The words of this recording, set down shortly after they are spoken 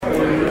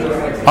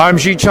I'm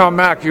Ji-Chon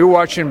Mac. You're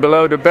watching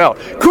Below the Belt.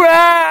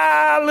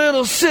 Cry,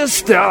 little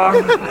sister.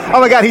 Oh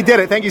my God, he did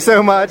it! Thank you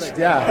so much.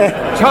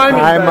 Yeah.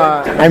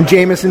 I'm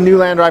Jameson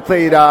Newlander. I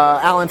played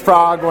Alan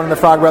Frog, one of the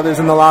Frog brothers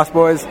in the Lost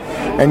Boys,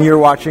 and you're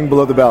watching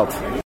Below the Belt.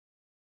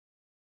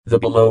 The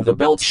Below the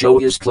Belt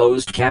show is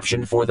closed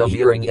caption for the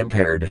hearing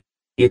impaired.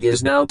 It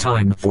is now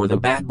time for the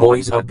Bad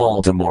Boys of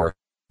Baltimore.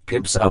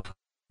 Pimps up.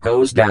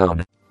 Goes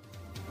down.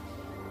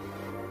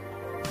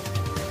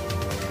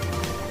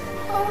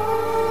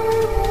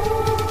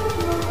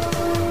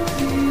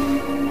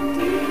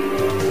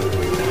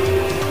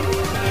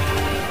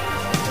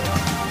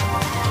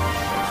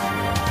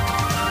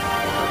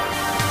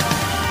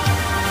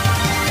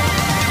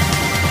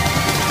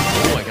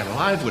 Oh, I got a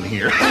live one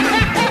here.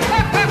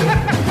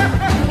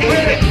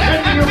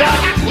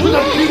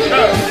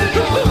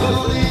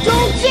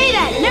 Don't say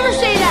that! Never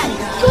say that!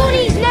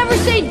 Goonies never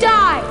say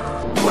die!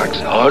 Wax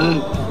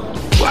on,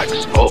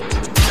 wax off.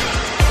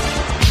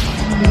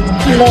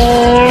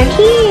 They're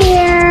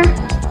here!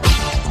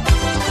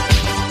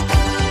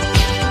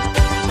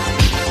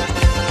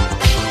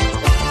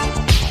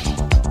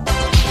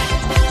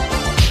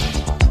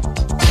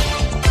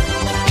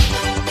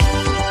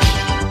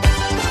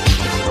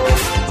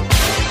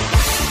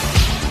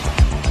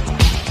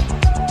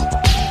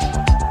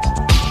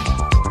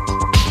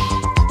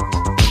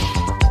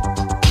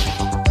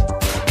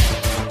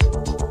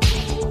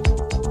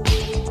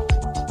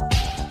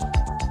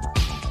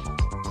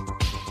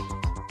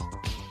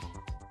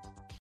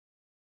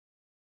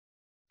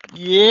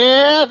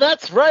 Yeah,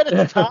 that's right.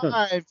 It's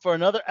time for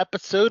another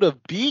episode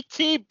of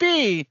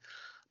BTB,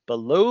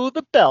 Below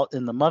the Belt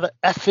in the Mother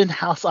Effin'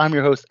 House. I'm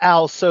your host,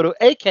 Al Soto,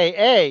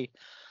 a.k.a.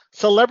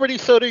 Celebrity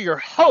Soto, your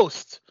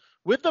host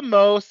with the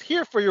most,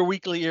 here for your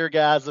weekly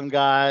eargasm,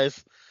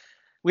 guys.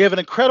 We have an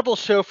incredible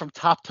show from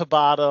top to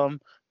bottom.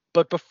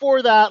 But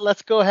before that,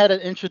 let's go ahead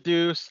and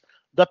introduce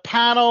the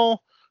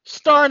panel,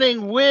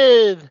 starting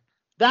with...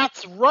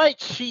 That's right,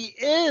 she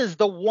is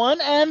the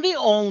one and the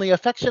only,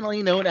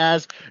 affectionately known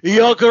as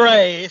Your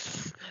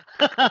Grace,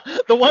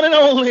 the one and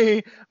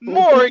only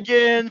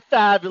Morgan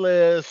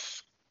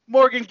Fabulous.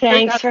 Morgan,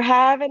 thanks for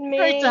having me.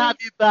 Great to have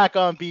you back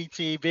on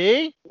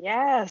BTB.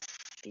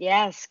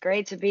 Yes,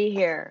 great to be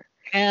here.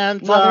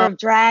 And Mother of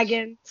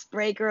Dragons,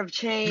 Breaker of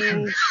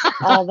Chains,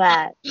 all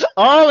that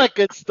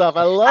good stuff.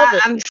 I love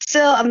it. I'm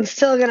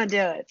still gonna do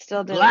it.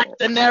 Still doing Black it.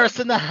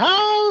 Daenerys in the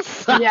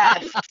house.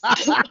 Yes.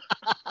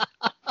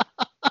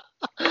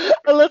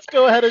 Let's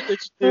go ahead and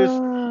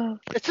introduce.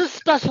 It's a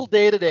special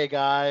day today,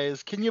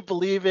 guys. Can you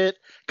believe it?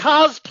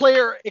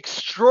 Cosplayer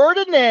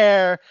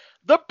extraordinaire,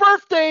 the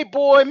birthday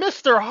boy,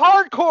 Mr.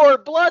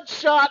 Hardcore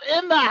Bloodshot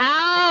in the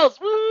house.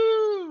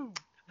 Woo!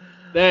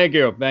 Thank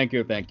you.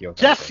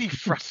 Jesse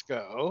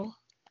Fresco.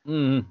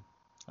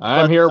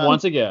 I'm here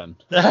once again.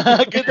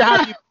 Good to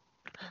have you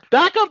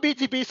back on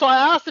BTB. So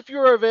I asked if you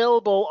were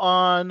available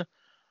on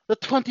the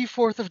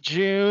 24th of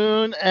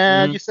June,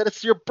 and you said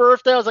it's your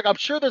birthday. I was like, I'm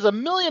sure there's a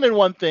million and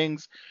one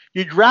things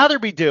you'd rather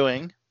be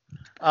doing.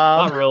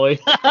 Not really.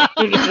 But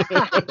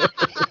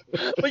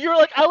you were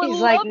like,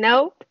 He's like,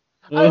 nope.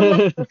 I would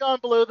love to be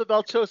on Below the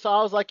Belt show. So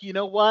I was like, you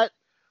know what?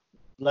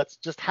 Let's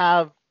just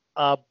have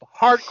a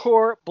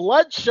hardcore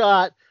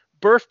Bloodshot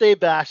birthday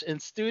bash in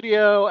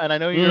studio. And I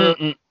know you're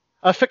a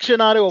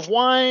aficionado of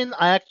wine.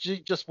 I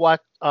actually just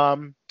watched a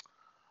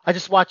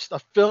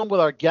film with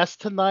our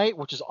guest tonight,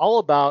 which is all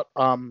about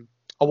a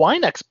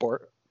wine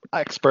expert.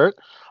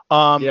 Uncorked.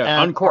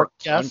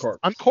 Uncorked.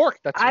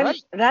 That's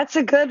right. That's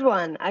a good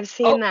one. I've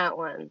seen that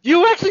one.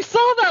 You actually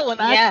saw that one.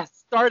 I Yes. actually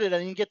started. I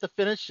didn't get to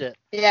finish it.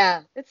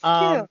 Yeah, it's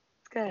cute.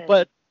 It's good.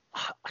 But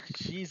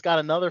she's got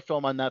another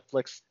film on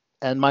Netflix,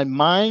 and my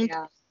mind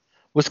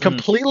was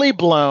completely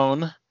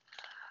blown.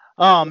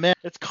 Oh, man.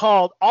 It's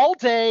called All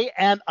Day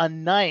and a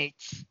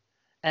Night.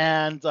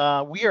 And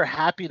we are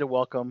happy to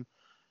welcome,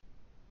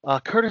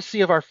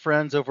 courtesy of our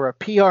friends over at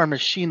PR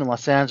Machine in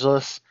Los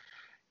Angeles,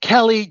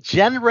 Kelly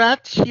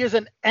Jenrette. She is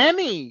an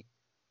Emmy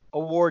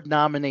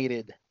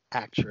Award-nominated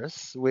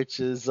actress, which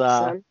is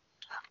I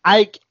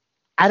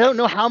don't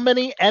know how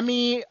many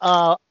Emmy.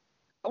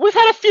 We've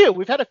had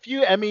a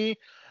few Emmy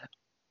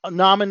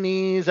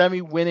nominees,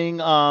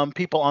 Emmy-winning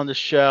people on the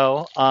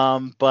show.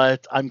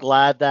 But I'm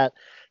glad that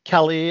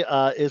Kelly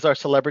is our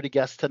celebrity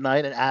guest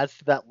tonight and adds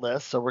to that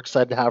list. So we're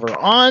excited to have her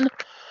on.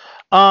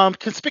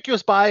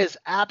 Conspicuous by his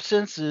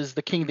absence is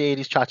the king of the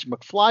 80s, Chachi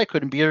McFly.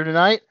 Couldn't be here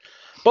tonight.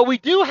 But we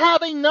do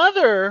have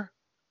another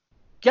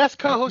guest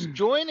co-host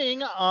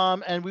joining,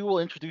 and we will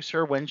introduce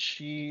her when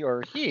she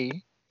or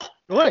he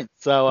joins.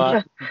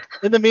 So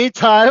in the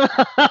meantime,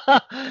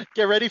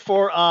 get ready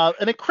for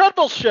an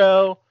incredible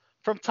show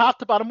from top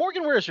to bottom.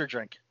 Morgan, where's your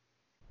drink?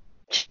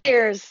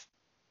 Cheers.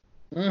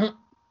 Mm-hmm.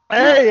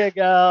 There you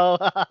go.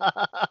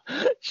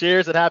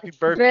 Cheers and happy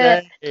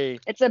birthday.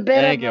 It's a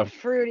bit of a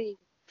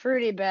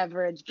fruity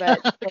beverage,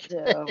 but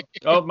still.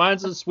 Oh,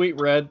 mine's a sweet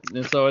red,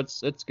 and so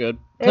it's good.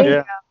 There you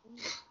go.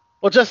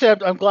 Well, Jesse,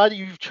 I'm glad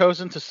you've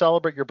chosen to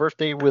celebrate your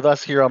birthday with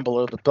us here on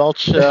Below the Belt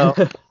Show.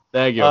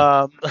 Thank you.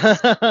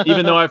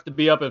 Even though I have to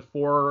be up at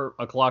 4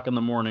 o'clock in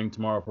the morning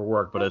tomorrow for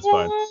work, but it's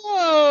fine.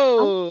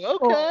 Oh,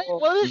 okay.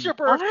 Well, it's your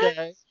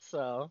birthday,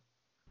 so.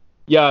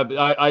 Yeah,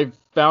 I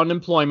found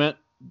employment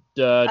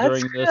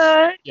during this.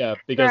 Good. Yeah,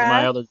 because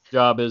my other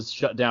job is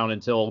shut down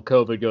until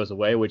COVID goes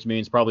away, which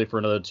means probably for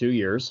another 2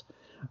 years.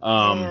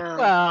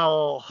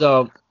 Well.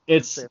 So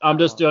I'm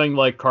just doing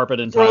like carpet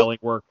and tiling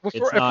work.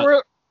 If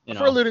we're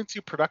alluding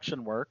to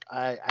production work,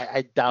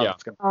 I doubt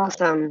it's gonna be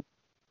awesome.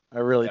 I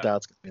really doubt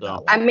it's gonna be that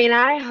long. I mean,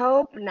 I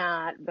hope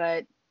not,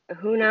 but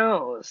who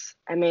knows?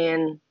 I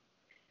mean,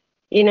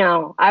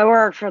 I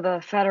work for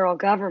the federal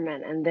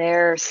government, and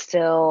they're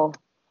still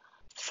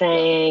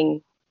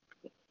saying,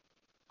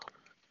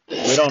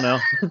 we don't know.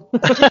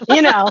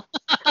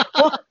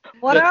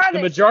 What are they?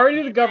 The majority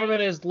of the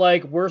government is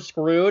like, we're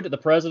screwed. The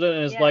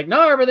president is like,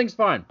 no, everything's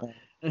fine.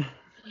 I'm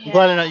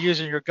glad you're not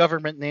using your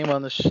government name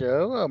on the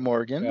show,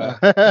 Morgan. Yeah,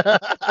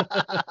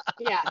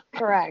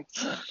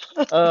 correct.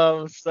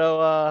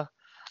 So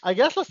I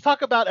guess let's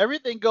talk about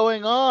everything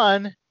going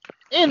on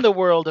in the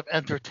world of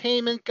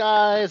entertainment,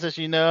 guys. As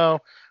you know,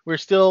 we're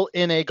still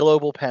in a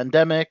global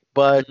pandemic,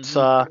 but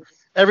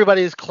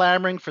everybody is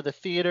clamoring for the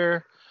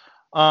theater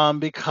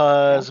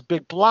because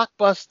big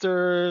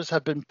blockbusters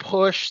have been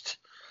pushed.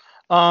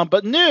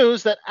 But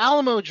news that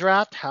Alamo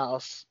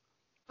Drafthouse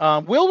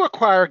will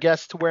require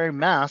guests to wear a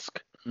mask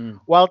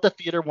while at the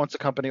theater once a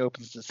company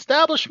opens its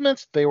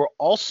establishments. They will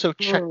also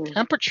check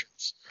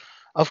temperatures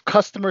of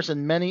customers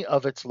in many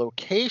of its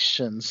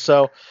locations.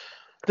 So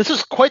this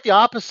is quite the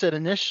opposite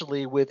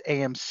initially with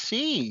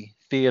AMC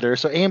Theater.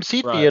 So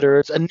AMC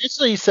Theaters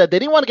initially said they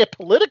didn't want to get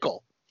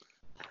political.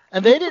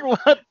 And they didn't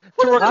want to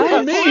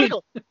require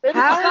political. It's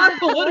not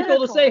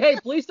political to say, hey,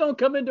 please don't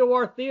come into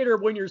our theater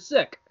when you're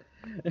sick.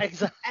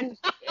 Exactly.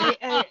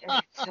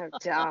 So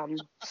dumb.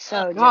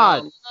 So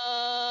God.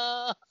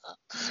 dumb.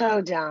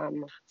 So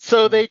dumb.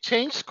 So they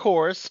changed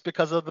course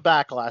because of the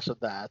backlash of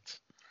that.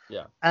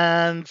 Yeah.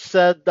 And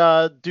said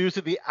due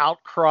to the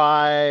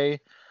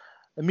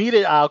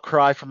immediate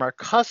outcry from our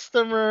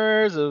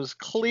customers, it was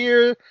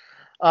clear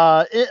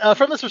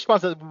from this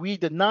response that we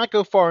did not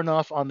go far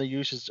enough on the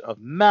usage of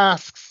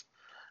masks.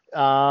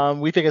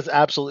 We think it's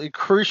absolutely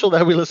crucial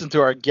that we listen to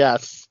our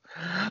guests.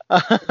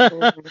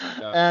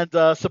 And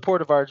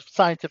support of our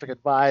scientific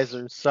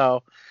advisors.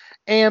 So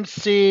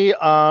AMC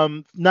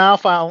now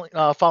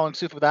following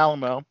suit with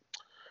Alamo.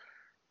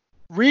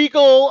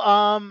 Regal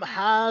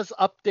has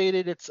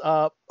updated its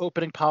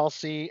opening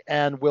policy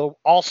and will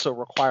also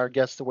require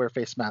guests to wear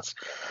face masks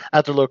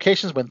at their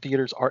locations when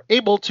theaters are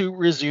able to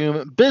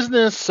resume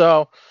business.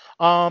 So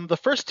the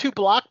first two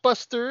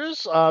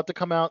blockbusters to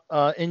come out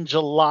in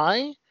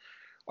July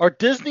are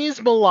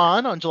Disney's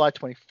Mulan on July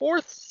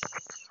 24th.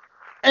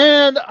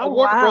 And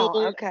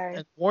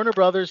Warner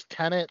Brothers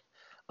Tenet.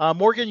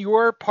 Morgan, you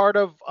were part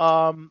of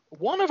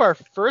one of our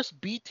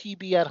first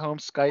BTB at Home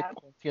Skype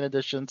quarantine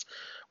editions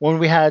when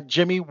we had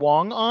Jimmy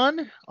Wong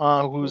on,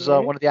 who's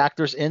one of the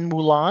actors in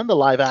Mulan, the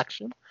live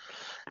action.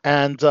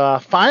 And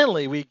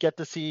finally, we get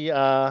to see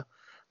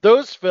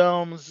those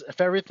films. If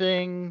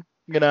everything,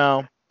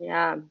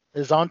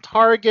 is on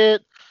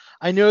target.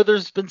 I know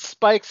there's been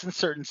spikes in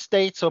certain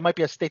states, so it might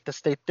be a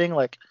state-to-state thing,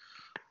 like.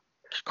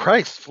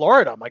 Christ,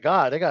 Florida! My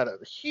God, they got a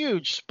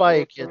huge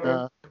spike in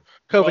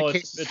COVID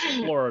cases. It's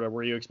Florida.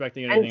 Were you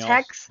expecting anything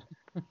else?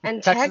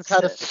 And Texas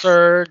had a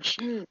surge.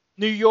 New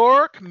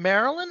York,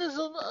 Maryland is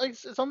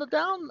on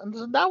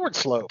the downward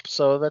slope.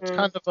 So that's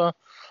kind of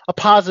a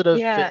positive.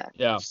 Yeah. Thing.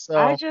 Yeah. So,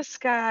 I just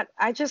got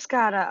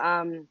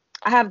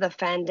I have the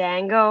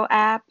Fandango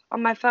app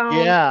on my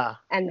phone. Yeah.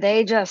 And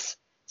they just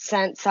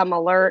sent some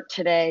alert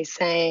today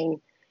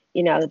saying,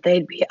 that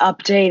they'd be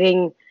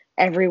updating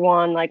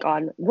everyone like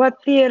on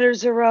what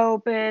theaters are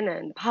open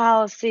and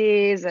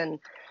policies and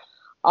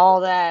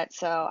all that.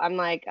 So I'm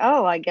like,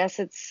 I guess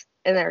and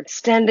they're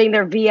extending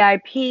their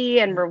VIP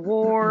and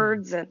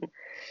rewards and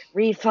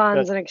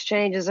refunds and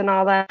exchanges and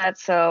all that.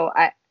 So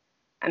I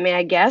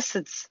guess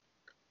it's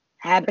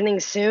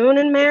happening soon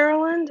in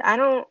Maryland.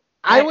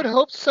 I would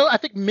hope so. I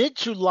think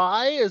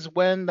mid-July is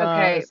when.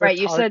 Okay, right.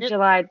 You said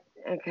July.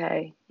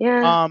 Okay.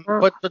 Yeah.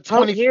 But the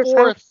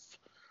 24th.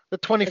 The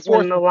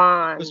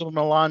 24th is when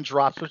Milan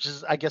drops, which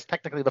is, I guess,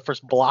 technically the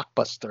first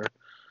blockbuster.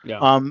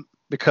 Yeah.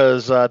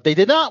 Because they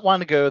did not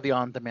want to go the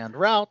on-demand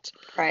route,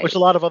 which a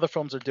lot of other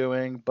films are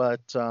doing. But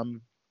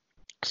so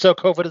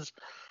COVID has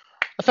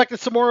affected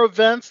some more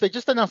events. They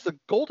just announced the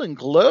Golden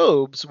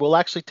Globes will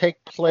actually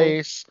take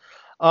place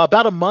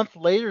about a month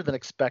later than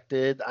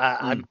expected.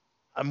 I'm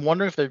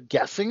wondering if they're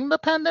guessing the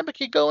pandemic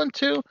could go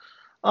into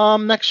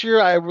next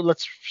year.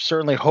 Let's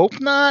certainly hope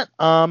not.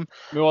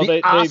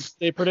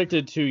 They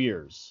predicted 2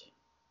 years.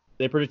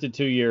 They predicted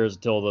 2 years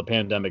until the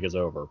pandemic is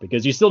over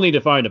because you still need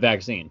to find a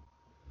vaccine.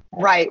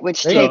 Right,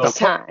 which takes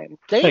time.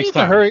 They need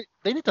to hurry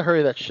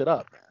that shit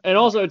up. Man. And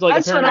also, it's like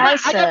that's what I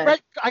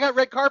said. I got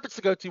red carpets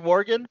to go to,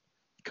 Morgan.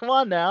 Come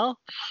on now.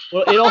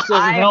 Well, it also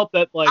doesn't help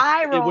that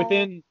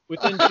within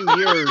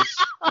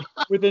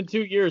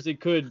 2 years, it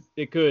could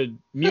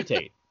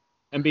mutate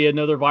and be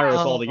another virus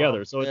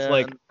altogether. So it's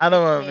like I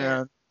don't know,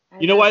 man.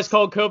 You know why it's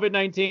called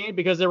COVID-19?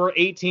 Because there were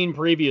 18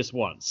 previous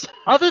ones.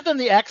 Other than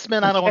the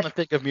X-Men, I don't want to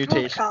think of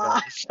mutation.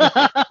 guys.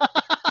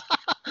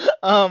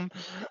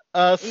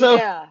 So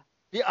yeah.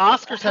 the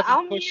Oscars have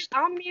I'll pushed.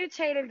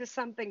 mutate into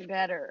something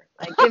better.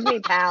 Like, give me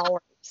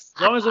powers. As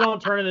long as I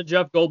don't turn into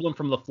Jeff Goldblum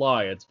from The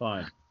Fly, it's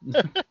fine.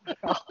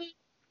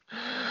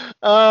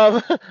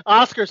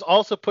 Oscars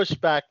also pushed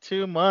back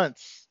 2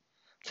 months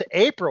to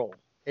April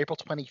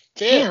 25th.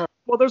 Damn.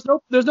 Well, there's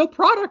no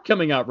product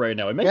coming out right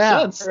now. It makes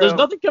sense. True. There's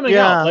nothing coming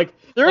Yeah. out. Like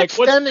They're what's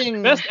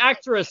extending. Best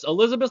Actress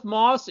Elizabeth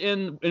Moss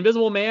in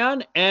Invisible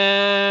Man,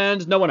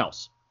 and no one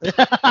else.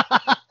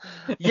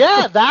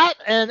 Yeah, that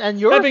and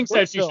your That being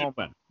said, she film. should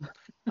win.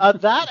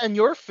 That and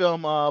your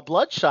film,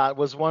 Bloodshot,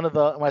 was one of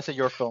the. When I say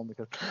your film,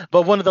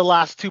 but one of the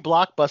last 2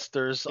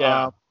 blockbusters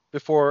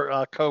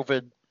before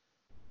COVID.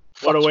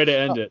 What a way to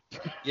end it.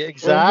 Yeah,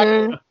 exactly.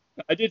 Mm-hmm.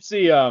 I did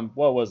see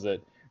what was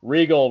it?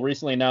 Regal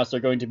recently announced they're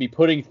going to be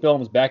putting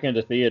films back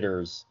into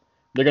theaters.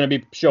 They're going to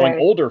be showing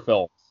older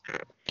films.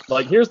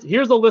 Like here's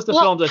the list of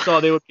films I saw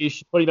they would be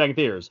putting back in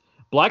theaters: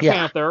 Black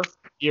Panther,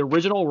 the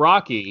original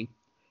Rocky,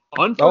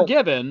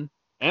 Unforgiven,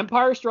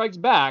 Empire Strikes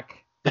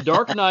Back, The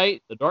Dark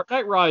Knight, The Dark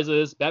Knight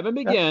Rises, Batman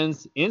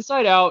Begins,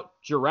 Inside Out,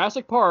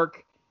 Jurassic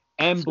Park,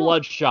 and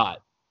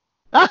Bloodshot.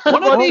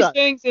 One of these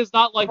things is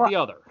not like the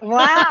other.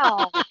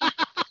 Wow.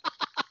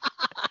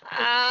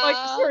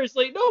 Like,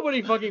 seriously,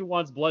 nobody fucking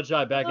wants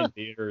Bloodshot back in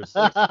theaters.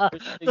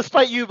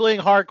 Despite you being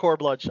hardcore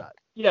Bloodshot.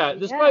 Yeah,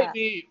 despite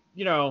me,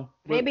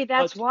 Maybe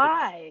that's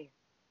why.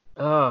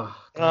 Oh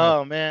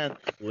man.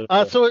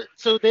 So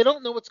they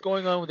don't know what's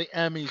going on with the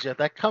Emmys yet.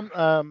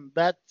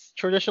 That's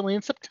traditionally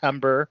in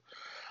September.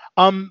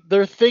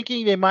 They're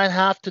thinking they might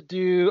have to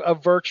do a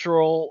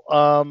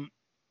virtual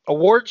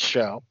awards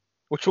show,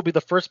 which will be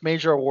the first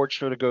major award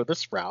show to go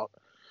this route.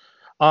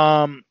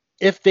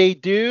 If they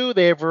do,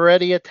 they have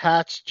already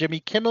attached Jimmy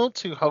Kimmel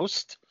to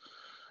host.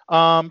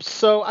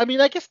 So, I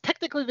mean, I guess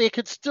technically they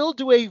could still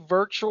do a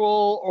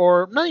virtual,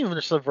 or not even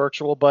just a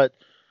virtual, but,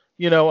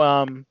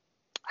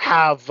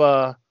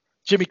 have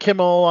Jimmy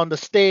Kimmel on the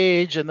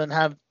stage and then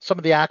have some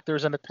of the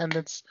actors in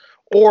attendance,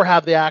 or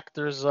have the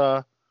actors,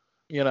 do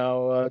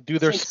their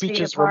 6 feet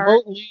speeches apart.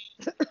 remotely.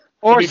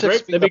 Or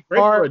That'd be great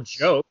for a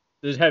joke.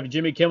 Just have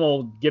Jimmy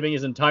Kimmel giving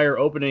his entire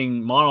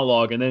opening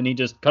monologue, and then he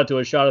just cut to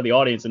a shot of the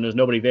audience, and there's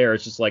nobody there.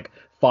 It's just like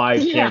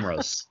 5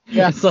 cameras.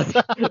 Yeah. It's like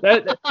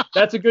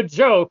that's a good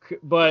joke,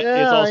 but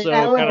it's also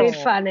that would kind be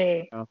of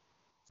funny.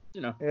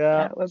 Yeah.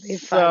 That would be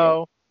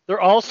So they're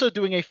also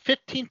doing a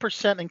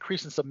 15%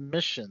 increase in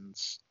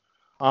submissions.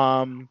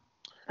 And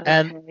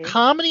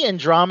comedy and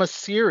drama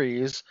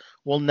series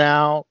will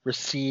now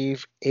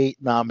receive 8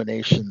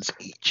 nominations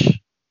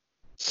each.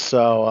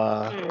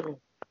 So,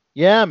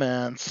 yeah,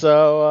 man.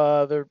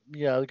 So they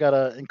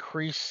gotta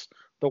increase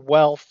the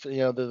wealth,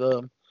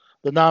 the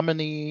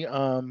nominee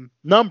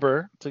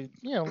number to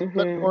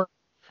let more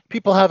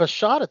people have a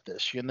shot at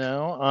this, So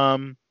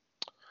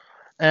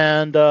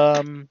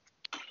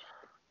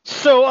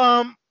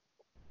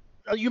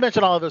you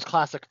mentioned all of those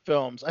classic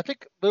films. I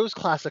think those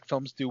classic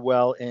films do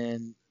well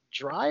in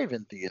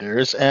drive-in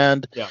theaters,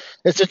 and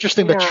it's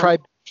interesting that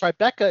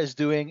Tribeca is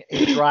doing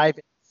a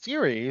drive-in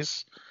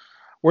series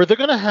where they're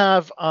going to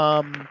have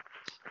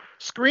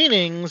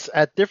screenings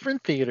at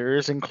different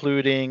theaters,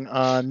 including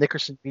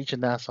Nickerson Beach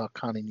in Nassau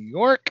County, New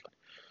York,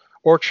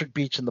 Orchard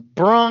Beach in the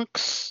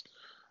Bronx,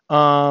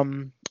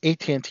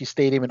 AT&T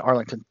Stadium in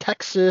Arlington,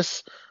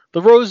 Texas,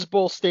 the Rose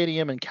Bowl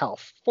Stadium in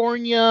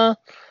California,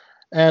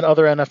 and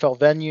other NFL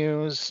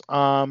venues.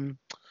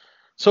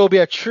 So it'll be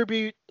a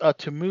tribute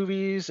to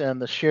movies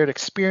and the shared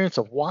experience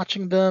of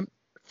watching them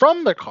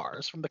from the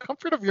cars, from the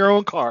comfort of your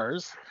own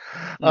cars.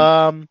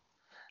 So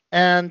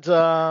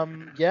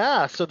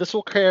this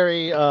will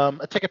carry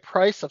a ticket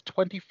price of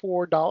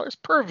 $24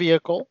 per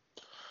vehicle,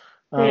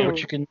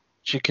 which you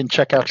can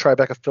check out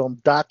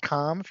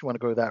tribecafilm.com if you want to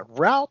go that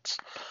route.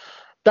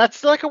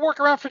 That's like a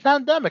workaround for the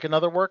pandemic.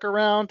 Another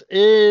workaround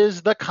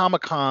is the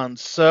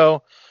Comic-Cons.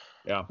 So,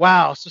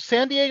 wow. So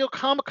San Diego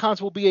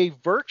Comic-Cons will be a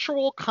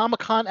virtual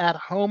Comic-Con at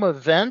home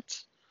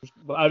event.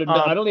 I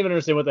don't even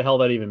understand what the hell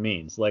that even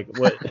means. Like,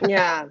 what?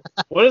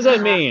 What does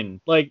that mean?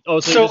 Like, so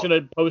they're just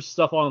gonna post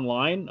stuff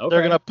online? Okay.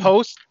 They're gonna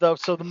post one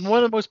of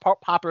the most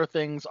popular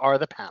things are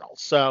the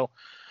panels. So,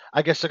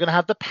 I guess they're gonna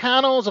have the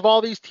panels of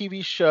all these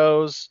TV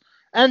shows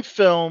and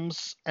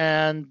films,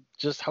 and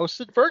just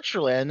hosted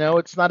virtually. I know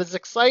it's not as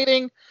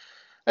exciting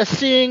as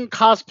seeing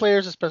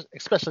cosplayers,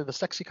 especially the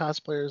sexy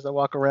cosplayers that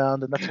walk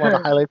around, and that's one of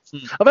the highlights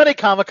of any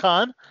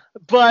Comic-Con.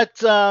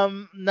 But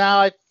now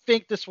I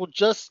think this will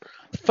just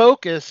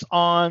focus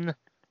on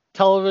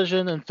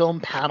television and film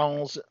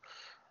panels.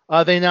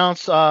 They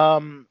announced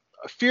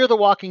Fear the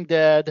Walking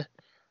Dead,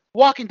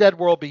 Walking Dead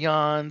World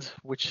Beyond,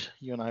 which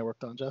you and I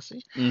worked on,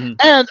 Jesse,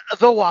 and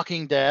The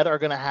Walking Dead are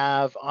going to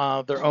have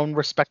their own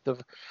respective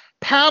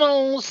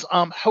panels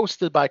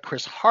hosted by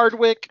Chris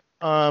Hardwick,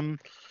 the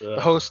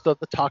host of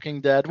The Talking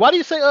Dead. Why do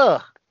you say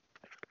ugh?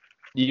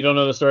 You don't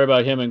know the story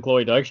about him and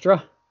Chloe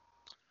Dykstra?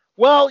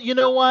 Well, you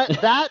know what?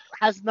 That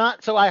has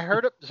not. So I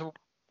heard it. So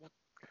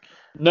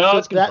No, So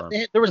it's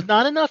confirmed. there was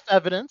not enough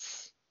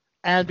evidence,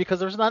 and because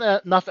there was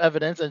not enough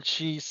evidence, and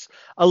she's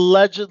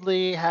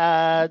allegedly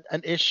had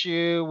an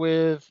issue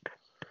with,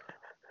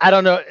 I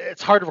don't know,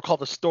 it's hard to recall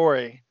the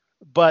story,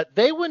 but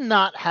they would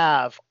not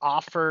have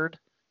offered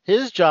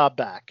his job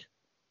back.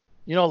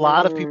 You know, a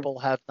lot of people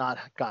have not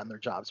gotten their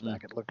jobs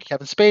back. Look at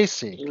Kevin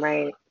Spacey.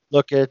 Right.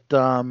 Look at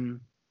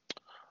so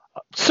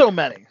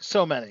many.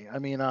 I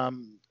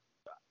mean,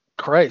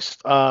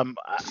 Christ.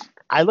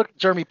 I look at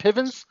Jeremy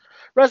Piven's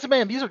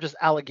resume, and these are just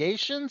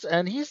allegations,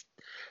 and he's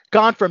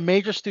gone from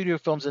major studio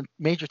films and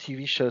major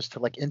TV shows to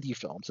like indie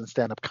films and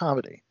stand-up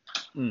comedy.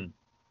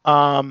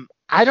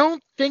 I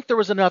don't think there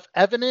was enough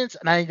evidence,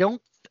 and I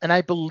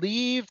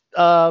believe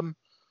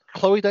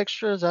Chloe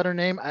Dykstra, is that her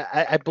name?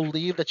 I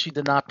believe that she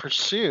did not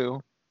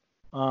pursue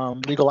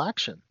legal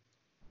action.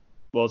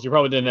 Well, she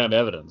probably didn't have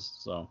evidence,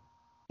 so.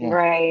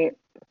 Right.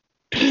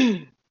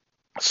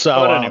 So,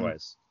 but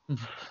anyways.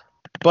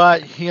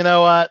 But you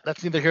know what?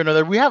 That's neither here nor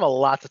there. We have a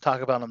lot to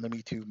talk about on the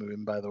Me Too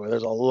movement, by the way.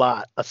 There's a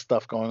lot of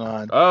stuff going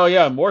on. Oh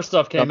yeah, more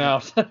stuff came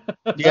out.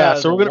 Yeah,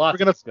 so we're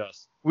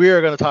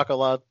gonna talk a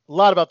lot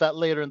about that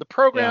later in the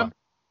program.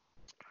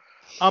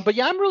 Yeah. But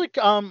yeah, I'm really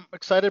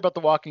excited about The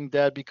Walking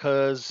Dead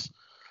because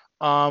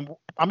I'm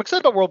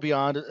excited about World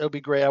Beyond. It'll be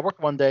great. I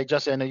worked one day.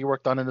 Jesse, I know you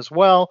worked on it as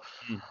well.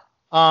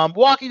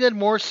 Walking Dead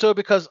more so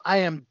because I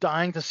am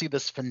dying to see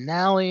this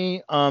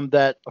finale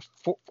that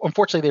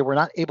unfortunately they were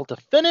not able to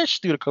finish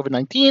due to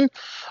COVID-19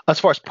 as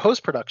far as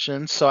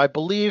post-production. So I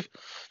believe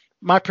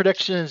my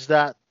prediction is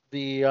that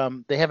they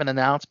haven't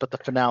announced, but the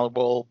finale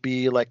will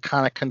be like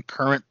kind of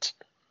concurrent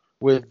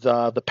with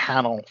the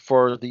panel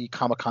for the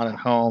Comic-Con at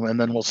home, and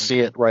then we'll see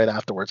it right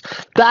afterwards.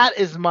 That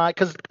is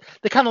because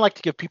they kind of like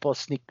to give people a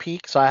sneak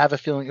peek, so I have a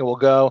feeling it will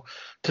go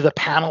to the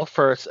panel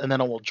first, and then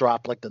it will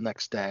drop like the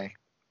next day.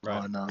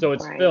 Right. So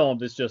it's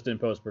filmed, it's just in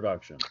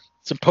post-production.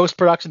 It's in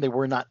post-production. They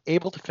were not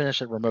able to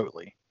finish it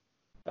remotely.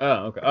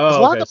 Oh, okay. A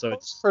lot of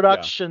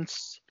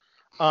post-productions,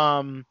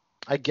 I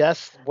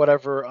guess,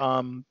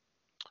 whatever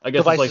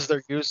devices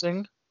they're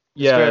using.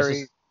 Yeah,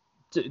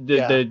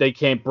 they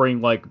can't bring,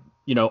 like,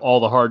 you know, all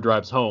the hard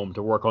drives home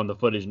to work on the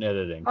footage and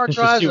editing.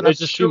 It's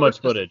just too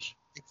much footage.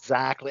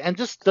 Exactly. And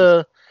just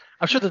I'm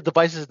sure the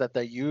devices that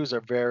they use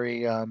are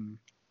very,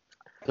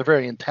 they're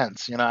very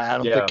intense. You know, I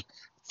don't think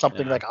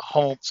something like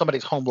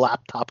somebody's home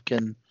laptop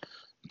can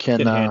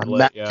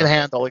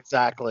handle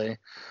exactly.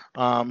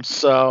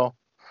 So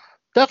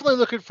definitely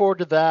looking forward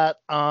to that.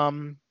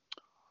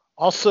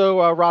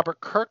 Also, Robert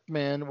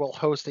Kirkman will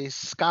host a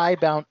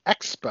Skybound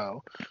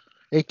Expo,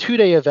 a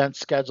 2-day event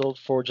scheduled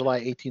for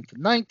July 18th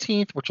and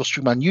 19th, which will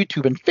stream on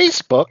YouTube and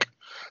Facebook.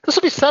 This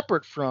will be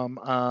separate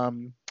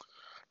from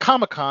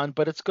Comic-Con,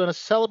 but it's going to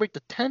celebrate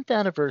the 10th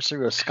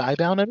anniversary of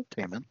Skybound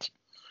Entertainment.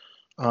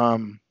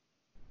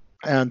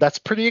 And that's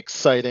pretty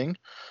exciting.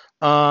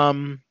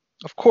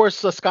 Of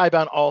course,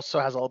 Skybound also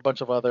has a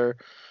bunch of other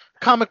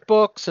comic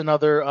books and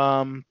other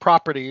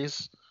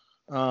properties.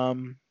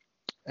 So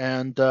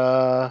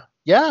that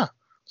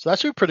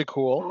should be pretty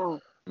cool.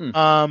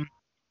 So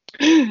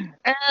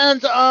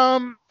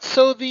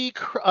the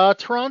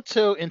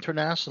Toronto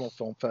International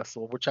Film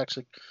Festival, which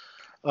actually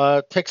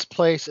takes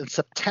place in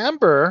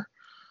September,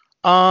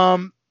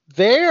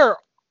 they're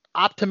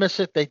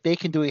optimistic that they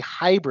can do a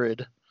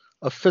hybrid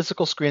of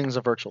physical screenings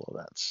and virtual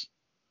events.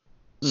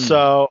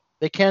 So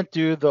they can't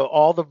do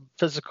all the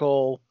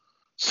physical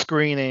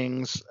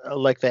screenings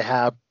like they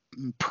have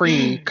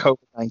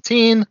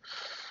pre-COVID-19.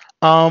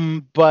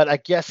 But I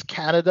guess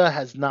Canada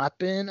has not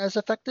been as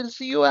affected as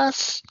the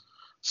U.S.,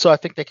 so I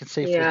think they can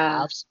safely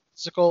have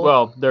physical.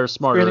 Well, they're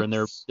smarter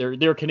screenings. And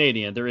they're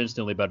Canadian. They're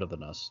instantly better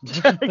than us.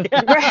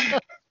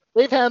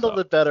 They've handled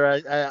it better.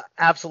 I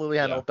absolutely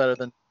handled it better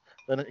than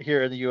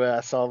here in the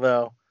U.S.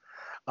 Although,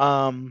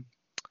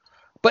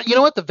 but you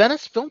know what? The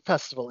Venice Film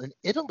Festival in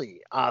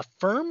Italy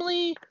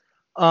firmly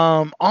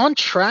on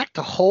track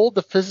to hold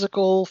the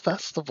physical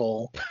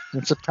festival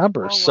in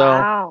September.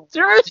 Wow.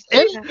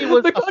 Seriously,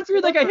 the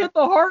country that got hit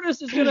the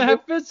hardest is going to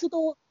have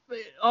physical.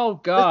 Oh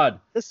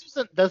God! This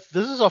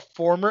is a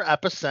former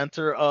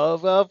epicenter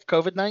of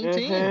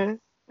COVID-19.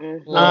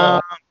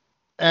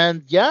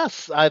 And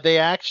yes, they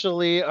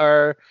actually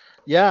are.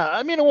 Yeah,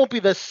 I mean it won't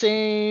be the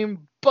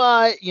same,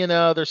 but you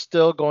know they're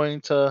still hoping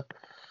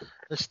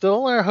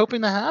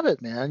to have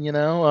it, man. You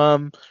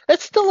know,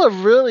 it's still a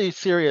really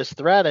serious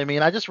threat. I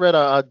mean, I just read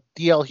a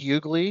D.L.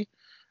 Hughley,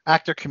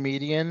 actor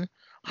comedian,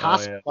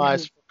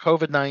 hospitalized for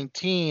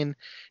COVID-19.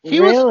 He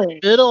was in the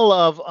middle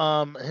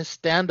of his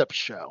stand-up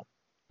show,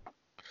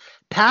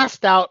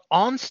 passed out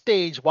on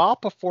stage while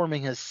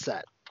performing his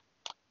set.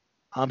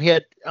 He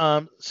had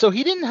so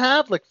he didn't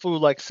have like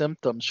flu-like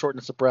symptoms,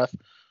 shortness of breath,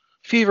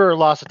 fever,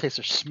 loss of taste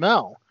or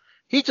smell.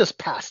 He just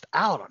passed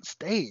out on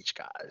stage,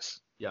 guys.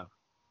 Yeah.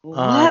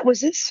 What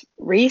was this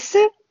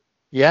recent?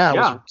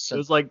 Yeah, it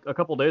was like a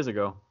couple days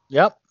ago.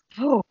 Yep.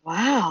 Oh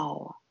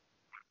wow.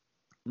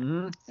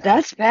 Mm-hmm.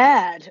 That's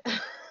bad.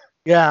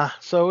 Yeah,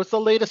 so it's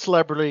the latest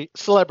celebrity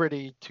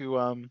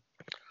to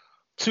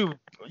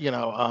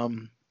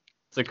succumb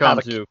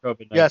to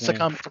COVID-19. Yeah,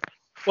 succumb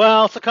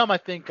Well, succumb, I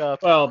think.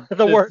 Well,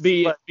 the worst.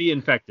 Be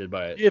infected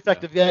by it. Be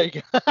effective. Yeah. You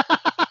go.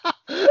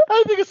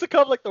 I think it's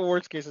succumb like the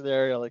worst case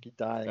scenario, like you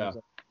dying. Yeah.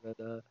 Or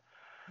something.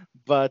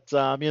 But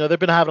they've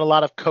been having a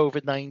lot of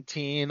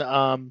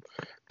COVID-19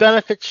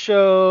 benefit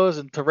shows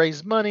and to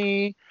raise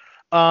money.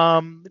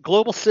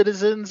 Global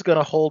Citizen's going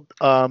to hold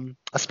a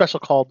special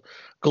called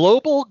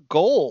Global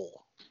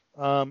Goal,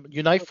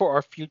 Unite for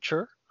Our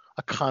Future,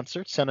 a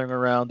concert centering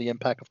around the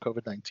impact of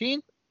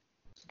COVID-19.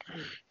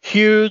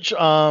 Huge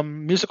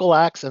musical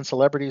acts and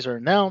celebrities are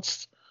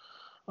announced.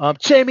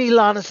 Jamie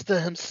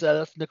Lannister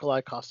himself,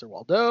 Nikolai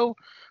Coster-Waldau,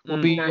 will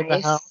be in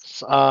the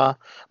house.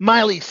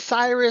 Miley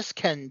Cyrus,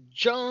 Ken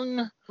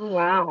Jeong. Oh,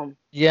 wow.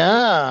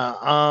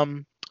 Yeah.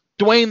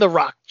 Dwayne The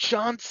Rock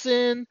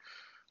Johnson.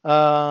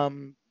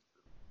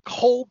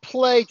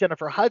 Coldplay,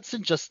 Jennifer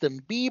Hudson,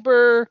 Justin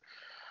Bieber,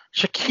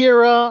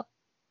 Shakira,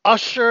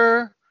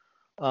 Usher,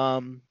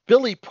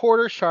 Billy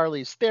Porter,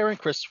 Charlize Theron,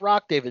 Chris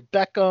Rock, David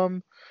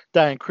Beckham,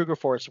 Diane Kruger,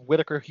 Forrest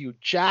Whitaker, Hugh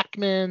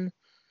Jackman,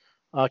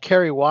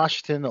 Kerry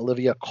Washington,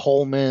 Olivia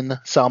Colman,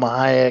 Salma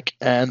Hayek,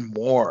 and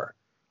more.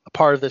 A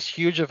part of this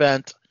huge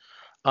event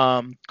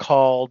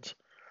called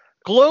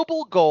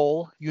Global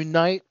Goal,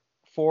 Unite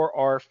for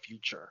Our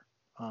Future.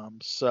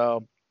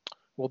 So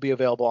will be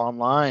available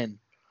online.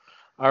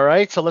 All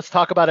right, so let's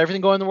talk about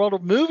everything going in the world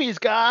of movies,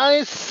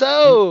 guys.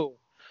 So,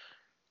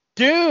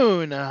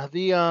 Dune,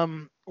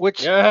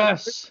 which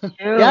yes,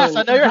 yes,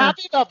 I know you're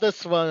happy about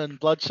this one,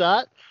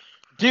 Bloodshot.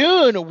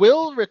 Dune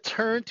will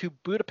return to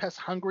Budapest,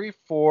 Hungary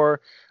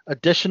for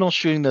additional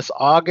shooting this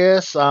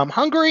August.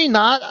 Hungary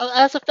not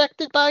as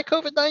affected by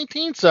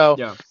COVID-19, so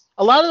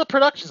a lot of the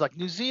productions like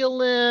New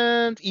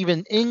Zealand,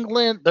 even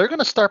England, they're going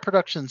to start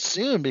production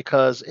soon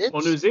because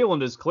New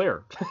Zealand is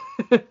clear.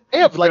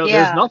 There's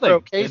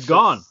nothing. It's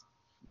gone.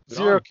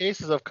 Zero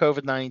cases of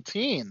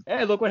COVID-19.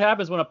 Hey, look what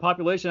happens when a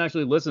population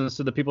actually listens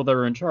to the people that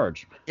are in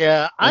charge.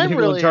 Yeah, the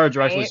people in charge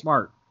are actually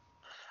smart.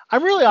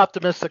 I'm really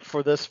optimistic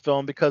for this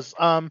film because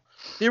the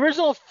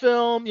original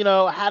film,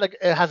 had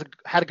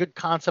a good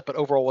concept, but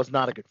overall was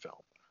not a good film.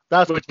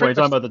 Which one? Are you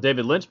talking about the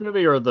David Lynch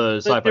movie or the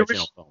Sci-Fi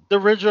Channel film? The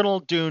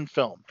original Dune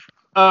film.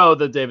 Oh,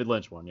 the David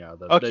Lynch one, yeah.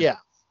 Yeah.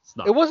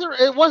 It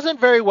wasn't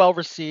very well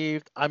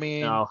received. I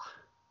mean, no.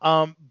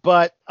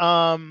 But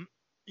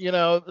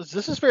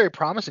this is very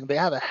promising. They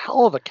have a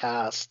hell of a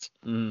cast.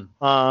 Mm.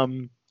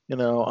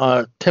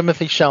 Timothée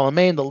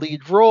Chalamet, the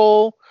lead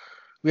role.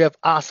 We have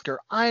Oscar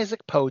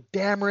Isaac, Poe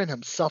Dameron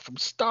himself from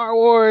Star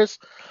Wars.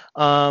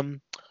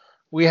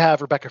 We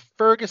have Rebecca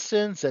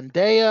Ferguson,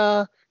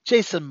 Zendaya,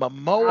 Jason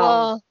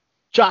Momoa,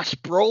 Josh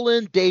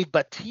Brolin, Dave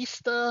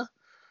Bautista,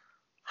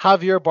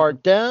 Javier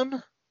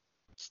Bardem,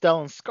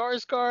 Stellan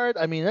Skarsgård.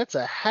 I mean, that's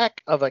a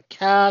heck of a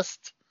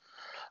cast.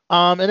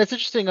 And it's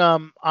interesting.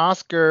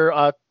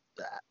 Oscar,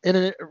 in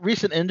a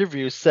recent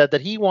interview, said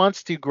that he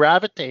wants to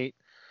gravitate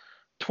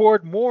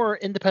toward more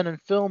independent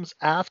films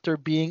after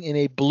being in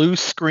a blue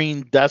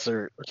screen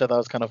desert, which I thought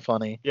was kind of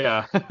funny.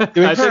 Yeah.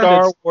 Doing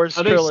Star Wars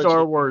trilogy. I think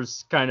Star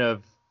Wars kind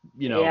of,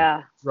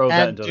 throws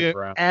that into the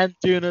ground. And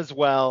Dune as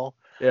well.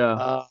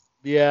 Yeah.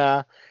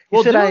 Yeah.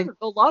 Well, Dune,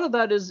 a lot of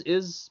that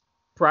is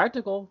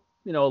practical.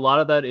 A lot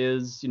of that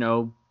is,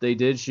 they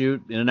did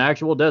shoot in an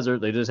actual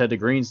desert. They just had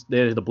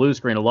the blue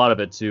screen, a lot of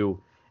it,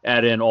 to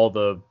add in all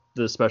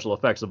the special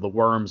effects of the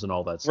worms and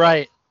all that stuff.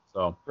 Right.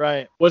 So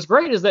right. What's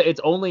great is that it's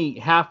only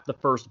half the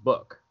first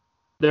book.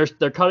 They're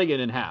cutting it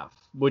in half,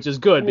 which is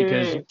good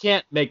because you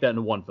can't make that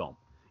in one film.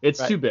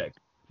 It's too big.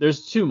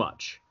 There's too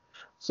much.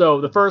 So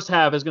the first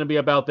half is going to be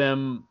about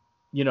them,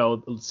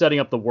 setting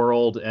up the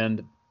world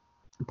and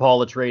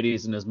Paul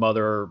Atreides and his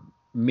mother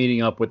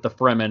meeting up with the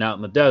Fremen out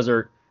in the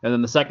desert. And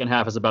then the second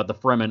half is about the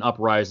Fremen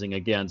uprising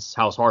against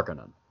House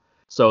Harkonnen.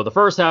 So the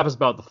first half is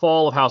about the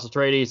fall of House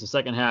Atreides. The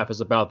second half is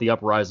about the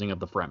uprising of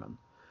the Fremen.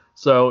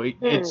 So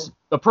it's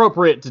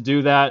appropriate to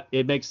do that.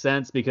 It makes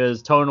sense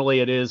because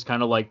tonally it is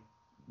kind of like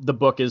the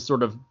book is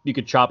sort of, you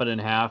could chop it in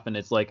half and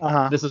it's like,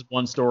 this is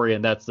one story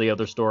and that's the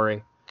other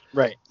story.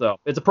 Right. So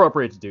it's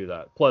appropriate to do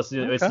that. Plus,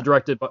 it's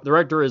directed by, the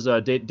director is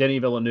Denis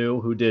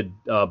Villeneuve, who did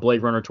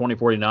Blade Runner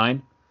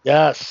 2049.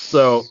 Yes.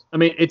 So, I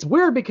mean, it's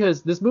weird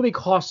because this movie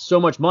cost so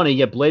much money,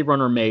 yet Blade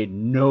Runner made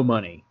no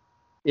money.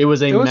 It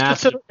was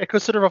massive.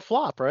 Considered a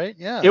flop, right?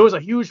 Yeah. It was a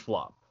huge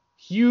flop.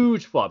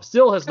 Huge flop.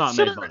 Still has not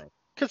made money.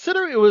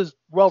 Consider it was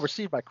well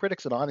received by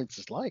critics and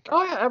audiences alike.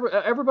 Oh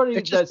yeah, everybody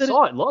that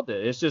saw it loved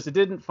it. It's just it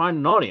didn't find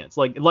an audience.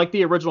 Like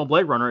the original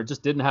Blade Runner, it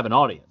just didn't have an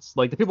audience.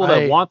 Like the people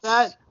that want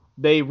that,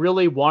 they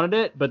really wanted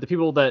it, but the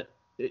people that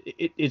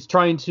it's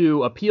trying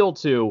to appeal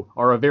to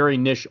are a very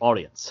niche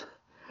audience.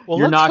 Well,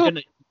 you're not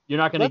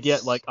gonna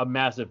get like a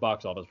massive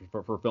box office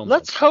for films.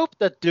 Let's hope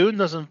that Dune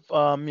doesn't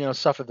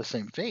suffer the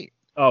same fate.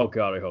 Oh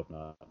God, I hope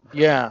not.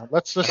 Yeah,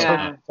 let's just hope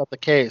that's not the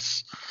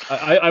case.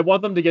 I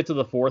want them to get to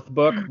the fourth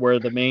book where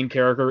the main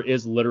character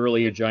is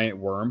literally a giant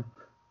worm.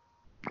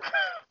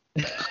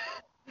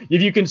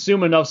 If you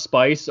consume enough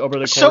spice over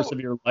the course of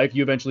your life,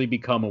 you eventually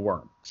become a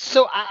worm.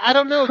 So I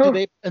don't know. Do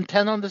they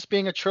intend on this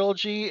being a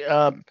trilogy?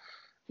 I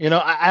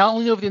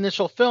only know of the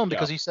initial film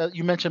because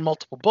you mentioned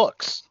multiple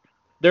books.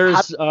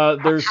 There's how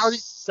do you-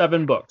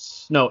 7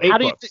 books. No, 8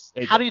 books.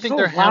 How do you think Oh,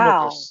 they're handled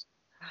wow. this?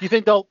 Do you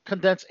think they'll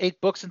condense 8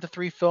 books into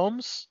 3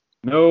 films?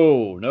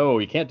 No,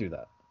 you can't do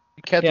that.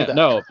 You can't do that.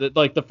 No,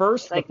 like the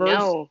first, Like, the first,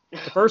 no.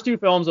 the first 2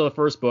 films are the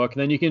first book.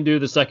 And then you can do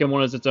the second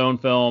one as its own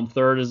film,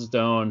 third as its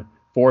own,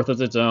 fourth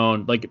as its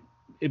own. Like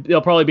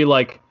it'll probably be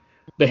like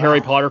the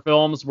Harry Potter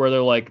films, where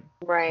they're like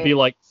Right. be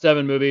like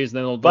 7 movies, and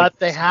then they'll. But like,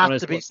 they have one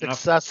is to be split in half.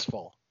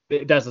 successful.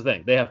 That's the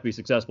thing. They have to be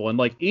successful, and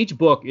like each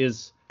book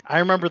is. I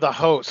remember The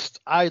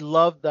Host. I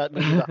loved that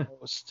movie, The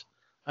Host.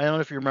 I don't know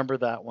if you remember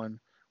that one.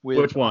 With,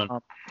 Which one?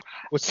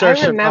 With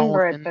Saoirse I remember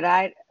Ronan. it, but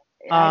I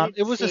it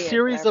didn't was a see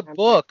series but I of remember.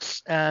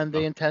 books, and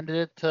they intended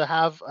it to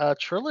have a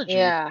trilogy.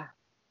 Yeah.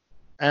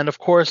 And of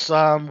course,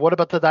 what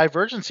about the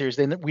Divergent series?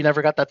 We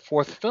never got that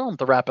 4th film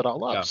to wrap it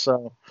all up. Yeah.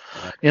 So,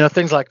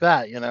 things like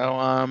that.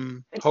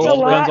 It's Hope a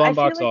lot. depends on I feel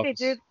box like office.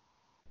 they do.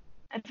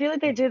 I feel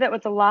like they do that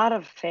with a lot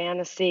of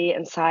fantasy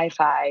and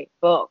sci-fi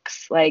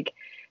books. Like,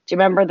 do you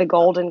remember The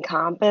Golden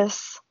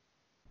Compass?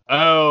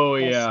 Oh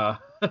Yes. yeah.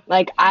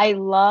 Like, I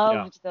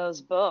loved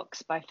those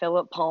books by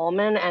Philip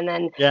Pullman, and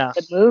then Yeah.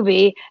 the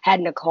movie had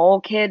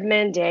Nicole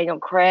Kidman, Daniel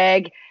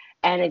Craig,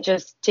 and it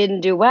just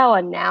didn't do well.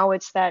 And now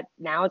it's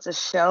a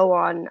show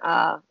on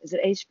is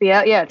it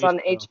HBO? Yeah, it's on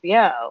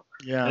HBO.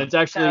 Yeah. And it's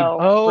actually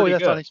Oh, pretty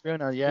that's good. on HBO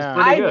now. Yeah.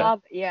 pretty good.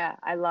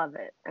 I love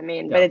it. I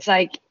mean, Yeah. but it's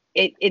like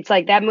it's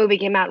like that movie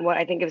came out in what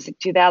I think it was like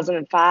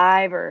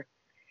 2005 or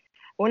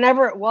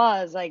whenever it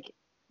was. Like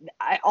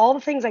all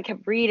the things I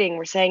kept reading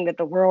were saying that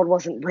the world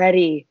wasn't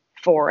ready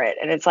for it,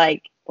 and it's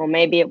like, well,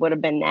 maybe it would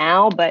have been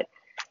now, but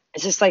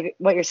it's just like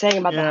what you're saying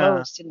about The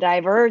Host and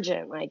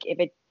Divergent. Like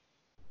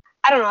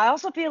I don't know. I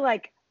also feel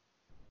like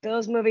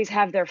those movies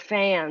have their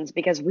fans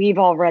because we've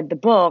all read the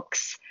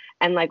books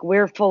and like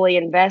we're fully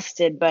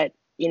invested, but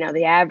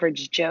the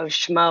average Joe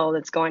Schmo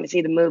that's going to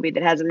see the movie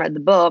that hasn't read the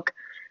book,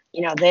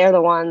 they're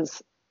the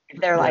ones. If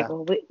they're like,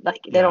 well,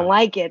 they don't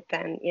like it,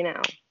 then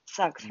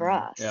sucks for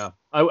us. Yeah,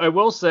 I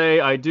will say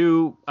I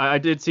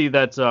did see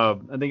that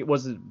I think it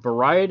was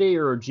Variety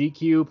or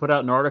GQ put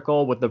out an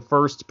article with the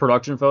first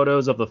production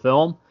photos of the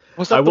film.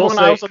 Was that the one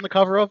I was on the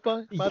cover of?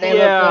 By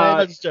yeah,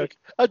 that's a joke.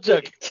 A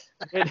joke.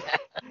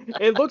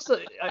 It looks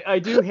like I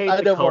do hate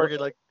the color.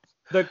 Morgan,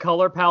 the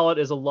color palette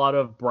is a lot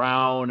of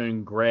brown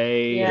and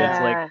gray.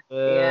 Yeah,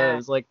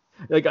 It's like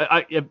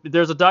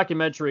there's a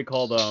documentary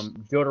called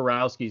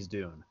Jodorowsky's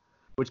Dune,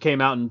 which came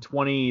out in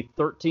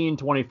 2013,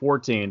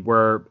 2014,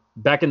 where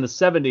back in the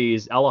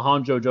 70s,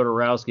 Alejandro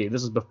Jodorowsky,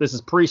 this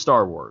is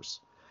pre-Star Wars,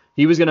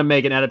 he was going to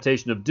make an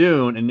adaptation of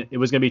Dune, and it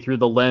was going to be through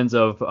the lens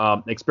of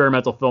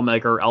experimental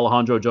filmmaker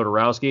Alejandro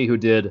Jodorowsky, who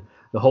did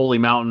The Holy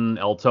Mountain,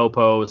 El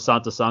Topo,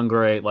 Santa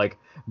Sangre, like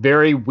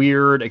very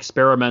weird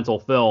experimental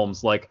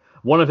films. Like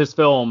one of his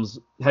films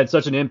had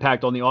such an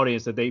impact on the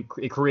audience that it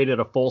created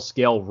a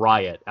full-scale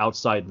riot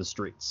outside the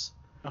streets.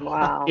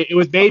 Wow. It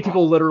was made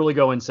people literally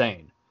go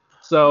insane.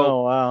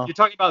 So wow. You're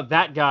talking about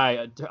that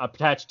guy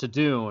attached to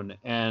Dune,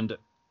 and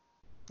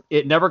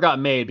it never got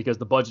made because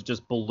the budget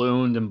just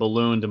ballooned and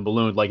ballooned and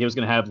ballooned. Like it was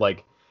going to have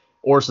like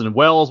Orson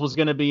Welles was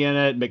going to be in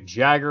it, Mick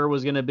Jagger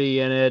was going to be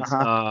in it,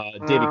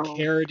 David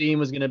Carradine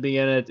was going to be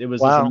in it. It was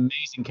this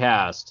amazing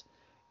cast,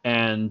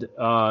 and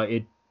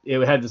it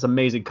had this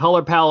amazing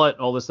color palette.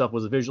 All this stuff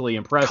was visually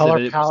impressive.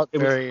 Color palette,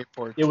 very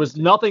important. It was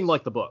nothing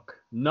like the book,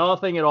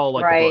 nothing at all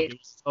like the book. It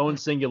was its own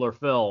singular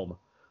film,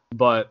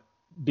 but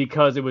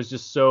because it was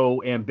just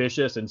so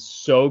ambitious and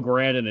so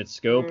grand in its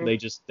scope,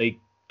 they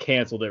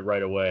canceled it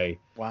right away.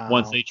 Wow.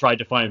 Once they tried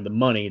to find the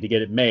money to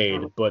get it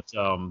made. But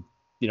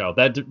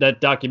that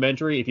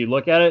documentary, if you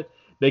look at it,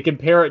 they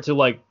compare it to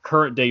like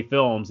current day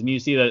films, and you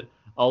see that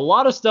a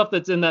lot of stuff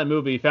that's in that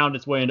movie found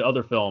its way into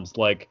other films,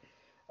 like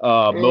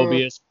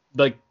Mobius.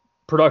 Like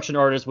production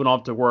artists went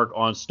off to work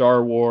on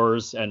Star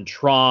Wars and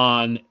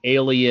Tron,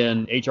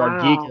 Alien. H.R.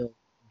 Giger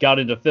got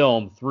into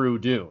film through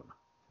Dune.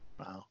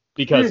 Wow.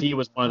 Because he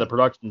was one of the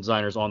production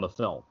designers on the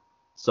film.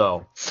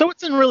 So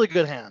it's in really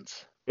good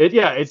hands.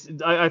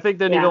 I think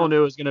Denis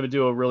Villeneuve is going to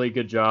do a really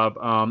good job.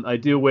 I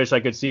do wish I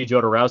could see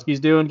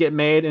Jodorowsky's Dune get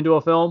made into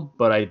a film,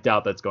 but I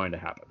doubt that's going to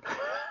happen.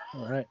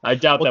 All right. I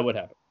doubt that would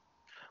happen.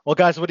 Well,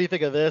 guys, what do you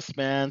think of this,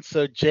 man?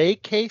 So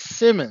J.K.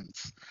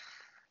 Simmons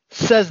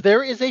says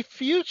there is a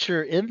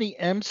future in the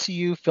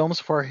MCU films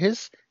for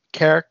his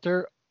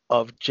character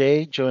of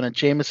J. Jonah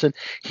Jameson.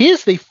 He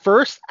is the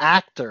first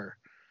actor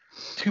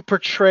to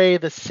portray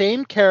the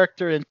same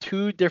character in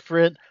 2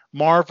 different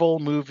Marvel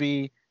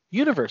movie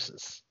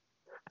universes.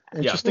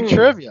 Interesting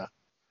trivia,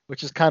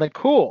 which is kind of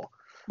cool.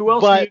 Who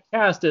else do you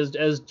cast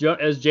as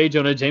J.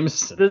 Jonah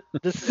Jameson?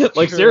 This is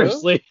like true.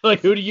 Seriously,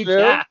 like who do you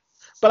cast?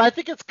 But I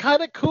think it's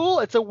kind of cool.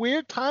 It's a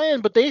weird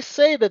tie-in, but they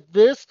say that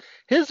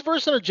his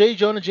version of J.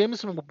 Jonah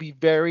Jameson will be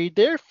very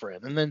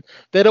different, and then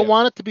they don't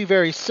want it to be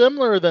very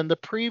similar than the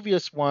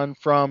previous one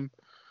from,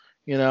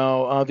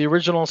 the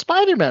original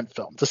Spider-Man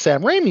films, the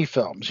Sam Raimi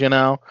films,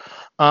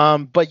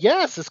 But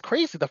yes, it's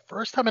crazy. The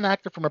first time an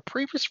actor from a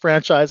previous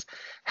franchise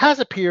has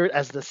appeared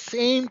as the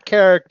same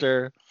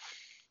character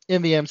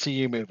in the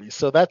MCU movie,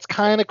 so that's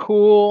kind of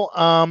cool.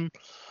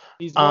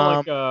 He's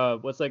more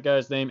like what's that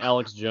guy's name?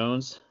 Alex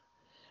Jones.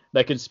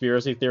 That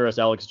conspiracy theorist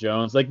Alex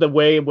Jones. Like the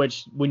way in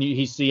which when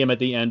you see him at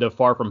the end of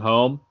Far From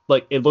Home,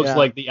 like it looks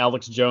like the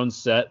Alex Jones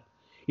set.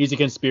 He's a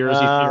conspiracy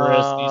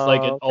theorist. He's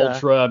like an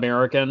ultra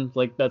American.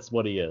 Like that's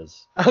what he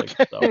is.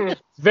 Okay. Like, so,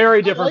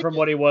 very different from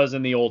what he was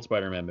in the old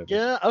Spider-Man movie.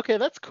 Yeah. Okay,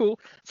 that's cool.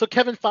 So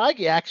Kevin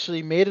Feige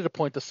actually made it a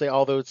point to say,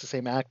 although it's the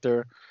same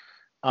actor,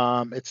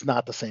 it's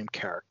not the same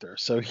character.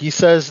 So he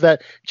says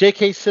that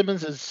J.K.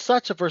 Simmons is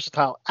such a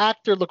versatile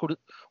actor. Look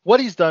what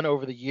he's done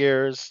over the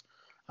years.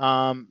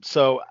 I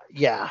still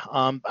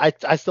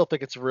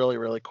think it's really,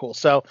 really cool.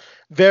 So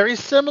very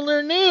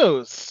similar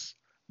news.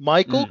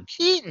 Michael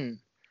Keaton,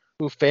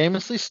 who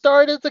famously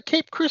starred as the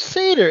Cape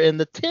Crusader in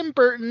the Tim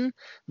Burton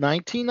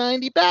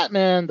 1990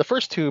 Batman, the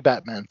first two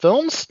Batman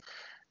films,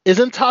 is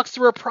in talks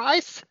to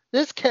reprise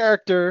this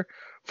character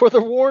for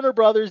the Warner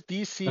Brothers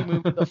DC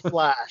movie The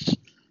Flash.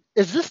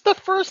 Is this the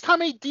first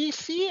time a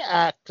DC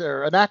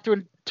actor, an actor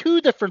in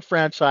two different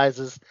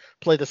franchises,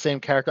 play the same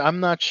character?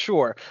 I'm not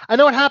sure. I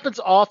know it happens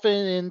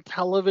often in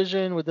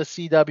television with the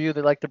CW.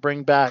 They like to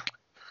bring back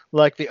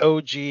like the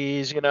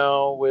OGs,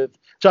 with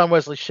John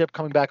Wesley Shipp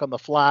coming back on The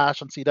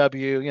Flash on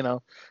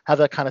CW, have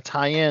that kind of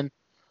tie-in.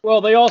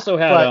 Well, they also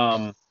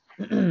had,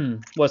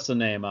 what's the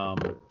name?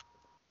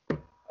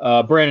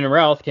 Brandon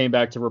Routh came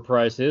back to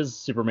reprise his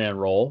Superman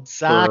role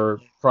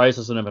for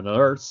Crisis on Infinite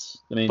Earths.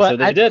 I mean, so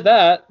they did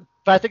that.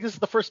 But I think this is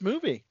the first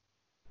movie.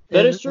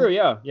 That is true,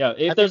 yeah.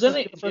 If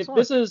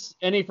this is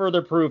any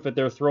further proof that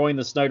they're throwing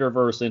the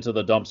Snyderverse into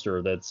the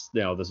dumpster, that's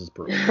this is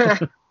proof.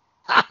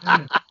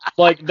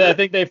 I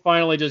think they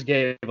finally just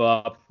gave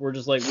up. We're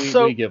just like,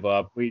 we give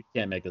up. We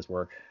can't make this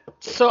work.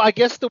 So I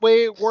guess the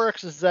way it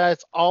works is that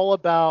it's all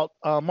about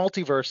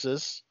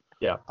multiverses.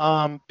 Yeah.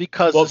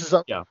 Because this is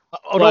an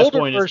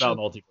Flashpoint is about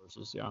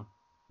multiverses. Yeah.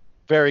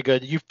 Very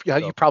good. You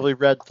probably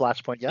read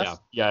Flashpoint, yes?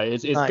 Yeah.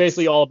 It's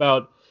basically all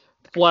about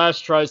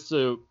Flash tries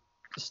to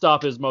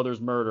stop his mother's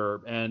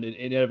murder, and it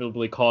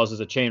inevitably causes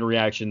a chain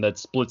reaction that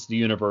splits the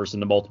universe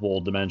into multiple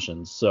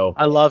dimensions. So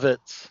I love it.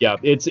 Yeah,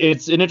 it's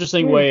an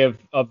interesting way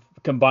of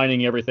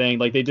combining everything.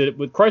 Like they did it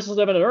with Crisis on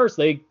Infinite Earths.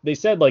 They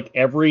said like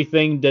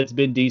everything that's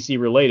been DC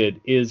related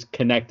is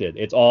connected.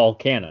 It's all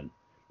canon.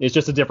 It's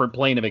just a different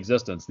plane of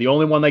existence. The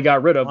only one they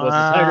got rid of was the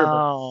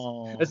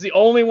Snyderverse. That's the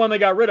only one they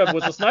got rid of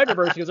was the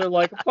Snyderverse because they're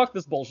like, fuck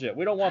this bullshit.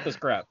 We don't want this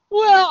crap.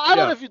 Well, I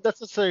don't know if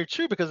that's necessarily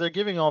true because they're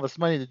giving all this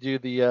money to do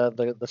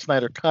the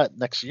Snyder Cut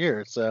next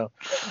year. So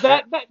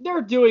that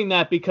they're doing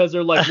that because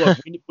they're like, look,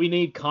 we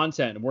need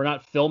content. We're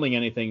not filming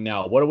anything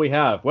now. What do we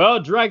have? Well,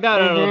 drag that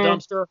out of the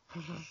dumpster.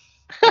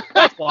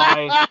 That's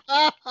why.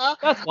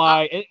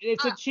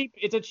 It's a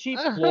cheap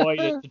ploy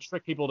to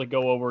trick people to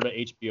go over to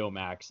HBO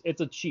Max. It's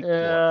a cheap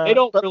ploy. They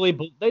don't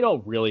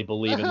really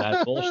believe in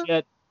that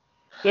bullshit.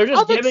 They're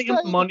just giving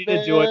them money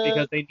to do it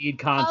because they need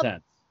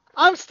content.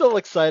 I'm still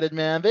excited,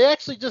 man. They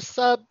actually just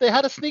they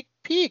had a sneak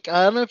peek.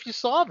 I don't know if you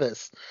saw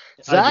this.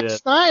 Zack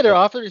Snyder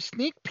offered a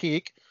sneak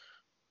peek,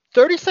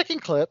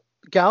 30-second clip.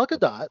 Gal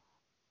Gadot,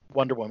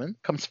 Wonder Woman,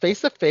 comes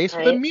face to face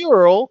with a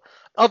mural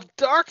of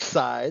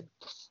Darkseid.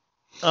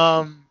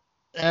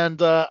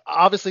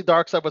 Obviously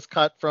Darkseid was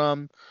cut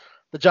from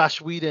the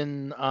Joss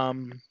Whedon,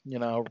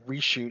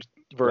 reshoot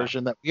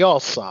version that we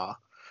all saw.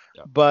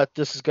 Yeah. But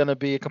this is going to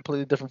be a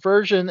completely different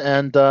version,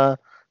 and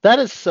that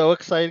is so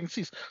exciting to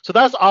see. So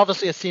that's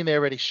obviously a scene they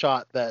already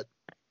shot that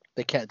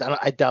they can't.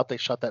 I doubt they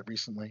shot that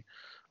recently.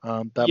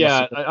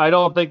 I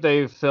don't think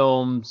they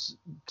filmed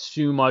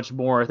too much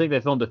more. I think they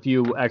filmed a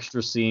few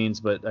extra scenes,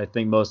 but I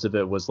think most of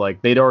it was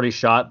like they'd already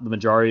shot the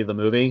majority of the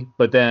movie,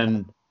 but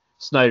then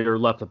Snyder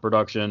left the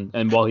production,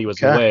 and while he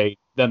was away,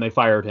 then they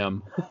fired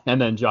him,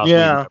 and then Joss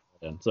Whedon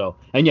in. So,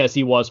 and yes,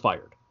 he was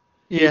fired.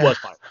 He was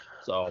fired.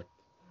 So,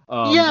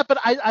 but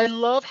I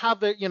love how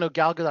Gal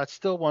Gadot's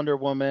still Wonder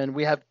Woman.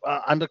 We have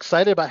I'm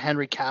excited about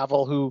Henry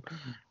Cavill, who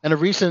in a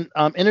recent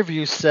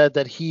interview said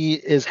that he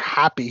is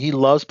happy. He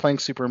loves playing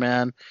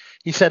Superman.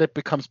 He said it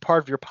becomes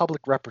part of your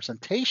public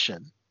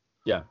representation.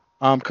 Yeah.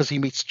 Because he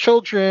meets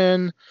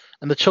children,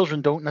 and the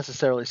children don't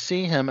necessarily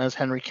see him as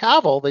Henry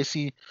Cavill. They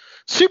see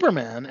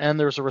Superman, and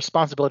there's a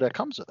responsibility that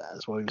comes with that,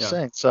 is what he was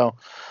saying. So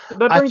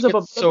that brings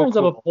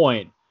up a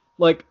point.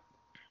 Like,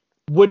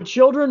 would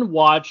children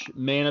watch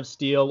Man of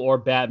Steel or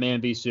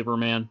Batman v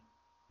Superman?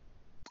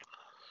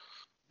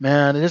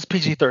 Man, it is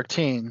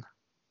PG-13.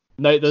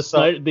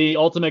 The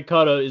ultimate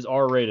cut is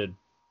R-rated.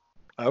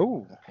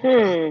 Oh.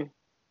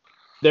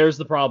 There's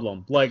the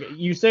problem. Like,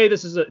 you say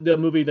this is the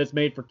movie that's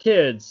made for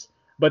kids,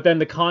 but then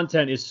the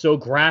content is so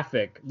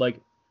graphic. Like,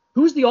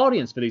 who's the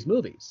audience for these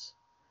movies?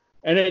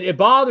 And it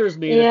bothers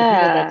me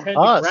that the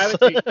people that tend to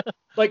gravitate.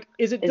 Like,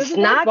 does it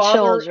not bother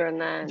children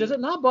then? Does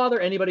it not bother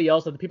anybody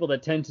else that the people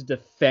that tend to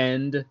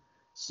defend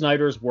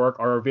Snyder's work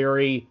are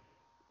very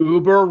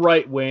uber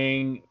right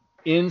wing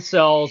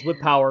incels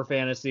with power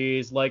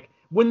fantasies? Like,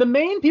 when the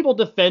main people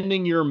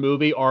defending your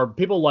movie are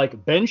people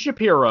like Ben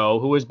Shapiro,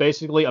 who is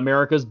basically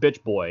America's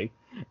bitch boy,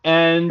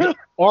 and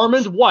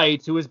Armand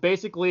White, who is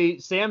basically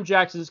Sam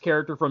Jackson's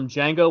character from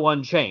Django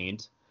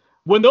Unchained.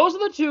 When those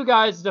are the two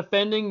guys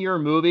defending your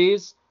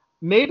movies,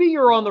 maybe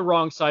you're on the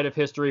wrong side of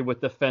history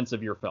with defense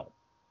of your film.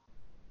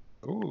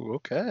 Ooh,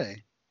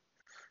 okay.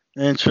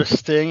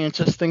 Interesting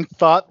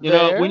thought You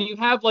there. know, when you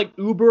have like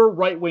uber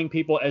right-wing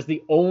people as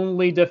the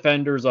only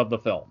defenders of the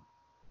film,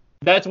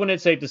 that's when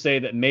it's safe to say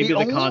that maybe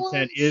the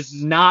content is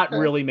not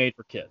really made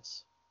for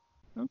kids.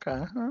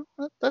 Okay,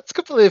 that's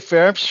completely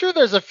fair. I'm sure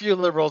there's a few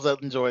liberals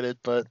that enjoyed it,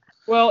 but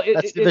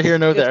that's neither here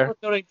nor there. It's worth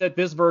noting that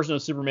this version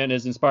of Superman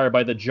is inspired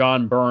by the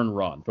John Byrne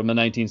run from the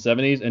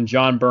 1970s, and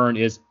John Byrne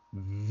is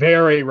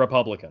very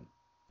Republican,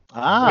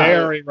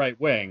 very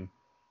right-wing.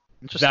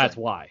 That's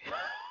why.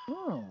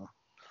 Oh.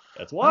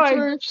 That's why. That's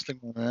very interesting,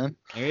 man.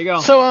 There you go.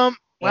 So,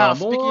 wow.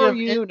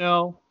 Speaking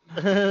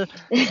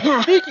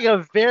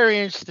of very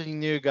interesting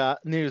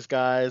news,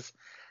 guys,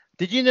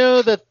 did you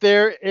know that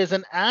there is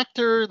an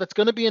actor that's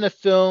going to be in a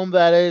film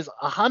that is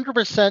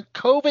 100%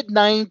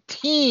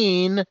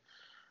 COVID-19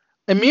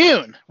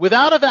 immune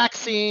without a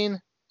vaccine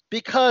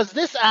because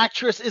this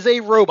actress is a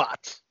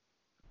robot?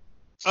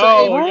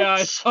 So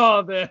I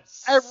saw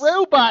this. A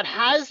robot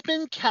has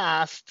been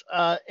cast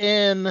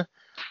in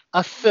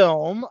a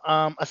film,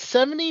 a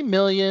 $70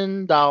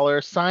 million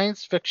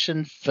science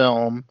fiction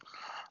film.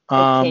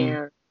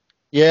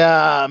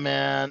 Yeah,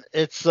 man,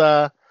 it's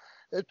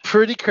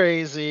pretty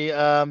crazy.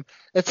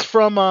 It's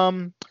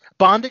from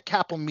Bonded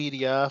Capital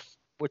Media,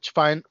 which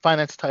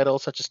finance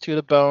titles such as To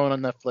the Bone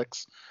on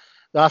Netflix,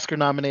 the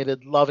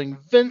Oscar-nominated Loving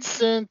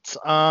Vincent,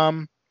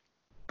 and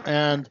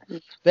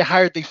they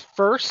hired the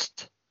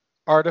first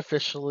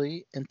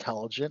artificially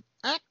intelligent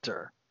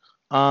actor.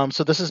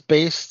 So this is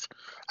based,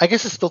 I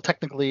guess it's still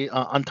technically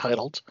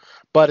untitled,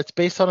 but it's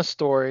based on a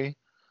story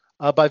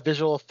by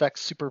visual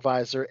effects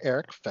supervisor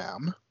Eric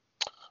Pham,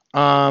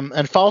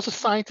 and follows a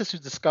scientist who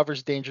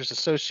discovers dangers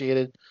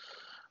associated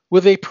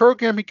with a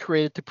program he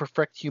created to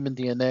perfect human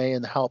DNA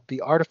and help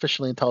the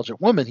artificially intelligent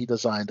woman he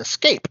designed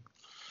escape.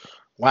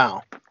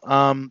 Wow.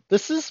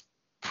 This is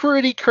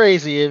pretty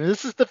crazy. And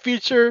this is the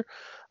future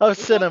of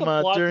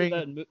cinema.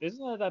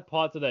 Isn't that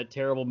plot to that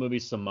terrible movie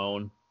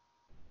Simone?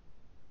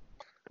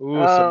 Ooh,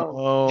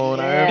 Simone.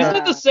 Yeah. Isn't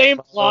it the same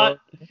plot?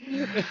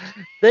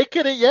 They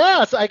could have,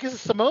 yes, I guess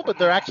it's Simone, but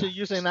they're actually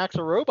using an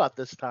actual robot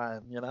this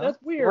time, you know? That's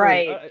weird.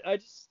 Right. I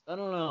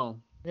don't know.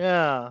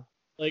 Yeah.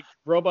 Like,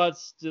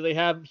 robots, do they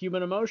have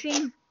human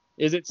emotion?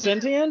 Is it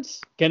sentient?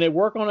 Can it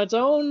work on its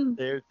own?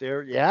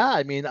 Yeah,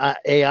 I mean,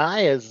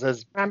 AI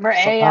has remember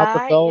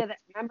AI? Yeah,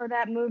 remember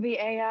that movie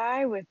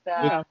AI with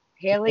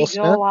Haley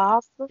Joel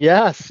Osment?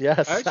 Yes,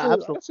 I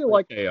actually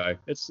like AI.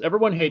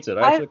 Everyone hates it.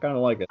 I actually kind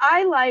of like it.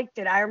 I liked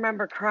it. I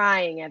remember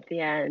crying at the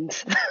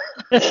end.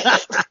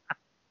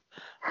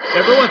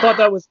 Everyone thought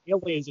that was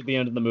aliens at the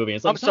end of the movie.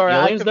 It's like, I'm sorry,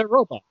 aliens, they're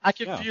robots. I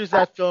confused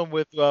that film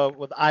with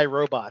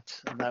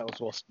iRobot, and that was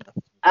Will Smith.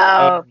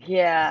 Oh,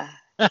 yeah.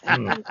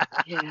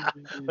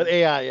 But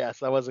AI, yes,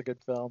 that was a good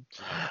film.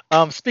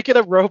 Speaking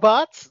of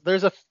robots,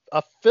 there's a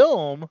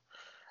film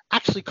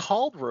actually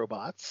called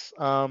Robots.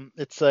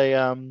 It's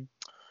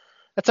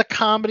a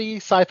comedy,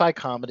 sci-fi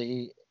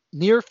comedy,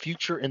 near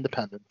future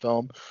independent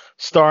film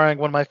starring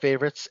one of my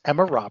favorites,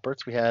 Emma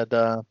Roberts. We had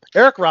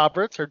Eric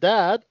Roberts, her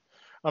dad,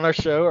 on our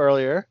show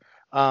earlier.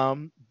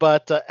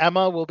 But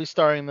Emma will be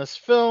starring in this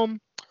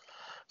film.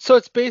 So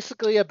it's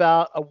basically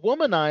about a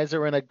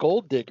womanizer and a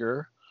gold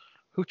digger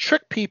who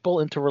trick people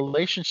into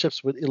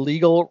relationships with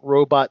illegal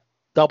robot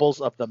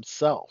doubles of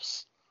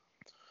themselves.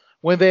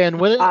 When they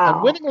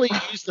unwittingly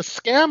use the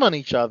scam on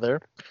each other,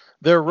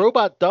 their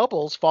robot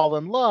doubles fall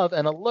in love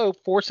and elope,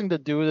 forcing the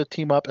duo to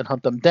team up and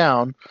hunt them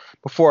down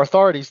before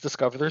authorities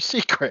discover their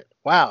secret.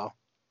 Wow.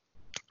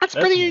 That's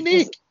pretty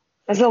unique.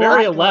 There's a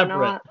very lot elaborate.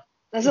 Going on.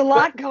 There's a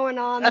lot going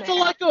on. That's there. a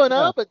lot going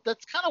on, but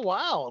that's kind of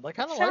wild. I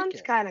kind of like it.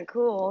 Sounds kind of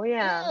cool,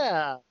 yeah.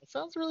 Yeah, it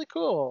sounds really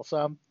cool. So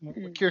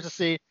I'm curious to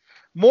see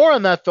more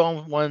on that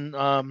film when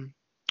that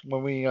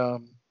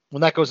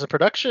goes into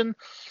production.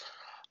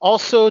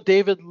 Also,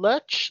 David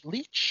Leitch,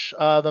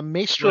 the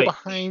maestro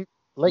behind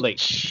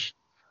Leitch,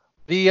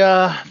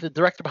 the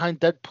director behind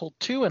Deadpool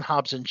 2 and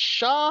Hobbs and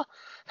Shaw,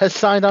 has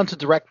signed on to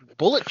direct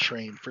Bullet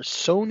Train for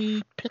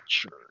Sony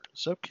Pictures.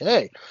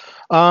 Okay,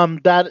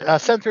 that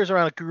centers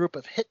around a group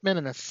of hitmen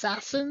and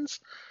assassins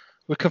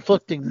with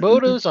conflicting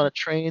motives on a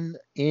train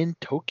in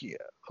Tokyo.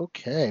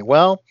 Okay,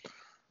 well,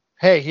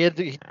 hey, he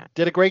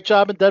did a great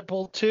job in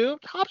Deadpool 2.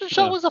 Hobbs and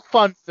Shaw was a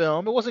fun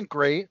film. It wasn't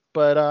great,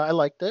 but I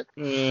liked it.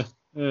 It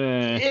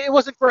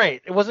wasn't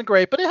great.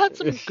 But it had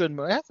some good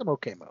moments. It had some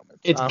okay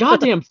moments. It's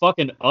goddamn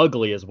fucking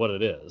ugly is what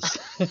it is.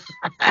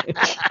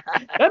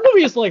 That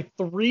movie is like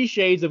 3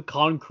 shades of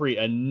concrete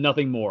and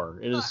nothing more.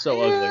 It is so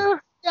ugly.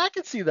 Yeah, I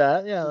can see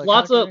that. Yeah,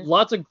 lots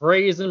of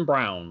grays and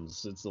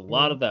browns. It's a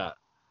lot of that.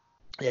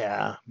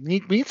 Yeah,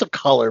 we need some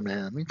color,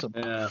 man. We need some.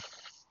 Yeah.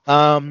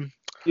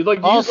 You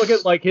just look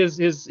at like his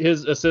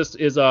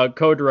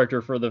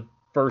co-director for the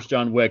first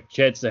John Wick,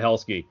 Chad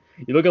Stahelski.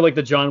 You look at like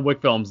the John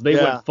Wick films. They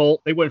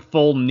went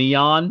full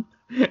neon,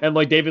 and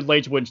like David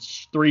Leitch went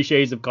 3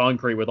 shades of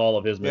concrete with all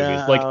of his movies.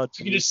 You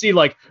can just see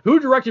like who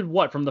directed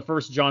what from the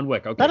first John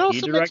Wick. Okay, that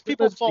also makes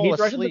people fall asleep. He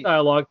directed the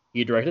dialogue.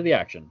 He directed the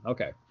action.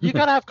 Okay. You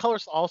gotta have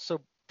colors also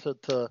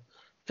to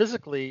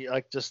physically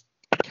like just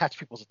catch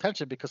people's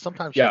attention because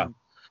sometimes Yeah.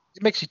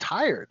 it makes you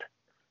tired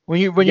when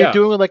you're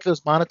doing like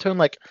those monotone.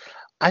 Like,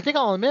 I think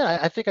I'll admit,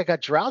 I think I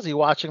got drowsy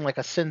watching like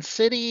a Sin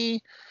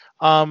City,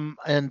 and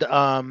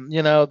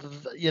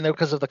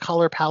because of the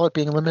color palette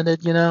being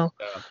limited.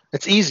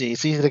 It's easy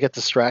to get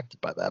distracted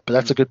by that. But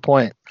that's a good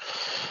point.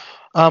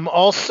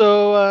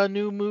 Also,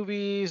 new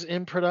movies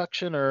in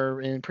production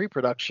or in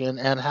pre-production.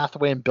 Anne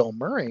Hathaway and Bill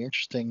Murray,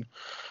 interesting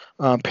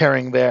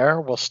pairing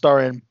there, will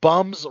star in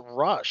Bum's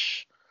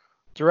Rush,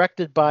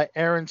 directed by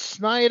Aaron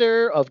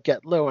Snyder of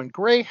Get Low and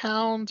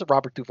Greyhound.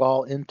 Robert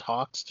Duvall in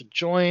talks to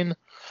join.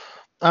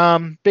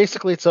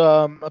 Basically, it's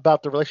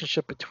about the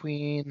relationship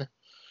between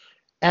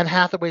Anne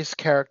Hathaway's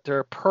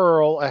character,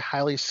 Pearl, a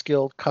highly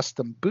skilled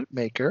custom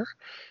bootmaker,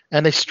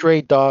 and a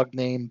stray dog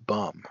named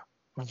Bum,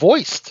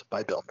 voiced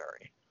by Bill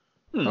Murray.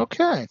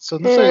 Okay, so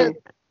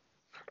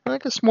I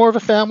guess more of a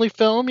family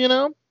film,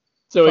 So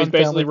he's Fun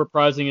basically family.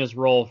 reprising his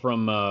role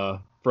from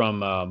Isle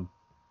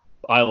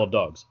of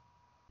Dogs.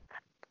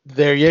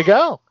 There you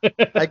go.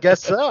 I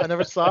guess so. I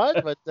never saw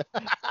it, but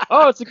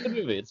Oh, it's a good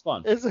movie. It's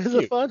fun. is it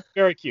Cute. fun?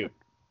 Very cute.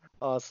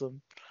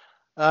 Awesome.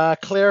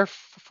 Claire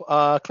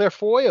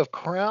Foy of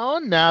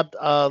Crown nabbed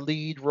a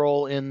lead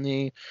role in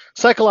the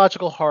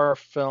psychological horror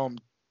film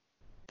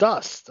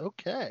Dust.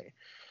 Okay.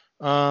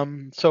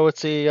 So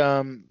it's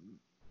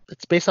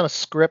based on a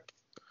script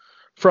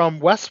from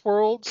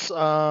Westworld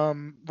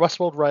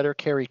writer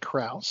Carrie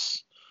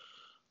Krause.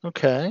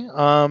 Okay.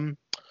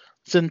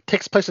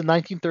 Takes place in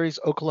 1930s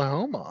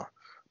Oklahoma.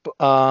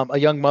 A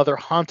young mother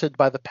haunted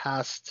by the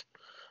past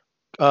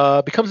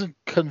becomes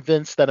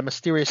convinced that a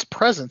mysterious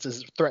presence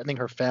is threatening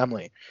her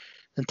family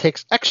and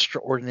takes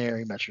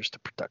extraordinary measures to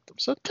protect them.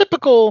 So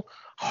typical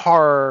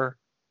horror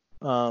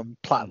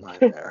plot line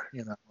there.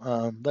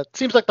 That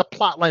seems like the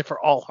plot line for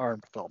all horror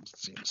films, it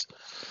seems.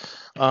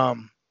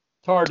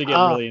 It's hard to get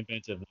really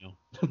inventive now.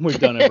 We've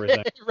done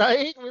everything.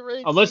 Right?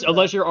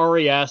 Unless you're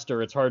Ari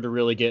Aster, it's hard to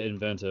really get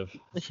inventive.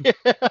 Yeah,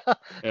 because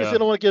they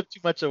don't want to give too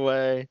much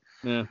away.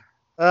 Yeah.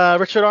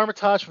 Richard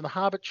Armitage from the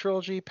Hobbit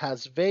trilogy,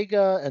 Paz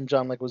Vega, and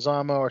John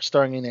Leguizamo are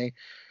starring in a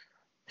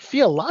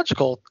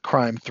theological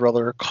crime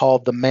thriller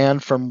called The Man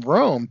from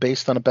Rome,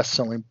 based on a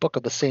best-selling book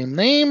of the same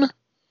name.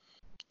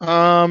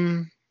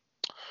 So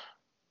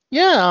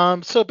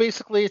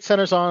basically it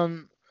centers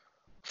on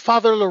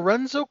Father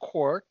Lorenzo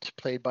Quart,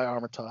 played by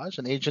Armitage,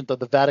 an agent of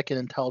the Vatican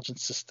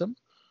intelligence system,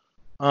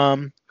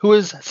 who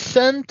is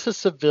sent to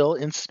Seville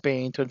in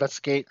Spain to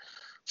investigate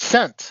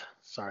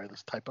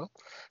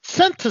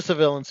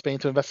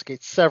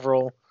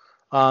several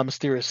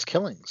mysterious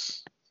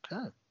killings.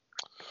 Okay.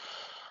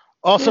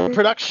 Also in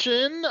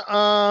production,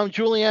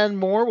 Julianne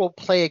Moore will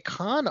play a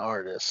con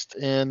artist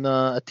in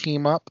a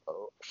team up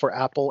for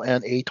Apple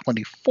and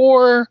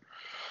A24.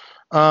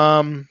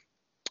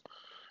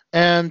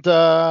 And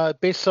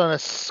based on a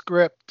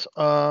script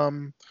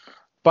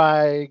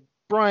by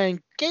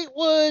Brian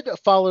Gatewood,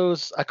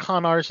 follows a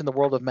con artist in the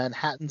world of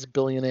Manhattan's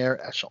billionaire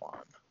echelon.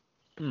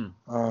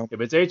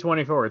 If it's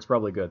A24, it's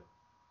probably good.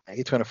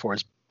 A24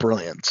 is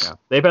brilliant. Yeah.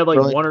 They've had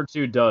Brilliant. one or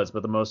two duds,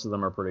 but the most of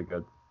them are pretty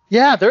good.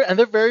 Yeah,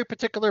 they're very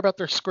particular about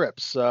their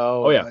scripts.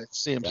 So it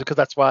seems because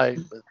that's why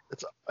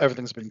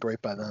everything's been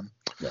great by them.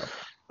 Yeah.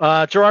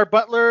 Gerard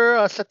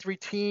Butler set to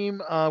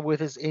reteam with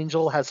his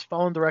Angel Has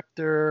Fallen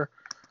director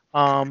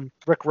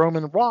Rick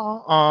Roman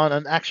Raw on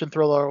an action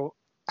thriller.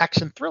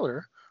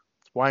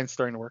 Wine's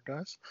starting to work,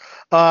 guys.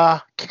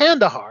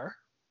 Kandahar.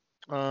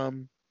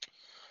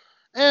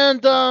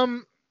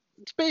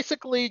 It's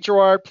basically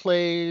Gerard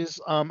plays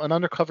an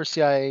undercover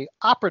CIA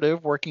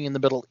operative working in the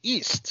Middle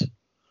East.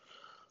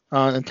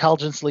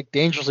 Intelligence leak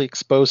dangerously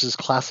exposes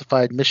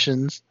classified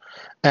missions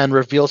and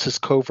reveals his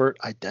covert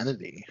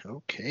identity.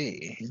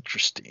 Okay,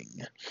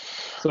 interesting.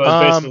 So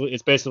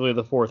it's basically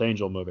the fourth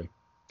Angel movie.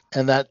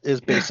 And that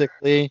is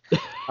basically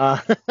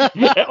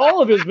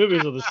all of his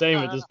movies are the same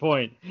at this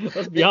point.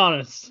 Let's be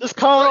honest. Just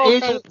call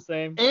it Angel. The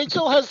same.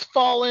 Angel Has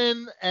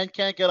Fallen and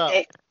Can't Get Up.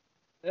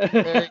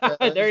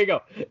 There you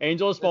go.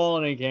 Angel Has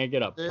Fallen and Can't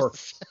Get Up.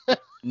 Perfect.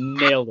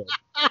 Nailed it.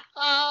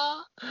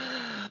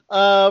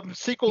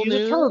 Sequel He's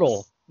news. a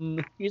turtle.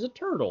 He's a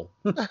turtle.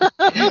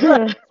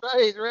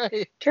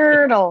 Right.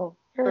 Turtles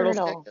Turtles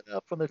can't get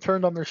up when they're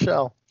turned on their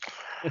shell.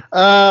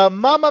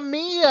 Mamma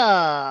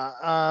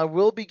Mia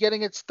will be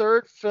getting its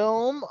third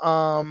film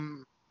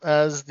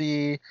as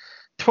the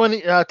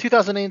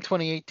 2008 and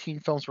 2018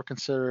 films were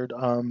considered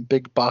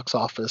big box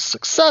office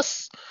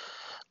success.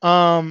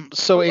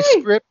 So a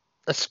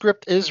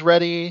script is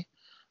ready,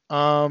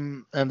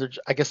 and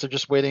I guess they're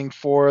just waiting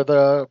for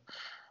the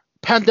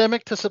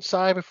pandemic to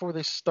subside before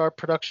they start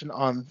production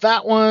on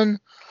that one.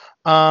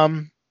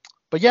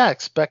 But yeah,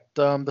 expect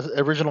the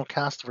original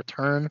cast to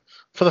return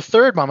for the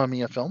third Mamma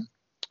Mia film.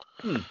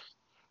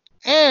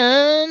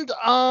 And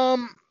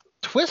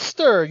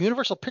Twister,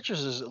 Universal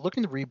Pictures is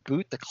looking to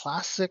reboot the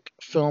classic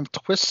film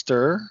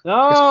Twister.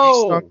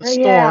 No!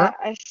 Yeah,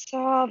 I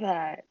saw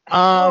that.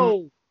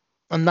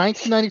 A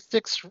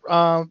 1996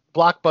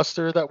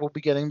 blockbuster that will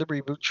be getting the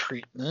reboot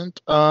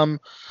treatment.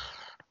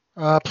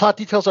 Plot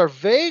details are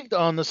vague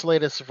on this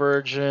latest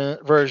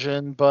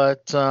version,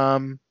 but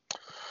I'm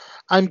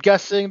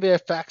guessing the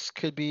effects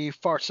could be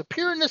far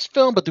superior in this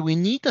film. But do we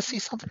need to see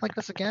something like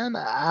this again?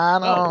 I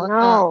don't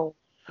know.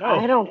 No,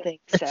 I don't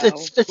think so.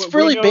 It's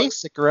really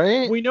basic,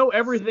 right? We know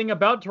everything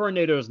about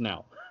tornadoes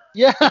now.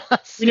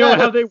 Yes. We know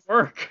how they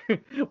work.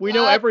 We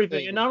know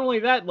everything. And not only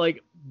that,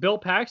 like, Bill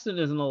Paxton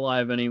isn't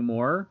alive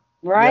anymore.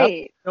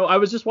 Right. Yep. No, I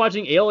was just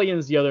watching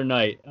Aliens the other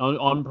night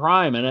on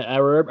Prime, and I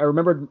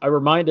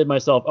reminded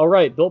myself, oh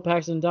right, Bill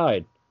Paxton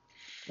died,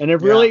 and it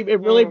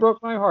really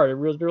broke my heart. It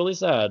was really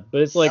sad,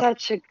 but it's like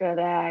such a good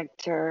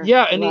actor.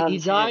 Yeah, and he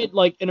died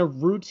like in a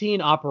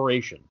routine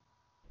operation.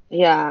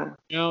 Yeah.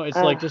 You know, it's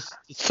like just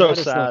it's so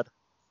sad.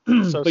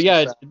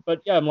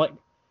 I'm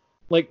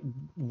like,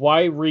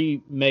 why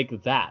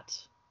remake that?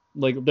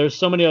 Like, there's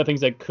so many other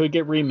things that could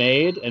get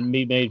remade and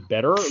be made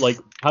better. Like,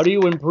 how do you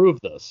improve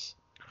this?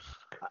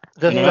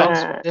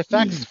 The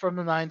effects from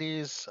the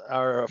 90s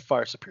are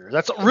far superior.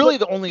 That's really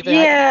the only thing.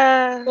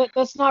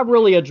 That's not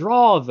really a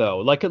draw, though.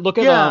 Like, look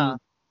at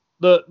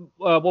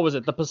what was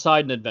it? The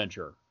Poseidon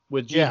Adventure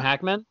with Gene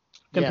Hackman.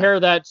 Compare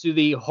that to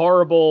the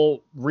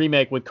horrible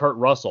remake with Kurt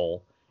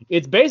Russell.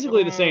 It's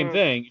basically the same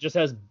thing. It just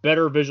has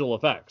better visual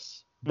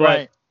effects.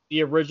 But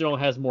the original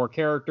has more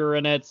character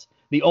in it.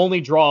 The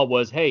only draw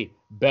was, hey,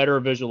 better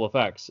visual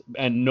effects,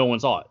 and no one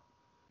saw it.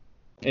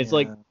 It's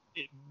like,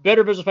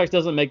 better visual effects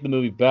doesn't make the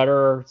movie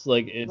better. It's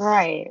like,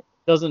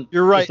 doesn't.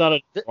 You're right. It's not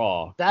a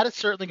draw. That is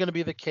certainly going to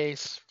be the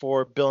case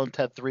for Bill and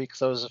Ted 3,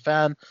 because I was a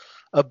fan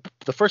of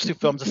the first two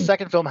films. The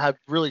second film had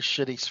really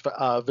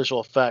shitty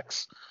visual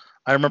effects.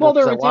 I remember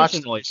because I watched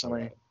it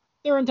recently.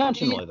 They're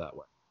intentionally that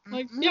way.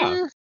 Like,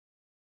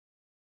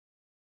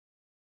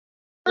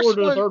 First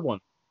or the third one.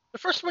 The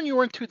first one you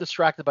weren't too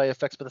distracted by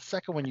effects, but the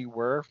second one you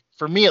were,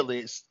 for me at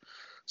least.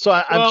 So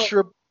I'm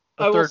sure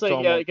the third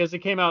film. Yeah, because it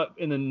came out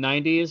in the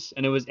 90s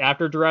and it was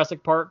after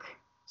Jurassic Park.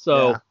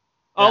 So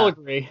I'll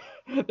agree.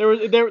 There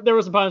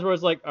was some times where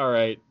it's like, all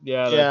right,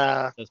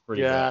 that's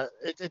pretty bad.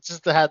 It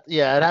just had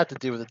it had to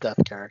do with the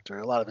death character.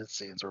 A lot of his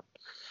scenes were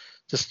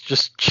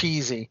just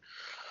cheesy.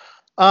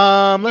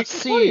 Let's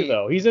see. Funny,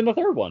 though. He's in the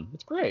third one.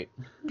 It's great.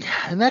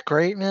 Isn't that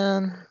great,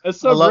 man?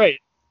 It's so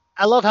great.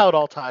 I love how it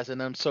all ties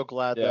in. I'm so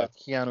glad that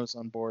Keanu's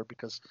on board,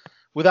 because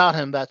without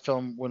him, that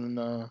film wouldn't.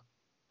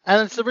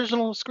 And it's the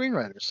original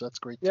screenwriter, so that's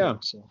great too. Yeah.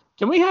 So.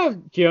 Can we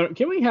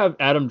have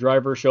Adam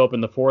Driver show up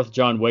in the fourth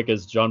John Wick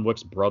as John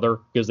Wick's brother,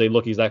 because they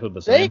look exactly the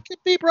same? They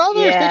could be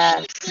brothers. Yes.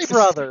 They should be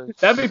brothers.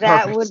 That'd be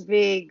perfect. That would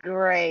be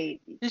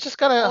great. He's just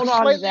got a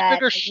slightly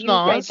bigger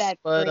schnoz,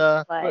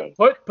 but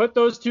put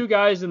those two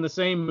guys in the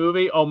same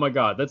movie. Oh my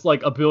God, that's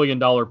like $1 billion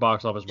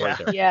box office right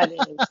there. Yeah, it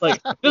is.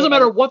 Like, doesn't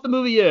matter what the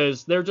movie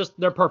is, they're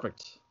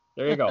perfect.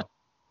 There you go.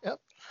 Yep.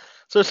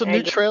 So there's some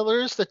new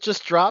trailers that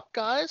just dropped,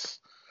 guys.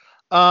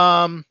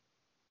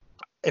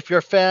 If you're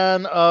a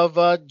fan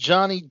of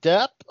Johnny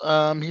Depp,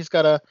 he's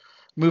got a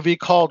movie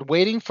called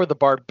Waiting for the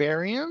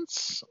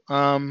Barbarians.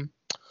 Johnny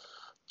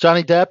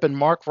Depp and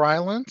Mark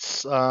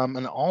Rylance,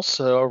 and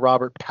also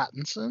Robert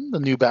Pattinson,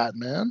 the new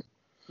Batman.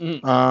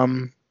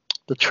 Mm-hmm.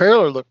 The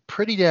trailer looked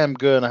pretty damn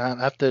good, I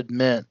have to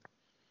admit.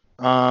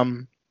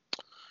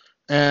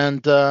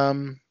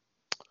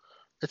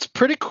 It's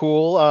pretty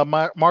cool.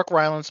 Mark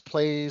Rylance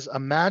plays a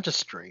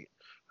magistrate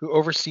who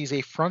oversees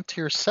a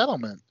frontier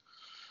settlement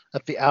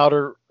at the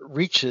outer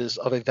reaches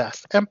of a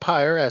vast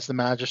empire as the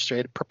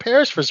magistrate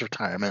prepares for his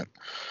retirement.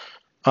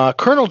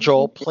 Colonel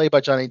Joel, played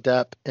by Johnny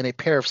Depp, in a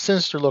pair of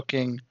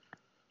sinister-looking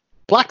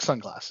black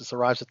sunglasses,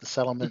 arrives at the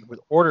settlement with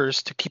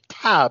orders to keep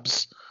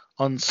tabs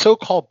on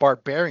so-called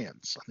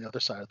barbarians on the other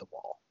side of the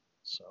wall.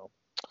 So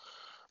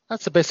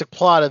that's the basic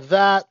plot of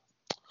that.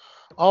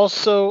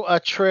 Also, a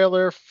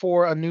trailer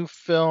for a new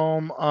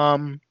film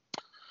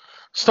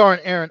starring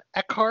Aaron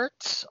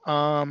Eckhart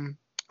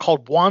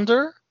called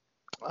Wander.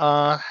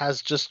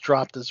 Has just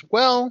dropped as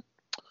well.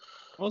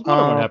 I was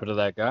wondering what happened to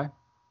that guy.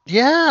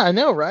 Yeah, I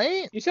know,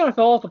 right? He's kind of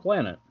fell off the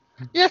planet.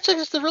 Yeah,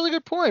 it's a really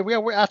good point.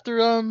 We're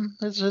after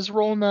his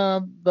role in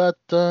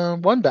that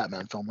one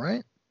Batman film,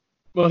 right?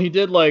 Well, he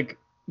did what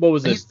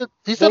was it?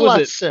 He's done a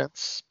lot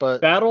since,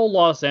 but Battle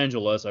Los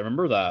Angeles. I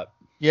remember that.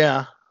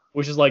 Yeah.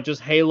 Which is like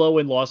just Halo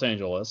in Los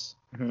Angeles.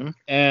 Mm-hmm.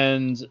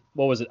 And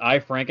what was it? I,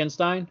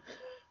 Frankenstein.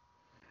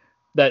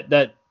 That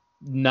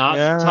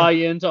tie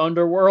into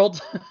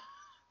Underworld.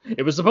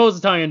 It was supposed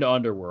to tie into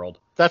Underworld.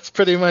 That's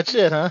pretty much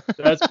it, huh?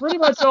 That's pretty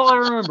much all I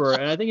remember.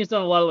 And I think he's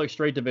done a lot of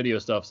straight-to-video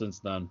stuff since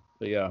then.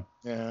 But yeah.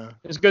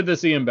 It's good to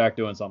see him back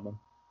doing something.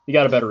 He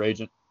got a better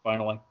agent,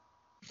 finally.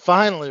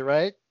 Finally,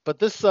 right? But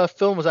this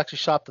film was actually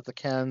shopped at the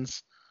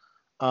Cannes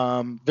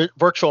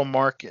virtual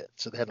market.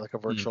 So they had a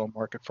virtual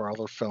market for all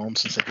their films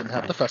since they didn't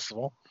have the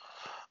festival.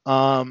 So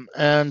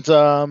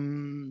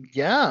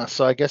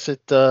I guess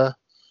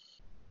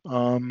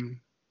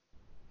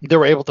they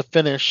were able to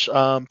finish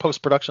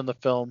post-production of the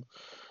film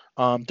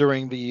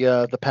during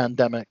the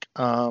pandemic.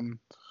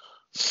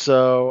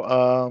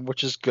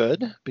 Which is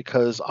good,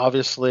 because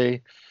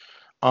obviously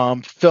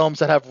films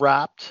that have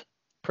wrapped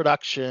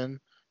production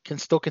can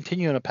still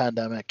continue in a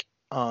pandemic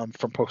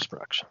from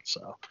post-production.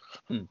 So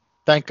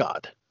Thank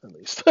God, at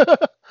least.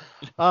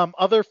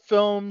 Other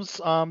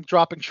films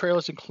dropping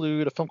trailers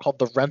include a film called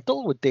The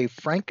Rental with Dave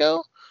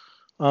Franco,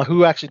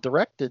 who actually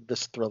directed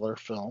this thriller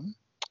film.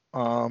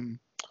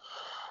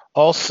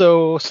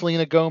 Also,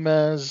 Selena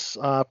Gomez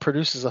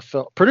produced a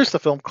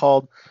film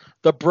called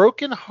The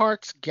Broken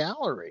Hearts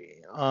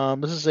Gallery.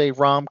 This is a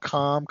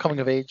rom-com,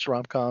 coming-of-age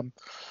rom-com,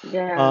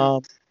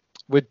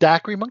 with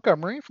Dacre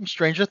Montgomery from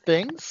Stranger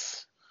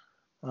Things,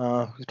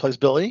 who plays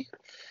Billy,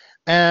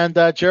 and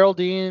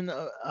Geraldine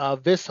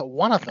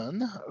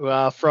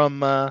Viswanathan from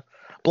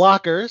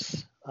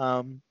Blockers.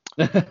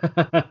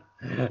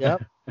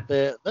 Yep,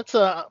 that's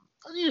a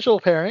unusual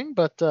pairing,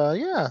 but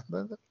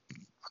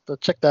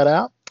check that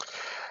out.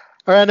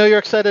 All right, I know you're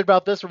excited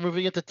about this. We're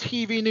moving into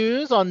TV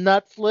news on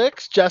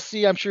Netflix.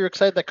 Jesse, I'm sure you're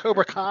excited that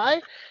Cobra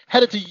Kai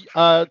headed to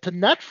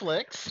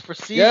Netflix for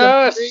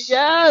season 3.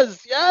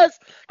 Yes.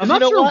 I'm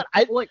not sure.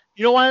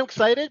 You know why I'm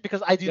excited?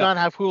 Because I do not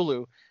have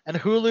Hulu, and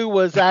Hulu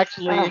was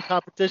actually in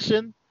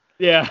competition.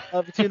 Yeah.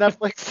 Between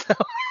Netflix. So.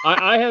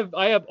 I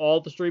have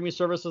all the streaming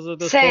services at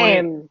this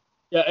Same. point.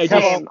 Yeah.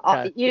 Same.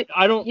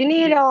 I don't. You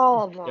need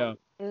all of them.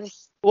 Yeah.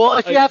 Well,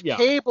 if you have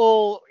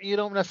cable, you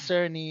don't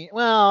necessarily need.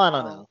 Well, I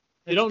don't know.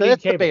 You don't need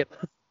cable. Debatable.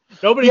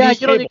 Nobody needs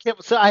cable. Don't need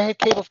cable. So I have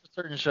cable for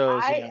certain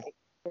shows. I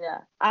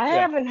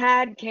haven't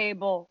had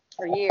cable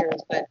for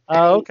years, but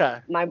okay.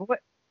 My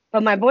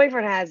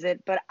boyfriend has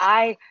it, but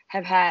I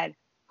have had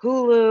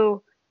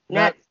Hulu,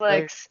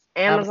 Netflix,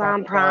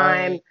 Amazon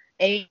Prime,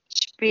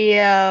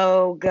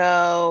 HBO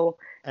Go,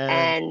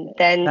 and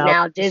then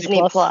now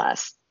Disney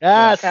Plus.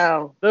 Yes.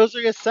 So those are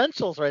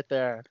essentials right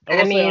there.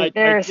 I mean,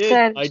 they're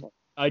essential.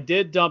 I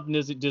did dump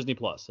Disney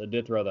Plus. I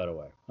did throw that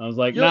away. I was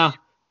like,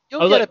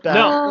 You'll I was get like, it back.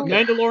 no,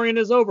 Mandalorian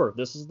is over.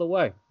 This is the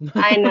way.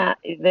 I know.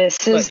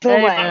 This is the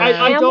way.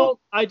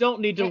 I don't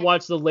need to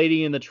watch the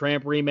Lady and the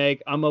Tramp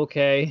remake. I'm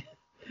okay.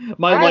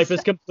 My life is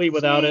complete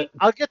without it.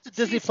 I'll get to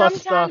Disney Plus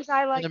stuff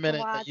in a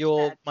minute.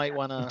 But might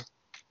wanna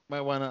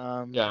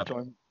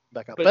join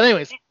back up. But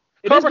anyways,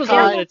 it is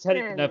bizarre that it's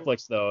headed to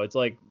Netflix though. It's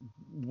like,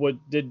 what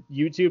did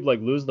YouTube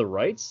lose the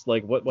rights?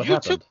 Like what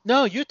happened?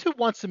 No, YouTube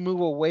wants to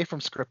move away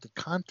from scripted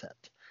content.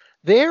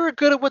 They're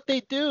good at what they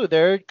do.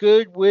 They're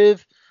good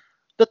with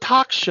the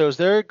talk shows.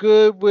 They're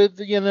good with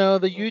the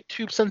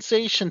YouTube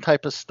sensation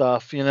type of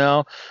stuff.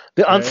 The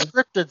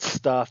unscripted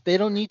stuff. They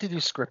don't need to do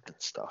scripted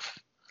stuff.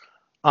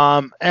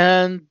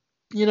 And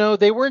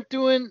they weren't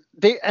doing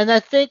and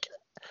I think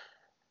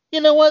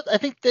I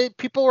think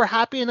people were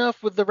happy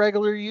enough with the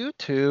regular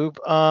YouTube.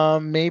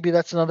 Maybe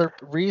that's another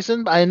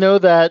reason. I know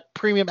that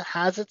premium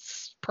has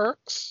its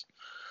perks.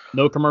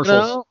 No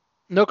commercials.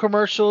 No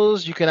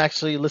commercials. You can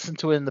actually listen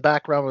to it in the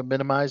background with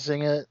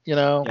minimizing it. I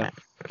don't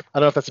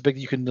know if that's a big.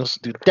 You can also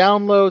do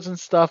downloads and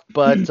stuff,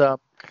 but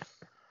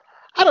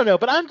I don't know.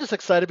 But I'm just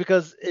excited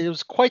because it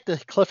was quite the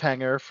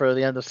cliffhanger for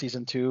the end of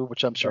season 2,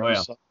 which I'm sure you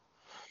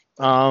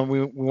saw.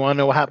 We want to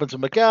know what happens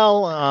with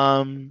Miguel,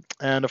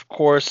 and of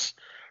course,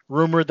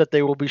 rumored that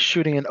they will be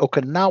shooting in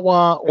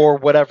Okinawa or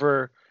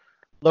whatever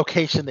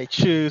location they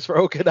choose for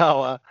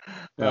Okinawa.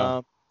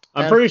 Yeah.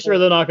 I'm pretty sure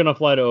they're not going to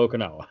fly to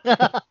Okinawa.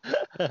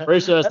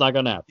 Pretty sure that's not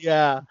going to happen.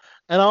 Yeah.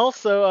 And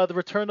also the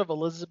return of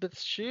Elizabeth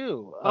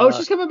Shue.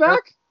 She's coming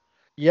back?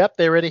 Yep,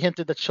 they already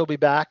hinted that she'll be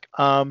back.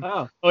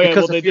 Because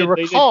if you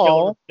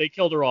recall, they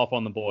killed her off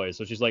on The Boys,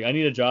 so she's like, I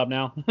need a job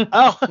now.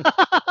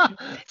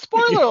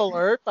 Spoiler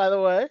alert, by the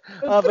way.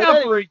 It's been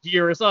out for a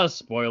year. It's not a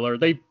spoiler.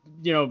 The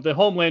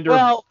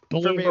Homelander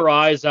blew her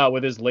eyes out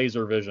with his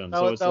laser vision.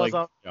 So it's like,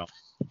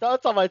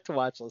 that's on my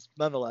to-watch list,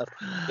 nonetheless.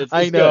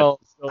 I know.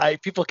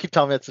 People keep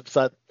telling me it's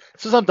upset.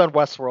 Since I'm done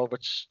Westworld,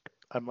 which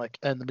I'm like,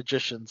 and The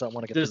Magicians, I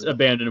want to get just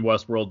abandon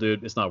Westworld,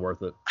 dude. It's not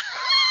worth it.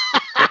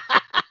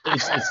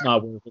 It's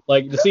not worth it.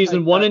 Like the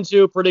season 1 and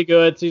 2, pretty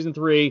good. Season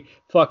 3,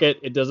 fuck it.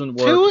 It doesn't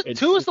work.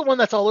 2 is the one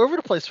that's all over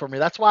the place for me.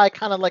 That's why I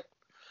kind of like.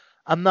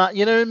 I'm not.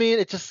 You know what I mean?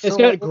 It's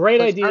got great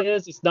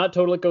ideas. It's not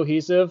totally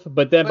cohesive.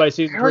 But then by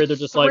season 3, they're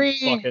just like,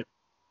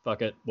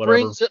 fuck it, whatever.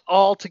 Brings it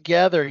all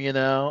together.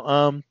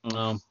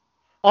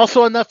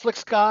 Also on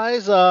Netflix,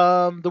 guys,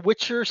 The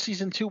Witcher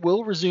season 2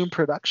 will resume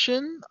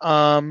production.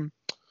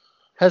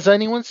 Has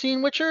anyone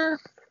seen Witcher?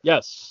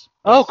 Yes.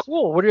 Oh,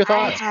 cool. What are your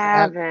thoughts? I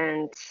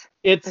haven't.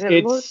 It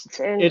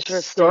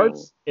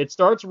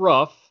starts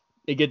rough.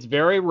 It gets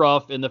very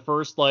rough in the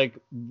first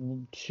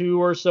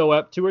 2 or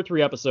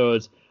 3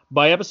 episodes.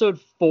 By episode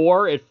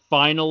 4, it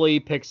finally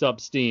picks up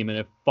steam and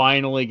it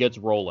finally gets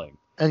rolling.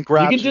 And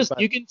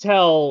you can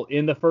tell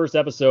in the first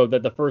episode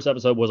that the first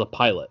episode was a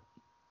pilot.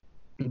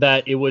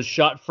 That it was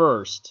shot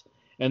first,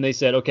 and they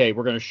said, okay,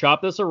 we're going to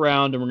shop this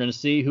around and we're going to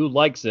see who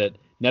likes it.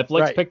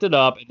 Netflix picked it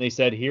up and they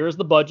said, here's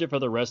the budget for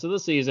the rest of the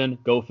season.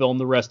 Go film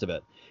the rest of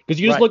it. Because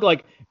you just look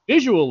like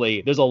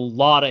visually, there's a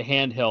lot of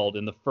handheld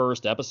in the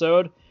first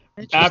episode.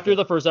 After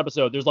the first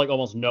episode, there's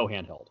almost no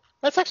handheld.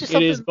 That's actually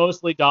something. It is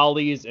mostly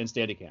dollies and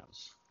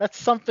Steadicams. That's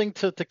something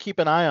to keep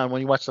an eye on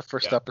when you watch the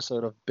first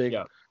episode of Big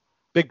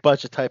big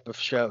budget type of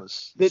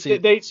shows. They see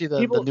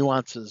the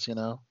nuances, you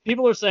know.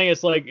 People are saying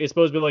it's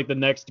supposed to be like the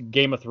next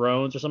Game of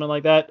Thrones or something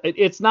like that.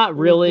 It's not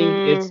really.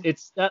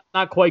 It's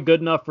not quite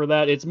good enough for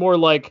that. It's more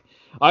like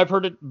I've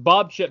heard it.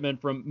 Bob Shipman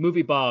from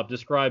Movie Bob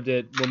described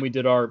it when we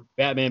did our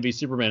Batman v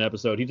Superman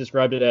episode. He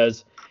described it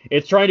as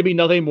it's trying to be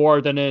nothing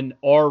more than an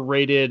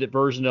R-rated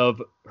version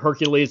of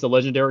Hercules: The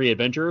Legendary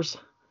Adventures.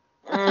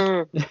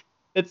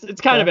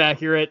 It's kind of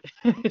accurate.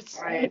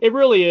 It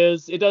really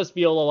is. It does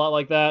feel a lot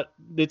like that.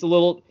 It's a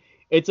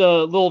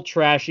little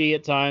trashy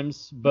at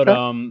times, but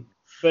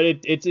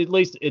it's at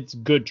least it's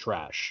good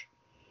trash.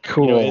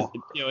 Cool.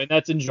 And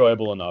that's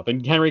enjoyable enough.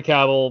 And Henry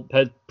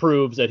Cavill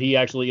proves that he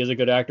actually is a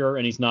good actor,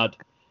 and he's not,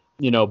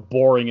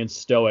 boring and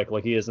stoic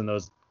like he is in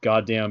those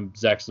goddamn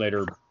Zack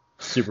Snyder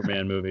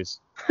Superman movies.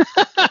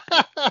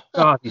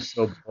 God, he's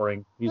so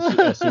boring. He's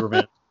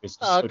Superman. It's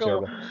so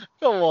terrible.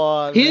 Come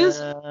on. His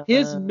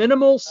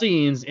minimal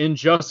scenes in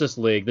Justice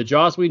League, the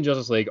Joss Whedon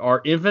Justice League,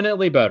 are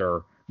infinitely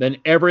better than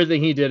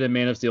everything he did in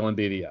Man of Steel and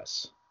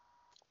BVS.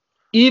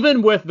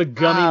 Even with the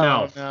gummy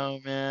mouth.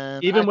 No, man.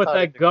 Even with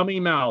that gummy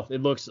mouth,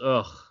 it looks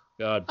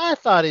God. I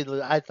thought he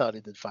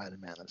did fine in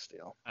Man of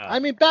Steel. I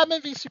mean,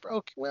 Batman v Super.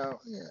 Okay, well,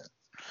 yeah.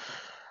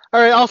 All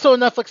right. Also,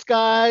 Netflix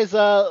guys.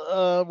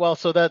 So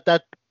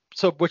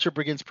Witcher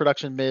begins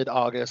production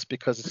mid-August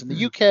because it's in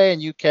the UK,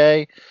 and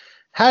UK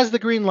has the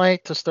green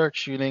light to start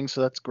shooting,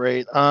 so that's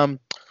great.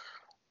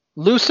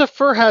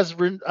 Lucifer has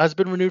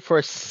been renewed for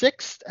a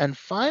 6th and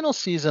final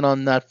season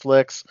on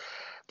Netflix.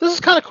 This is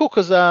kind of cool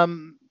because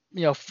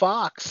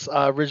Fox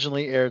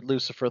originally aired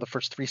Lucifer the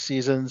first 3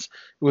 seasons.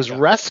 It was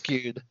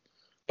rescued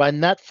by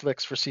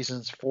Netflix for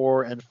seasons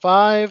 4 and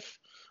 5.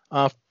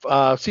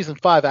 Season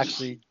 5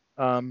 actually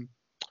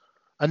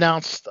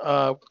announced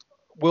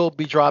will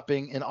be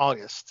dropping in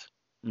August.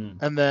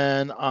 And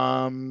then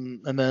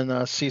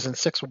season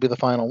 6 will be the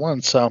final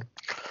one. So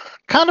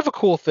kind of a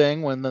cool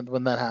thing when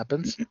that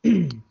happens.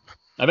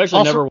 I've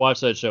actually never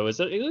watched that show. Is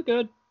it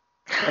good?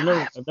 I've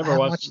never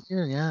watched it.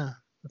 Yeah.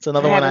 That's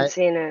another one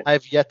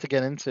I've yet to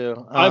get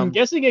into. I'm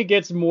guessing it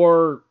gets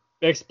more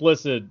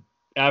explicit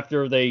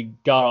after they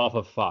got off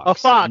of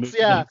Fox.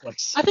 Yeah.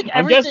 I think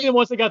I'm guessing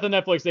once they got the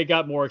Netflix, they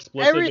got more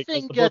explicit.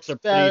 Everything gets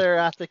better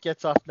after it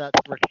gets off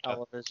Netflix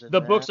television.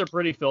 The books are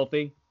pretty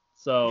filthy.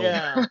 So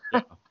yeah.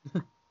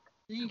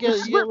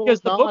 Because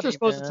the books are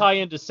supposed to tie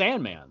into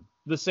Sandman,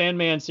 the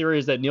Sandman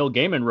series that Neil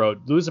Gaiman wrote.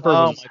 Lucifer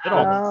was a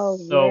spin-off.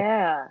 So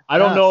I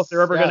don't know if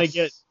they're ever going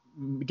to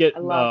get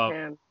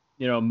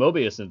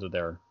Mobius into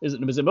there. Is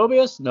it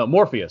Mobius? No,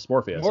 Morpheus. I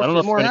don't know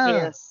if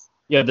Morpheus.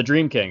 Yeah, the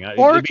Dream King.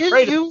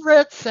 Morgan, you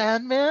read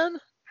Sandman?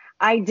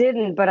 I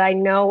didn't, but I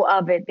know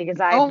of it because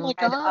I've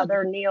read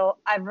other Neil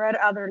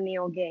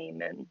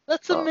Gaiman.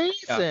 That's amazing.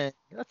 Yeah.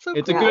 That's so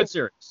It's cool. a good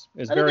series.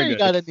 It's very good. You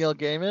got a Neil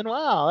Gaiman.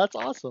 Wow, that's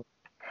awesome.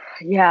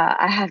 Yeah,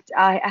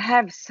 I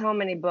have so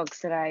many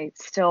books that I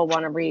still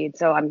want to read,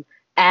 so I'm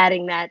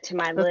adding that to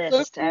my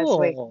list so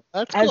cool.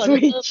 as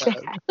we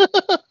chat.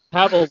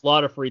 Have a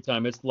lot of free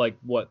time. It's like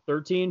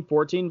 13,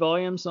 14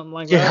 volumes, something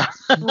like that.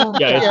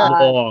 Yeah, it's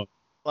long.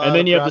 And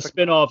then you have the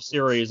spin-off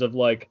series of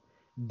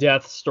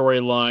Death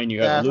storyline.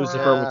 You have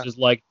Lucifer, which is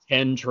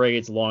 10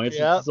 trades long.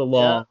 It's a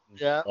long.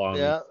 Yeah.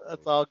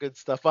 That's all good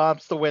stuff. I'm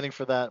still waiting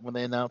for that when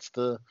they announced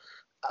the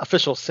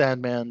official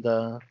Sandman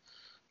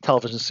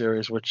television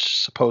series, which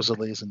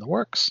supposedly is in the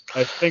works.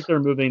 I think they're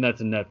moving that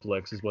to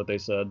Netflix, is what they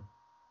said.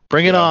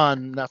 Bring it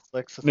on,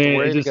 Netflix. That's the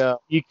way to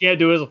go. You can't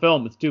do it as a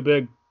film. It's too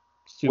big.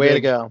 It's too big.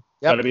 To go.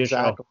 Yep, gotta be a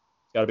show.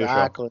 Gotta be a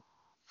show.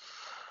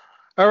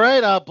 All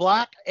right,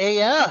 Black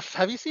AF.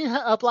 Have you seen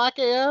Black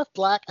AF?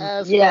 Black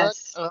as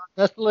yes.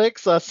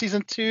 Netflix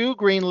season 2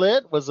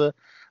 greenlit was a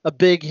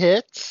big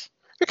hit.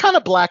 You're kind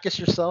of blackish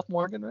yourself,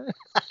 Morgan, right?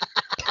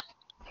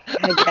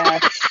 I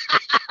guess.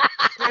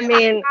 I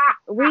mean,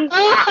 we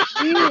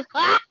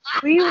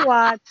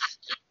watched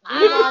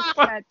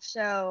that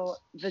show.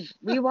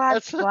 We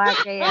watched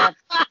Black AF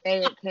the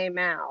day it came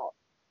out,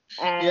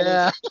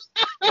 and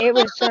it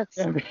was just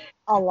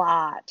a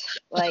lot.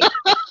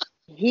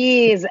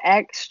 He's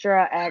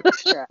extra.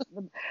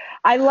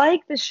 I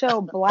like the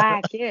show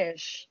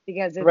Blackish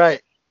because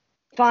it's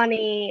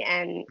funny,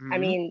 and I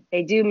mean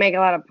they do make a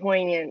lot of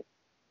poignant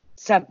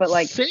stuff, but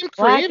same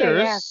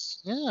creators,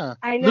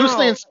 I know,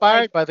 loosely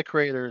inspired by the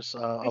creators.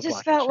 I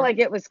just felt like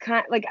it was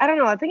kind of I don't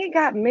know. I think it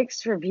got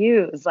mixed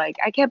reviews. I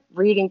kept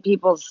reading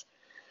people's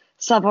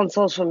stuff on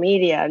social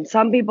media, and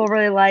some people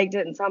really liked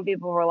it, and some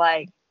people were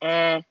like,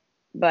 eh.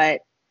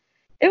 But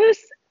it was.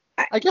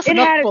 I guess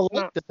enough people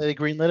liked that they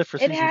greenlit it for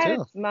season 2. It had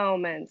its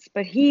moments,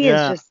 but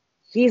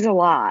he's a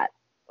lot.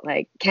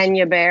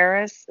 Kenya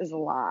Barris is a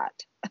lot.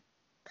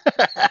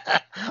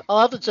 I'll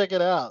have to check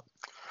it out.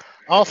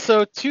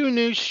 Also, 2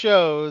 new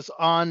shows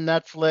on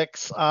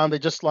Netflix they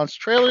just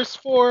launched trailers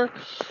for.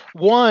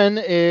 One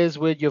is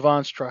with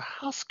Yvonne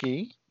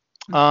Strahovski.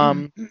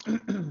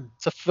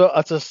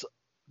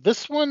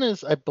 This one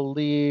is, I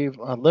believe,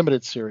 a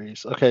limited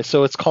series. Okay,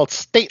 so it's called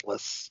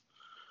Stateless.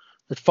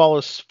 It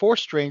follows 4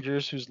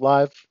 strangers whose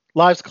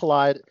lives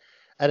collide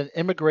at an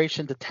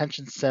immigration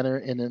detention center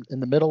in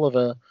the middle of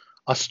a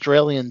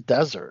Australian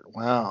desert.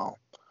 Wow.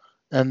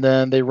 And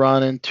then they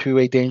run into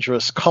a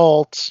dangerous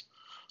cult.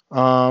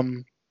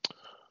 Gets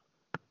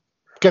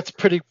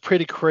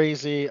pretty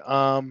crazy.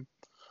 The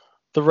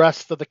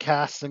rest of the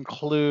cast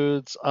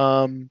includes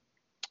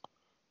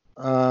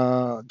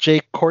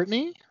Jake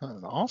Courtney,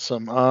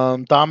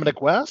 awesome.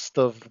 Dominic West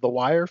of The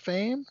Wire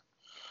fame.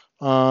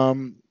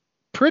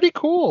 Pretty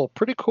cool.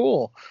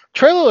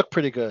 Trailer looked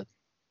pretty good.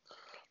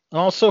 And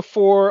also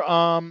for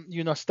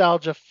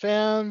nostalgia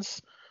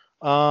fans,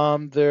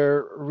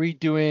 they're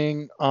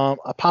redoing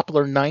a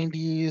popular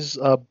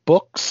 90s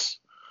books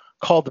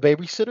called The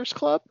Babysitter's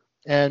Club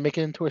and make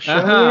it into a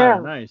show.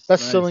 Nice.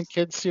 Best-selling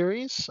kids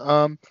series.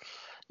 So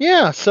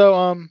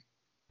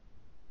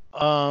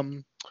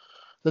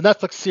the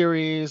Netflix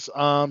series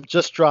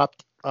just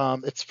dropped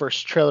its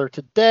first trailer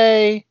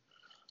today.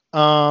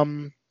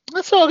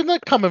 That's all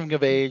like coming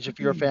of age if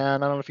you're a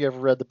fan. I don't know if you ever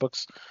read the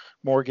books,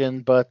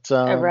 Morgan, but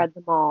I read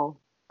them all.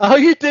 Oh,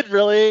 you did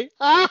really?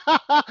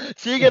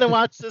 So you're gonna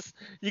watch this?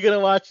 You're gonna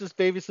watch this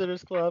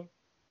Babysitter's Club?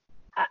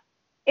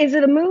 Is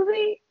it a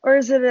movie or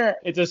is it a?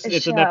 It's a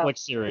show? Netflix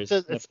series.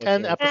 It's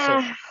 10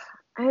 episodes.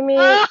 I mean,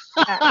 I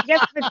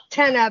guess if it's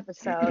 10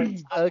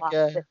 episodes. I'll watch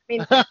Okay.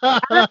 it. I mean,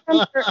 I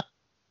remember.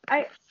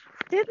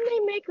 Didn't they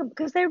make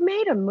because they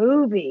made a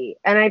movie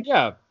and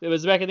Yeah, it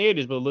was back in the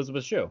 80s with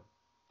Elizabeth Shue.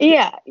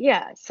 Yeah.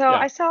 So Yeah.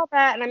 I saw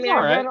that, and I mean,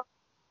 All right.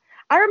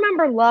 I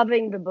remember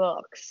loving the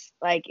books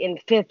like in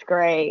 5th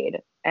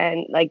grade,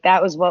 and like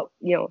that was what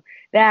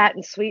that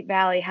and Sweet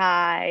Valley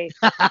High,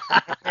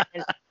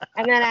 and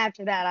then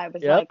after that I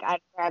was like, I'd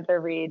rather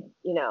read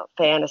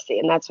fantasy,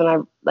 and that's when I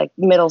like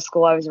middle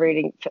school I was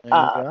reading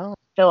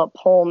Philip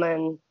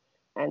Pullman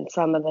and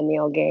some of the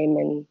Neil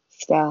Gaiman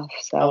stuff.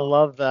 So I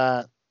love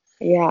that.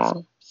 Yeah.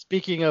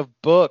 Speaking of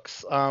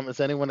books, is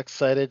anyone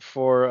excited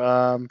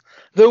for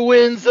The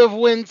Winds of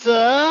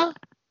Winter?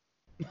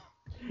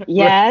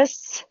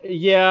 Yes.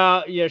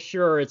 Yeah,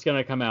 sure. It's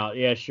gonna come out.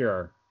 Yeah,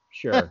 sure.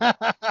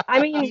 I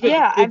mean,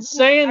 I've been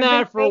saying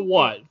that for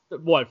what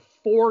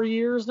 4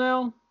 years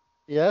now?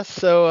 Yes.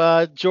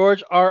 So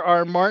George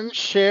R.R. Martin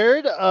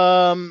shared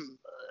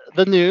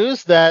the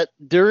news that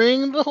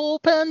during the whole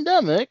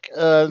pandemic,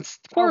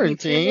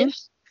 quarantine,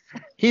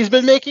 he's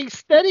been making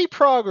steady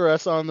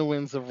progress on The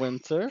Winds of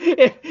Winter.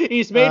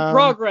 He's made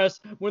progress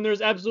when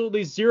there's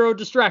absolutely zero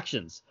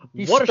distractions.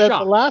 He What a spent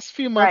shock. the last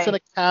few months in a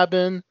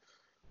cabin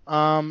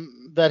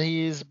that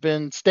he's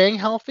been staying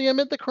healthy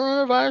amid the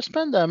coronavirus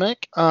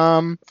pandemic.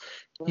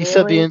 He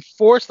said the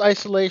enforced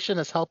isolation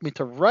has helped me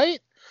to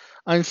write.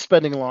 I'm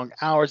spending long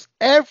hours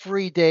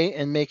every day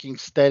and making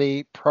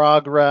steady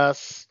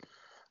progress.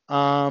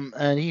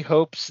 And he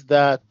hopes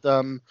that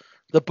the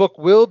book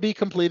will be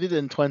completed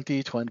in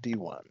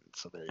 2021.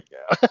 So there you go.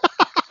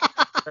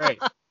 Right.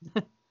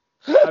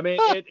 I mean,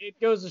 it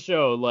goes to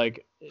show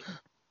like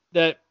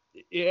that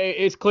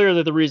it's clear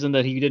that the reason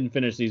that he didn't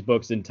finish these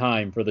books in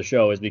time for the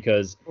show is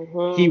because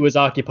he was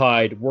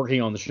occupied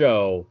working on the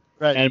show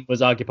and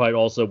was occupied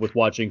also with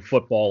watching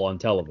football on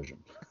television.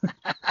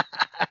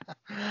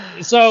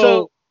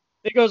 So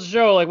it goes to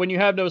show, like, when you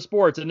have no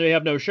sports and you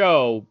have no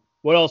show,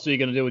 what else are you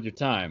going to do with your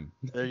time?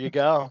 There you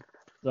go.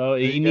 So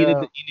he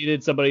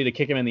needed somebody to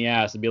kick him in the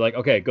ass and be like,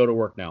 okay, go to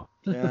work now.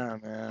 Yeah,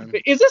 man.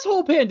 Is this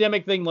whole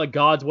pandemic thing like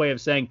God's way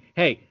of saying,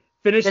 hey,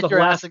 finish the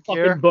last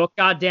fucking book,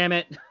 God damn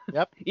it.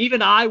 Yep.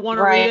 Even I want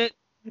to read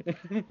it.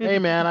 Hey,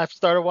 man, I've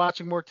started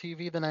watching more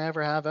TV than I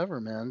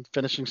ever, man.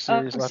 Finishing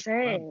series left.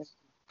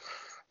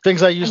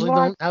 Things I usually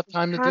don't have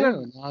time to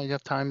do. Now you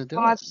have time to do it.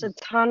 Watched a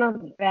ton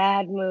of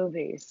bad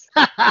movies.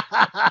 So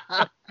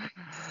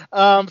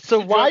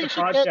why you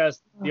should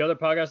the other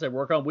podcast I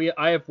work on,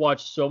 I have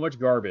watched so much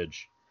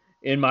garbage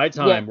in my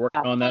time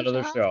working on that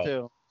other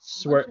show.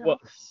 Swear,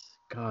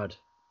 God.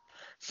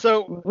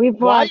 So we've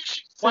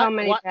watched so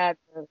many bad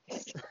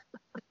movies.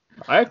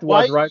 I have to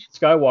watch Rise of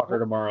Skywalker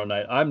tomorrow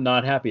night. I'm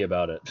not happy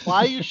about it.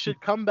 Why you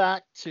should come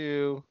back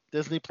to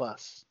Disney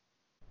Plus?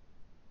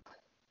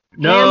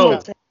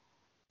 No.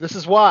 This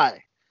is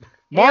why.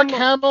 Mark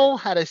Hamill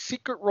had a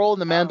secret role in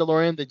The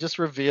Mandalorian they just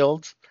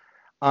revealed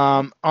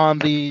on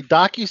the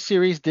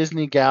docuseries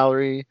Disney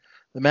Gallery,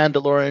 The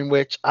Mandalorian,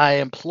 which I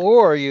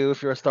implore you,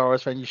 if you're a Star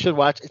Wars fan, you should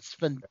watch. It's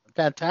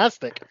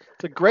fantastic.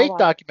 It's a great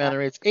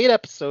documentary. It's 8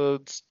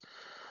 episodes.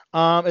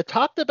 It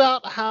talked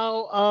about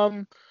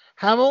how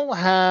Hamill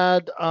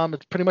had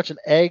it's pretty much an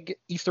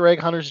Easter egg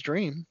hunter's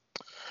dream.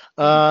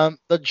 The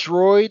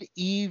droid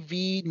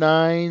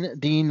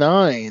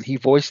EV9D9. He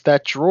voiced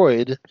that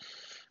droid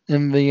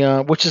in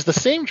the which is the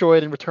same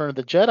droid in Return of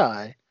the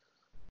Jedi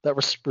that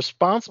was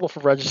responsible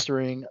for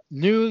registering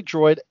new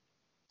droid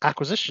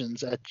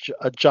acquisitions at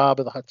a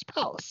Jabba the Hutt's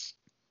palace.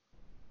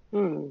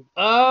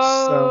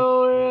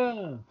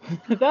 Oh,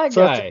 yeah. That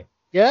guy.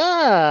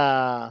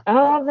 Yeah.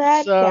 Oh,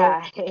 that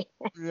guy.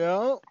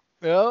 Yeah.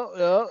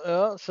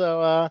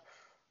 So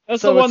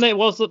that's the one that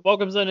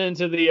welcomes them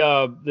into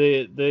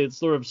the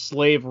sort of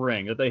slave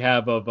ring that they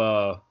have of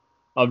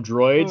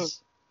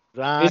droids.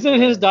 Exactly.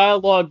 Isn't his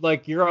dialogue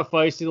like, you're a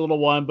feisty little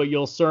one, but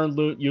you'll soon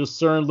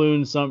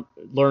learn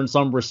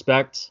some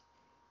respect?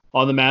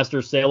 on the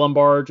Master Salem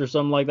barge or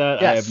something like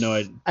that. Yes. I have no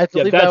idea. I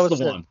believe that's that was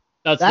the it. one.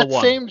 That's that the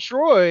one. same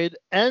droid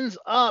ends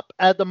up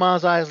at the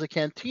Mos Eisley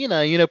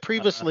Cantina. You know,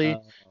 previously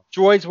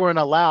droids weren't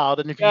allowed,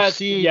 and if you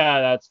see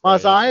that's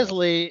Mos right.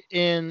 Eisley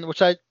in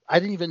which I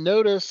didn't even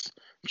notice,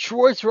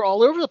 droids were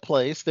all over the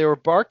place. They were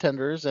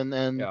bartenders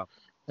and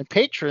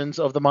patrons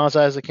of the Mos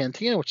Eisley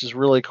Cantina, which is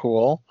really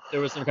cool.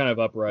 There was some kind of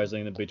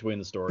uprising in between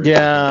the stories.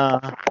 Yeah.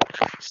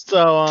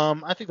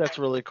 So I think that's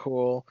really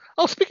cool.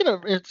 Oh, speaking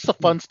of, it's a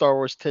fun Star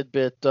Wars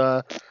tidbit.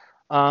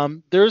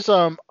 There's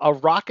a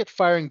rocket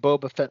firing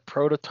Boba Fett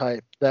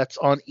prototype that's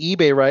on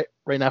eBay right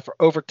now for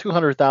over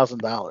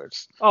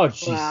 $200,000. Oh,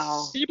 jeez.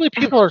 Wow.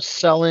 People are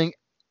selling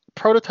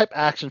prototype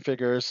action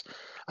figures.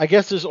 I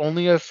guess there's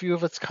only a few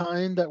of its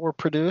kind that were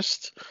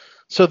produced.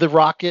 So the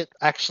rocket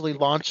actually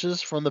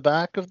launches from the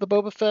back of the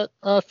Boba Fett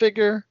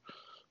figure.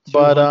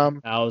 But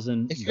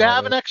if you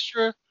have an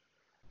extra,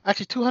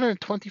 actually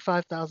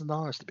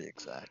 $225,000 to be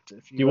exact. Do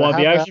you want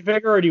the action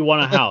figure or do you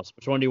want a house?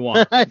 Which one do you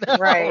want? I know,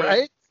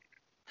 right?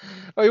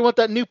 Or you want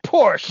that new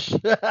Porsche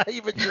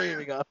you've been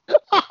dreaming of.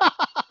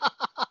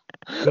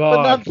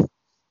 But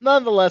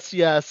nonetheless,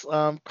 yes,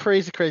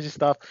 crazy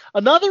stuff.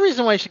 Another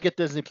reason why you should get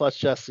Disney Plus,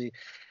 Jesse,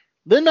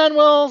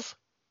 Lin-Manuel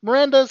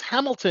Miranda's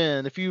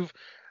Hamilton. If you're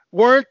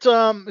too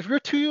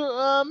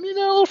a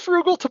little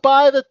frugal to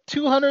buy the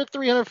 $200,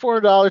 $300,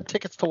 $400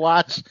 tickets to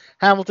watch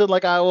Hamilton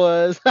like I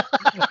was.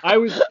 I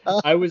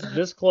was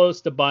this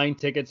close to buying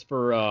tickets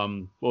for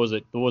what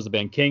was the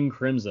band King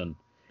Crimson,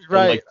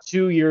 right, like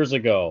 2 years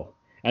ago,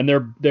 and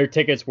their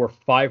tickets were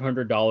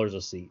 $500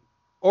 a seat.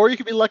 Or you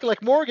could be lucky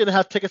like Morgan and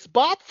have tickets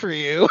bought for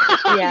you.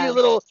 Yeah.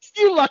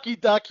 you lucky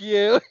duck,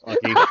 you.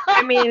 Lucky.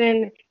 I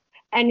mean,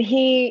 and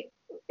he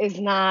is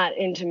not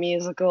into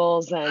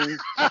musicals, and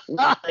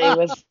really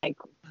was like,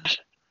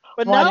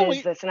 but what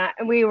is this?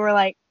 And we were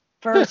like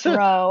first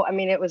row. I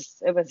mean, it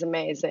was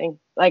amazing.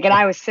 Like, and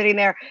I was sitting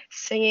there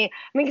singing.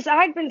 I mean, because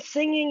I'd been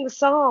singing the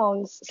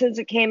songs since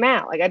it came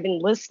out. Like, I'd been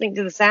listening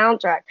to the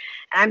soundtrack.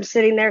 And I'm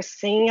sitting there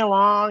singing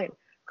along and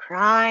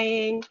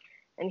crying,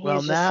 and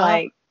he's just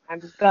like,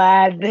 I'm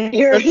glad that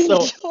you're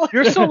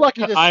you're so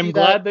lucky to see that. I'm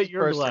glad that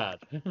you're glad.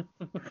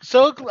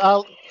 So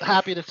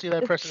happy to see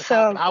that person.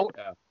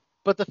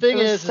 But the thing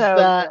is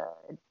that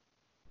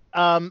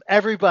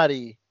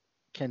everybody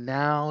can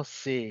now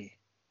see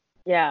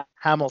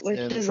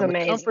Hamilton, which is from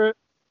amazing. the comfort of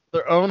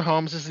their own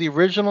homes. This is the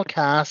original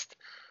cast.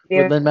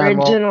 With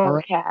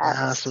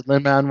Lin-Manuel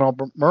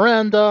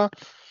Miranda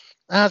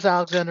as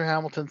Alexander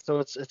Hamilton. So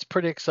it's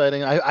pretty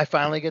exciting. I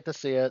finally get to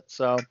see it.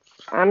 So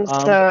I'm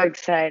so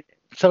excited.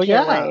 So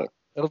Can't wait.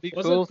 It'll be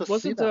cool to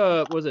see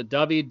that. Was it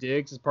Daveed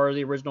Diggs as part of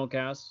the original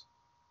cast?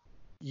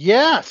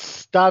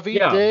 Yes,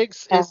 Daveed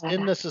Diggs is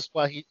in this as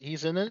well.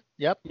 He's in it.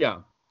 Yep. Yeah,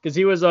 because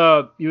he was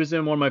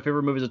in one of my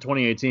favorite movies of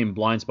 2018,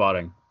 Blind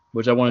Spotting,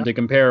 which I wanted to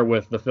compare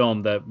with the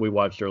film that we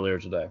watched earlier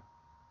today.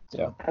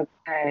 Yeah.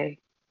 Okay.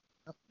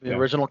 The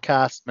original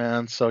cast,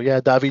 man. So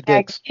Daveed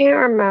Diggs. I can't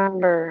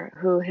remember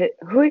who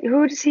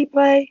does he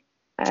play?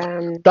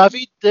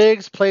 Daveed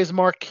Diggs plays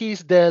Marquis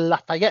de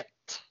Lafayette.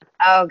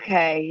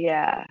 Okay,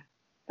 yeah.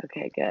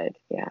 Okay, good.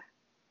 Yeah.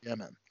 Yeah,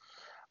 man.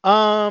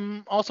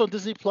 Also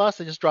Disney Plus,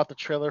 they just dropped the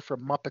trailer for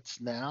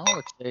Muppets Now.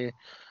 It's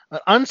an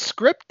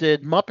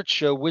unscripted Muppet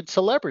show with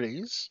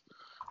celebrities.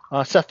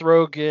 Seth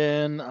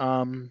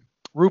Rogen,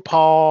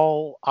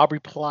 RuPaul, Aubrey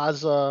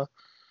Plaza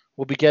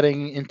will be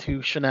getting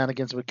into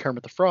shenanigans with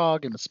Kermit the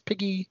Frog and Miss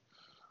Piggy.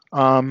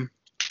 6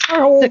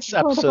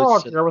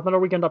 episodes. Here with another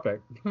weekend update.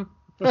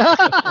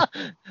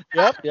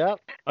 Yep.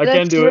 I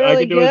can do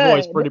his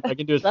voice pretty. I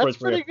can do his voice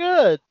pretty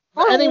good.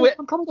 Anyway,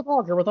 I'm coming to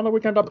park here with another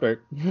weekend update.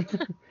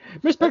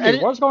 Miss Piggy,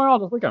 what's going on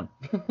this weekend?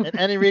 And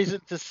any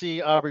reason to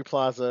see Aubrey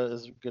Plaza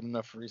is good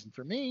enough reason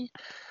for me.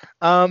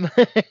 So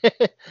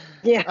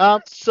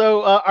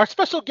our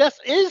special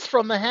guest is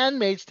from The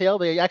Handmaid's Tale.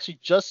 They actually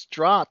just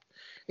dropped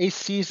a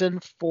season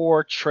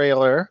 4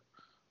 trailer,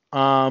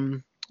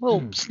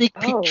 little sneak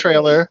peek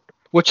trailer,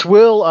 which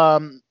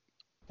won't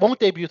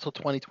debut till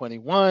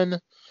 2021.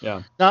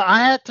 Yeah. Now I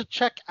had to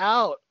check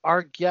out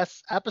our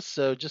guest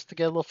episode just to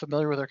get a little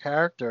familiar with her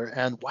character,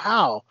 and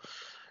wow,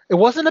 it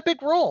wasn't a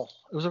big role.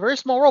 It was a very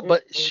small role,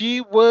 but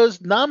she was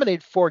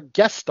nominated for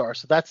guest star.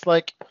 So that's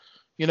like,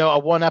 a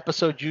 1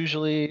 episode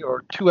usually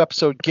or 2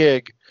 episode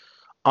gig,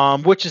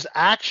 which is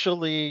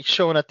actually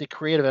shown at the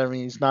Creative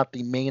Emmys, not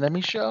the main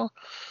Emmy show.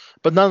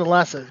 But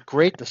nonetheless, a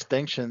great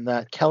distinction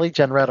that Kelly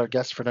Jenrette, our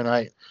guest for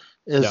tonight,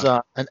 is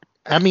an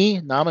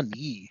Emmy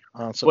nominee.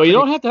 You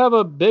don't have to have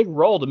a big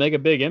role to make a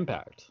big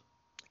impact.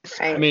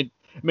 Right. I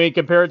mean,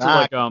 compared to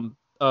like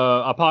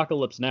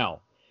Apocalypse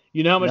Now,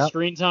 you know how much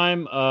screen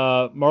time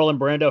Marlon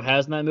Brando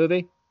has in that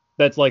movie?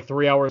 That's like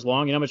 3 hours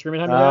long. You know how much screen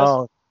time he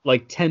has?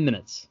 Like 10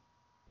 minutes.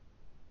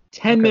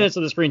 10 minutes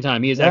of the screen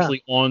time. He is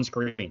actually on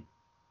screen.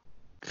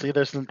 See,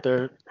 there's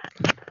there.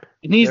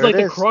 And he's like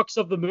the crux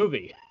of the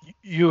movie.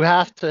 You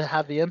have to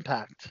have the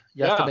impact.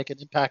 You have to make an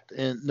impact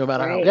no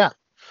matter how. Yeah.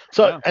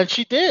 So, and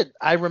she did.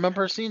 I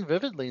remember her scene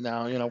vividly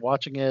now,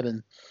 watching it,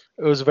 and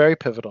it was very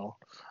pivotal.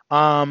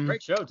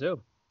 Great show, too.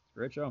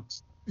 Great show.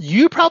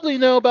 You probably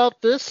know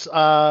about this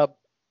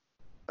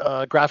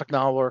graphic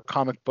novel or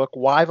comic book,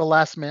 Y: The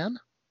Last Man.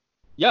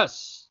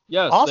 Yes.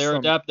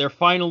 Awesome. They're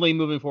finally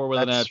moving forward with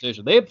an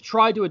adaptation. They've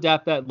tried to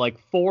adapt that like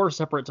 4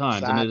 separate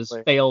times, and it has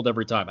failed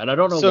every time, and I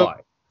don't know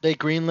why. They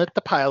greenlit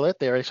the pilot.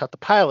 They already shot the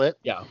pilot.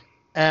 Yeah.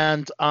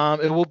 And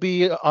it will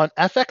be on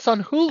FX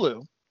on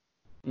Hulu.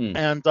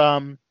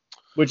 And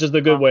which is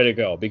the good way to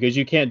go, because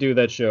you can't do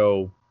that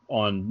show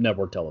on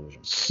network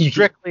television.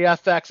 Strictly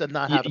FX and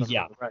not have it on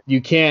yeah. Hulu, right.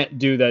 You can't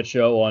do that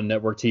show on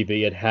network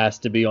TV. It has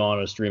to be on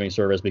a streaming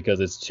service because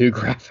it's too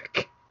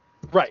graphic.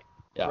 Right.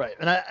 Yeah. Right.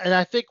 And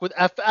I think with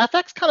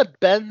FX kind of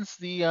bends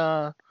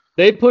the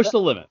they push the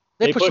limit.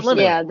 They push the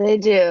limit. Yeah, they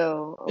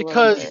do.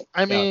 Because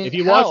I mean, if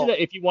you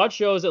watch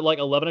shows at like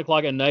 11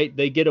 o'clock at night,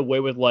 they get away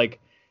with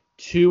like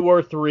 2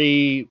 or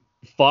 3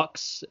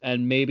 fucks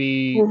and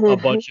maybe a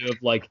bunch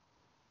of like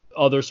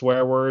other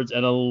swear words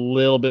and a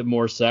little bit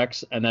more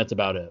sex, and that's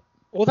about it.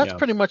 Well, that's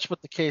pretty much what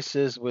the case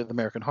is with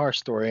American Horror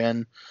Story,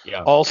 and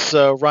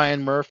also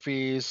Ryan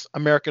Murphy's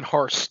American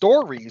Horror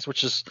Stories,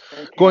 which is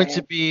going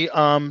to be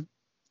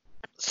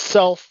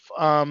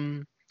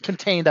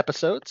self-contained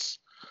episodes.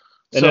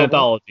 An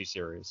anthology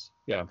series.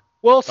 Yeah.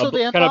 Well, so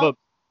kind of a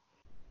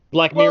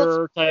Black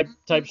Mirror type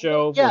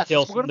show. Yes,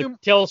 Tales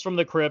from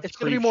the Crypt. It's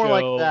going to be more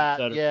like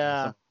that.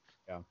 Yeah.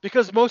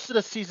 Because most of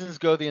the seasons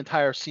go the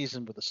entire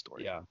season with a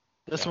story. Yeah.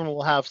 This one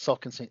will have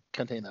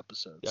self-contained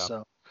episodes. Yeah.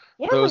 So.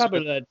 Whatever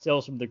happened to that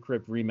Tales from the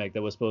Crypt remake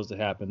that was supposed to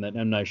happen, that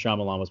M. Night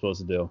Shyamalan was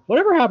supposed to do?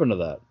 Whatever happened to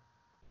that?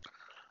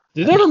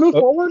 Did they ever move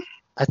forward?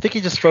 I think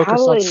he just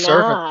focused on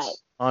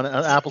Servants on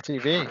Apple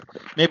TV.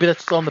 Maybe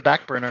that's still on the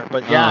back burner,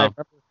 but yeah.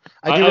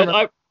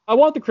 I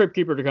want the Crypt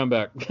Keeper to come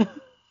back.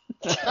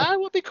 That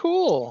would be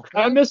cool.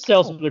 I miss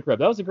Tales from the Crypt.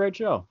 That was a great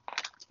show.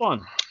 It's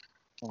fun.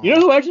 You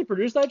know who actually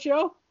produced that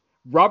show?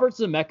 Robert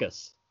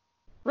Zemeckis.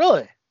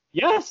 Really?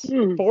 Yes.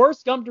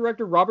 Forrest Gump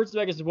director Robert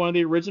Zemeckis is one of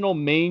the original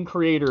main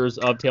creators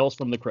of Tales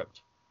from the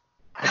Crypt.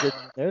 I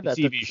didn't know that.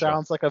 That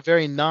sounds like a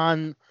very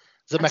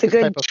non-Zemeckis That's a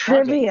good type of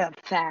trivia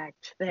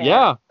fact there.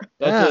 Yeah.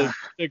 That's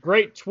a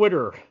great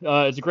Twitter.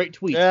 It's a great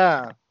tweet.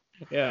 Yeah.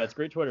 Yeah, it's a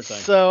great Twitter thing.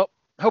 So,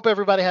 hope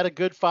everybody had a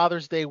good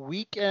Father's Day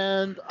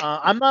weekend.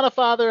 I'm not a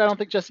father. I don't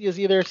think Jesse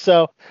is either.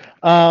 So,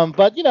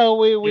 but we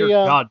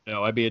God,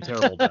 no. I'd be a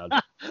terrible dad.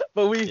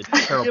 But we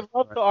give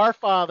love to our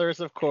fathers,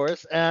 of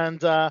course.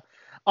 And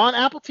on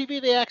Apple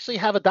TV, they actually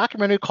have a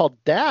documentary called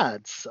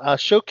Dads,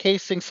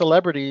 showcasing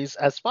celebrities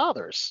as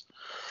fathers.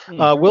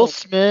 Will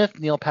Smith,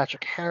 Neil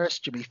Patrick Harris,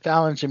 Jimmy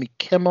Fallon, Jimmy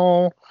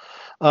Kimmel,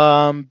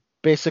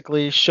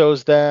 basically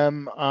shows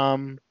them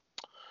in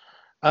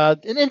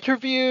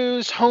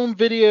interviews, home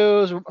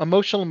videos,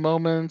 emotional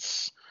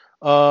moments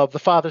of the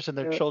fathers and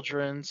their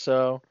children.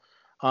 So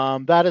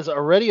that is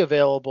already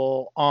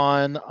available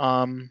on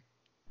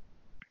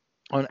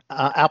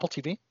Apple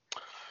TV.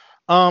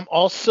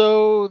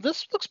 Also,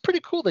 this looks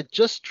pretty cool. They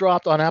just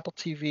dropped on Apple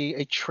TV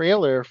a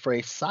trailer for a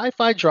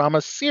sci-fi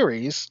drama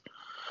series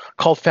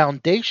called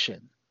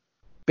Foundation,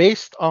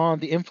 based on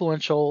the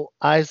influential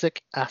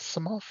Isaac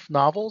Asimov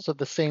novels of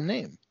the same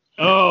name.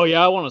 Oh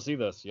yeah, I want to see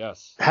this.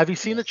 Yes. Have you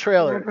seen the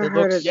trailer? It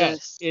looks.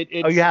 Yes. It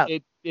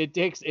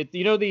takes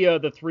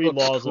the 3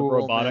 laws of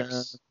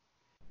robotics.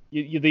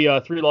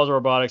 The 3 laws of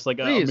robotics, like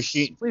a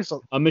machine. What is it?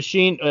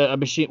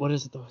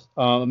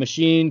 A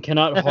machine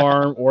cannot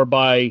harm or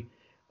by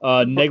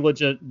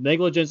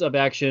negligence of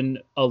action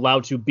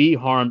allowed to be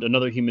harmed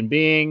another human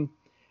being.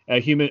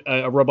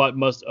 A robot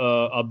must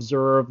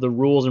observe the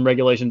rules and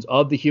regulations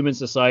of the human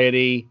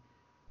society.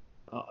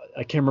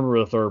 I can't remember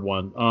the third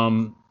one.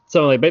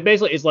 But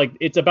basically,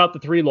 it's about the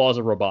 3 laws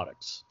of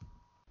robotics,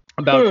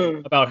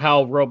 about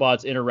how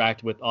robots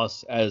interact with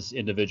us as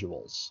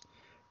individuals.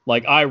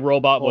 Like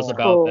iRobot was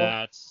about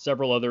that.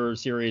 Several other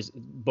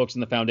books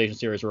in the Foundation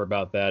series are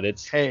about that.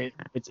 It's a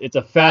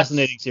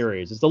fascinating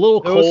series. It's a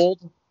little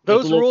cold.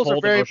 Those rules are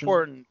very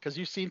important because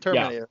you've seen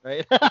Terminator,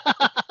 right?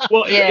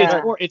 Well,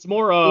 it's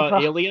more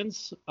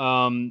Aliens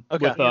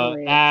with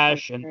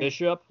Ash and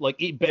Bishop. Like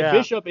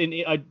Bishop,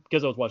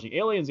 because I was watching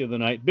Aliens the other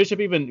night, Bishop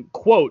even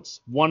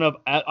quotes one of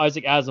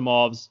Isaac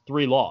Asimov's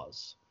 3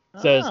 laws.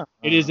 Says,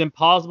 it is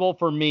impossible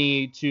for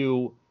me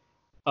to,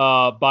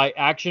 by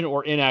action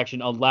or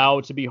inaction,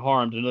 allow to be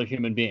harmed another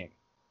human being.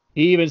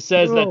 He even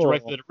says that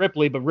directly to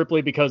Ripley, but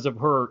Ripley, because of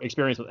her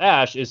experience with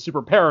Ash, is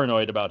super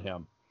paranoid about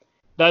him.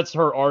 That's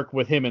her arc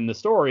with him in the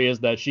story, is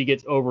that she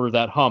gets over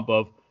that hump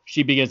of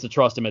she begins to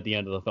trust him at the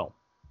end of the film.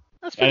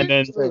 That's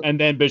and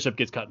then Bishop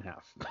gets cut in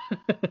half.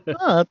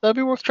 That'd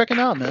be worth checking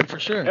out, man, for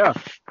sure. Yeah.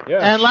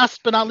 And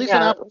last but not least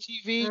on Apple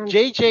TV,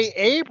 J.J.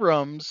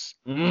 Abrams.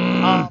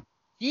 Can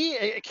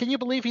you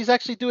believe he's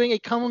actually doing a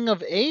coming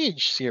of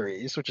age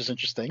series, which is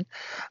interesting.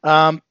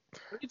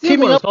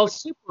 Teaming up called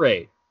Super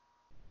 8.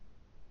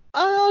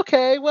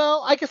 Okay,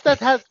 well, I guess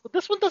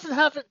this one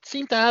doesn't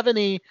seem to have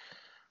any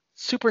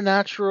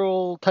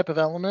supernatural type of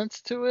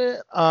elements to it,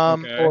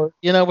 or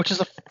which is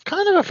a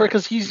kind of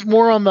because he's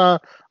more on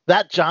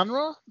that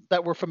genre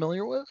that we're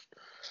familiar with.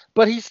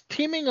 But he's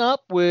teaming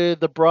up with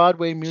the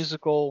Broadway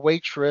musical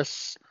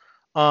Waitress,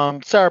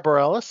 Sarah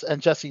Bareilles and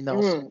Jesse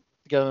Nelson.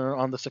 together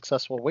on The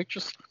Successful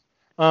Waitress.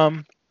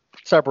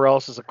 Sarah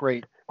Bareilles is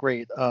a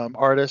great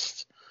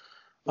artist.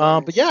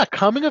 But yeah,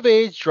 coming of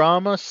age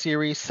drama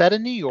series set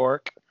in New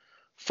York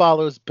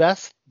follows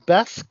Bess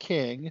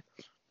King,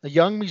 a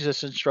young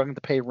musician struggling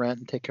to pay rent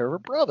and take care of her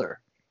brother.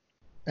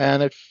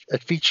 And it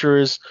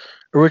features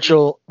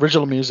original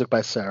music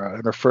by Sarah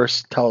and her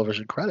first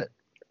television credit.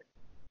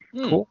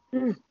 Cool.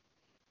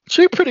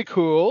 Should be pretty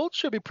cool.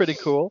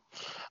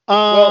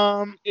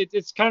 Well,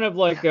 it's kind of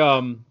like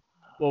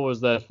what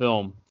was that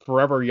film?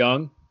 Forever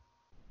Young.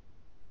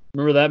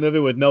 Remember that movie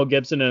with Mel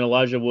Gibson and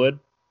Elijah Wood?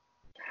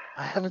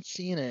 I haven't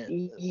seen it.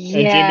 And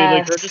Jamie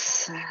Lee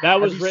Curtis. That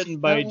was you written seen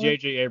by that one?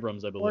 J.J.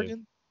 Abrams, I believe.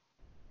 Morgan?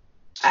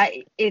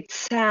 It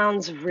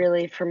sounds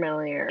really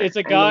familiar. It's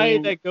a guy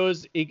that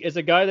goes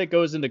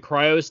into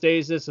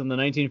cryostasis in the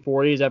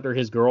 1940s after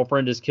his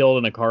girlfriend is killed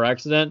in a car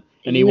accident,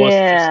 and he wants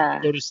to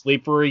go to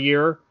sleep for a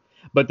year.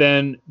 But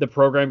then the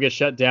program gets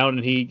shut down,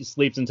 and he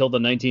sleeps until the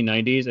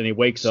 1990s, and he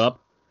wakes up.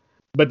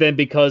 But then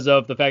because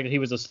of the fact that he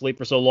was asleep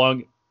for so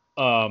long,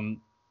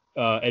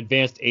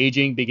 advanced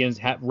aging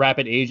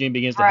rapid aging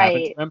begins to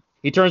happen to him.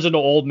 He turns into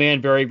an old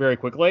man very, very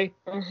quickly.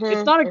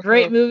 It's not a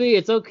great movie.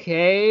 It's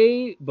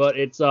okay, but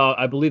it's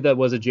I believe that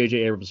was a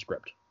J.J. Abrams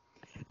script.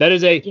 That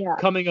is a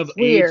coming of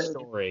age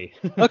story.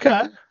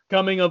 Okay.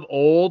 Coming of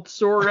old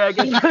story, I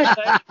guess you could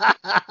say.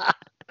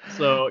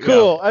 So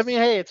cool. Yeah. I mean,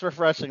 hey, it's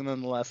refreshing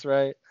nonetheless,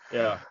 right?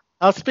 Yeah.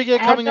 Speaking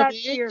of coming of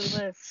age, to your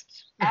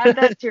list. Add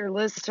that to your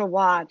list to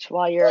watch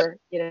while you're,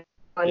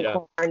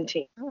 on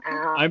quarantine.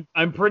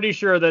 I'm pretty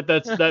sure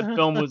that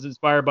film was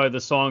inspired by the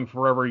song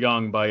 "Forever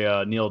Young"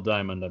 by Neil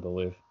Diamond, I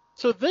believe.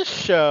 So this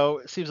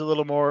show seems a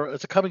little more.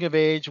 It's a coming of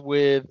age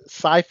with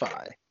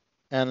sci-fi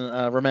and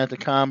a romantic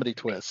comedy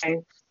twist.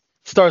 Okay.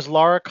 Stars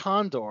Lara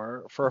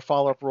Condor for a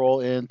follow-up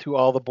role in To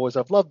All the Boys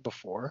I've Loved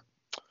Before,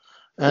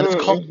 and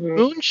it's called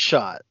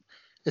Moonshot.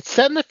 It's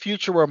set in the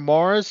future where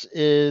Mars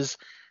is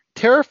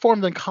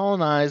terraformed and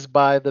colonized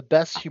by the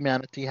best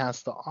humanity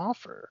has to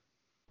offer.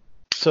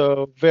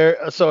 So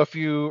if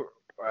you,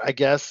 I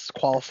guess,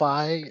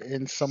 qualify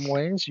in some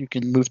ways, you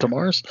can move to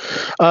Mars.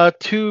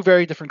 Two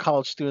very different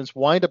college students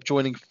wind up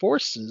joining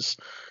forces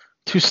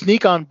to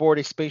sneak on board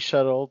a space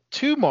shuttle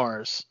to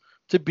Mars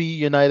to be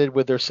united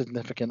with their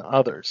significant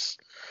others.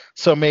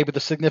 So maybe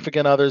the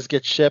significant others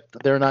get shipped.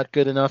 They're not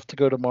good enough to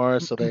go to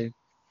Mars, so they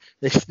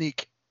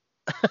sneak.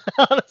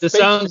 This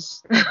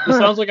sounds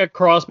like a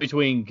cross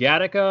between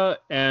Gattaca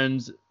and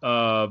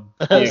The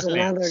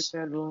Expanse. Another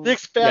good one. The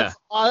Expanse.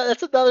 Yeah.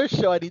 That's another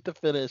show I need to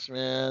finish,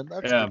 man.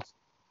 That's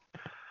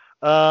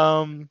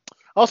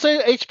I'll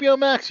say HBO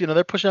Max.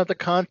 They're pushing out the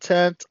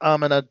content.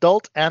 An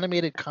adult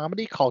animated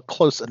comedy called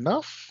Close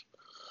Enough.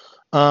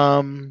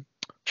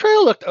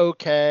 Trailer looked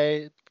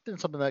okay.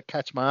 Didn't something that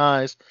catch my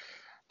eyes.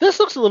 This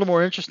looks a little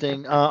more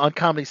interesting. On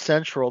Comedy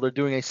Central, they're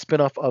doing a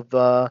spin-off of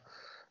the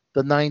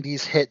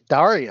 90s hit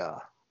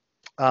Daria.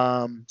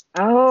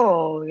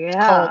 So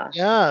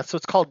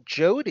it's called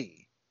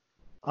Jody.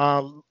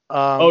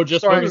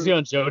 Just focusing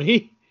on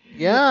Jody?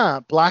 Yeah,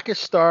 Blackish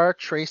star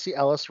Tracy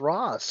Ellis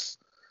Ross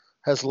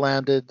has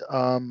landed,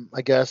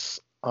 voiceover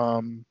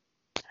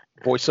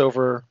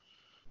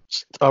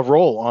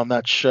role on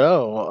that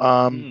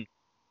show.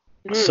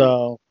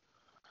 So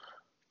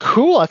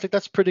cool. I think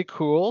that's pretty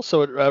cool.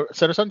 So it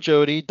centers on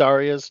Jody,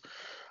 Daria's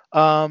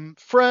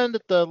friend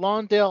at the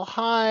Lawndale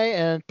High,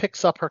 and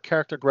picks up her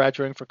character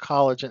graduating for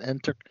college and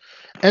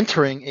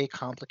entering a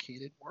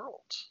complicated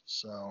world.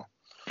 So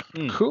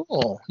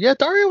cool. Yeah,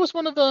 Daria was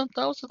one of the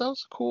that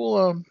was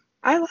cool.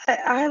 I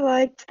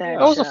liked that.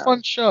 That was a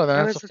fun show.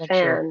 I was a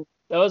fan.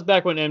 That was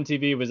back when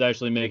MTV was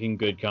actually making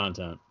good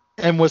content.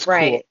 And was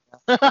cool.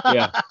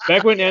 Yeah,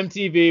 back when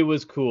MTV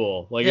was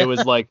cool. It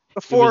was like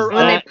before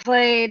when they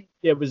played.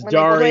 It was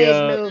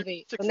Daria.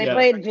 When they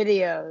played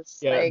videos.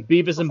 Yeah,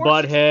 Beavis and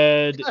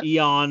Butthead,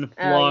 Eon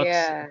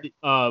Flux.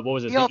 What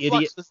was it? Eon the Flux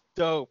Idiot. Was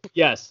dope.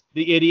 Yes,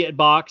 the Idiot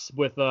Box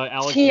with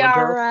Alex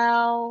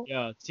TRL.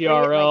 Yeah,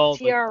 TRL.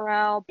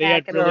 TRL. They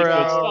had really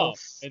good stuff.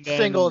 And then,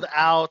 Singled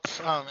Out.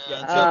 Oh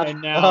man.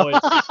 And now it's.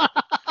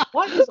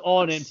 What is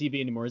on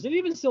MTV anymore? Is it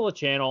even still a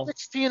channel?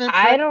 16 and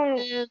I don't.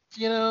 I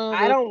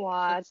don't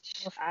watch.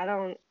 I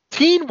don't.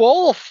 Teen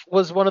Wolf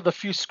was one of the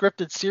few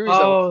scripted series.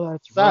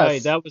 That's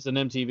right. That was an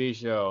MTV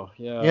show.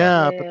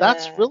 Yeah, but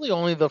that's really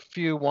only the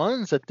few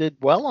ones that did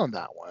well on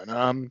that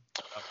one.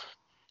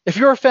 If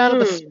you're a fan of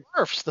the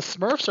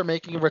Smurfs are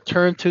making a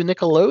return to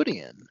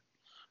Nickelodeon.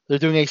 They're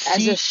doing a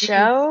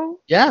show?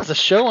 Yeah, as a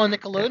show on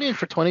Nickelodeon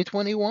for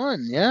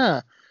 2021. Yeah.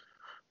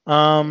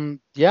 All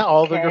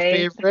of your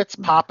favorites: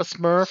 Papa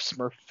Smurf,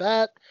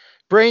 Smurfette,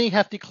 Brainy,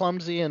 Hefty,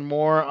 Clumsy, and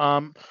more.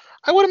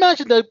 I would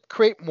imagine they'd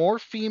create more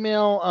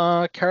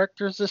female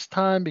characters this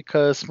time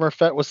because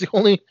Smurfette was the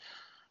only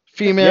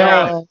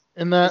female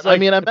in that.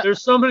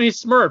 There's so many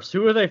Smurfs.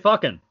 Who are they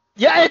fucking?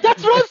 Yeah,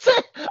 that's what I'm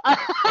saying. I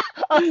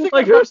was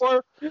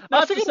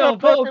thinking of a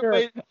perfect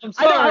way. I'm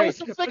sorry. I was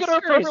thinking of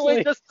a perfect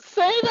way just to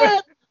say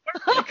that.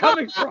 Where are you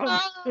coming from?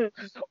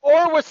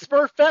 Or was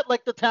Smurfette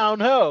like the town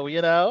hoe,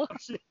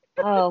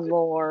 Oh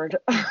Lord.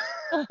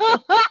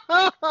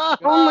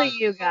 Only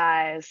you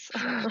guys.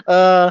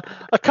 A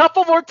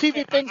couple more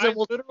TV things, I and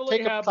we'll literally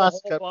take a have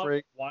classic whole cut bottle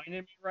break. of wine in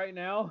me right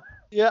now.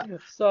 Yeah.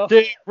 So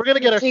Dude, we're gonna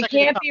get our So you second.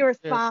 can't be comment.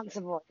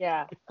 responsible.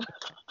 Yeah.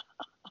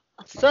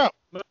 So, I'm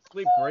gonna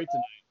sleep great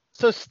tonight.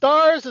 so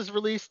Stars has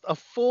released a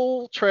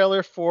full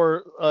trailer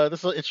for this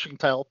is an interesting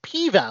title,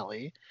 P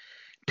Valley.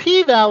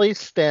 P Valley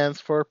stands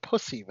for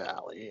Pussy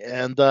Valley,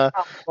 and Oh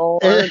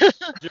Lord.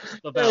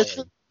 Just the valley.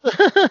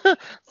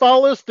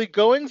 follows the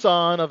goings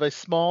on of a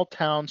small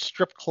town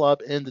strip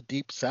club in the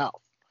deep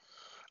south.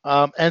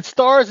 And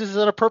Stars is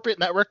an appropriate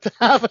network to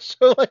have a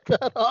show like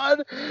that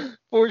on,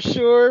 for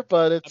sure.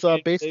 But it's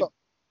based on.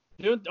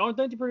 Aren't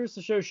they produce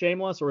the show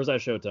Shameless, or is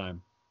that Showtime?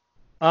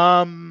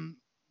 No,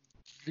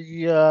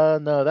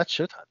 that's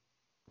Showtime.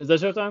 Is that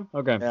Showtime?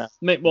 Okay.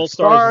 Yeah. Well,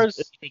 Stars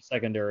is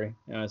secondary.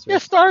 Yeah, Yeah,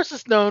 Stars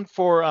is known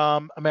for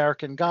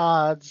American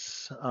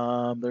Gods.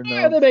 They're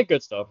known. they make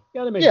good stuff.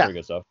 Yeah, they make pretty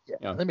good stuff.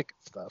 Yeah, they make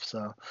good stuff.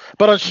 So,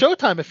 but on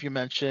Showtime, if you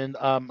mentioned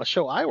a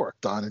show I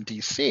worked on in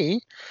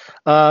DC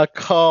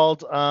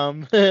called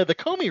The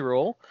Comey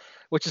Rule,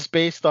 which is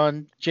based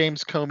on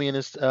James Comey and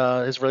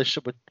his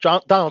relationship with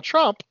Donald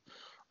Trump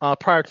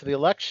prior to the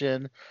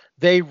election.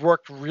 They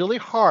worked really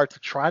hard to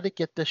try to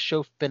get this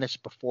show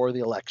finished before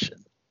the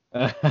election.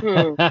 So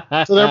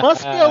there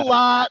must be a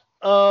lot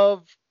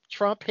of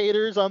Trump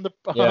haters on the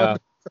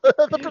production.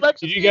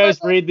 Did you guys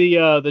read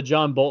the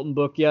John Bolton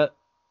book yet?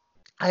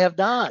 I have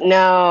not.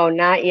 No,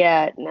 not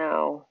yet.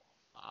 No.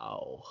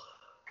 Wow.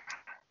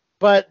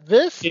 But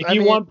this, if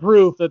you want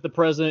proof that the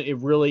president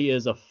really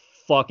is a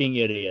fucking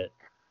idiot,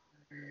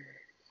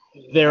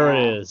 there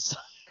it is.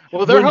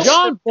 Well, when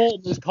John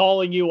Bolton is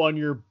calling you on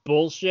your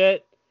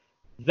bullshit,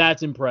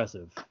 that's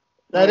impressive.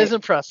 That is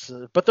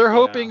impressive. But they're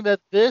hoping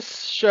that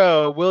this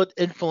show will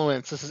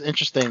influence. This is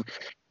interesting.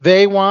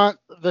 They want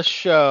the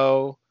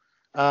show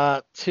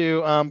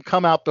to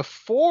come out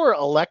before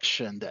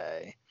Election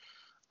Day.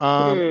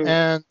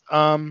 And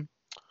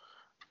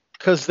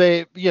because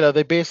they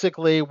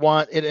basically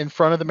want it in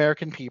front of the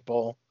American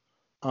people.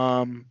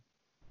 And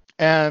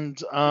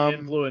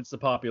influence the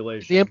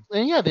population.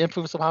 The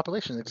influence the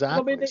population,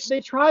 exactly. Well, I mean,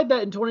 they tried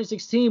that in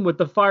 2016 with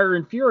the Fire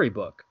and Fury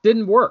book.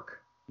 Didn't work.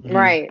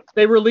 Right.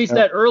 They released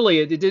that early.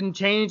 It didn't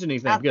change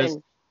anything because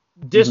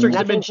districts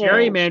have been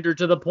gerrymandered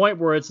to the point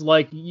where it's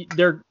like you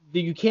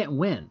can't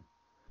win.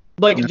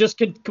 Like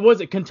was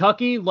it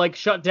Kentucky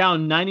shut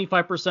down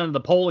 95% of the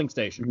polling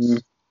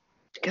stations?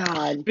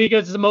 God.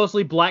 Because it's a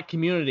mostly black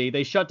community.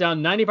 They shut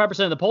down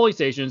 95% of the polling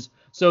stations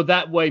so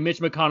that way Mitch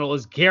McConnell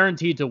is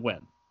guaranteed to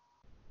win.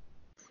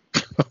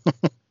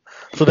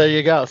 So there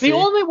you go. The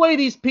only way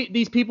these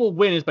people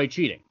win is by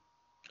cheating.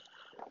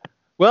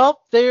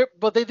 Well, they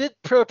did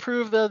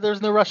prove that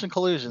there's no Russian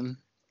collusion.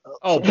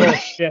 Oh,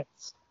 bullshit.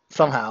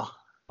 Somehow.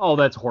 Oh,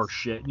 that's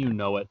horseshit. You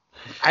know it.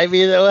 I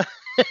mean, it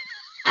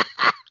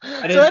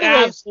is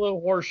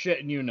absolute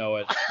horseshit, and you know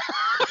it.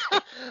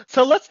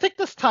 So let's take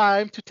this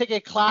time to take a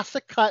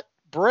classic cut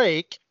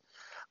break.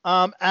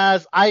 We're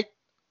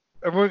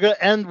going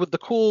to end with the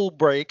cool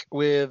break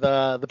with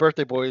the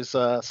Birthday Boys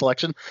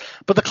selection.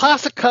 But the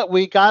classic cut,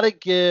 we got to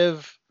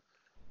give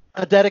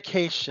a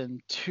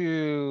dedication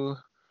to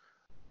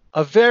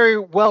a very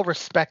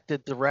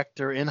well-respected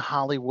director in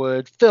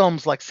Hollywood,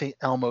 films like St.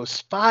 Elmo's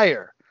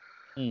Fire,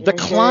 The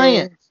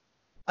Client,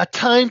 A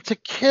Time to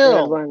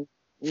Kill,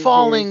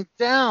 Falling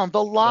Down,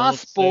 The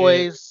Lost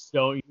Boys.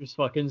 Don't you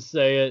fucking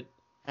say it.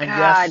 And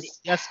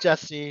yes,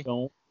 Jesse.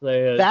 Don't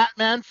say it.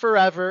 Batman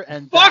Forever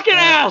and fucking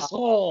Batman,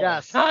 asshole.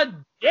 Yes. God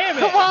damn it.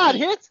 Come on,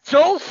 it's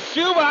Joel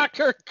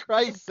Schumacher,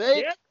 Christ's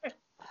sake.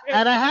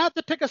 And I had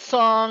to pick a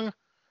song.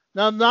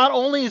 Now, not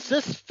only is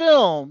this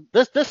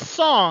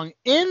song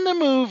in the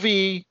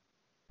movie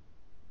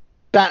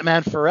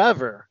Batman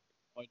Forever,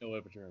 I know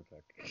what you're gonna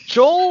pick.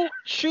 Joel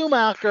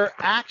Schumacher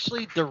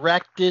actually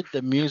directed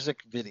the music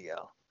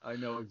video. I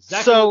know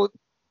exactly. So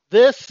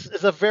this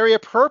is a very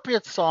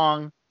appropriate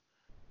song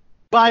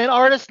by an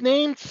artist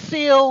named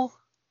Seal.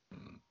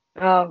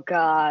 Oh,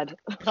 God.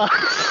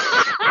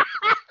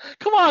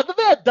 Come on, the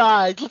man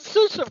died. Let's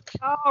do some.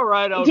 All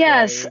right, okay.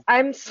 Yes,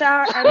 I'm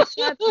sorry. I'm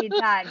sad he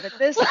died, but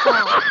this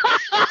song.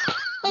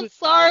 I'm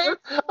sorry. You're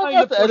I'm trying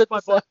about to to push edit my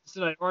this out. buttons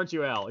tonight, aren't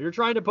you, Al? You're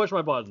trying to push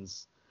my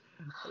buttons.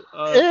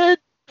 Well,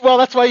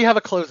 that's why you have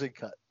a closing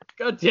cut.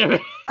 God damn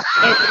it.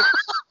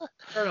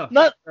 Fair enough.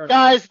 Not, Fair enough.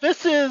 guys,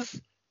 this is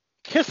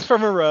Kiss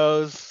from a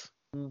Rose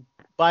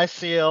by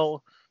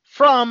Seal,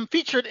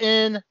 featured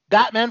in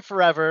Batman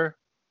Forever,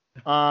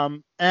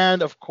 and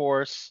of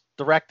course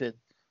directed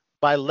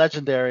by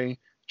legendary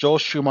Joel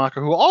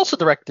Schumacher, who also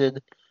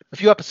directed a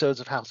few episodes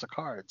of House of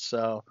Cards.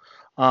 So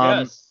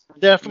Yes.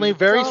 definitely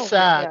very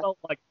sad. I felt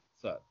like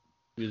that.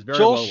 He was very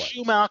Joel well liked.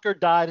 Schumacher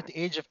died at the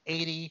age of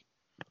 80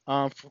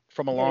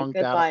 from a long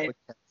good battle life. with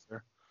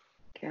cancer.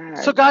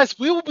 God. So guys,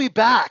 we will be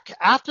back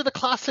after the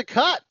classic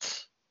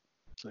cut.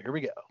 So here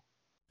we go.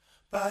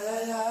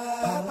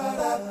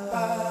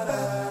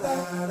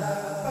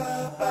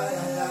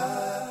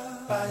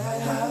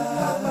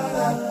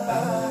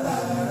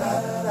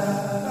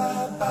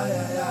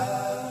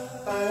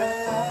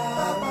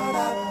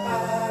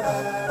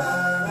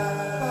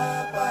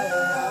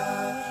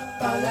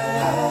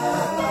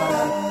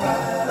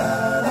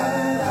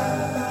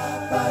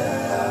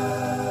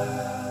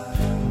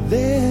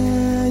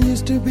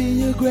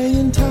 be a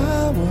graying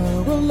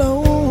tower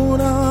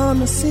alone on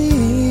the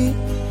sea.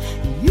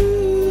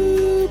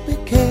 You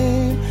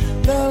became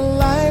the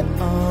light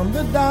on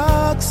the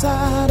dark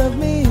side of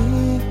me.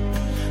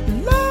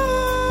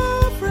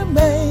 Love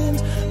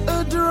remains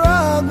a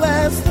drug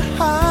that's the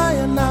high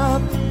and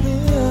not the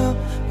pill.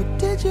 But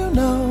did you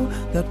know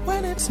that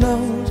when it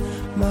snows,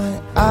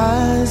 my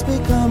eyes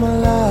become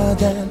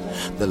large and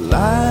the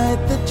light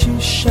that you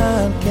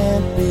shine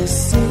can't be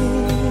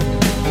seen?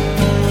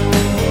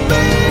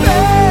 Baby,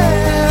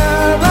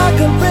 I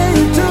compare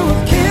you to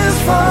a kiss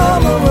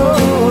from a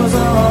rose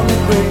on the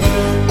grave.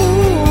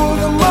 Ooh,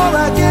 the more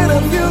I get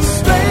of you,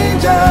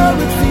 stranger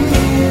it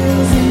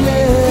feels,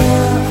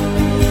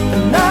 yeah.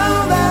 And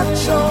now that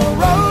your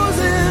rose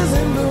is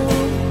in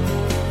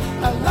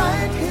bloom, a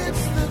light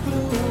hits the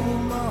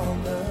gloom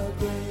on the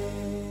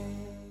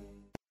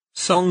grave.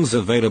 Songs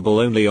available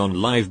only on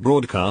live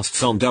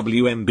broadcasts on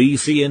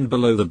WMBC and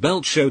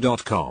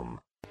BelowTheBeltShow.com.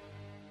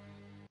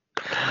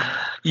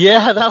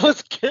 Yeah, that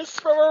was "Kiss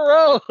from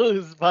a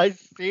Rose" by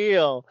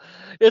Seal.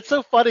 It's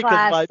so funny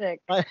because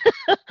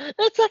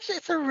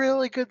it's a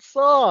really good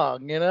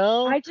song, you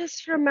know. I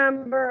just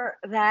remember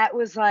that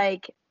was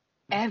like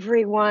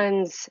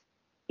everyone's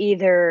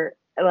either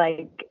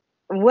like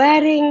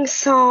wedding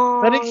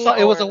song.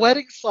 It was a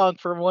wedding song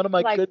for one of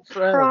my like good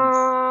friends.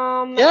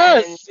 Prom.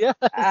 Yes. Oh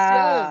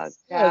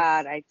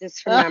God, I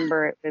just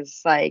remember it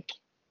was like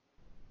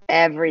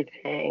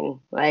everything.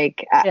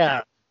 Like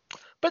yeah.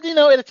 But, you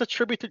know, it's a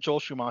tribute to Joel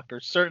Schumacher.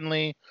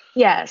 Certainly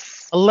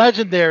yes. a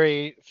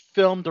legendary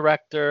film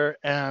director,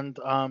 and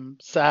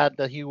sad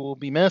that he will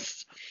be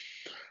missed.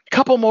 A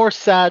couple more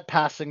sad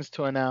passings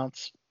to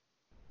announce.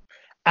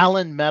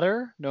 Alan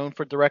Metter, known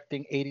for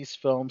directing 80s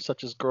films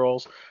such as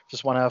Girls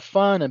Just Want to Have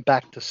Fun and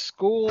Back to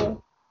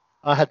School,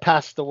 had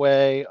passed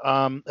away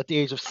at the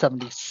age of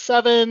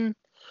 77.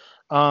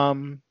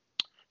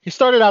 He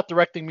started out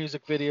directing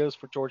music videos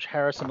for George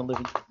Harrison and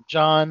Olivia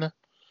Newton-John.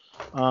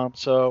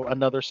 So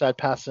another sad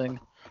passing.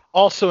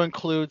 Also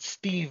includes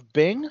Steve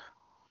Bing.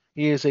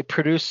 He is a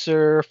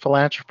producer,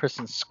 philanthropist,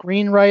 and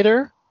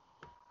screenwriter.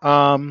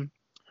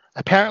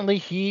 Apparently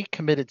he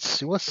committed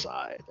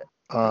suicide.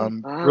 Wow.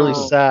 Really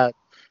sad.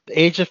 The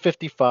age of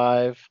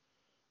 55.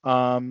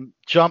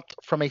 Jumped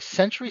from a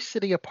Century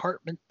City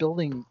apartment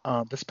building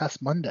this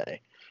past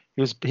Monday.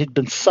 He'd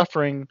been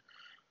suffering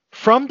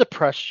from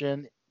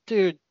depression.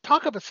 Dude,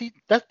 talk about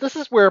this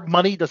is where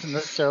money doesn't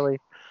necessarily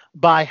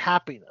buy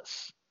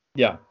happiness.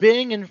 Yeah.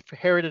 Bing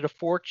inherited a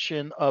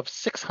fortune of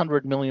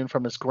 $600 million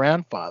from his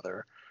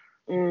grandfather,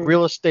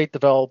 real estate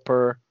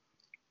developer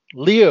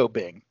Leo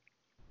Bing,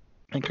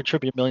 and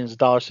contributed millions of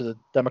dollars to the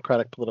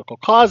Democratic political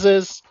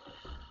causes.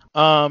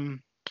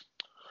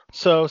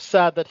 So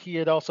sad that he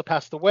had also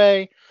passed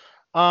away.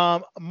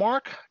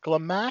 Mark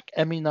Glamack,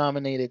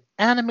 Emmy-nominated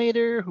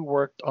animator who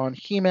worked on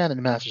He-Man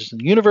and Masters of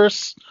the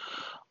Universe,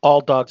 All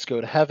Dogs Go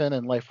to Heaven,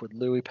 and Life with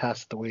Louie,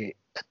 passed away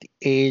at the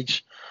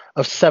age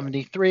of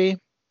 73.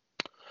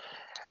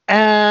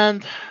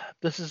 And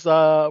this is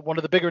one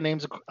of the bigger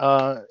names,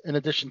 in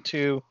addition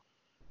to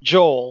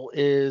Joel,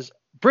 is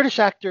British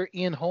actor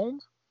Ian Holm,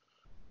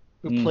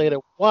 who played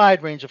a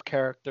wide range of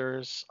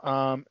characters,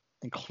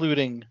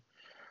 including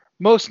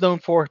most known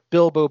for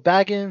Bilbo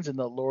Baggins in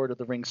the Lord of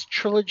the Rings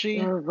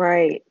trilogy. Oh,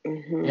 right.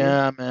 Mm-hmm.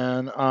 Yeah,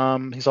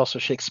 man. He's also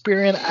a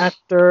Shakespearean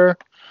actor.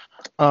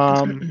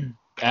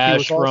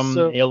 Ash from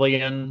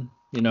Alien.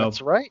 You know,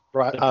 that's right.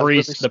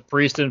 The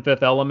priest in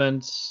Fifth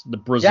Element, the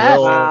Brazil. Yes.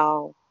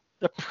 Wow.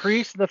 The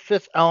priest in the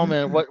Fifth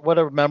Element. What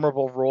a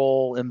memorable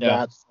role in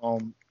that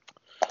film.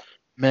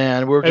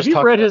 Man, Have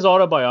you read his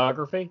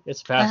autobiography?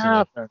 It's fascinating. I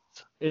haven't.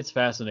 It's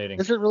fascinating.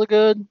 Is it really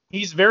good?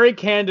 He's very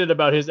candid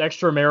about his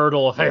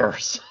extramarital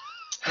affairs.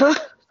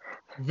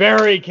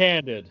 Very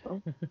candid.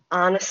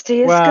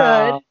 Honesty is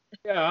good.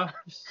 Yeah.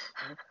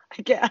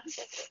 I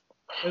guess.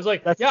 It's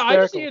like, That's I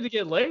hysterical. just needed to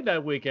get laid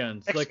that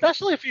weekend. It's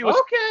Especially if he was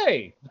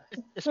okay.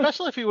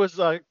 Especially if he was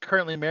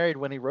currently married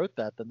when he wrote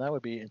that, then that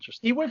would be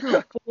interesting. He went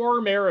through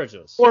 4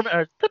 marriages.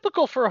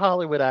 Typical for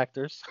Hollywood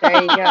actors.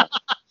 There you go.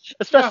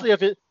 Especially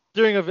if it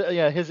during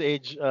his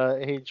age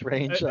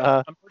range.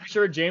 I'm pretty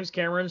sure James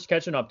Cameron's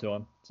catching up to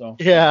him. So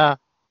yeah.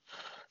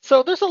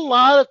 So there's a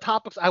lot of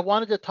topics I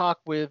wanted to talk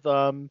with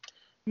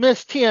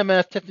Miss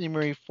TMF Tiffany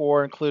Marie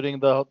Ford, including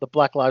the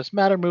Black Lives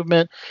Matter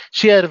movement.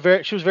 She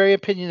was very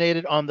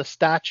opinionated on the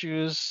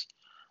statues.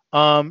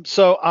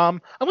 So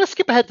I'm going to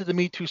skip ahead to the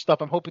Me Too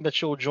stuff. I'm hoping that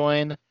she'll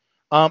join.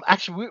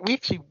 Actually, we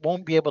actually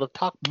won't be able to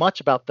talk much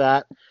about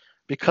that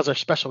because our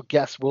special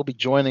guest will be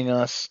joining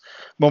us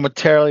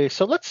momentarily.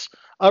 So let's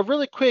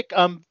really quick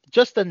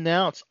just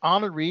announce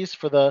honorees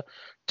for the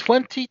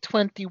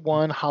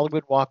 2021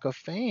 Hollywood Walk of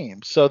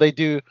Fame. So they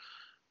do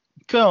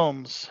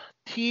films,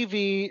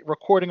 TV,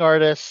 recording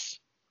artists.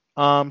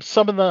 Some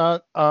of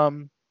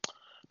the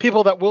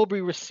people that will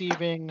be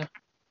receiving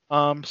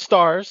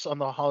stars on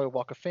the Hollywood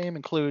Walk of Fame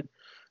include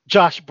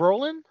Josh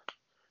Brolin,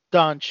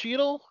 Don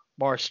Cheadle,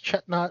 Morris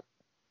Chestnut,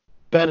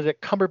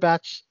 Benedict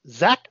Cumberbatch,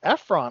 Zac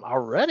Efron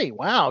already.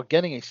 Wow,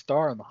 getting a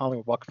star on the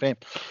Hollywood Walk of Fame.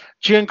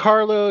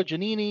 Giancarlo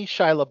Giannini,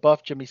 Shia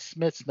LaBeouf, Jimmy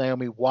Smits,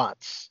 Naomi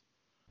Watts.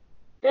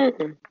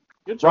 Mm-mm.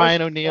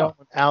 Ryan O'Neal,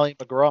 and Ali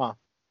McGraw.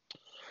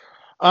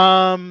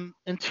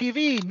 In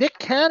TV, Nick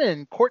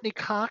Cannon, Courtney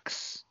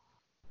Cox,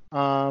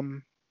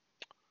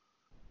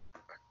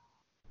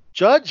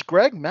 Judge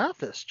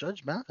Mathis,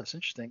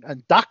 interesting,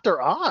 and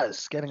Dr.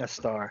 Oz getting a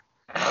star.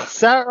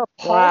 Sarah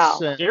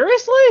Paulson. Wow.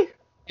 Seriously?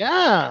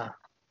 Yeah.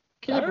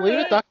 Can you believe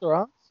it, Dr.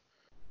 Oz?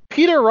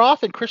 Peter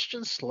Roth and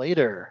Christian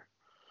Slater.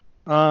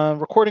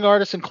 Recording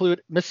artists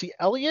include Missy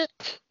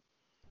Elliott,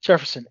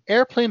 Jefferson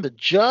Airplane, The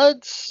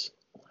Judds,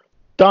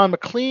 Don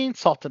McLean,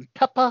 Salt and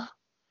Pepper,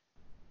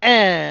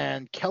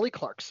 and Kelly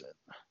Clarkson.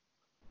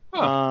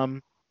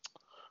 So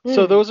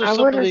those are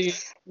some of the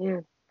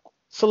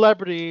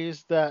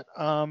celebrities that.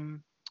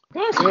 I'm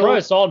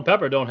surprised Salt and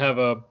Pepper don't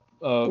have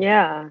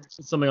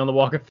something on the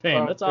Walk of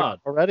Fame. That's odd.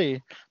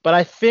 Already. But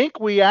I think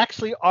we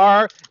actually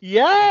are.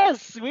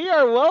 Yes, we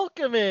are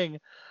welcoming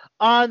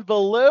on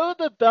Below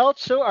the Belt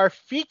Show our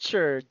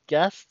featured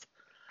guest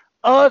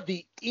of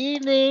the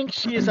evening.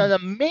 She is an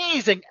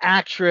amazing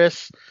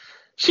actress.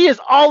 She is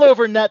all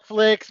over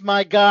Netflix.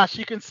 My gosh,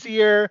 you can see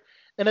her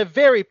in a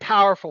very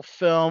powerful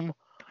film,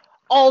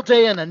 All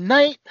Day and a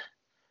Night.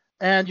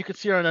 And you can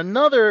see her in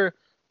another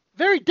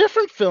very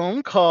different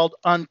film called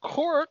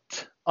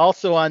Uncorked,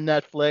 also on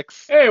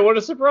Netflix. Hey, what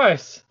a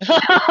surprise.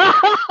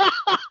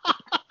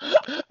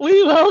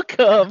 We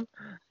welcome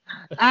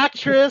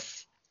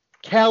actress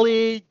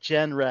Kelly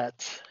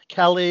Jenrette.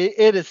 Kelly,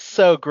 it is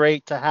so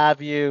great to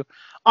have you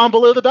on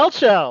Below the Belt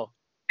Show.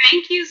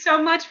 Thank you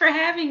so much for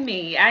having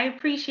me. I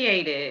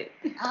appreciate it.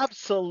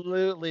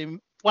 Absolutely.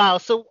 Wow.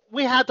 So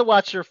we had to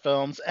watch your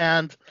films,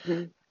 and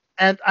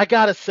I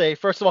gotta say,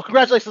 first of all,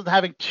 congratulations on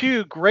having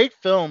two great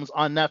films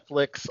on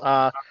Netflix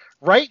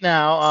right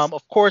now.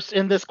 Of course,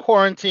 in this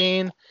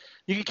quarantine,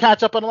 you can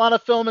catch up on a lot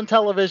of film and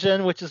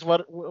television, which is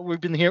what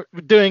we've been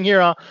doing here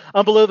on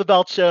Below the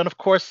Belt Show, and of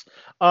course,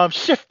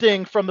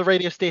 shifting from the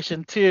radio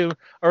station to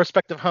our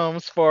respective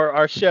homes for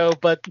our show.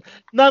 But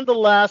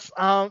nonetheless,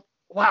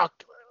 wow.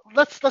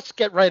 Let's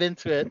get right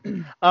into it.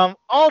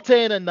 All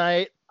Day and a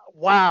Night.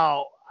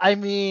 Wow. I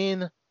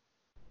mean,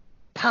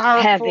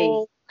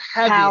 powerful,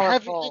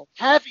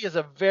 heavy is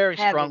a very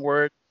strong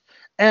word.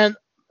 And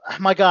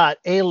my God,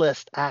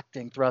 A-list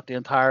acting throughout the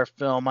entire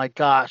film. My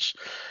gosh,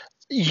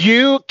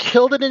 you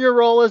killed it in your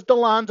role as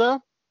Delanda.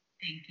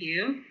 Thank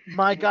you.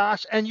 My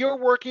gosh, and you're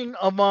working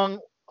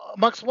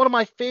amongst one of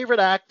my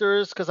favorite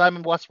actors, because I'm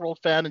a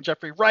Westworld fan, and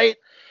Jeffrey Wright,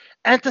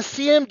 and to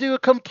see him do a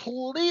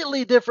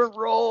completely different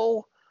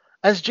role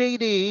as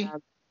JD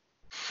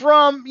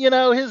from,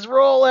 his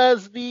role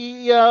as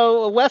the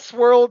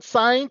Westworld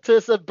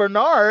scientist of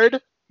Bernard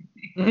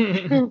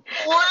blew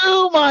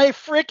my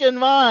freaking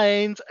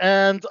mind.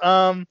 And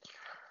how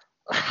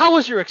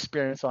was your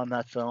experience on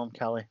that film,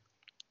 Kelly?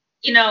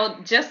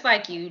 Just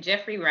like you,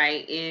 Jeffrey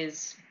Wright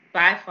is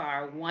by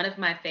far one of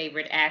my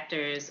favorite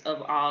actors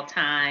of all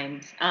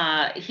time.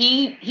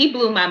 He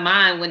blew my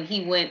mind when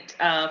he went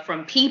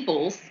from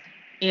Peoples,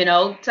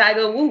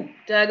 Tiger Woo,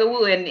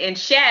 and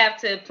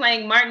Shaft to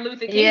playing Martin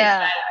Luther King.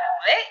 Yeah.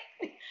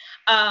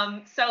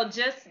 What? So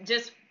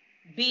just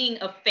being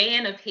a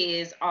fan of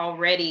his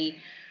already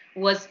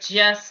was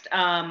just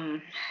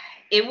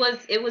it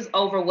was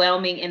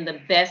overwhelming in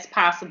the best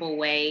possible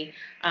way.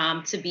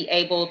 To be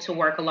able to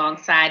work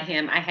alongside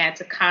him, I had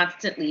to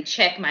constantly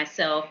check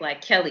myself,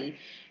 like, Kelly,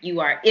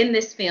 you are in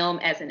this film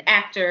as an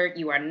actor.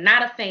 You are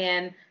not a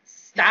fan.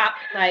 Stop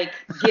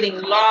getting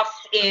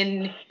lost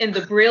in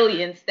the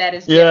brilliance that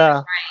is Jeffrey Wright,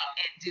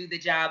 and do the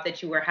job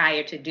that you were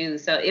hired to do.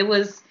 So it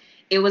was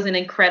an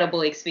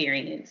incredible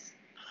experience.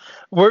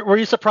 Were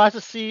you surprised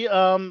to see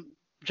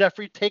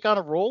Jeffrey take on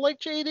a role like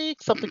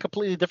JD? Something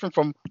completely different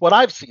from what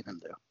I've seen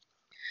him do.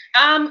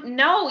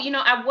 No,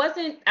 I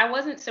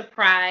wasn't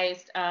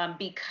surprised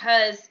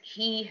because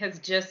he has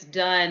just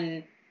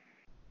done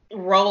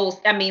roles.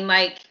 I mean,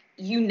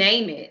 you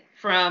name it,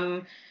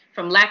 from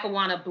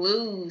Lackawanna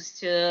Blues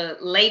to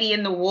Lady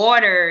in the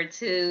Water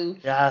to,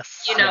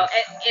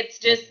 it's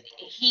just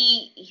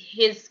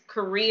his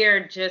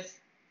career, just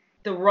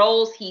the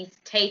roles he's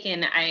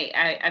taken,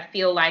 I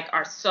feel like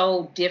are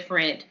so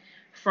different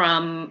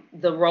from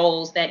the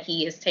roles that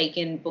he has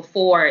taken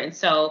before. And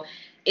so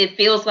it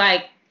feels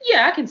like,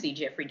 yeah, I can see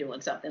Jeffrey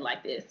doing something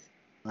like this.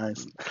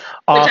 Nice. Which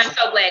I'm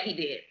so glad he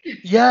did.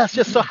 Yes.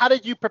 So how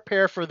did you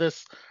prepare for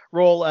this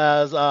role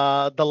as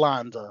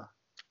Delanda?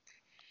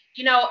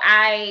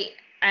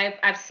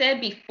 I've said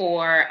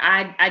before,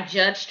 I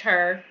judged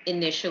her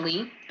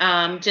initially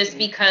just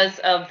because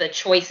of the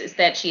choices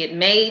that she had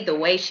made, the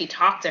way she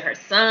talked to her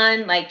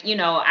son.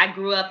 I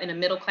grew up in a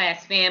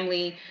middle-class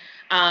family.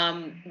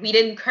 We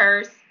didn't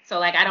curse.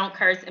 So, I don't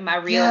curse in my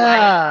real life.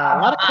 Yeah,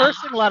 a lot of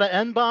cursing, a lot of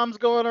N-bombs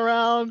going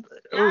around.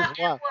 It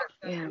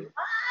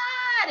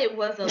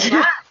was a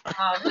lot.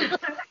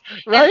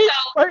 Right?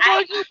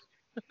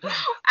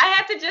 I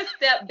had to just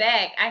step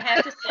back. I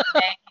had to step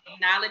back and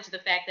acknowledge the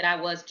fact that I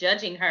was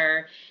judging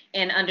her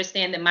and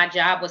understand that my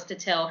job was to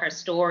tell her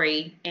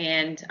story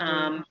and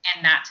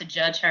not to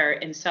judge her.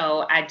 And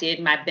so I did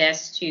my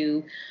best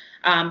to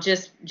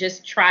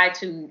just try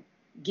to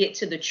get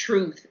to the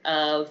truth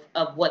of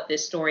what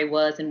this story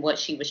was and what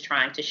she was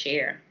trying to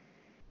share.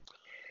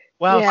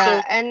 Wow.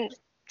 Yeah, and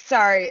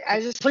sorry,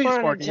 I just Please,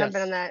 wanted Morgan, to jump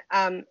yes. in on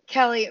that.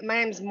 Kelly,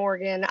 my name's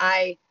Morgan.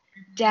 I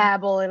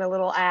dabble in a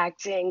little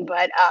acting,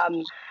 but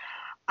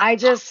I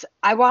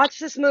watched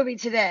this movie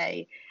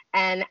today,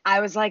 and I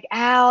was like,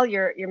 Al,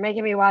 you're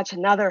making me watch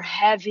another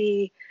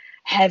heavy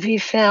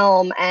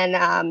film,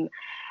 and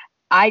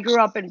I grew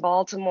up in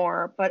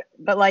Baltimore, but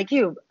like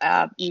you,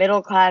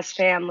 middle class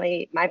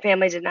family. My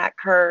family did not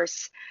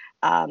curse.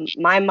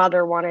 My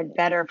mother wanted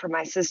better for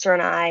my sister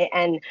and I,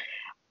 and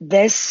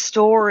this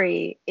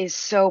story is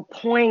so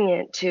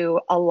poignant to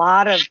a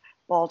lot of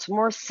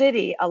Baltimore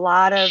City, a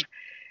lot of,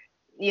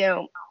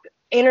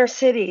 inner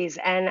cities.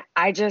 And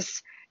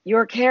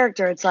your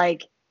character, it's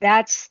like,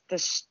 that's the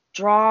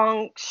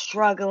strong,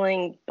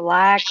 struggling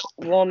Black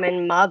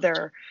woman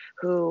mother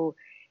who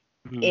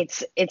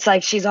it's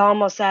like she's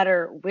almost at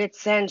her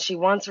wit's end. She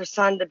wants her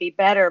son to be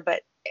better,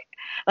 but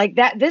like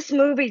that, this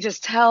movie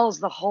just tells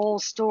the whole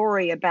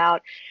story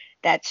about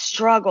that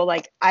struggle.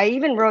 Like, I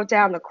even wrote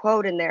down the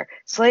quote in there: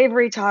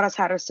 slavery taught us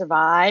how to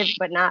survive,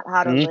 but not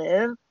how to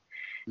live.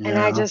 Yeah. And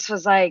I just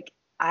was like,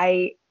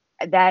 I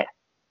get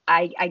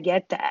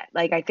that.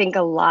 Like, I think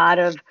a lot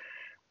of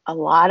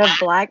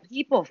Black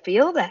people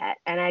feel that.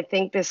 And I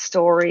think this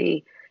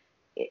story,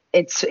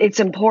 it's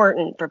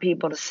important for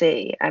people to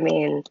see. I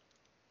mean,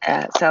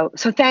 so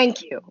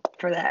thank you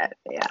for that.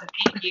 Yeah.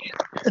 Thank you.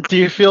 Do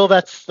you feel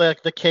that's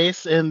the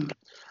case in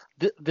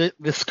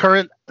this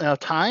current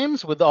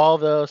times, with all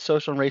the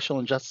social and racial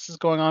injustices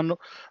going on in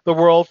the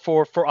world,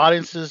 for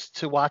audiences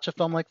to watch a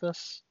film like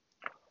this?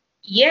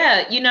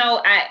 Yeah,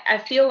 I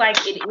feel like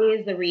it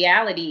is a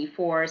reality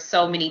for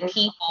so many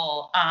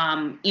people,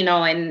 and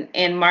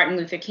Martin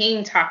Luther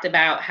King talked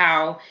about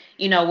how,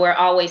 we're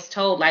always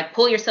told, like,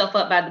 pull yourself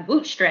up by the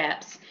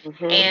bootstraps.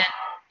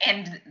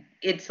 And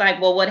it's like,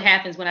 well, what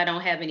happens when I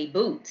don't have any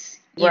boots?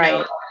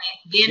 Then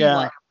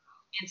what?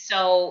 And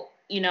so,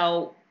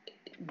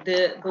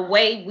 the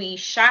way we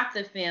shot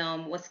the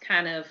film was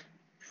kind of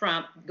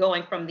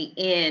going from the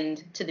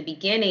end to the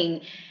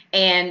beginning.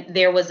 And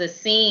there was a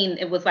scene,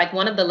 it was like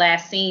one of the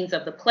last scenes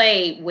of the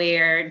play,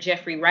 where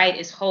Jeffrey Wright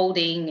is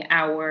holding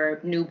our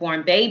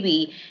newborn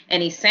baby,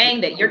 and he's saying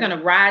that you're going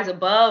to rise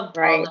above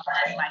all of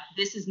us. Like,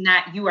 this is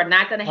not, you are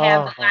not going to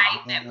have the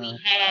life that we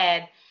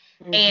had.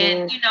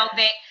 And,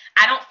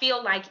 I don't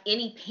feel like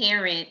any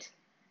parent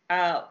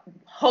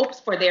hopes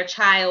for their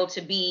child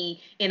to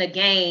be in a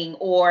gang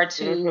or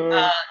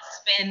to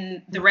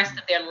spend the rest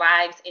of their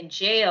lives in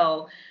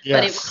jail. Yes.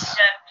 But it was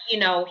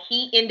just,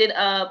 he ended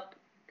up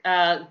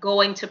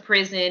going to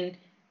prison,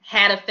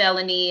 had a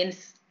felony, and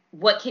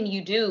what can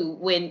you do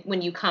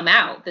when you come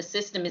out? The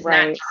system is not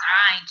designed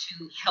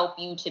to help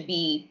you to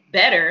be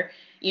better,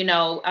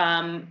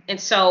 and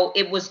so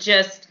it was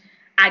just,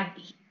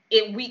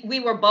 we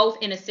were both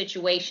in a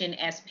situation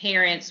as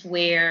parents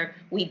where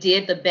we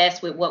did the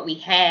best with what we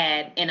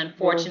had, and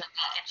unfortunately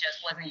it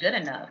just wasn't good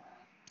enough.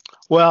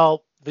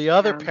 Well, the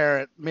other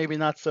parent, maybe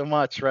not so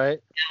much, right?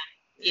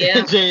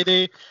 Yeah.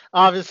 JD,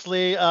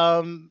 obviously,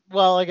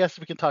 well, I guess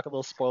we can talk a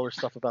little spoiler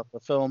stuff about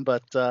the film,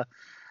 but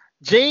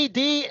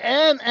JD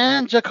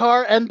and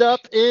Jakar end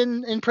up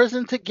in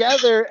prison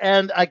together,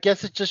 and I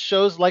guess it just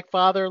shows like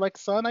father, like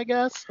son, I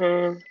guess.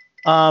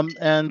 What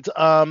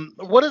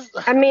is?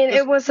 I mean,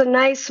 it was a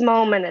nice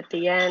moment at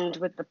the end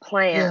with the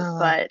plant,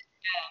 but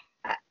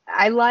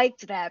I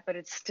liked that, but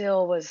it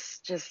still was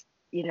just,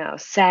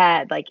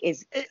 sad. Like,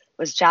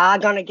 was Ja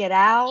gonna get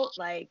out?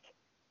 Like,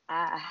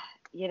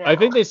 I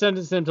think they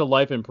sentenced him to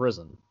life in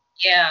prison.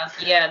 Yeah.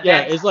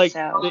 It's like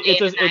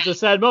it's a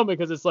sad moment,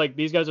 because it's like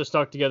these guys are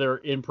stuck together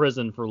in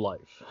prison for life.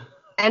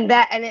 And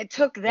it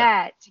took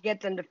that to get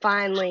them to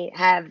finally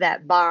have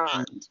that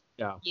bond.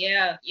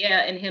 Yeah,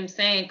 and him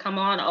saying, "Come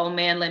on, old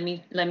man, let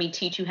me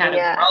teach you how to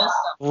grow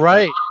something."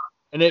 Right.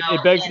 And it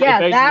begs that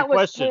the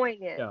was question.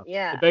 poignant.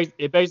 Yeah.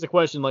 It begs the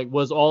question, like,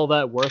 was all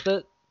that worth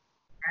it?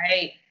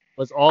 Right.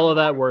 Was all of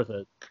that worth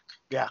it?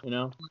 Yeah.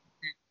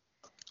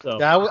 So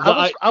yeah,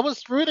 I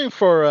was rooting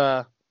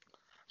for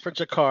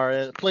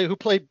Jakar,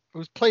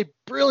 who's played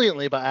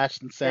brilliantly by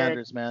Ashton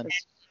Sanders, man.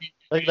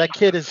 Like, that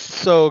kid is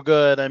so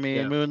good. I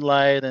mean,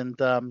 Moonlight and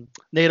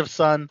Native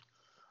Son.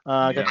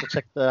 I got to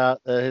check that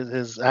out.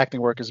 His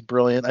acting work is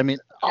brilliant. I mean,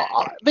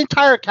 the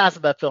entire cast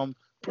of that film,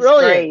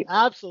 brilliant,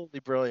 absolutely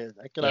brilliant.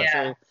 I cannot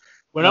say.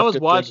 When I was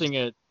watching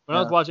it,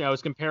 I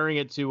was comparing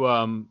it to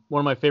one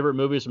of my favorite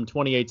movies from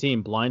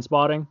 2018,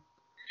 Blindspotting.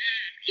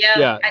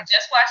 Yeah, I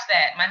just watched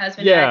that. My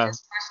husband and I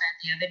just watched that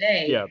the other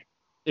day. Yeah.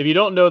 If you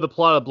don't know the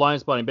plot of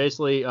Blindspotting,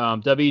 basically,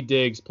 W.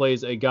 Diggs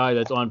plays a guy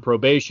that's on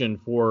probation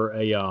for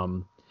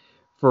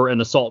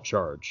an assault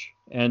charge,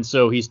 and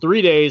so he's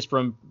 3 days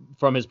from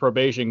his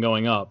probation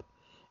going up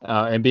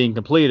and being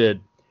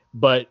completed.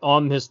 But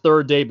on his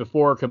third day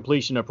before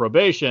completion of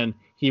probation,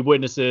 he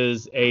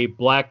witnesses an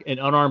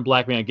unarmed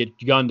black man get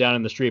gunned down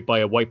in the street by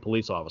a white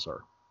police officer.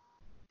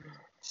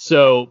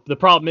 So the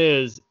problem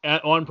is,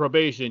 on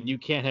probation, you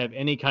can't have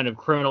any kind of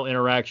criminal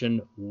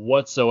interaction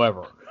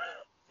whatsoever.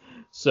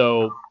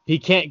 So he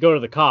can't go to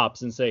the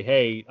cops and say,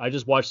 hey, I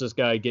just watched this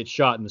guy get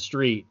shot in the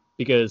street,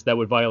 because that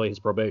would violate his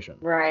probation.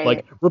 Right.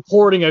 Like,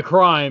 reporting a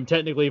crime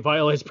technically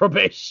violates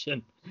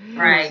probation.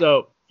 Right.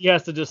 So he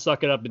has to just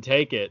suck it up and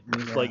take it.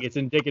 And it's like, it's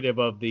indicative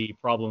of the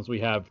problems we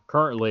have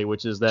currently,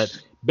 which is that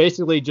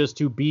basically just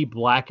to be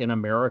black in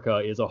America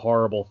is a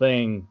horrible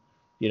thing,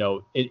 you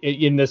know,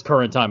 in this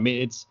current time. I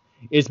mean,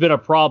 it's been a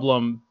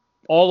problem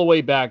all the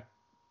way back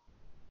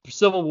to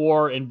Civil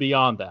War and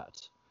beyond that.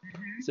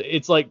 So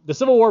it's like the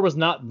Civil War was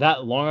not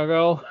that long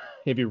ago,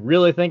 if you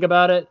really think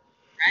about it.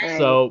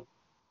 Right.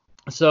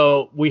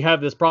 So we have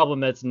this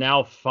problem that's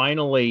now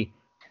finally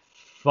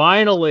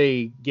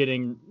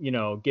getting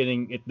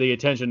the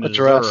attention it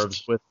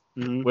deserves with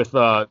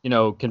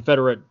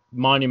Confederate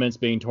monuments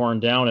being torn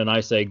down. And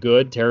I say,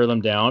 good, tear them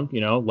down.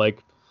 You know,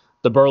 like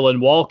the Berlin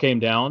Wall came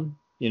down.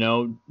 You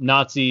know,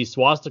 Nazi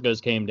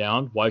swastikas came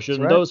down. Why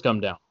shouldn't those come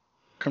down?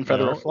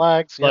 Confederate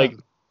flags. Yeah. Like,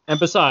 and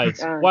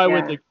besides, why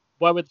would the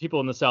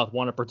people in the South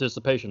want a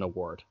participation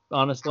award?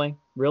 Honestly,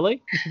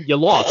 really? You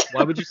lost.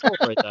 Why would you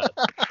celebrate that?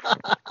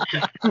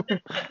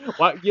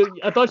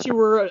 I thought you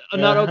were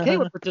not okay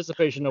with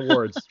participation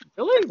awards.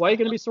 Really? Why are you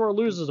going to be sore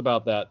losers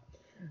about that?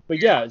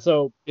 But yeah,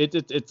 so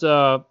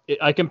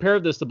I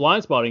compared this to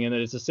Blind Spotting, and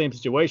that it's the same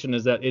situation,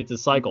 is that it's a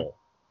cycle.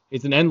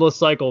 It's an endless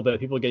cycle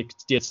that people get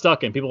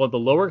stuck in. People of the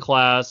lower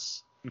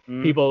class,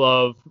 people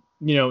of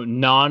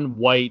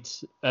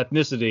non-white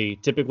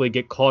ethnicity typically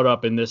get caught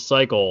up in this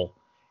cycle,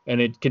 and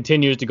it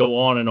continues to go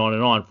on and on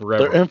and on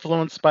forever. They're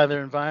influenced by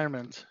their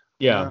environment.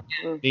 Yeah,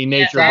 the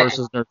nature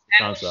versus nurture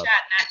concept. That was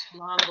shot not too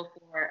long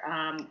before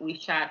we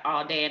shot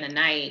All Day and a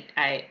Night,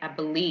 I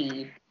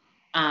believe.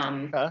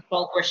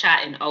 Both were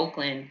shot in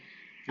Oakland.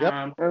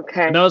 Yep.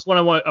 Okay. And that was what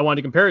I wanted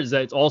to compare, is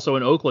that it's also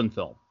an Oakland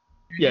film.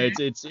 Yeah,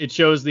 it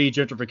shows the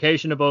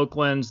gentrification of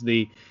Oakland,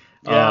 the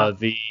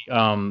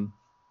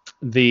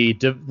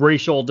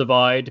racial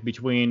divide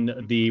between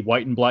the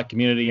white and black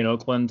community in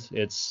Oakland.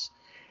 It's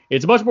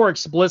much more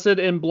explicit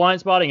in Blind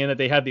Spotting, in that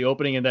they have the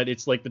opening, and that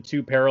it's like the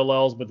two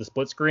parallels with the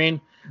split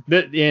screen.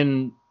 That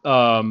in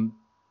the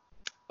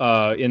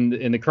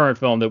current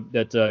film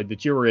that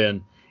you were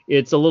in,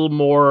 it's a little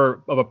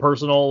more of a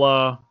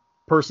personal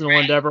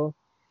endeavor.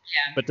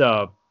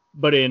 Yeah.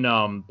 But in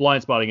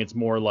Blind Spotting, it's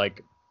more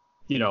like,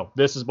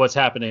 this is what's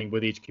happening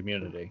with each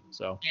community.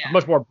 So it's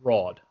much more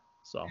broad.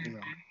 So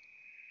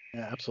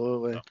yeah,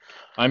 absolutely.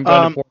 I'm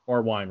going to pour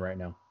more wine right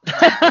now.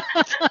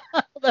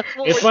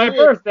 It's my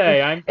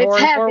birthday. I'm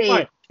pouring more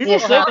wine. People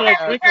say that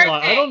I drink a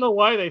lot. I don't know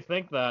why they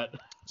think that.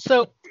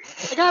 So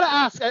I gotta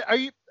ask: are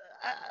you,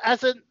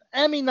 as an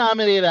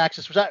Emmy-nominated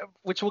actress,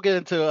 which we'll get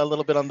into a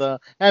little bit on the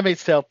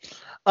Handmaid's Tale,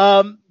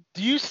 do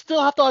you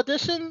still have to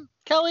audition,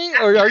 Kelly,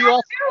 or are you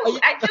all?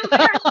 I do.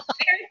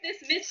 There's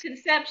this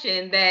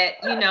misconception that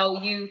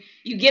you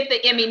get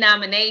the Emmy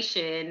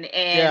nomination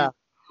and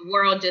the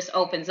world just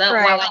opens up.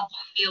 Right. While I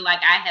do feel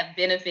like I have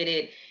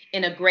benefited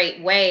in a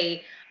great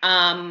way,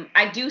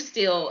 I do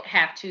still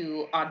have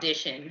to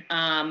audition.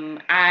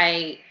 There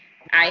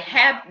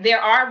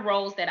are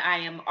roles that I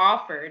am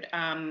offered.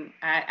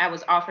 I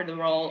was offered the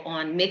role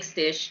on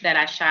Mixed-ish that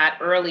I shot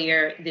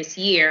earlier this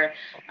year.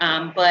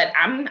 But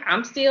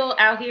I'm still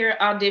out here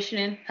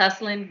auditioning,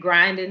 hustling,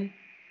 grinding.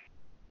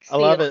 I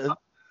love it.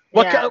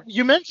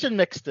 You mentioned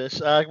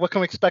Mixed-ish. What can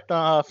we expect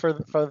for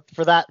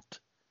that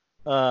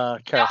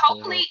character?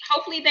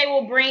 Hopefully they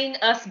will bring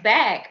us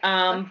back.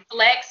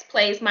 Flex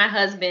plays my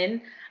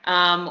husband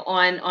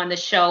on the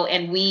show,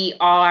 and we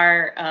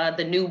are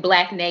the new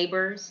black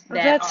neighbors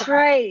that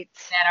are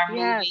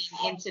moving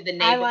into the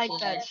neighborhood. I like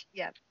that.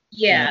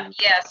 Yeah.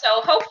 So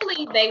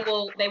hopefully they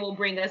will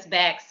bring us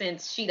back,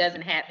 since she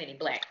doesn't have any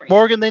black friends.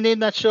 Morgan, they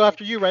named that show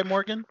after you, right,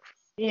 Morgan?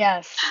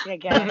 Yes, I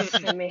guess.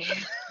 I mean,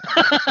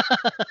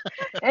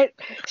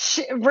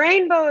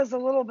 Rainbow is a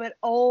little bit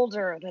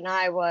older than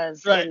I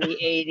was in the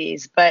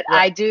 80s, but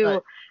I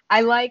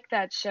like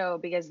that show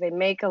because they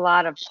make a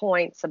lot of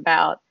points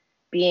about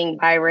being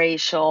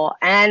biracial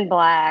and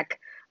black.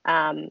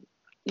 I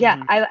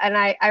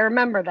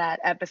remember that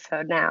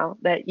episode now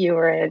that you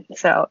were in.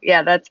 So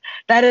yeah,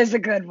 that is a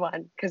good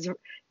one because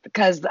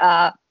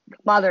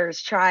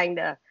mother's trying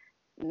to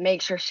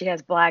make sure she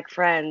has black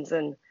friends,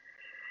 and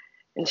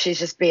she's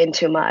just being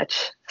too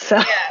much. So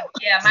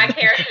my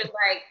character's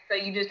like, so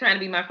you just trying to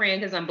be my friend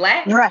because I'm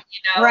black? Right.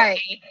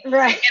 Right. And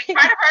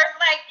part of her's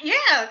like,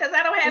 because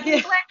I don't have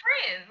any black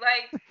friends.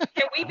 Like,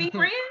 can we be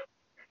friends?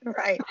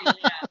 Right.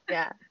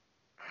 Yeah.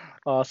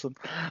 Awesome.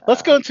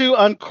 Let's go into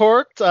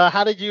Uncorked.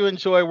 How did you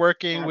enjoy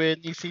working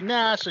with Niecy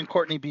Nash and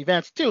Courtney B.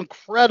 Vance? Two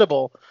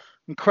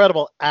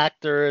incredible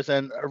actors,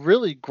 and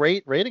really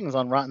great ratings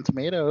on Rotten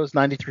Tomatoes.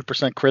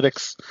 93%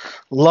 critics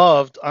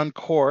loved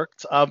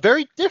Uncorked.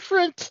 Very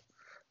different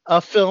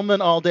film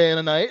than All Day and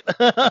a Night.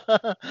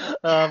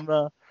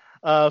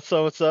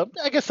 So it's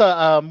I guess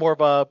more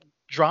of a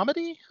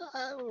dramedy?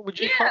 Would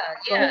you call it?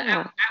 I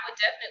would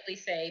definitely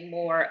say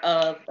more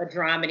of a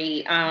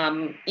dramedy.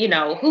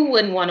 Who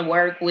wouldn't want to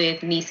work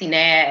with Niecy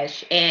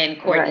Nash and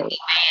Courtney B.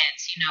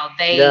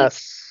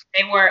 Vance?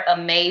 They were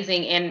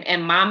amazing.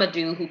 And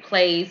Mamadou, who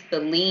plays the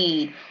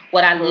lead,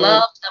 what I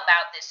loved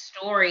about this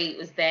story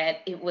was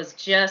that it was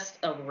just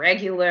a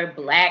regular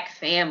Black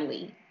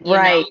family. You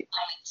know? We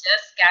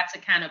just got to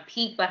kind of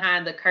peek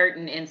behind the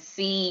curtain and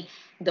see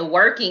the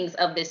workings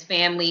of this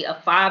family, a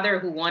father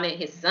who wanted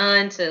his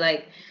son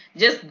to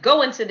just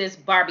go into this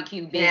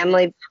barbecue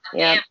business.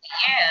 And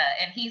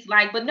he's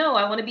like, but no,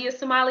 I want to be a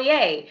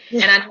sommelier.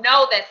 And I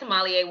know that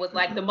sommelier was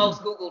like the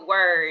most Googled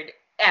word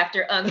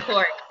after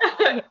Uncorked.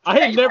 I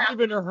had never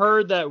even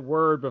heard that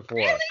word before.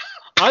 Really?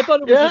 I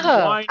thought it was just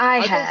wine.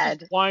 I thought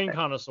it was wine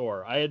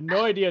connoisseur. I had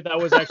no idea that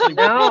was actually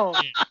no.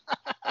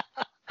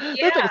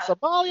 They're thinking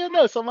sommelier?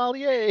 No,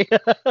 sommelier.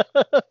 And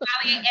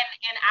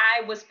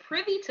I was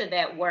privy to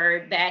that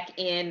word back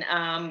in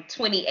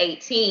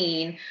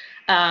 2018.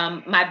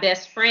 My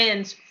best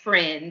friend's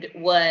friend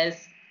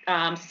was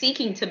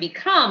seeking to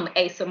become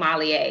a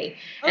sommelier.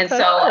 And so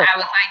I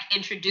was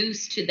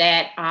introduced to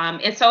that.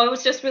 And so it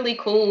was just really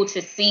cool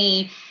to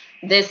see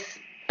this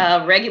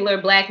regular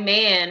Black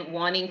man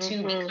wanting to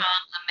become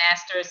a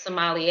master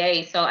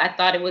sommelier. So I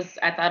thought it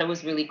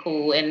was really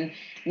cool. And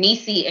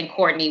Niecy and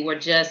Courtney were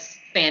just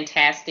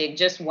fantastic.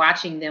 Just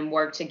watching them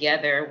work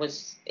together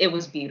was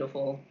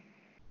beautiful.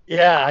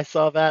 Yeah, I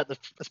saw that,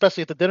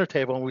 especially at the dinner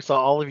table when we saw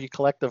all of you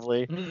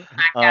collectively. My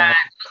God,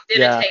 those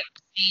dinner table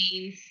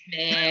scenes,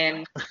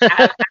 man.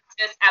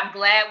 I'm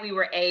glad we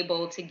were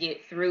able to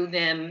get through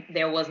them.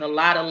 There was a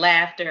lot of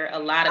laughter, a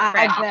lot of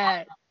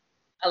cracking,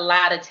 a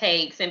lot of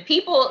takes. And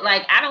people,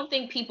 I don't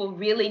think people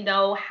really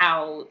know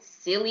how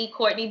silly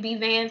Courtney B.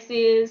 Vance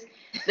is.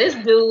 This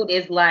dude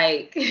is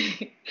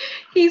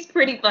he's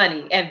pretty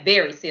funny and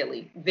very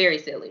silly. Very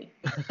silly.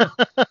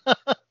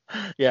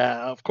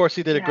 Yeah, of course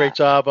he did a great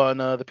job on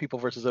The People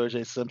versus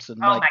O.J. Simpson.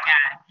 Oh, my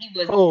God. He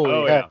was,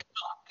 God.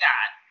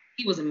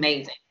 He was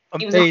amazing.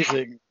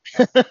 Amazing.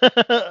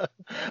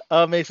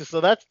 Amazing. So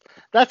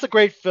that's a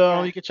great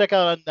film. You can check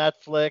out on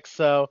Netflix.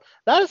 So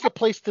that is the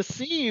place to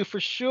see you for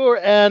sure.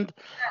 And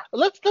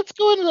let's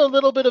go into a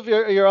little bit of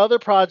your other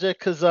project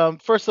because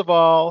first of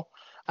all,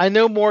 I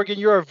know, Morgan,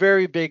 you're a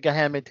very big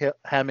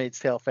Handmaid's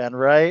Tale fan,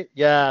 right?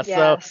 Yeah.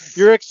 Yes.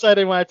 So you're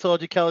excited when I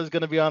told you Kelly's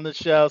going to be on the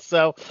show.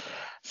 So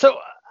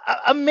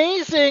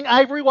amazing.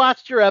 I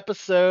rewatched your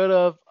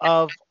episode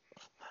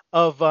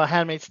of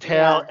Handmaid's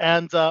Tale,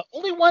 and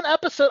only one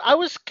episode. I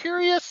was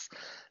curious,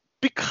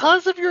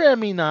 because of your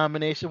Emmy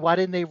nomination, why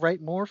didn't they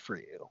write more for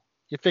you?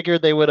 You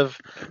figured they would have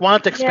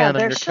wanted to expand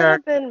on your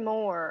character. There should have been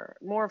more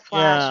flashbacks.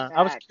 Yeah,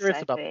 I was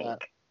curious about that.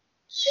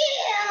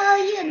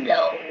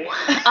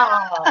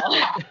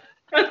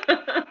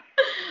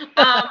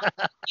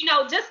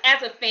 Yeah, just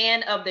as a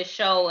fan of the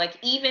show,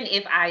 even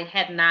if I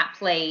had not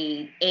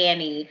played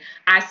Annie,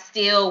 I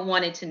still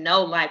wanted to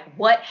know,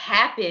 what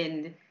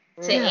happened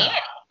to Annie?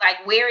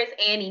 Where is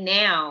Annie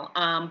now?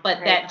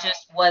 But that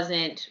just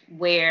wasn't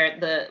where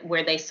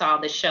they saw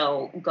the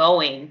show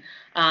going.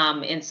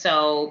 And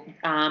so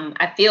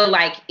I feel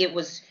like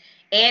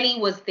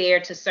Annie was there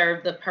to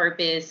serve the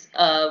purpose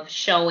of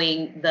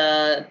showing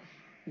the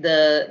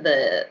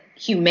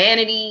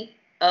humanity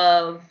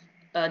of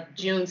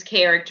June's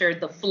character,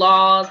 the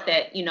flaws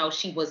that,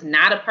 she was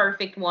not a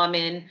perfect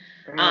woman,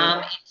 and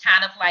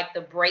kind of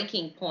the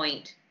breaking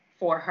point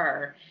for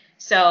her.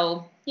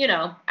 So,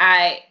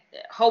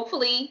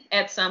 hopefully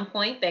at some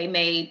point they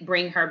may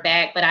bring her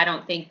back, but I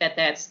don't think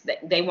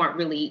they weren't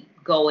really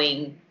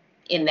going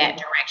in that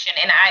direction.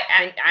 And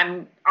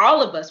I'm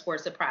all of us were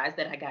surprised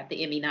that I got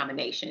the Emmy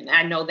nomination.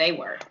 I know they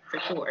were, for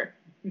sure.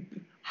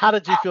 How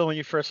did you feel when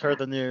you first heard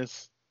the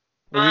news?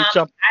 I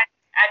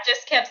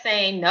just kept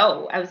saying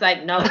no. I was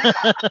like, no.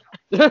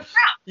 Did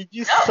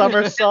you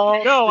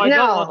somersault? No, I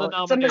don't want the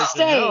nomination. It's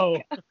a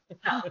mistake.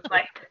 No.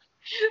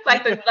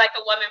 Like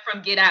the woman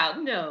from Get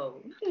Out.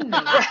 No.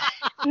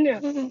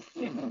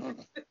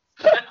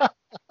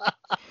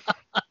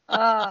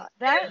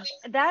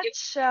 That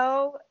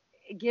show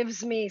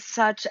gives me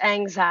such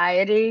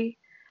anxiety.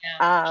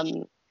 Yeah.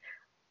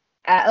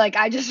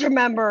 I just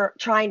remember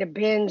trying to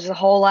binge the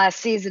whole last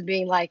season,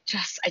 being like,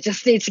 I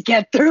just need to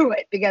get through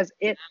it because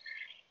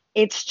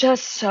it's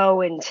just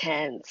so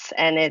intense,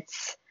 and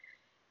it's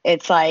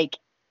and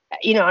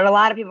a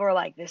lot of people are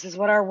like, this is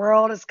what our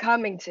world is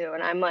coming to,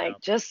 and I'm like,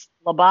 just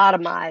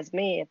lobotomize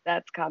me if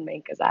that's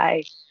coming, because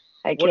I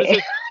can't.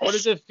 What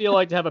does it feel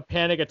like to have a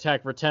panic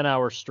attack for 10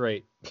 hours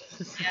straight?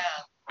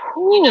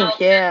 Yeah.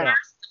 The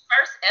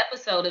first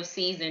episode of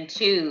season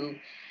 2,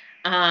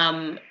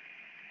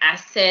 I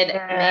said,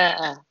 man,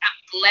 I'm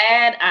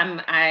glad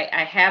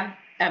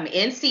I'm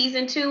in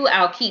season 2.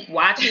 I'll keep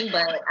watching,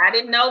 but I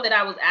didn't know that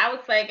I was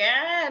like,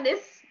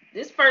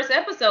 this first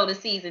episode of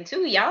season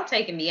 2, y'all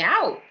taking me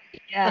out.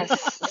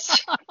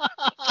 Yes.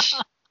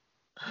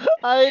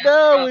 I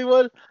know we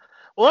would.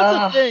 Well,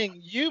 that's the thing.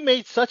 You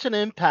made such an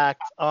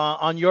impact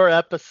on your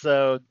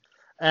episode,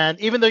 and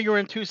even though you were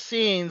in 2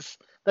 scenes,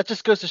 that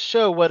just goes to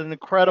show what an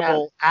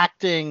incredible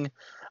acting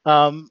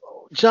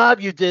job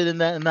you did in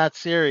that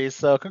series.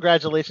 So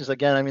congratulations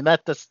again. I mean,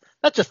 that's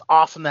just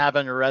awesome to have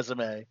on your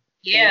resume.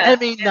 Yeah.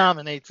 Emmy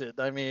nominated.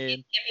 I mean,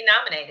 Emmy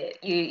nominated.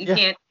 You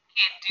can't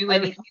do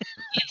anything.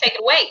 You can't take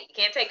it away. You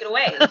can't take it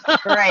away.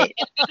 Right.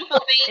 And the beautiful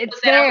thing was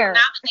that I was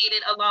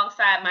nominated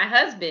alongside my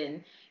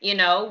husband. You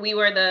know, we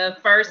were the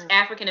first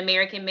African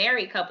American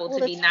married couple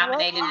to be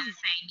nominated in the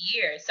same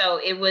year. So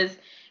it was,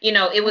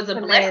 it was a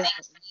blessing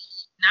to be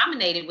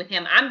nominated with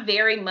him. I'm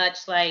very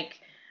much like,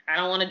 I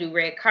don't want to do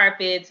red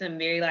carpets. I'm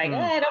very like,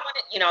 I don't want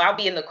to, I'll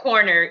be in the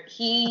corner.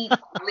 He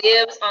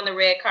lives on the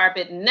red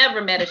carpet,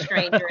 never met a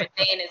stranger a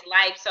day in his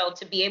life. So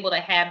to be able to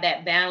have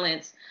that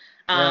balance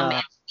and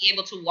to be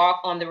able to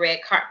walk on the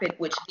red carpet,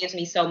 which gives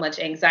me so much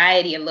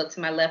anxiety, and look to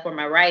my left or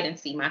my right and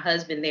see my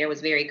husband there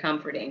was very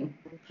comforting.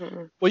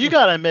 Well, you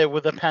got to admit,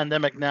 with the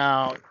pandemic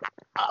now,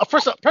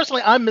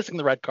 personally, I'm missing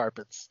the red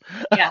carpets.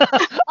 Yeah.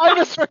 I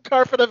miss red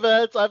carpet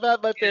events. I've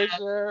had my fair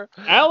share.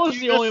 Al is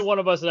the only one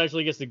of us that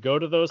actually gets to go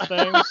to those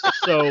things.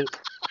 So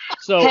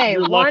hey,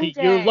 you're lucky.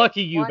 Day, you're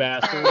lucky, you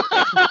bastard. You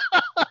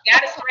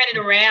got to spread it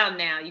around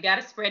now. You got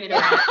to spread it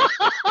around.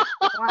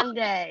 One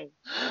day.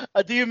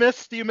 Do you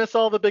miss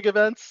all the big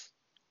events?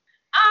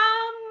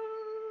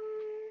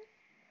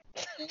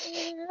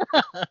 She's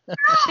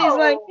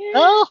like,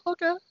 oh,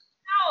 okay.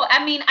 No,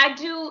 I mean, I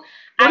do.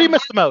 What do you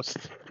miss the most?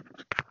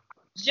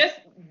 Just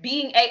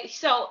being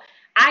so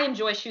I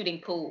enjoy shooting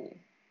pool.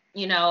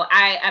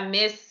 I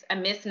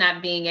miss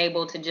not being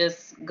able to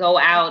just go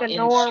out and shoot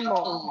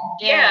pool.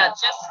 Yeah,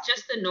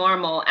 just the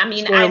normal. I mean,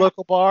 just go to a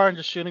local bar and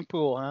just shooting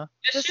pool, huh?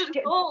 Just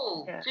shooting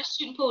pool. Yeah. Just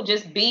shooting pool.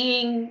 Just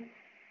being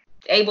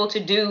able to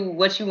do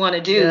what you want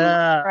to do.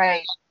 Yeah.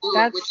 Right.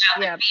 Without the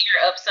fear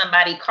of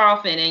somebody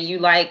coughing and you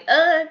like,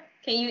 can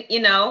you,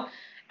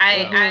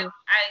 I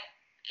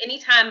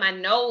anytime my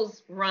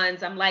nose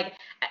runs, I'm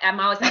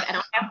always like, I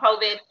don't have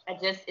COVID.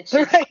 It's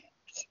just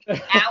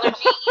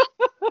allergy.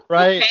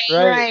 Right.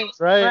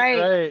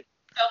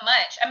 So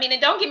much. I mean, and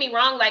don't get me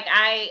wrong. Like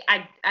I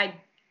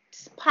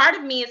part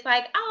of me is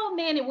like, oh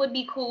man, it would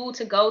be cool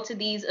to go to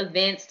these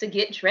events to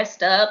get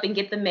dressed up and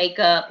get the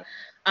makeup.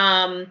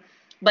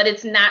 But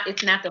it's not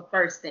the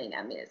first thing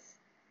I miss.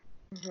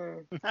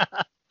 Mm-hmm.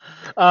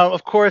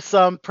 Of course,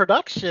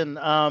 production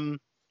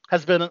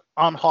has been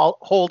on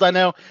hold. I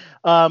know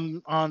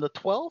on the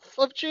 12th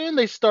of June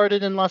they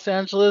started in Los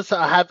Angeles.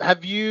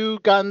 Have you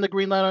gotten the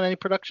green light on any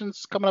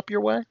productions coming up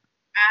your way?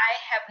 I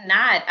have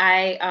not.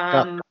 I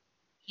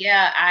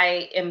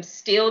am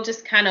still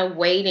just kind of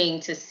waiting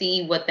to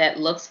see what that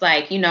looks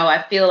like.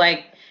 I feel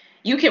like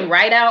you can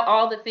write out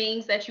all the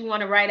things that you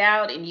want to write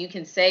out, and you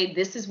can say,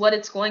 this is what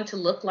it's going to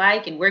look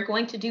like, and we're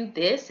going to do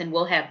this, and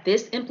we'll have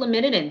this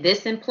implemented and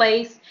this in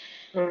place.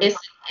 I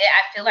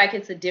feel like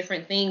it's a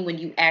different thing when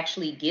you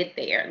actually get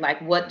there. Like,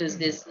 what does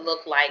this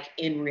look like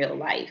in real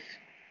life?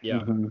 Yeah.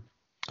 Mm-hmm.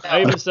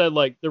 I even said,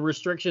 like, the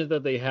restrictions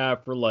that they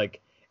have for,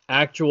 like,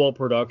 actual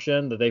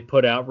production that they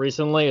put out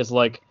recently is,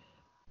 like,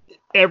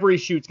 every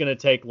shoot's going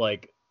to take,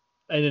 like,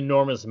 an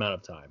enormous amount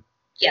of time.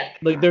 Yeah.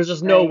 Like, there's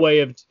just no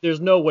way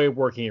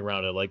working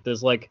around it. Like,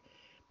 there's, like,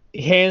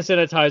 hand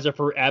sanitizer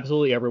for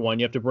absolutely everyone.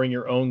 You have to bring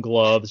your own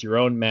gloves, your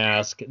own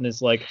mask, and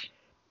it's like,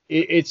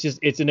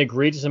 it's an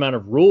egregious amount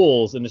of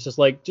rules, and it's just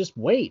like, just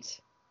wait.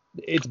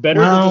 It's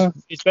better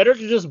to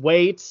just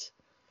wait,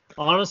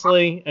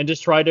 honestly, and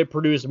just try to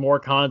produce more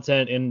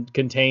content in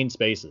contained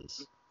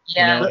spaces.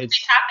 Yeah, they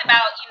talked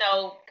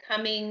about,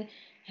 coming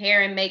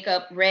hair and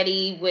makeup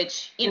ready,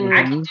 which I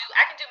can do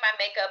my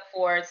makeup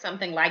for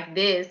something like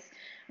this,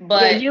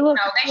 but they shoot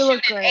in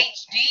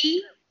HD,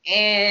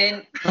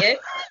 and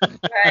it's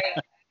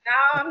like,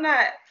 no, I'm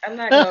not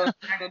going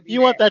to do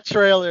You want that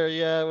trailer,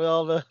 with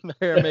all the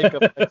hair and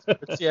makeup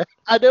experts. Yeah,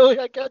 I know.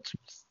 I got you.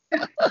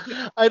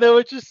 I know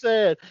what you're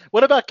saying.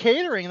 What about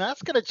catering?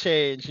 That's going to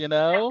change,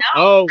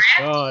 Oh,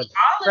 God.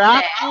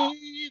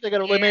 Crafty. They're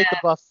going to eliminate the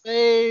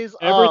buffets.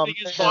 Everything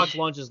is box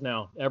lunches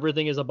now.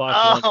 Everything is a box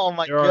lunch. Oh,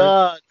 my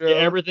God.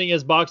 Everything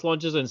is box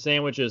lunches and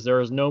sandwiches. There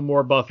is no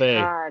more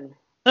buffet. God.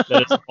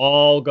 That is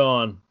all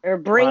gone. Or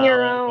bring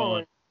your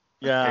own.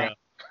 Yeah.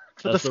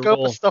 So the scope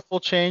of stuff will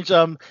change.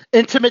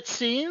 Intimate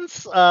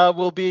scenes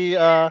will be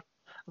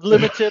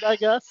limited, I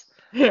guess.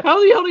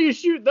 How the hell do you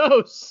shoot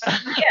those?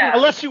 Yeah.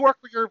 Unless you work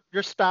with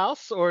your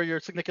spouse or your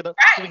significant other.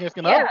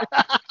 Yeah.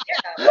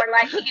 Or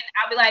like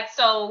I'll be like,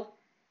 so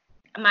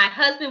my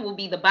husband will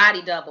be the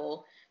body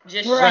double,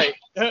 just shoot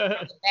the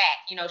back,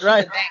 shoot the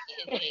back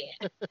of his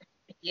head.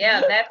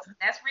 Yeah,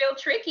 that's real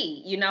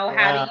tricky.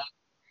 How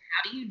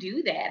do you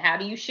do that? How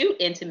do you shoot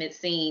intimate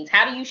scenes?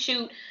 How do you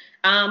shoot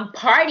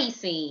party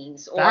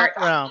scenes or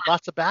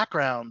lots of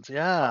backgrounds?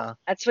 Yeah,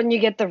 that's when you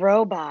get the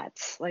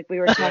robots, like we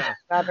were talking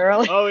about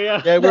earlier. Oh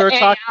yeah, we were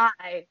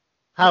talking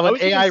how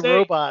an AI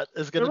robot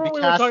is going to be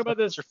cast. We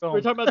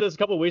were talking about this a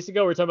couple of weeks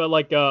ago. We were talking about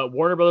like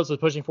Warner Brothers was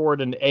pushing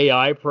forward an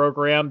AI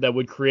program that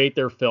would create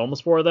their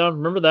films for them.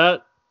 Remember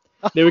that?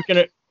 They were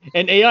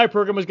an AI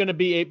program was going to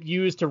be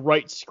used to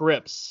write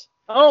scripts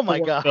Oh my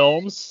god.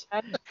 Films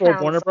for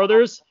Warner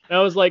Brothers. And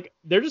I was like,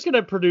 they're just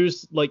gonna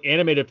produce like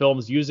animated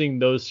films using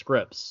those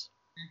scripts.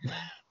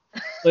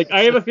 Like,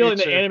 I have a feeling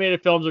that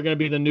animated films are gonna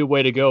be the new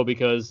way to go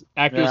because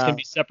actors can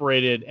be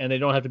separated and they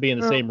don't have to be in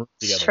the same room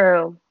together. It's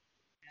true.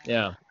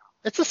 Yeah.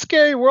 It's a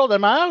scary world. I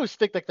mean, I always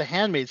think like The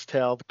Handmaid's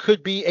Tale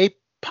could be a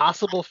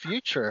possible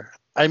future.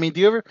 I mean,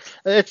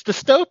 it's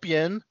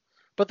dystopian,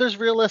 but there's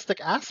realistic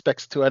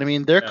aspects to it. I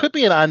mean, there could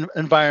be an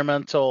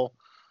environmental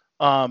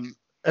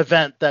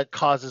event that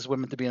causes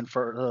women to be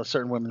infertile,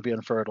 certain women to be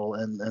infertile,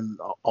 and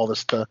all this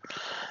stuff.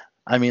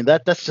 I mean,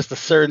 that's just a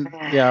certain,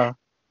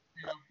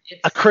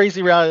 a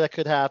crazy reality that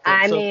could happen.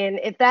 I mean,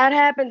 if that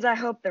happens, I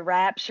hope the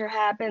rapture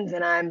happens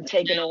and I'm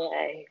taken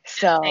away.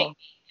 So,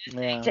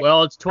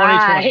 well, it's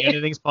 2020.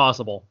 Anything's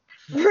possible.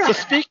 So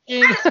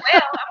speaking, well, I'm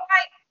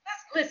like,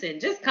 listen,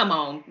 just come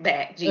on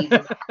back,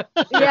 Jesus.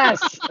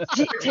 Yes,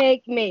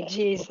 take me,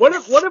 Jesus. What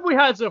have we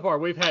had so far?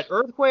 We've had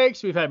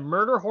earthquakes, we've had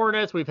murder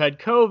hornets, we've had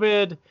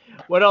COVID.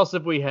 What else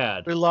have we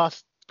had? We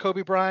lost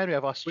Kobe Bryant. We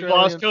have Australian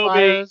We lost Kobe.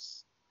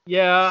 fires.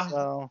 Yeah.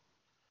 So,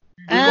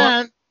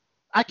 and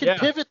I can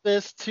pivot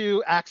this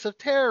to acts of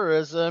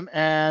terrorism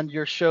and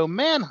your show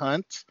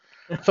Manhunt,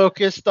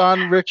 focused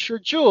on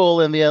Richard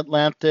Jewell in the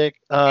Atlanta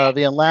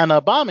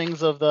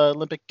bombings of the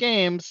Olympic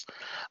Games,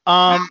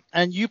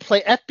 and you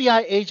play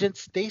FBI agent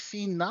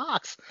Stacey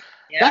Knox.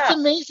 Yeah. That's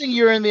amazing.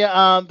 You're in the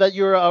that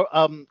you're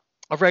a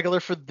regular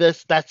for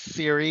that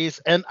series,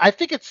 and I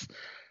think it's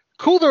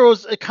cool.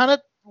 It kind of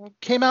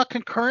came out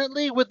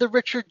concurrently with the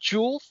Richard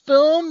Jewell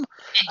film.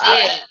 It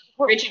did.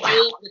 Richard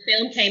Jewell, the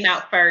film came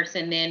out first,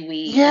 and then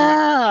we.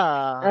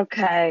 Yeah.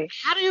 Okay.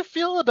 How do you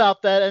feel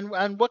about that,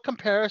 and what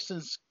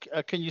comparisons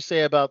can you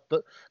say about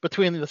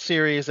between the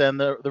series and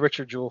the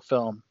Richard Jewell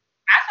film?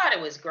 I thought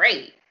it was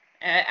great.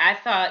 I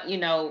thought,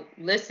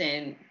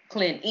 listen,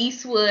 Clint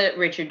Eastwood,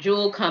 Richard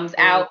Jewell comes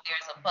out.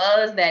 There's a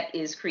buzz that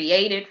is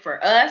created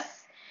for us.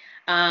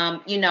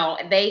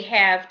 They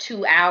have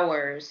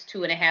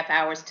 2.5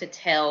 hours to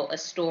tell a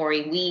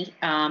story. We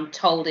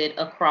told it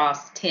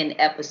across 10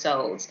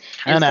 episodes.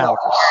 10 hours.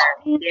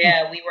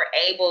 Yeah, we were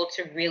able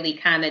to really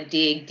kind of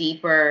dig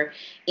deeper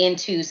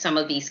into some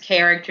of these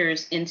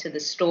characters, into the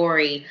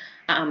story.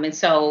 And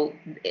so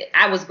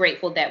I was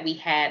grateful that we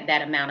had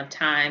that amount of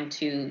time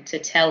to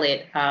tell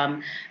it.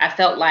 I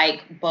felt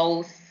like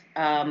both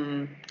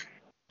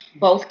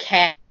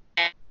casts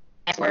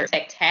were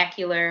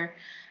spectacular.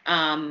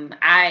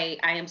 I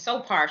am so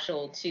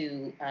partial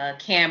to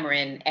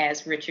Cameron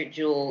as Richard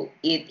Jewell.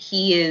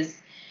 He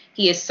is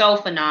so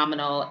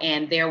phenomenal.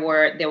 And there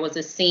was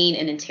a scene,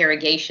 an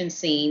interrogation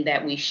scene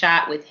that we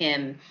shot with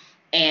him,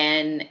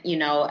 and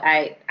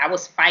I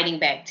was fighting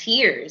back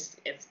tears.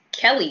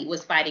 Kelly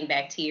was fighting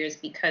back tears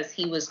because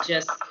he was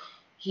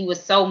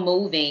so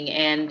moving,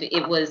 and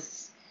it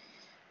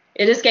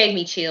just gave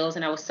me chills,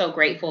 and I was so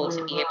grateful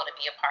to be able to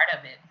be a part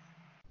of it.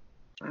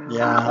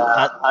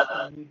 Yeah,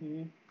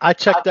 I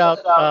checked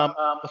out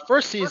the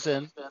first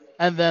season,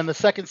 and then the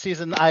second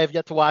season I have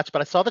yet to watch,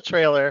 but I saw the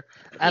trailer,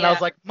 and I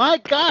was like, my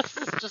gosh,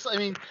 this is just,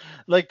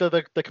 like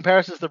the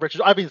comparisons to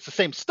Richard, it's the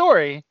same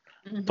story,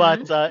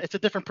 but it's a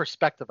different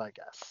perspective, I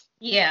guess.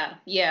 Yeah.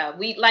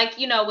 We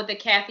with the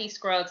Kathy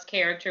Scruggs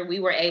character, we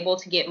were able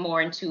to get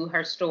more into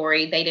her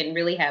story. They didn't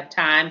really have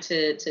time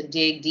to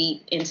dig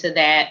deep into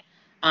that.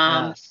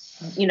 Yes.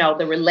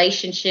 The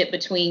relationship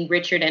between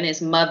Richard and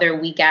his mother,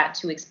 we got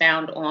to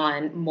expound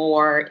on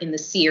more in the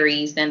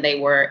series than they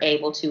were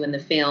able to in the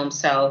film.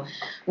 So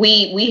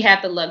we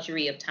had the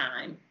luxury of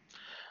time.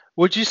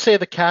 Would you say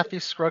the Kathy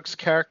Scruggs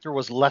character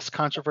was less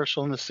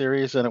controversial in the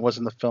series than it was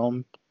in the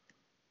film?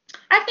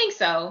 I think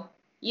so.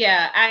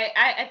 Yeah,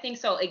 I think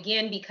so.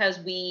 Again, because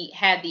we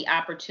had the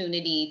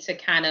opportunity to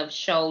kind of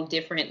show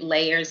different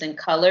layers and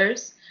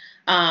colors,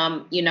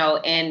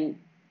 and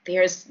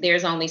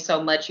there's only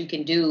so much you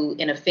can do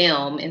in a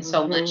film, and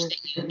so much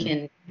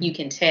that you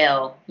can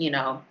tell,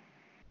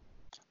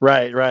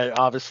 Right.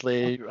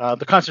 Obviously,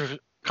 the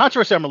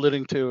controversy I'm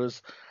alluding to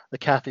is the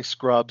Kathy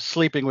Scruggs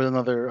sleeping with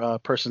another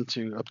person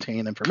to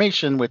obtain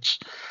information, which,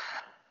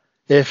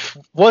 if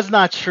was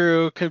not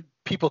true,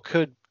 people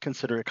could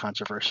consider it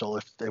controversial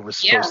if it was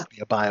supposed to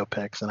be a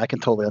biopic, and I can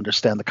totally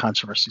understand the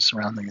controversy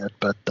surrounding it.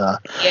 But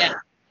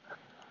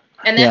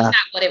and that's not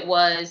what it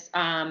was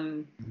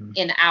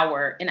in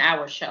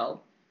our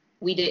show.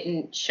 We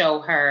didn't show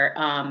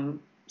her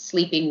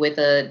sleeping with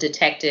a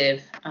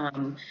detective.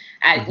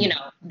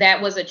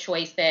 That was a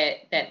choice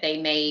that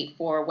they made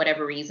for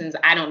whatever reasons.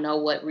 I don't know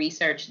what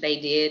research they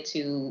did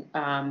to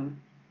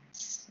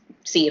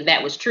see if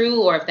that was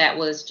true or if that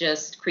was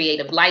just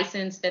creative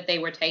license that they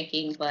were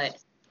taking. But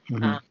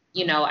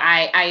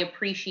I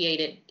appreciate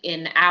it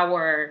in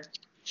our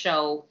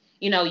show.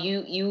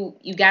 You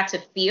got to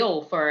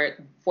feel for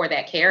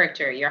that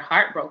character. Your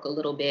heart broke a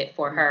little bit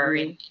for her,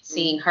 and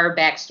seeing her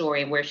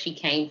backstory and where she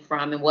came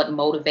from and what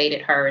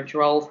motivated her and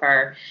drove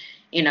her,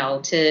 to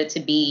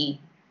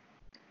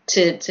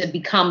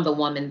become the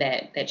woman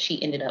that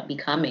she ended up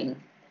becoming.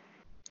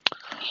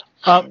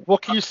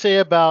 What can you say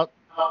about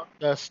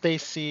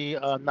Stacey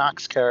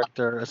Knox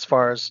character as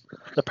far as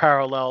the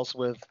parallels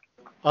with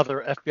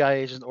other FBI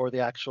agent or the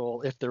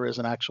actual, if there is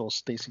an actual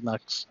Stacey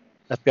Knox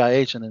FBI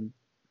agent. And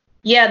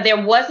yeah,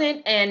 there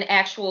wasn't an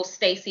actual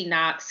Stacey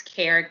Knox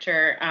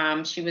character.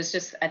 She was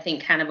just, I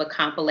think, kind of a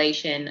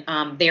compilation.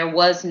 There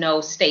was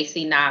no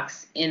Stacey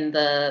Knox in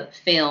the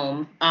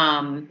film.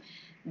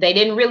 They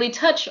didn't really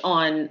touch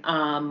on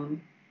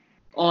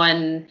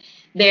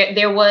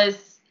there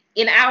was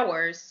in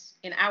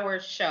our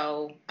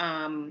show,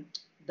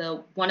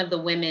 one of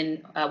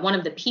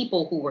the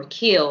people who were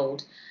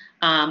killed,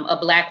 a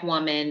Black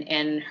woman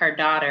and her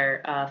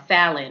daughter,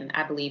 Fallon,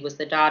 I believe was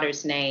the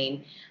daughter's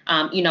name.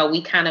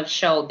 We kind of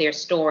showed their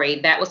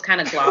story. That was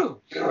kind of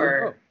glossed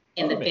over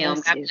in the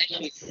film. God bless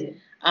you.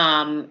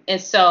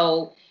 And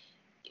so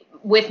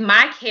with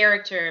my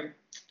character,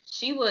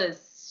 she was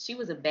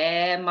a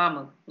bad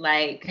mama.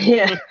 Like,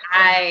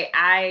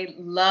 I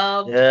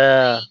loved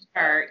her,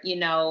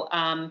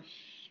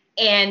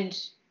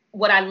 and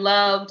what I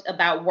loved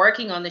about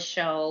working on the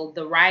show,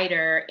 the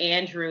writer,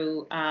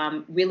 Andrew,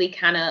 really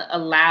kind of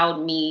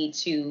allowed me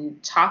to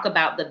talk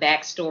about the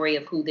backstory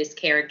of who this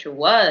character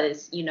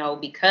was,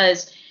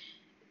 because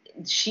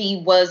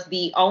she was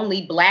the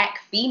only Black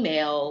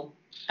female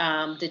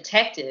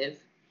detective,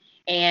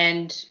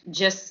 and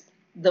just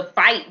the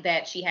fight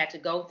that she had to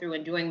go through.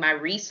 And doing my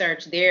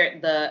research, there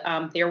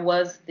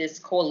was this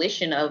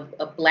coalition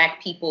of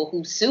Black people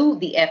who sued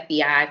the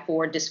FBI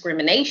for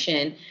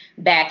discrimination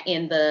back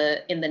in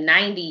the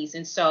 90s.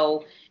 And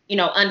so,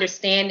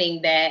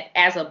 understanding that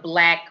as a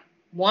Black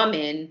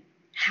woman,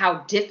 how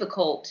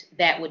difficult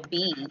that would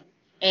be.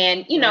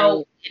 And,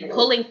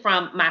 pulling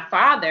from my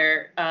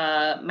father,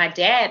 my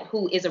dad,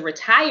 who is a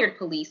retired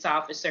police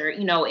officer,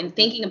 and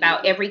thinking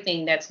about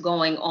everything that's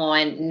going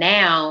on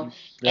now,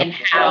 and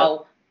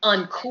how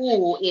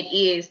uncool it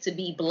is to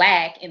be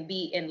Black and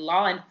be in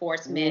law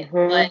enforcement,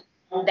 but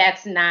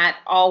that's not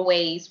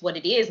always what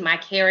it is. My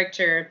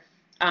character,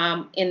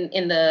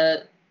 in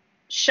the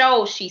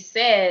show, she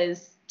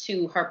says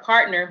to her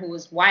partner, who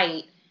is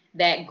white,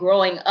 that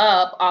growing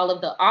up, all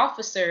of the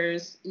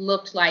officers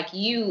looked like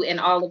you and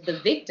all of the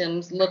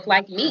victims looked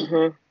like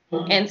me.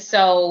 And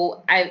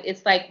so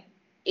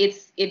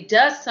it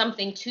does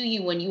something to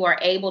you when you are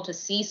able to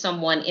see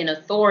someone in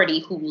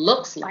authority who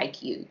looks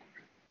like you,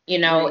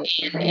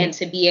 and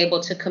to be able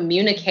to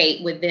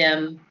communicate with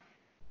them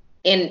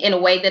in a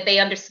way that they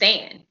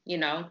understand,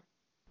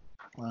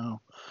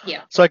 Wow.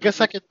 Yeah. So I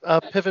guess I could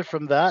pivot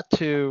from that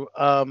to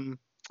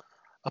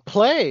a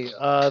play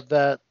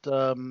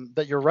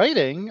that you're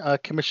writing,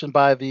 commissioned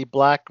by the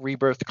Black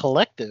Rebirth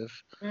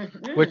Collective,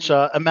 which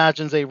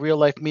imagines a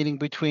real-life meeting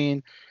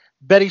between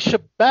Betty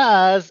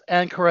Shabazz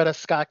and Coretta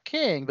Scott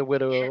King, the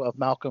widow of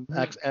Malcolm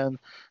X and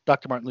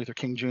Dr. Martin Luther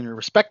King Jr.,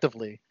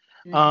 respectively.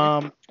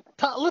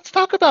 Let's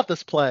talk about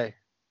this play.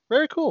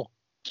 Very cool.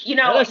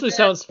 That actually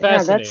sounds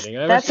fascinating.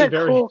 That's a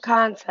cool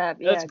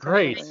concept. That's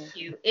great. Thank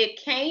you. It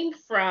came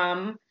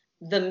from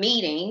The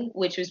Meeting,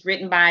 which was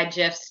written by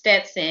Jeff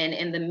Stetson,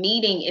 and The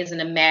Meeting is an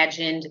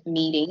imagined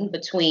meeting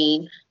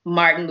between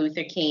Martin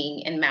Luther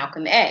King and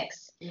Malcolm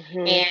X.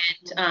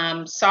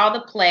 And saw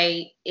the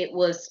play. It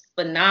was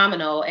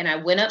phenomenal, and I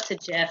went up to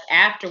Jeff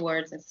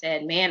afterwards and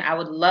said, man, I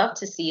would love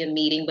to see a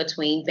meeting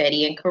between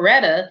Betty and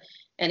Coretta.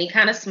 And he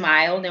kind of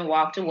smiled and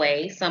walked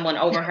away. Someone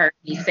overheard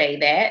me say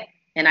that,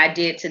 and I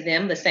did to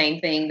them the same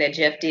thing that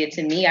Jeff did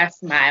to me. I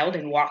smiled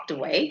and walked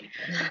away.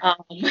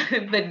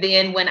 But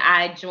then when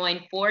I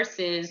joined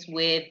forces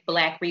with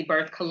Black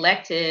Rebirth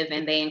Collective,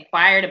 and they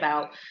inquired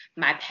about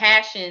my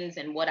passions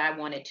and what I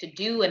wanted to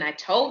do, and I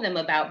told them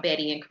about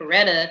Betty and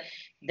Coretta,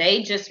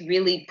 they just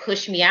really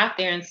pushed me out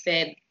there and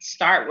said,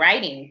 start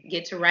writing,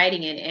 get to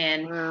writing it.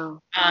 And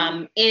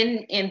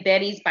in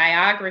Betty's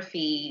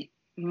biography,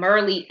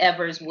 Myrlie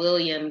Evers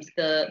Williams,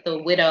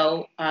 the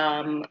widow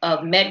of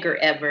Medgar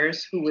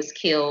Evers, who was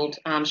killed,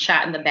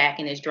 shot in the back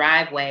in his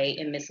driveway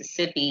in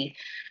Mississippi,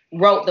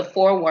 wrote the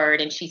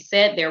foreword, and she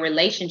said their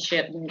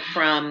relationship went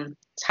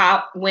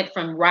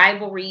from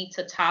rivalry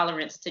to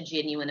tolerance to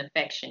genuine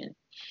affection.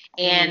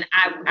 And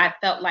I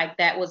felt like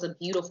that was a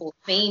beautiful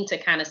theme to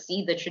kind of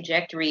see the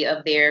trajectory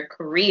of their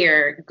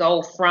career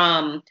go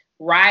from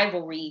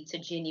rivalry to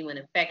genuine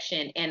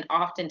affection. And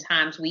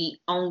oftentimes we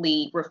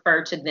only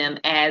refer to them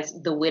as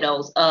the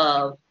widows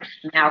of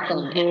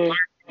Malcolm and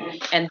Martin.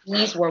 And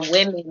these were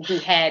women who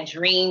had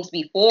dreams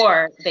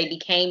before they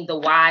became the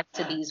wives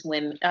to these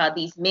women,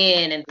 these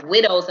men, and the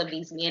widows of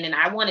these men. And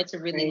I wanted to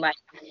really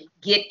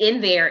get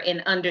in there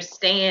and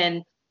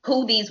understand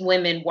who these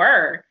women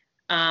were.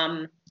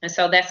 And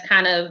so that's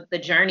kind of the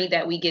journey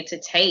that we get to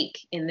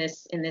take in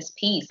this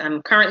piece.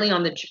 I'm currently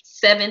on the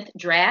seventh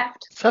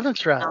draft.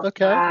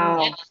 Okay.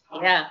 Wow.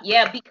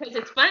 Yeah, because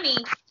it's funny,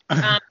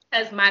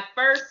 because my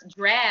first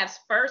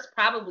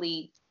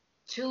probably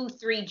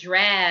 2-3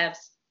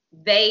 drafts,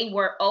 they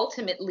were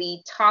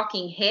ultimately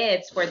talking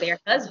heads for their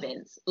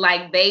husbands.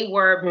 Like, they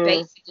were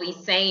basically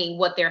saying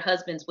what their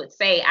husbands would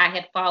say. I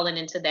had fallen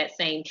into that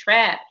same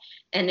trap.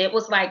 And it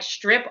was like,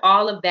 strip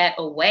all of that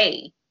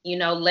away.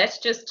 Let's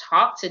just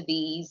talk to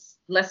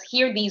let's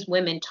hear these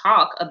women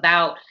talk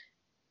about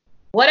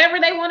whatever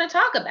they want to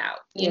talk about,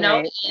 you know,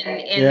 Right.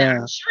 and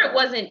I'm sure it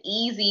wasn't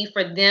easy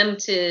for them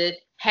to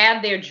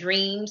have their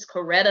dreams.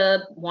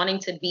 Coretta wanting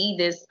to be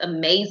this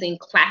amazing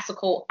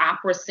classical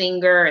opera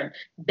singer, and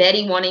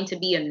Betty wanting to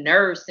be a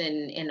nurse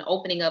and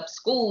opening up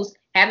schools,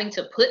 having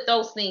to put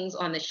those things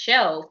on the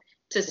shelf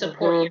to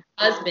support your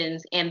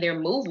husbands and their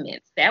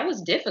movements. That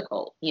was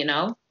difficult, you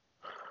know?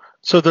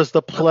 So does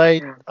the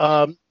play,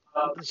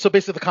 so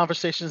basically the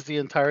conversation is the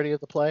entirety of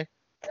the play?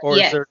 Or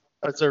Yes.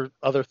 is there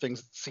other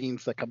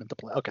scenes that come into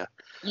play? Okay.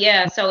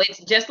 Yeah, so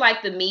it's just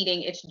like the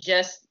meeting. It's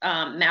just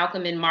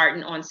Malcolm and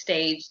Martin on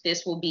stage.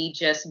 This will be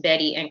just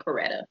Betty and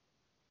Coretta.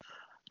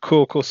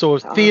 Cool. So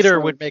theater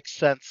Awesome. would make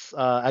sense,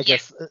 I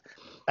guess,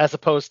 as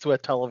opposed to a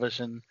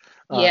television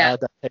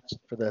adaptation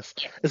for this.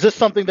 Is this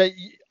something that,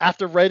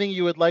 after writing,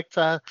 you would like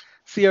to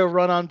see a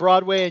run on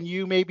Broadway and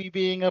you maybe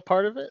being a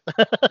part of it?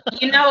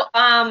 You know,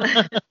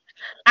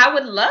 I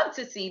would love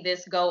to see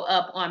this go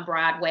up on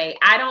Broadway.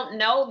 I don't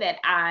know that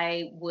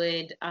I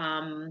would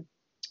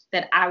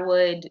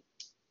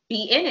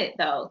be in it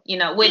though, you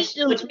know, which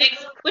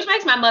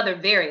makes my mother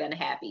very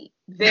unhappy.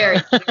 Very,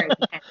 very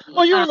unhappy.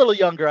 Well, you're a little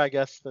younger, I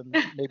guess, than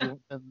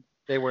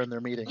they were in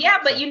their meeting. Yeah,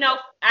 but you know,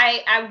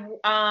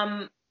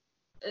 I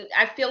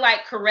feel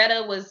like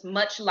Coretta was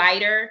much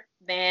lighter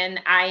than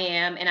I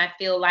am, and I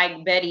feel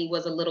like Betty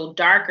was a little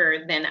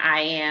darker than I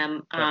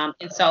am,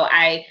 and so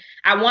I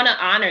want to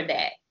honor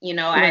that. You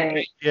know,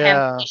 I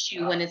have an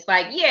issue when it's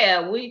like,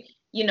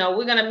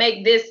 we're gonna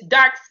make this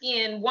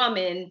dark-skinned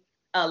woman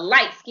a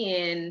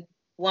light-skinned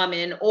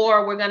woman,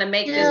 or we're gonna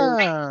make this, you know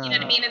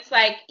what I mean? It's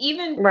like,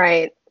 even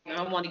right. I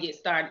don't want to get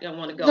started. I don't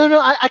want to go. No,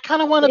 I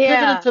kind of want to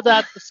pivot into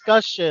that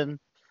discussion.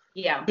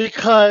 Yeah.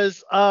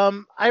 Because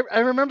I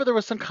remember there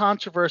was some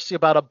controversy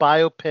about a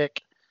biopic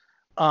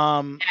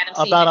about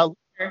of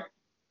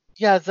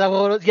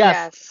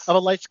a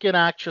light-skinned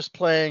actress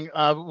playing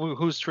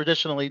who's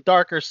traditionally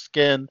darker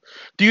skinned.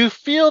 Do you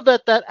feel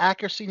that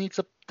accuracy needs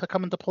to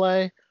come into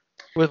play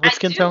with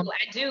skin tone?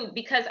 I do,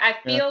 because I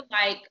feel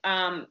like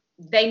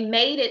they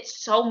made it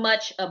so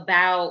much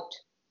about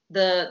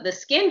the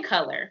skin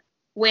color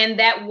when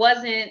that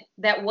wasn't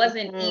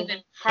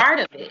even part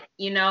of it,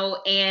 you know,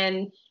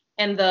 and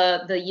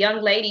the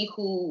young lady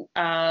who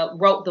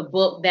wrote the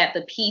book that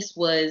the piece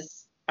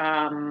was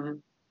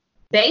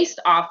based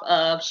off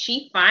of,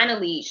 she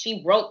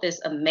wrote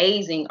this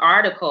amazing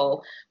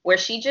article where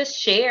she just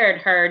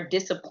shared her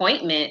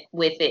disappointment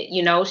with it.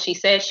 You know, she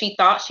said she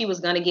thought she was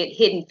going to get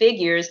Hidden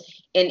Figures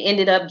and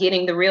ended up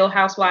getting The Real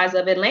Housewives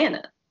of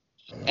Atlanta.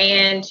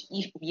 And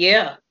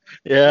yeah.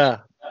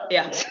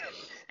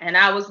 And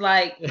I was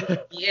like,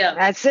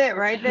 that's it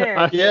right there.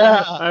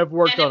 I've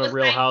worked on a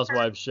Real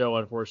Housewives show,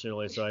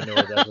 unfortunately, so I know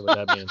exactly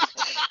what that means.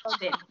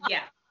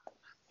 Yeah.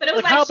 But it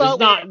was how about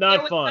it's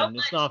not fun?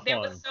 It's not fun. There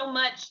was so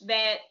much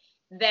that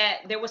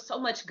there was so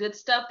much good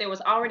stuff. There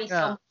was already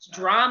so much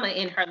drama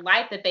in her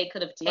life that they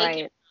could have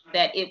taken,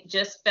 that it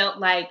just felt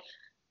like,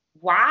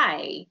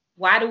 why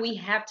do we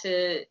have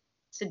to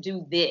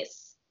do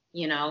this?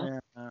 You know.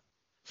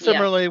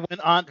 Similarly, when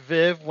Aunt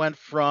Viv went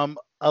from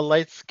a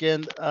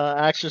light-skinned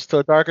actress to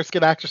a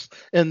darker-skinned actress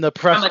in the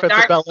Fresh Prince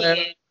of Bel-Air.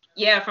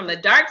 Yeah, from a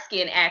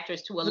dark-skinned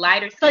actress to a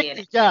lighter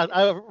skin. Yeah,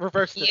 I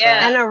reversed it.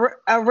 Yeah. And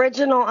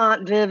original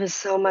Aunt Viv is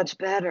so much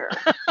better,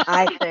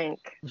 I think,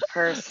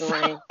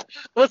 personally.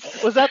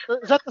 Is that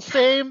the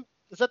same?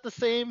 Is that the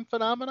same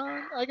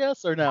phenomenon, I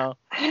guess, or no?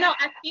 You know,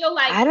 I feel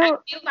like I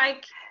don't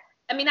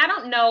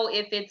know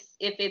if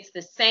it's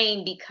the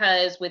same,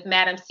 because with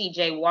Madam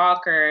C.J.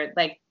 Walker,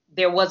 like,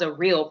 there was a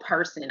real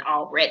person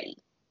already.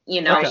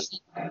 You know,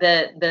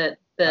 the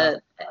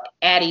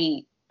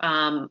Addie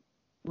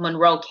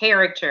Monroe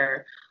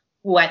character,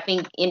 who I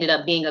think ended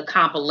up being a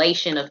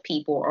compilation of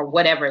people or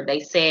whatever, they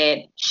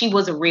said she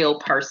was a real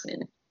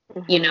person,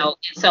 you know.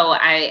 So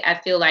I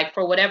feel like,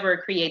 for whatever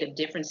creative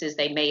differences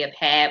they may have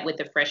had with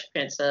the Fresh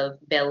Prince of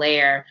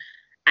Bel-Air,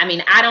 I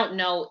mean, I don't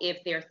know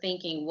if their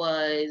thinking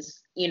was,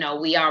 you know,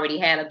 we already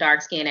had a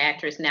dark-skinned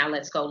actress, now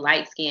let's go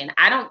light-skinned.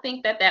 I don't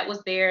think that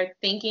was their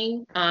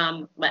thinking,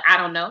 but I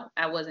don't know.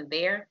 I wasn't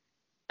there.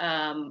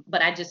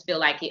 But I just feel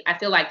like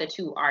the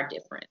two are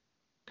different.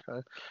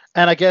 Okay.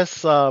 And I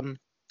guess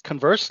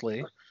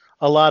conversely,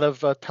 a lot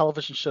of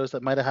television shows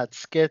that might have had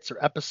skits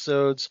or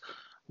episodes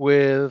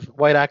with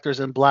white actors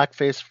in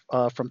blackface,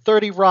 from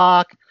 30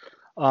 Rock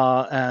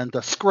and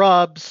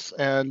Scrubs,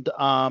 and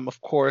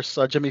of course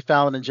Jimmy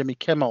Fallon and Jimmy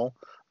Kimmel,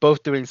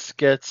 both doing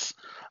skits.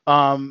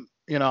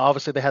 You know,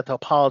 obviously they had to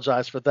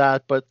apologize for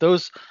that, but do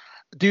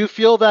you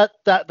feel that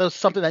was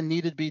something that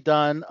needed to be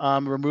done?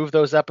 Remove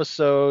those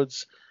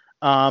episodes,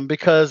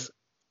 because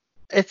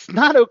it's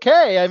not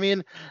okay. I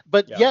mean,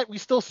 but yet we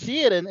still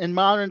see it in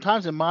modern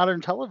times, in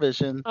modern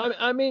television.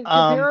 I mean,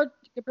 compare it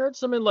to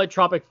something like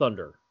Tropic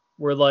Thunder,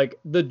 where like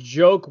the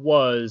joke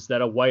was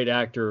that a white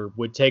actor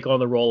would take on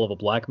the role of a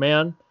black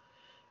man.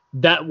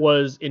 That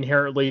was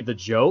inherently the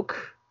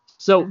joke.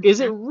 So is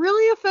it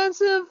really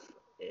offensive?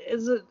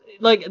 Is it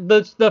like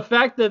the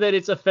fact that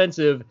it's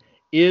offensive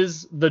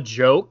is the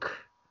joke?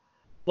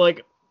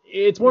 Like,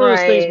 it's one of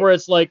those things where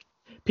it's like,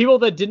 people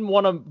that didn't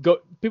want to go,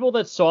 people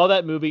that saw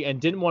that movie and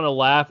didn't want to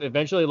laugh,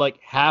 eventually, like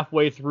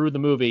halfway through the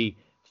movie,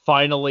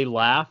 finally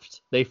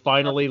laughed. They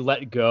finally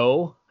let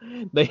go.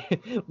 They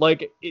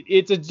like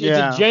it's a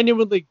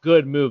genuinely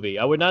good movie.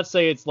 I would not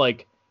say it's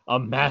like a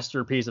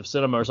masterpiece of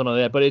cinema or something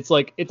like that, but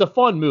it's a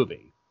fun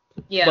movie.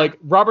 Yeah. Like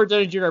Robert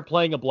Downey Jr.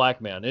 playing a black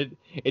man.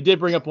 It did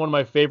bring up one of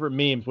my favorite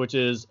memes, which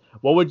is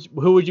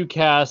who would you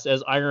cast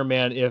as Iron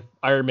Man if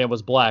Iron Man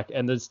was black?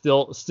 And then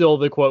still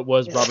the quote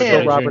was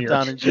Robert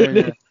Downey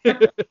Jr.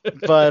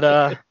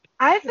 But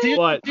I think,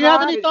 do you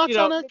have any thoughts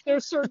on it?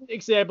 There's certain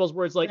examples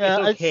where it's like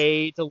it's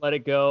okay to let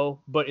it go,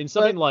 but in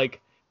something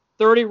like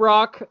 30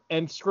 Rock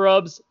and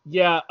Scrubs,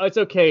 yeah, it's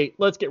okay.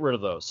 Let's get rid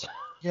of those.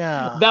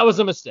 Yeah. That was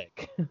a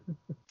mistake.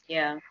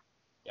 Yeah.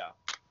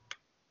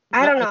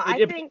 I don't know.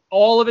 I think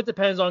all of it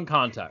depends on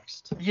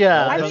context.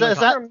 Yeah. Do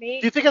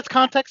you think it's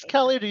context,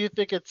 Kelly? Or do you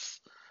think it's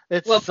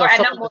well, I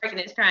know Morgan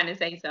is trying to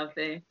say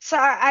something. So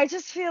I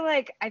just feel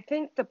like I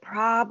think the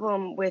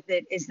problem with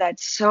it is that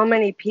so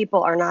many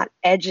people are not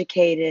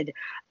educated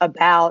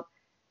about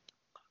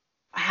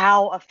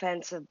how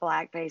offensive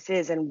blackface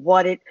is and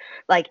what it,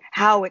 like,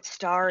 how it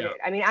started.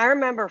 Yeah. I mean, I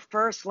remember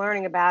first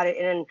learning about it,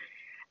 and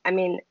I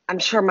mean, I'm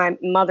sure my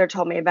mother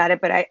told me about it,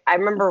 but I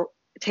remember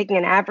taking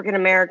an African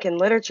American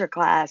literature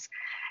class,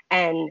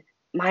 and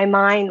my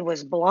mind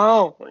was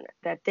blown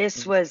that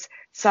this was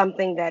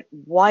something that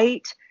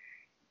white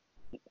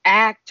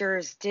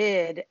actors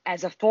did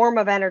as a form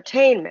of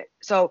entertainment.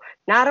 So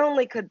not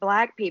only could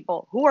black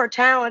people who are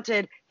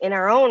talented in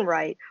our own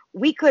right,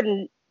 we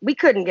couldn't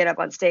get up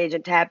on stage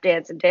and tap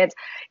dance and dance.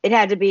 It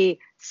had to be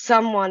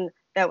someone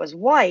that was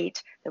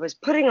white that was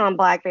putting on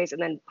blackface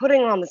and then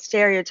putting on the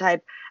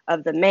stereotype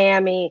of the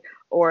mammy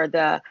or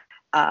the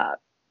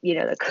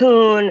the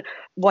coon,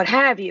 what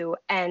have you,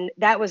 and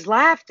that was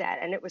laughed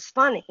at and it was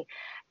funny.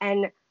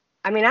 And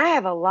I mean, I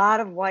have a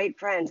lot of white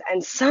friends,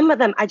 and some of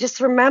them I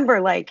just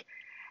remember like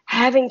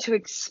having to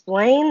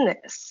explain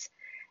this,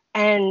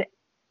 and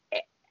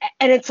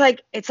it's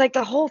like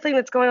the whole thing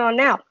that's going on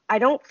now. I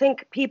don't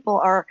think people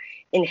are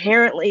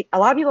inherently, a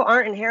lot of people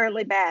aren't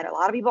inherently bad. A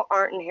lot of people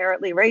aren't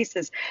inherently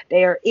racist.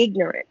 They are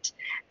ignorant.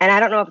 And I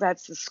don't know if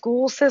that's the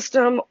school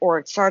system or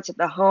it starts at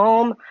the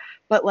home,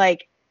 but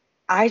like,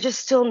 I just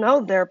still know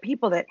there are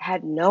people that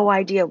had no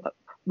idea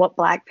what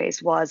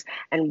blackface was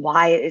and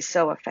why it is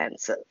so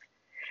offensive.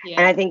 Yeah.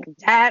 And I think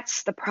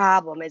that's the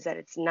problem, is that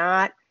it's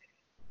not,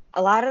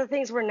 a lot of the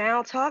things we're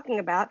now talking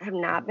about have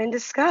not been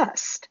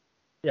discussed.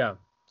 Yeah.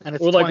 And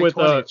it's like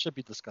it should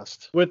be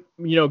discussed. With,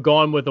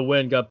 Gone with the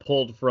Wind got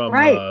pulled from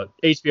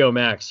HBO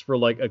Max for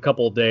like a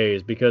couple of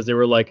days because they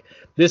were like,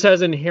 this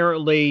has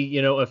inherently,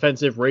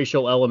 offensive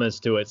racial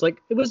elements to it. It's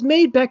like, it was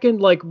made back in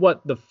like,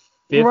 what, the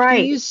 50s?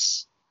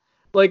 Right.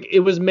 Like, it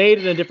was made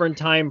in a different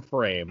time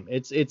frame.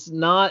 It's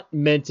not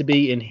meant to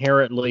be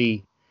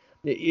inherently.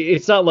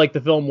 It's not like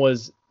the film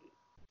was.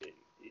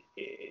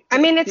 I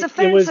mean, it's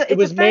offensive. It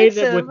was made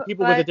with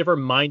people with a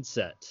different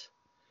mindset.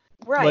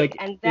 Right, like,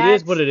 and it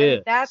is what it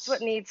is. That's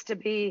what needs to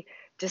be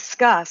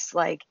discussed.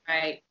 Like,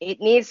 it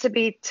needs to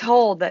be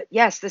told that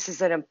yes, this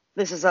is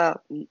a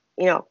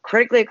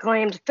critically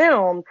acclaimed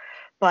film,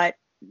 but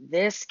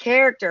this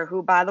character,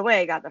 who, by the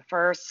way, got the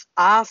first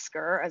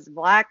Oscar as a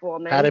black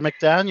woman, Hattie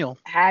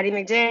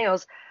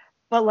McDaniels,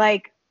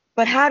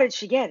 but how did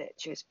she get it?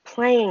 She was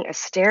playing a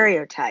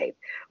stereotype,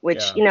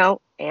 which,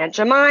 Aunt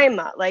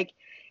Jemima, like,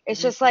 it's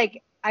just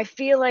like, I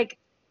feel like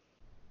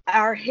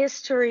our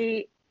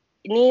history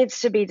needs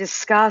to be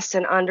discussed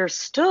and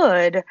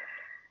understood,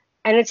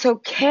 and it's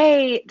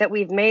okay that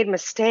we've made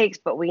mistakes,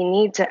 but we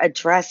need to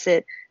address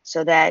it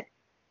so that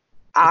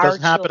it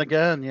doesn't happen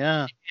again.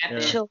 Yeah.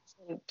 Children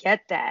get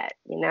that,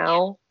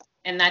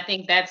 And I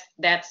think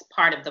that's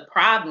part of the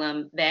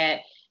problem, that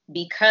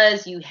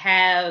because you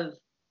have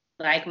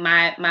like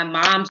my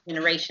mom's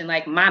generation,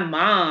 like my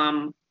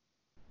mom,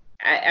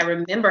 I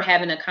remember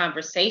having a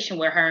conversation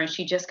with her, and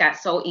she just got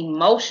so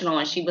emotional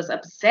and she was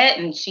upset,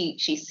 and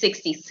she's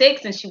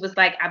 66 and she was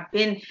like, I've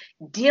been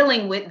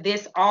dealing with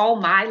this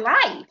all my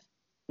life.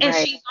 And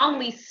she's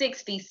only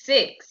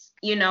 66,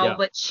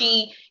 but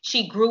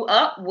she grew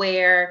up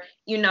where,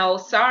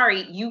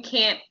 sorry, you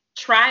can't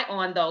try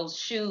on those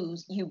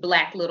shoes, you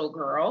black little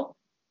girl.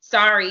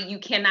 Sorry, you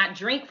cannot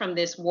drink from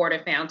this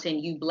water fountain,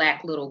 you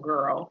black little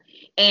girl.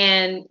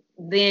 And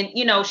then,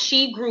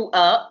 she grew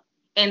up,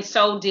 and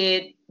so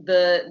did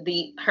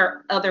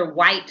her other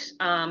white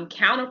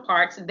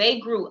counterparts. They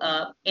grew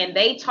up and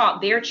they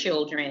taught their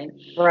children.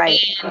 Right.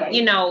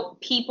 And,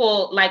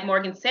 people, like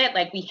Morgan said,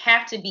 like, we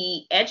have to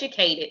be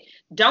educated.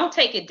 Don't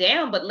take it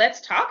down, but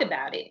let's talk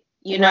about it.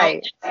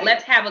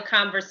 Let's have a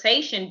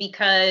conversation,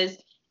 because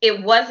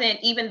it wasn't,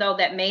 even though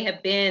that may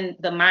have been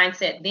the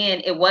mindset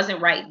then, it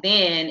wasn't right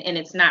then, and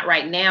it's not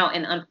right now.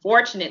 And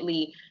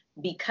unfortunately,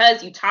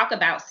 because you talk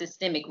about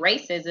systemic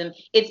racism,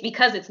 it's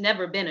because it's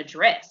never been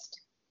addressed.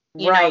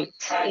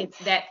 It's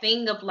that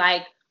thing of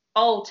like,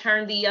 oh,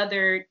 turn the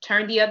other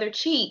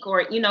cheek,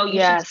 or, you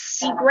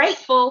should be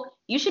grateful,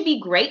 You should be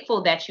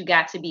grateful that you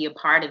got to be a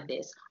part of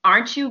this.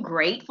 Aren't you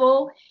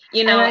grateful?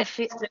 You know, and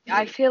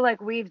I feel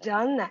like we've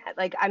done that.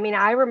 Like, I mean,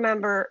 I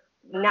remember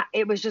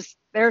it was just,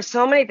 there's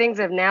so many things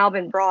that have now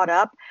been brought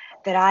up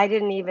that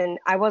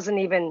I wasn't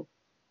even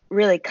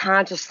really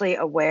consciously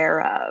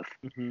aware of.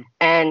 Mm-hmm.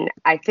 And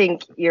I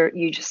think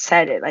you just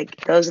said it, like,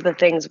 those are the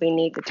things we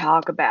need to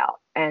talk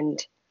about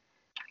and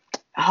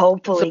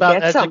hopefully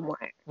get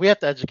somewhere. We have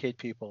to educate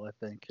people, I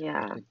think.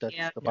 Yeah. I think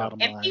that's the bottom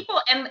line. And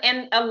people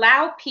and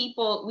allow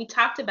people, we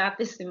talked about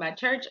this in my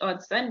church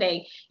on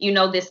Sunday, you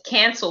know, this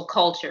cancel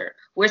culture.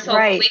 We're so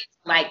quick to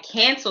like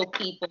cancel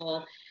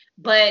people,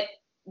 but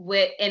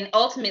and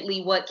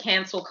ultimately what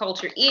cancel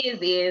culture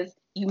is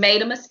you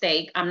made a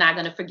mistake, I'm not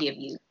going to forgive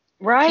you.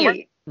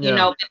 Right. You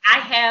know, I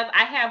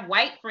have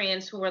white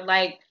friends who are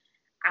like,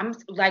 I'm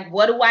like,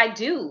 what do I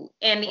do?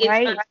 And it's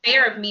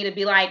unfair of me to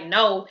be like,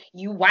 no,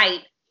 you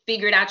white,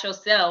 figure it out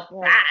yourself.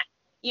 Bye.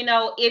 You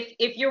know,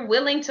 if you're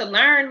willing to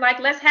learn, like,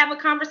 let's have a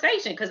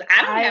conversation, because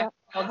I don't have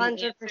all the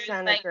answers.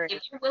 Like,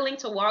 if you're willing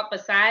to walk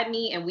beside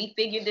me and we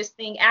figure this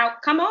thing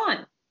out, come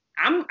on.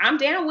 I'm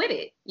down with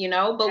it, you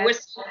know, but we're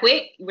so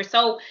quick.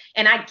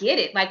 And I get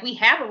it. Like, we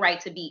have a right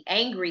to be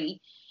angry.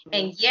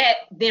 And yet,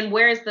 then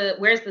where's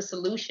the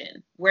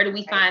solution? Where do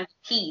we find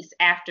peace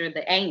after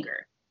the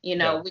anger? You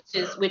know,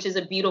 which is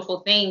a beautiful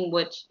thing.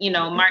 Which, you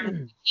know, Martin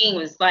Luther King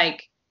was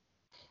like,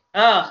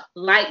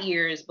 light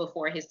years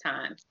before his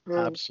time.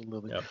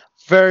 Absolutely. Yep.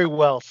 Very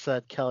well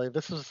said, Kelly.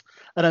 This was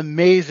an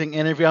amazing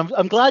interview.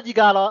 I'm glad you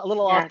got a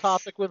little off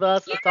topic with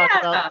us to talk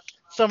about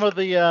some of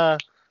the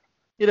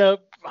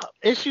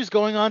issues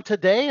going on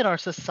today in our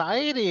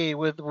society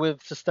with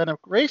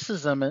systemic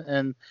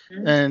racism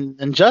and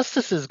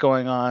injustices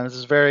going on. This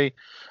is very,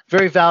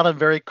 very valid and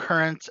very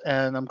current,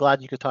 and I'm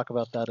glad you could talk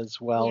about that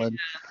as well. And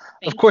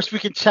of course, we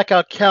can check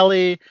out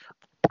Kelly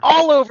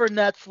all over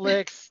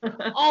Netflix,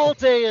 All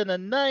Day and a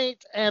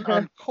Night, and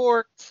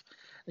Uncorked.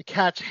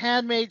 Catch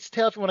Handmaid's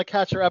Tale if you want to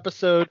catch her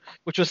episode,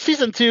 which was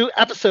season 2,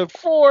 episode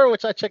 4,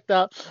 which I checked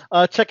out.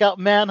 Check out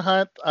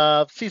Manhunt,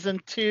 season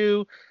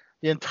 2,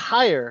 the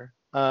entire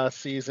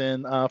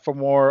season for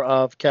more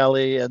of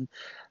Kelly. And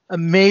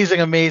amazing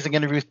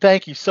interview.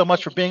 Thank you so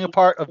much for being a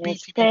part of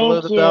BTB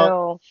Below the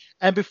Belt.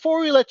 And before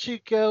we let you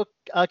go,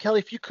 Kelly,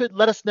 if you could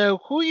let us know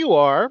who you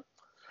are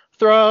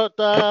throughout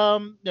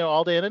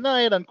All Day and a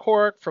Night,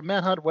 Uncorked, from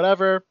Manhunt,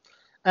 whatever,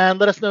 and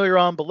let us know you're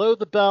on Below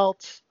the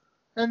Belt,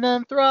 and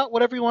then throw out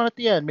whatever you want at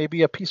the end,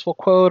 maybe a peaceful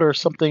quote or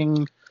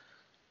something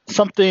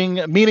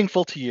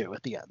meaningful to you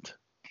at the end.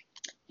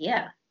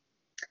 Yeah.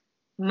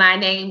 My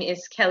name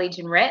is Kelly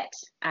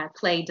Jenrette. I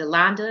play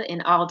Delonda in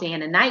All Day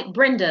and a Night,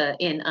 Brenda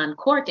in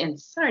Uncorked, and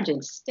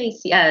Sergeant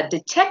Stacy,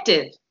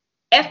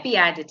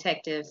 FBI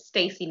Detective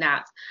Stacy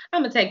Knox.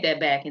 I'm going to take that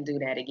back and do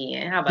that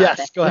again. How about that?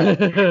 Yes, go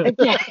ahead.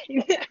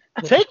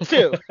 Take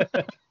 2.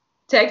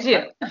 Take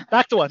 2.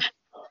 Back to 1.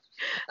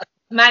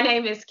 My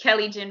name is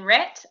Kelly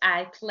Jenrette.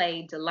 I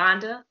play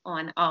Delonda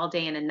on All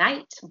Day and a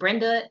Night,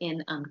 Brenda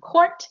in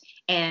Uncorked,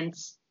 and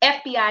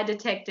FBI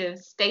Detective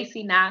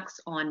Stacy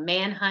Knox on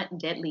Manhunt,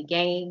 Deadly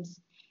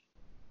Games.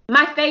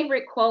 My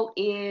favorite quote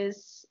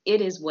is,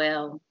 "It is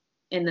well.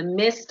 In the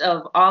midst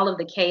of all of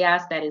the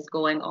chaos that is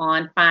going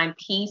on, find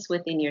peace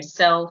within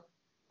yourself,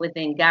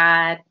 within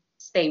God,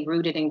 stay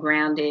rooted and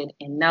grounded,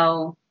 and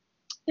know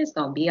it's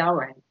going to be all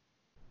right."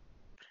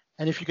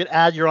 And if you could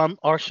add, you're on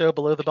our show,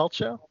 Below the Belt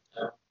Show.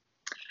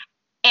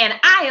 And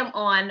I am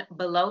on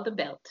Below the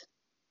Belt.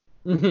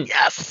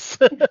 Yes.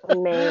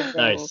 Amazing.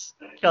 Nice.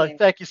 Kelly,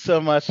 thank you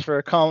so much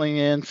for calling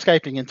in,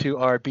 Skyping into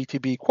our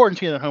BTB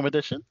Quarantine at Home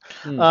edition.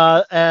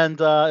 And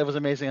it was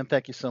amazing, and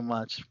thank you so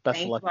much.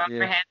 Best of luck to you. Thank you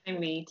for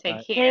having me.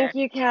 Take care. Thank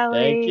you, Kelly.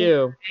 Thank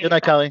you. Good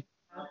night, Kelly.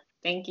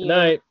 Thank you. Good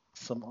night.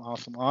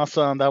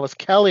 Awesome. That was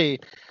Kelly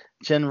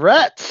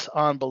Jenrette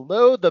on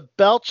Below the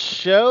Belt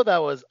Show.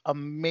 That was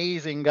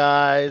amazing,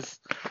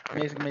 guys.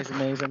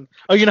 Amazing.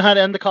 Oh, you know how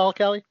to end the call,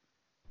 Kelly?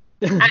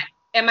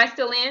 Am I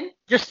still in?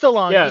 You're still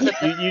on. Yeah,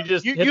 you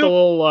just hit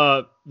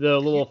the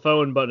little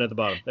phone button at the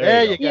bottom.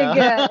 There you go.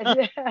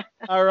 Yeah.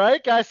 All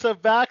right, guys. So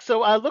back.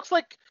 So looks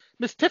like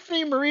Miss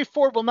Tiffany Marie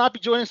Ford will not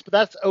be joining us, but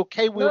that's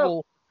okay. We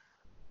will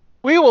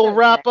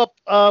wrap up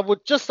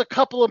with just a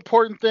couple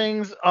important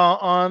things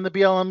on the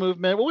BLM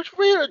movement, which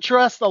we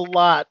addressed a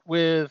lot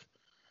with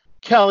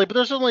Kelly, but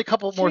there's only a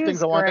couple more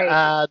things I want to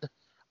add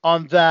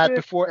on that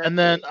before, and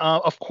then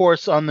of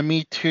course on the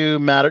Me Too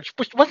matter.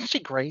 Wasn't she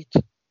great?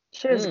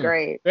 She was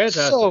great.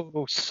 Fantastic.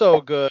 So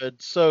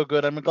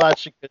good. I'm glad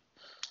she could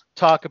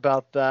talk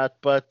about that.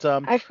 But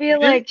I feel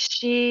like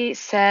she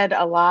said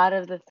a lot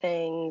of the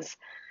things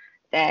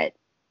that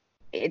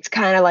it's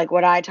kind of like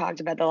what I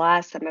talked about the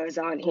last time I was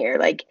on here.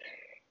 Like,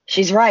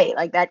 she's right.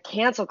 Like, that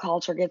cancel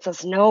culture gets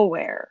us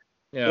nowhere.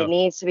 Yeah. It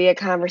needs to be a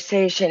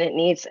conversation. We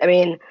need to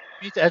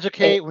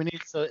educate.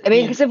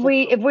 Because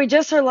if we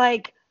just are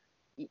like,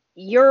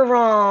 you're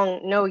wrong,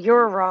 no,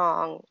 you're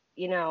wrong,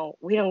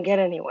 we don't get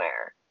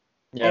anywhere.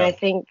 Yeah. And I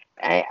think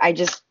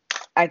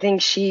I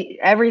think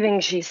everything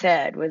she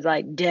said was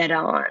like dead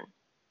on.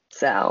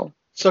 So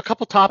a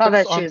couple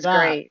topics she was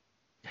great.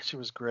 She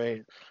was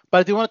great. But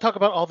I do want to talk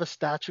about all the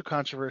statue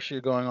controversy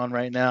going on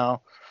right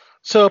now.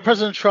 So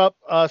President Trump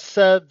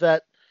said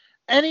that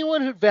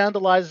anyone who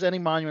vandalizes any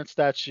monument,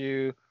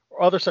 statue,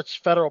 or other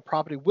such federal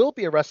property will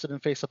be arrested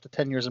and face up to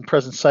 10 years in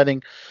prison,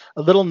 citing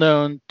a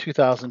little-known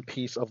 2000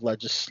 piece of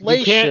legislation.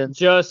 You can't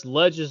just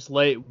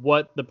legislate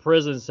what the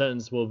prison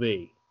sentence will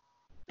be.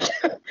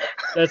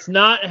 That's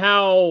not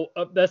how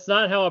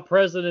a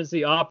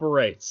presidency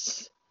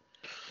operates.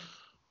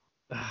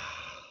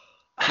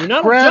 You're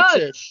not a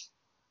judge.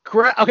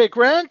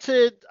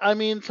 Granted, I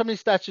mean, some of these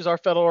statues are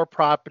federal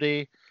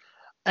property,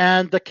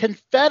 and the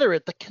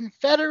Confederate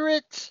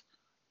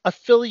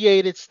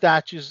affiliated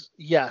statues,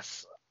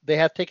 yes, they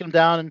have taken them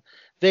down, and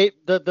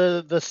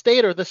the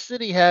state or the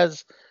city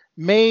has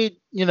made,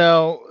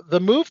 the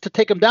move to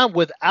take them down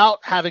without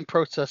having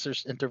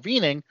protesters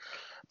intervening.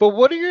 But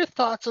what are your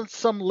thoughts on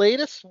some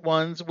latest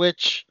ones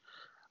which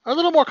are a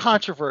little more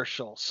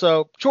controversial?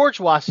 So George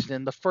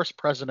Washington, the first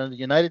president of the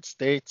United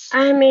States.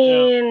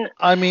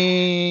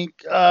 Apparently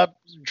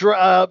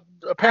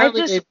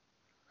they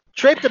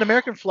draped an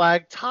American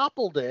flag,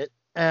 toppled it,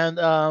 and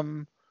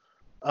I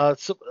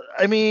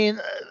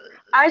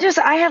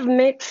have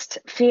mixed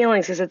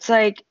feelings because it's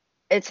like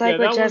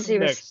what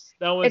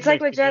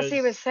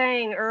Jesse was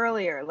saying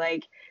earlier.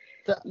 Like,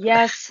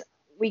 yes,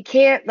 we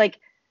can't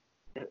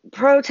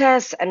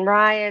protests and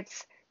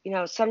riots.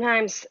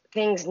 Sometimes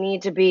things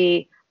need to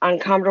be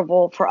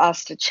uncomfortable for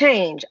us to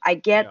change. I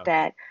get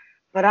that,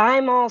 but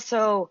I'm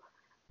also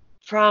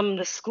from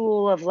the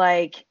school of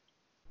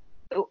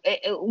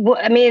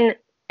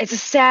it's a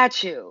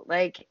statue.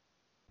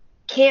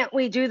 Can't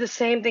we do the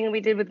same thing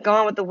we did with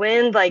Gone with the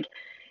Wind?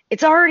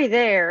 It's already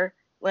there.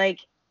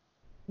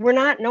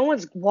 No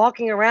one's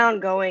walking around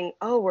going,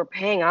 "Oh, we're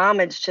paying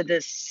homage to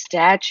this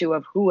statue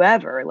of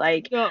whoever."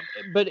 No,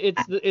 but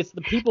it's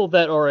the people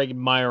that are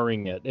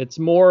admiring it. It's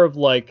more of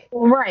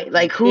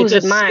who's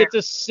admiring? It's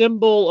a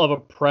symbol of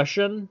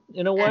oppression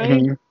in a way.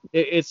 Mm-hmm.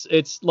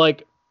 It's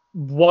like,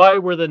 why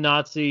were the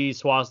Nazi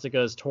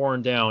swastikas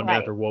torn down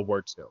after World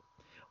War II?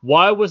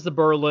 Why was the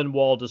Berlin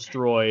Wall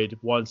destroyed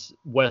once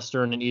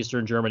Western and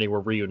Eastern Germany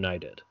were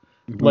reunited?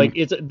 Mm-hmm.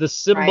 It's the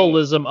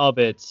symbolism of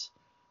it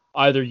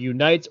either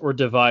unites or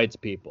divides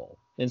people.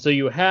 And so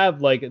you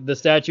have the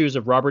statues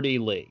of Robert E.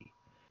 Lee,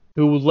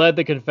 who led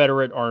the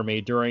Confederate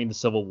Army during the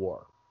Civil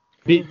War.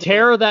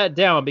 Tear that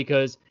down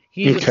because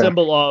he's a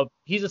symbol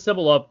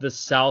of the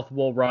South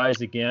will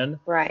rise again.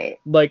 Right.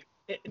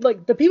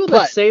 The people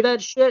that say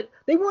that shit,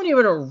 they weren't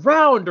even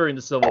around during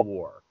the Civil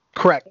War.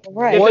 Correct.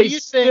 Right. What do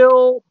you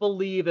still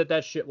believe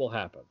that shit will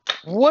happen?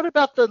 What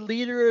about the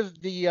leader of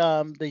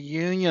the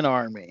Union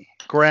Army,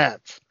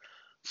 Grant?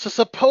 So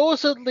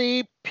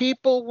supposedly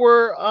people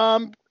were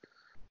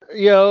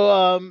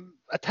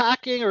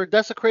attacking or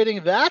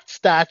desecrating that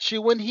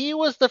statue when he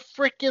was the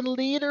freaking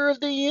leader of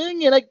the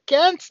Union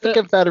against the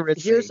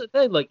Confederacy. Here's the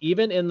thing,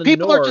 even in the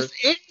people North, are just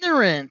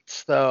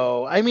ignorant,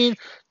 though. I mean,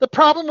 the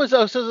problem was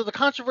so the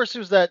controversy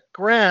was that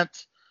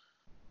Grant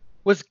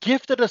was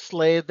gifted a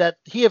slave that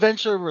he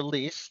eventually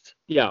released.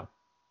 Yeah.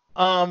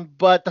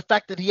 But the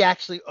fact that he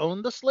actually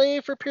owned the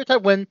slave for a period of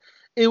time when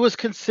it was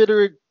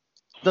considered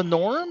the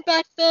norm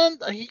back then,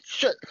 he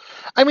should.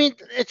 I mean,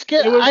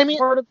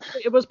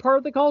 it was part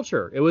of the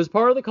culture. It was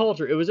part of the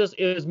culture. It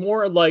was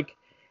more like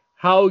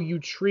how you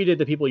treated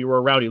the people you were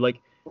around you.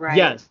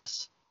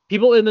 Yes,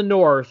 people in the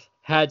North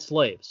had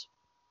slaves.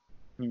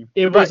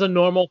 It was a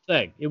normal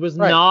thing. It was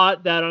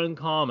not that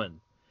uncommon.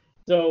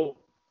 So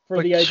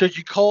should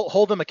you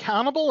hold them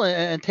accountable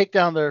and take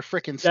down their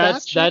freaking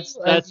statue?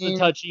 That's the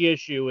touchy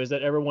issue, is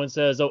that everyone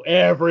says, "Oh,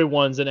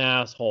 everyone's an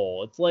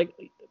asshole." It's like,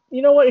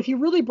 you know what? If you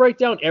really break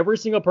down every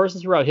single person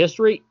throughout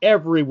history,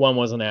 everyone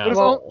was an asshole.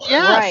 Well,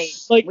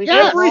 yes.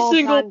 Every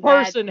single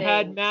person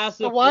had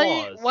massive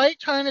flaws. Why are you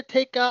trying to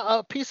take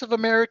a piece of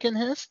American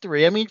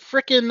history? I mean,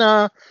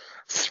 freaking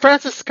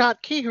Francis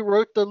Scott Key, who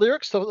wrote the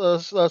lyrics to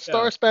the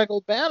Star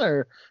Spangled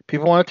Banner,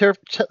 people want to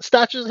tear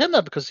statues of him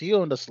up because he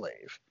owned a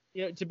slave.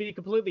 To be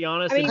completely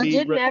honest, to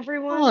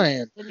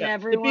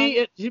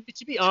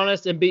be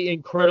honest and be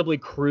incredibly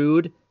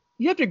crude,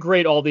 you have to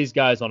grade all these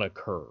guys on a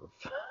curve.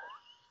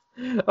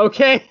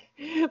 Okay,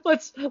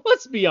 let's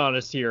be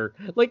honest here.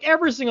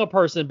 Every single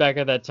person back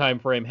at that time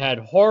frame had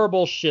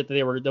horrible shit that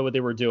they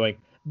were doing.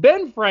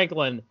 Ben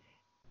Franklin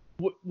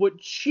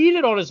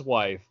cheated on his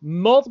wife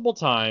multiple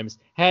times,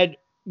 had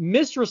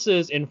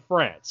mistresses in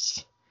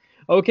France.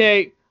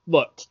 Okay,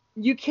 look.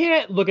 You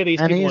can't look at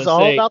these people and say... And he's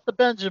all about the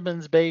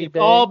Benjamins, baby. It's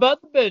all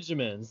about the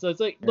Benjamins. So it's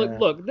like,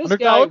 look, this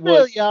guy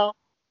was...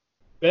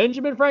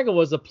 Benjamin Franklin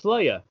was a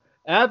player.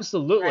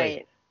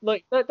 Absolutely.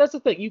 Right. That's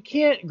the thing. You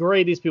can't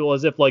grade these people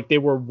as if, they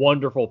were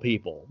wonderful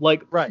people.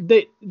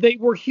 They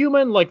were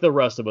human like the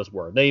rest of us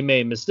were. They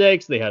made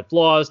mistakes. They had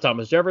flaws.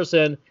 Thomas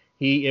Jefferson,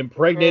 he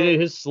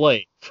impregnated his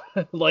slave.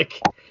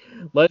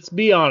 Let's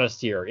be honest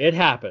here. It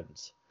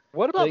happens.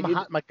 What about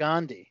Mahatma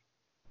Gandhi?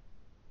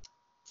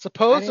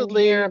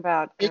 Supposedly,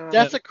 it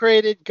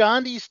desecrated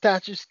Gandhi's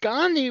statues.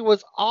 Gandhi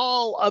was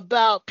all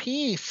about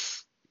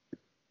peace.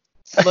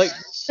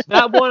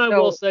 That one I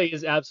will say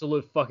is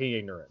absolute fucking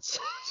ignorance.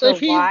 So if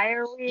he why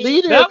are we?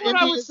 leader That of what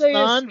I would India's say is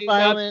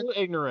nonviolent, absolute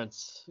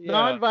ignorance. Yeah.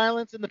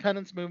 nonviolence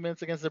independence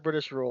movements against the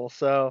British rule.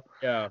 So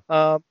Yeah.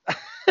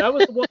 that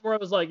was the one where I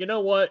was like, you know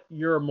what?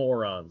 You're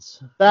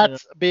morons.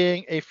 That's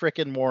being a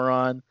freaking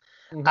moron.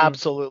 Mhm.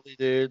 Absolutely,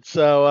 dude.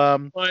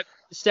 So But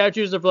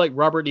statues of like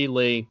Robert E.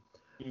 Lee,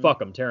 fuck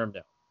them, tear them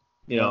down.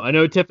 You know, Yeah. I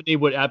know Tiffany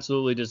would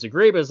absolutely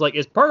disagree, but it's like,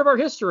 it's part of our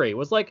history. It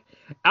was like,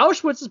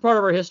 Auschwitz is part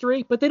of our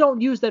history, but they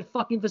don't use that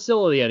fucking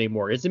facility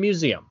anymore. It's a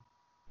museum.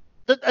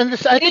 and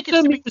I think It's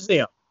a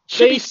museum.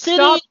 should They be city.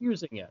 stopped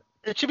using it.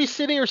 It should be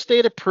city or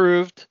state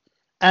approved,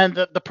 and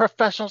the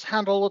professionals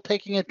handle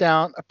taking it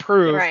down,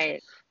 approved.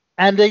 Right.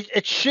 And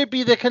it should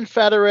be the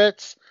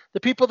Confederates, the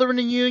people that are in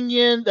the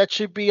Union. That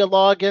should be a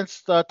law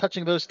against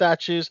touching those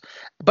statues.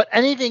 But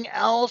anything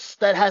else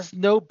that has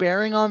no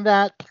bearing on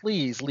that,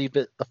 please leave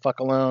it the fuck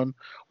alone.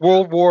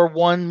 World War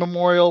I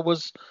memorial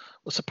was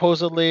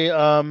supposedly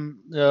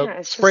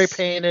spray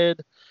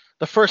painted.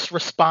 The first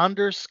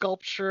responders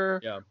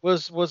sculpture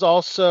was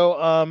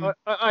also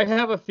I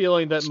have a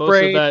feeling that most of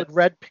sprayed that with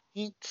red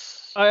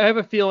paint. I have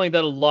a feeling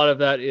that a lot of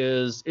that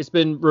is, it's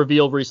been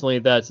revealed recently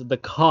that the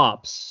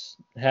cops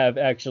have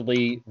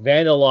actually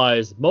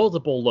vandalized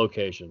multiple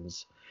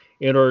locations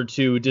in order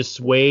to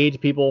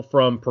dissuade people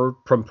from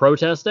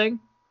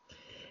protesting.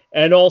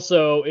 And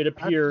also it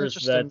appears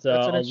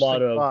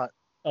that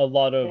a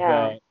lot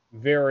of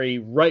very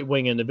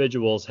right-wing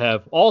individuals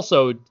have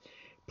also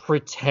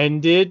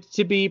pretended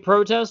to be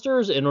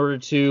protesters in order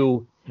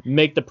to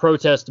make the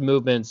protest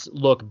movements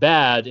look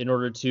bad in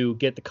order to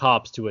get the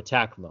cops to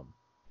attack them.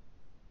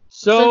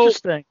 So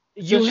interesting.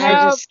 You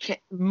have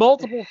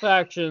multiple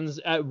factions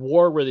at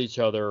war with each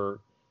other.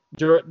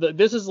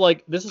 This is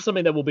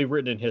something that will be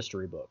written in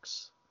history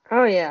books.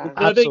 Oh yeah,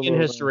 it's living in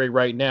history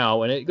right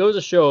now, and it goes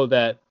to show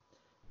that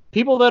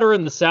people that are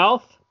in the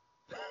South,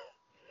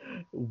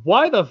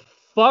 why the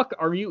fuck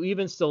are you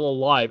even still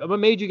alive? I'm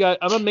amazed you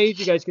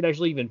guys can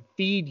actually even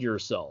feed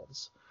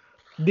yourselves.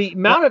 The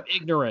amount of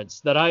ignorance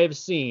that I have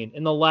seen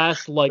in the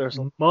last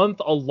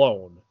month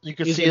alone. You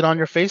can see it on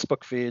your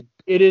Facebook feed.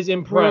 It is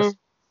impressive.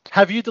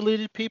 Have you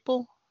deleted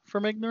people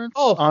from ignorance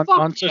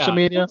on social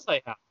media?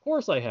 Of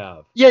course I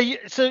have. Yeah,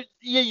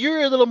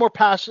 you're a little more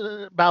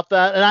passionate about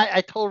that, and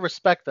I totally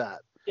respect that.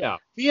 Yeah.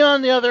 Me,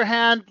 on the other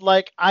hand,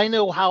 I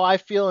know how I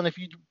feel, and if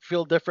you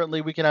feel differently,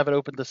 we can have an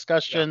open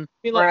discussion.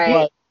 Yeah. I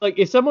mean, like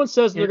if someone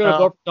says they're going to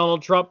vote for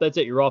Donald Trump, that's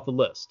it. You're off the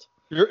list.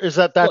 That's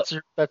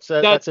the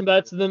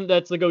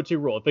go-to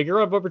rule. If you're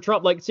going to vote for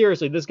Trump, like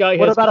seriously, this guy.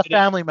 What about a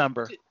family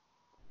member?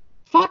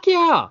 Fuck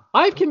yeah!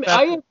 I have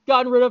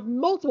gotten rid of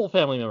multiple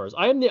family members.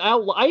 I am the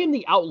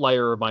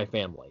outlier of my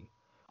family.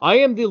 I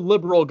am the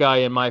liberal guy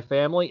in my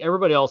family.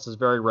 Everybody else is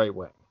very right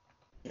wing.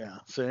 Yeah,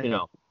 see? You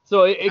know.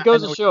 So it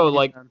goes to show,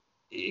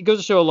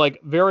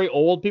 very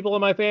old people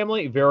in my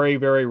family, very,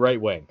 very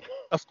right wing.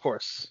 Of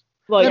course.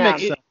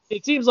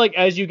 It seems like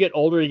as you get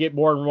older, you get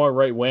more and more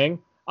right wing.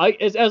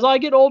 As I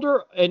get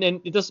older, and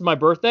this is my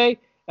birthday.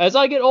 As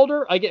I get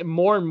older, I get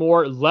more and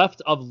more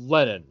left of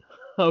Lenin.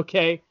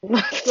 Okay,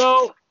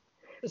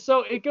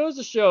 So it goes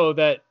to show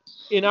that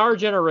in our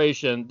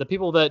generation, the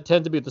people that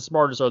tend to be the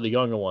smartest are the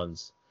younger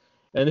ones,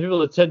 and the people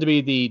that tend to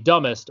be the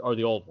dumbest are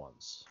the old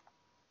ones.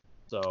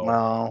 So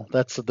well,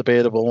 that's a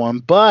debatable one,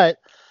 but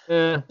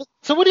so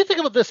what do you think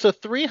about this? So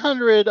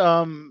 300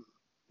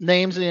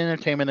 names in the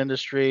entertainment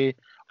industry,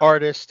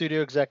 artists,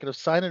 studio executives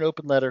sign an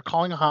open letter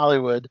calling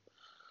Hollywood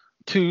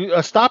to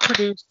stop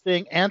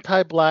producing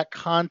anti-black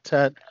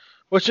content,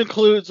 which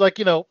includes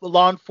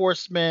law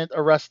enforcement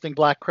arresting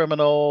black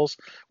criminals,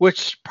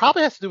 which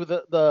probably has to do with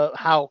the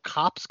how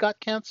Cops got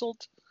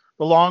canceled,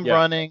 the long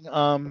running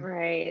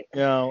right.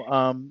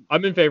 I'm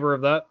in favor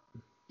of that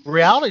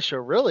reality show.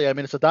 Really, I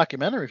mean, it's a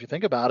documentary if you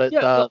think about it.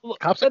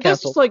 Cops got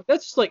canceled.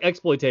 That's just like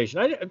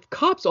exploitation.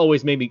 Cops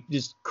always made me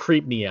just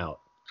creep me out.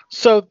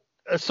 So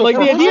like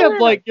the idea of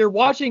you're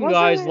watching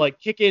guys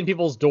kick in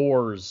people's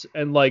doors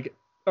and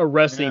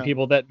arresting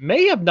people that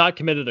may have not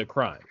committed a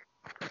crime.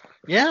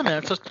 Yeah,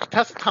 man. So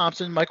Tessa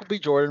Thompson, Michael B.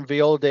 Jordan,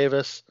 Viola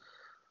Davis,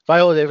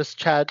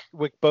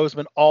 Chadwick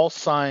Boseman all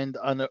signed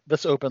on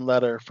this open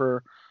letter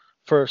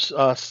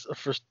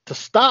to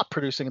stop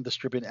producing and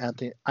distributing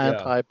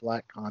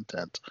anti-black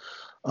content.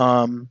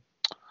 So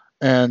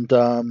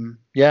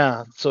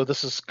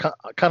this is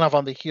kind of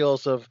on the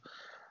heels of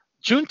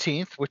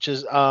Juneteenth, which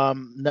is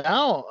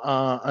now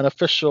an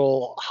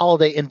official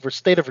holiday in the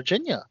state of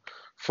Virginia.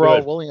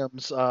 Pharrell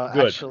Williams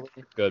actually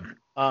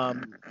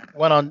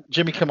went on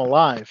Jimmy Kimmel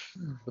Live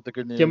with the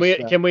good news.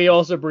 Can we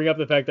also bring up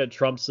the fact that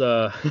Trump's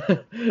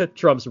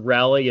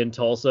rally in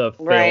Tulsa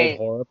failed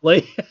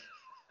horribly?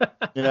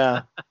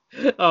 Yeah.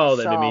 Oh,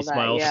 that made me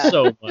smile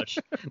so much.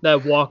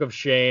 That walk of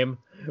shame.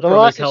 The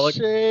walk of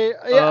shame.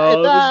 Yeah, it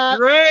was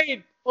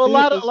great. Well, a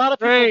lot of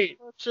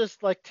people purchased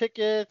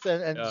tickets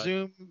and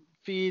Zoom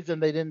feeds,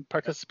 and they didn't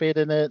participate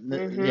in it.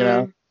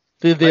 And,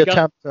 the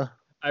attempt.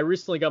 I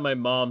recently got my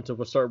mom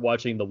to start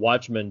watching the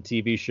Watchmen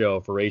TV show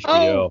for HBO.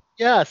 Oh,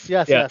 yes.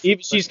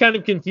 She's kind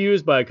of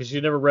confused by it because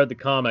she never read the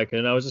comic,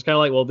 and I was just kind of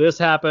like, well, this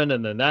happened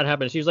and then that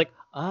happened. She was like,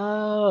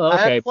 oh,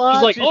 okay.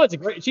 She's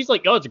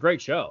like, oh, it's a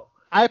great show.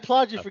 I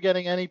applaud you for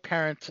getting any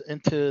parent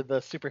into the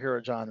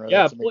superhero genre.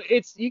 Yeah, well,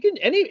 it's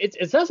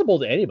accessible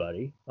to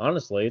anybody.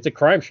 Honestly, it's a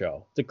crime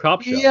show. It's a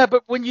cop show. Yeah,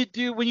 but when you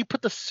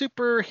put the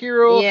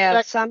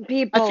superhero, some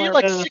people. I feel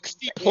like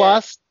 60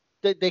 plus,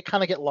 they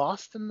kind of get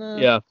lost in the.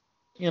 Yeah.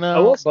 You know,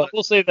 I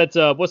will say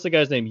that what's the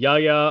guy's name?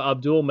 Yahya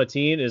Abdul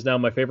Mateen is now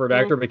my favorite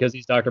actor because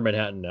he's Dr.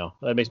 Manhattan now.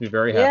 That makes me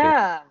very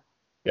happy.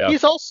 Yeah.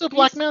 He's also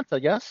Black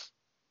Manta, yes?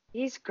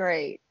 He's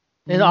great.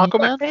 In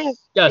Aquaman?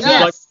 Yes.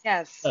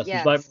 He's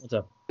Black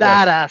Manta.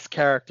 Badass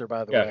character,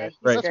 by the way.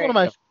 Right. That's one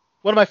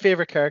of my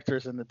favorite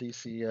characters in the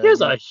DC. He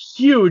has a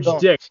huge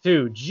dick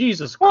too.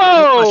 Jesus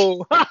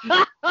Christ. Whoa!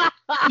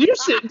 You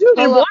sit, dude.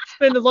 In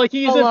Watchmen, like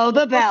he's below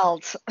the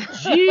belt.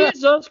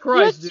 Jesus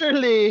Christ.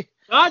 Literally.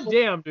 God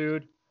damn,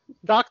 dude.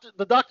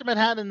 The Dr.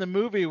 Manhattan in the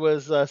movie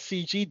was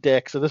CG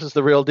dick, so this is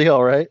the real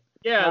deal, right?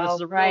 Yeah, this is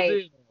the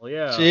real deal.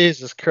 Yeah.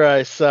 Jesus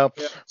Christ. So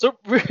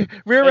we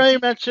already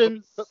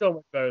mentioned so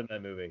much better than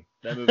that movie.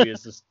 That movie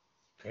is just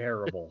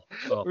terrible.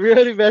 Oh. We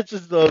already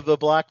mentioned the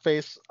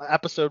blackface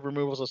episode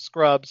removals of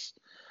Scrubs,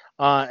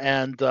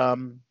 and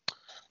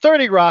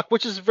 30 Rock,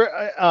 which is very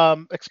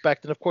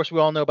expected. Of course, we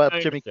all know about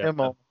Jimmy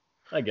Kimmel.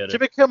 I get it.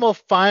 Jimmy Kimmel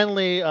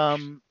finally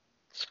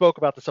spoke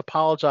about this,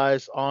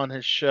 apologized on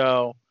his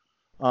show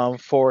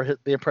for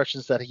the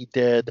impressions that he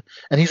did,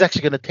 and he's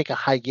actually going to take a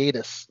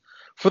hiatus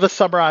for the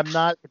summer. I'm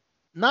not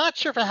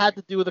sure if it had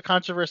to do with the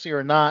controversy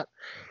or not,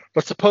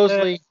 but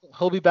supposedly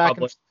he'll be back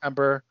in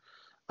September.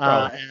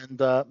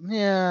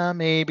 Yeah,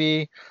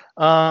 maybe.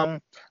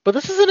 But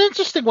this is an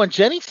interesting one.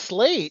 Jenny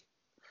Slate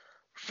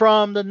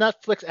from the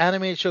Netflix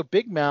animated show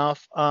Big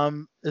Mouth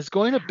is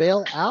going to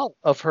bail out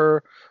of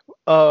her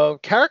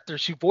character.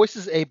 She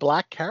voices a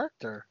black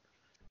character.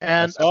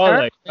 And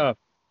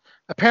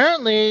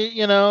apparently,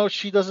 you know,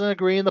 she doesn't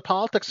agree in the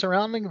politics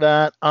surrounding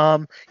that.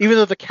 Even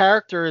though the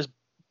character is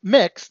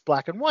mixed,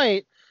 black and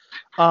white,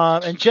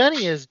 and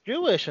Jenny is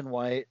Jewish and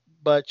white,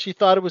 but she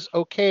thought it was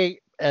okay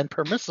and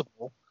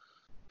permissible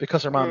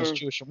because her mom is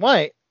Jewish and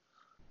white.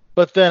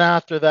 But then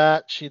after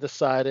that, she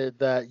decided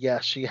that,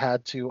 yes, she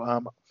had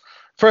to,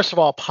 first of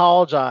all,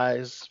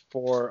 apologize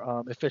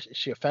for if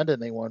she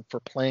offended anyone for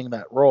playing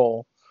that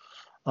role.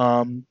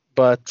 Yeah,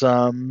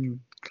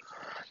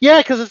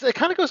 because it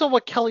kind of goes on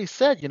what Kelly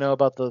said, you know,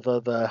 about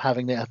the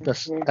having the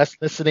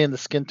ethnicity and the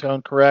skin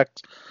tone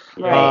correct.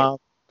 Right.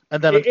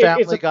 And then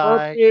Family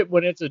Guy.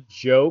 When it's a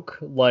joke,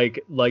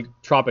 like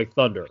Tropic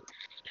Thunder.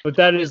 But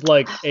that is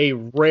like a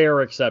rare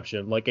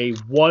exception, like a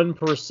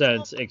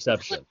 1%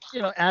 exception.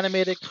 You know,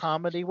 animated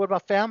comedy. What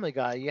about Family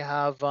Guy? You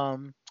have,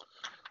 you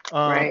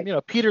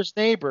know, Peter's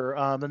neighbor.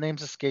 The name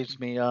escapes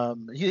me.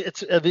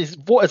 It's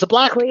a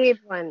black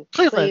Cleveland.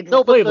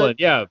 No, Cleveland.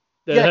 Yeah.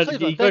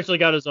 Cleveland. He actually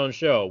got his own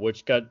show,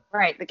 which got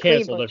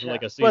canceled after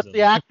like a season. But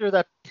the actor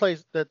that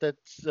plays that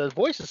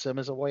voices him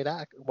is a white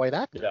actor.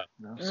 Yeah.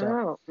 You know,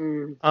 so.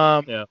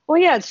 Yeah.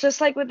 Well, yeah, it's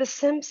just like with The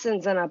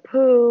Simpsons and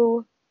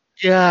Apu.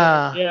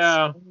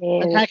 Yeah.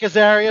 And Hank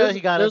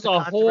Azaria, there's a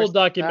whole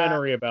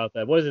documentary about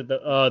that. What is it?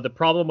 The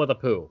Problem with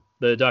Apu.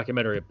 The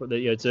documentary. I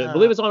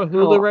believe it's on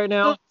Hulu right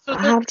now.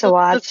 I have to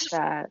watch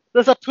that.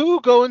 Does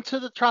Apu go into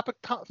the Tropic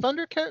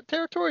Thunder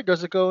territory?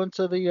 Does it go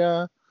into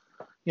the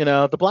you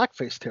know, the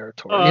blackface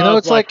territory? You know,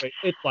 it's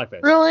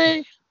blackface.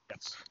 Really?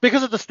 Yes.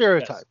 Because of the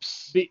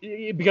stereotypes.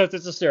 Yes. Because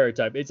it's a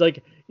stereotype. It's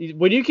like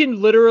when you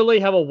can literally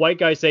have a white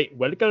guy say,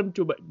 "Welcome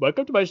to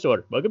my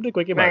store. Welcome to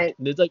Quickie Mart."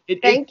 And it's like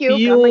it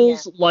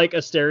feels like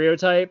a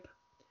stereotype.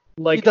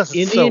 Like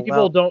Indian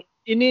people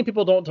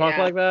don't talk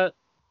like that.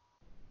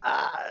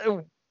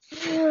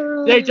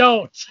 They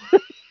don't.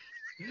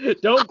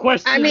 Don't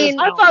question. I mean,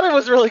 I thought it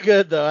was really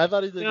good though. I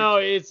thought he did. No,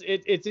 it's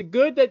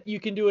good that you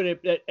can do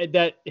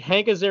that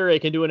Hank Azaria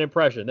can do an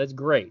impression. That's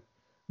great.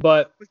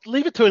 But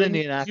leave it to an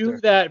Indian actor. Do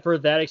that for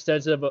that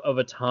extensive of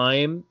a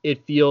time,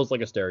 it feels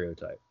like a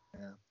stereotype.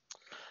 Yeah.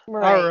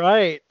 Right. All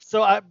right.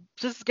 So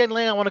just getting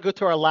late, I want to go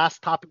to our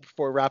last topic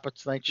before we wrap up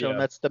tonight's show, and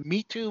that's the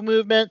Me Too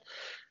movement.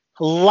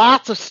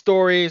 Lots of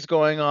stories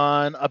going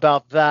on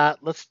about that.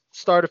 Let's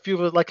start a few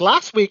of it. Like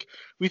last week,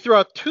 we threw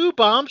out 2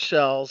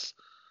 bombshells.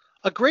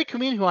 A great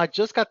comedian who I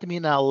just got to meet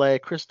in LA,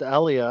 Chris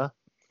D'Elia,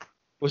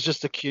 was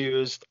just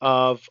accused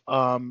of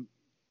talking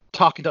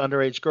to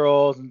underage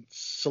girls and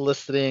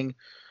soliciting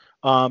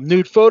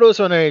nude photos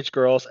of underage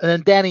girls. And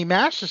then Danny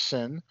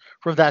Masterson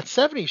from That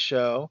 70s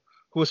Show,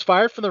 who was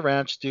fired from the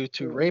ranch due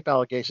to rape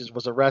allegations,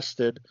 was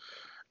arrested,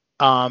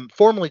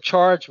 formally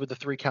charged with the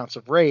 3 counts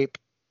of rape.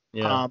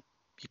 Yeah.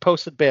 He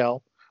posted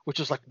bail, which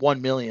was like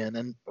 $1 million,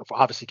 and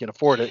obviously can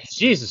afford it.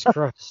 Jesus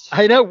Christ.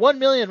 I know, $1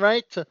 million,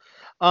 right?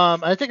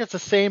 I think it's the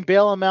same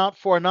bail amount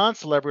for a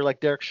non-celebrity like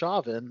Derek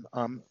Chauvin,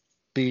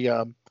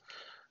 the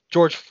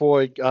George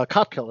Floyd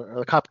cop killer, or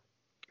the cop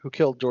who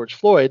killed George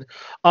Floyd.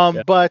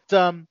 But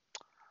he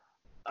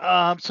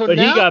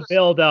got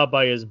bailed out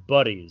by his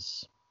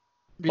buddies.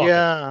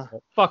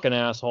 Fucking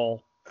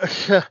asshole.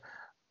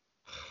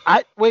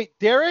 Wait,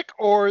 Derek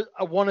or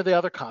one of the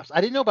other cops?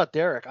 I didn't know about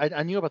Derek.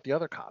 I knew about the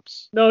other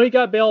cops. No, he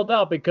got bailed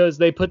out because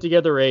they put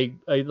together a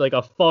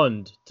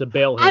fund to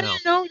bail him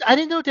out. I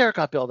didn't know Derek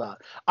got bailed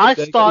out. I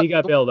thought he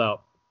got bailed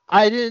out.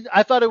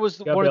 I thought it was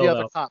one of the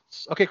other out.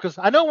 cops. Okay, because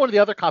I know one of the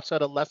other cops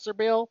had a lesser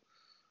bail,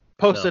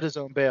 posted his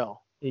own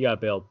bail. He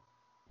got bailed.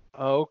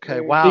 Okay,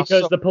 wow.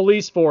 Because the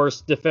police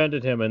force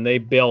defended him and they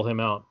bailed him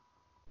out.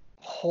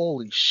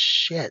 Holy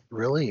shit!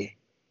 Really?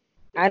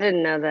 I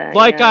didn't know that.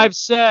 I've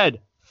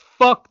said,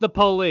 fuck the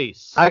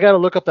police. I gotta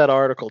look up that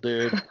article,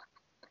 dude.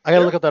 I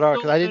gotta look up that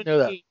article. I didn't know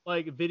that.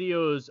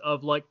 Videos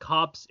of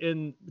cops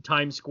in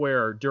Times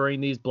Square during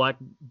these Black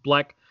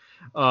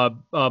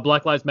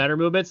Lives Matter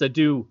movements that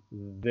do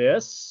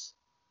this.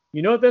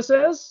 You know what this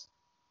is?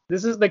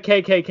 This is the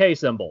KKK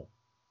symbol.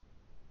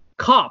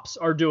 Cops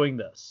are doing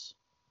this.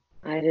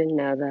 I didn't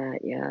know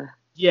that. Yeah.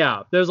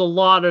 Yeah, there's a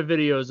lot of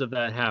videos of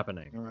that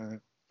happening. All right.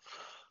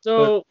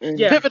 So,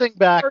 pivoting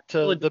back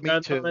to the Me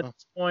Too. At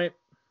this point.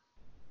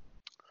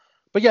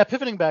 But yeah,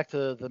 pivoting back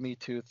to the Me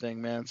Too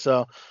thing, man.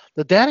 So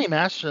the Danny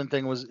Masterson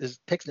thing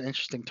takes an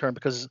interesting turn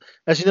because,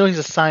 as you know, he's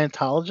a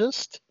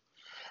Scientologist,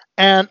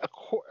 and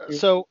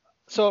so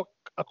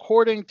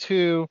according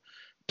to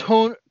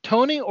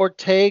Tony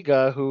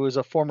Ortega, who is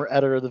a former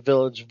editor of the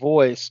Village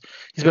Voice,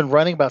 he's been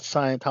writing about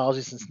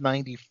Scientology since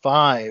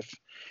 '95.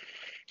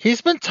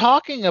 He's been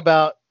talking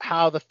about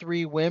how the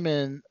three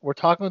women were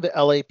talking with the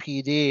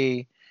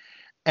LAPD,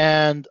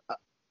 and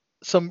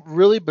some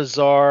really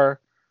bizarre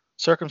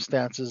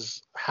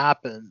circumstances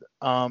happened.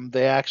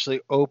 They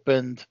actually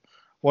opened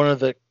one of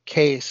the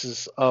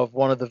cases of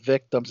one of the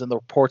victims, and the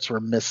reports were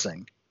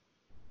missing,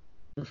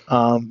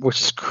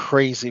 which is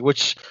crazy.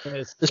 Which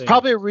is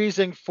probably a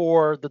reason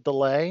for the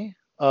delay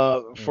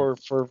for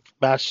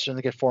Masterson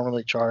to get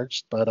formally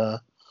charged.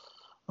 But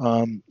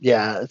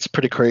yeah, it's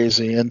pretty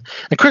crazy. And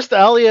Chris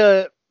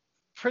D'Elia,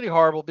 pretty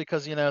horrible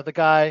because the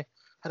guy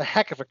had a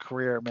heck of a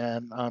career,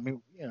 man.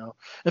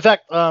 In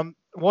fact,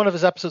 one of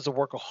his episodes of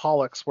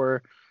Workaholics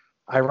where,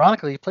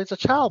 ironically, he plays a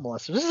child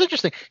molester. This is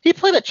interesting. He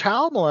played a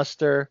child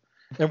molester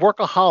in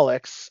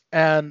Workaholics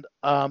and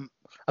a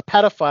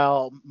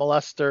pedophile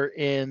molester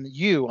in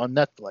You on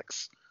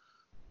Netflix.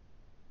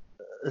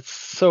 It's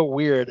so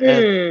weird.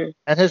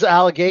 And his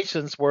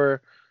allegations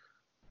were,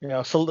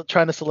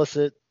 trying to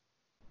solicit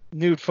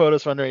nude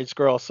photos for underage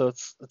girls. So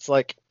it's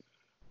like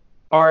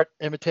art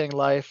imitating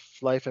life,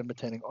 life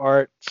imitating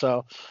art.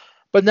 So,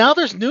 but now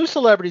there's new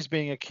celebrities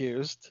being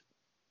accused.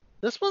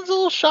 This one's a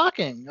little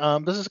shocking.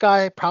 This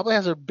guy probably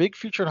has a big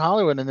future in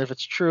Hollywood, and if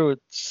it's true,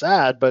 it's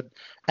sad. But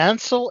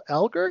Ansel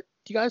Elgort,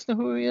 do you guys know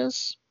who he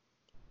is?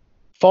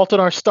 Fault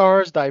in Our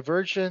Stars,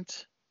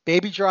 Divergent,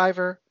 Baby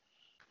Driver.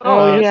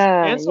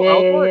 Ansel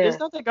Elgort? Isn't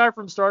that the guy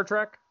from Star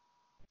Trek?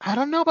 I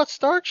don't know about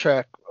Star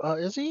Trek.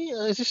 Is he?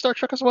 Is he Star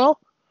Trek as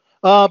well?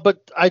 But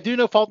I do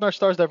know Fault in Our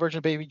Stars,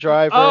 Divergent, Baby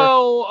Driver.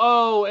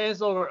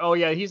 Ansel Elgort. Oh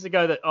yeah, he's the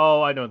guy that.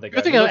 Oh, I know the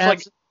guy.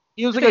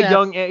 He's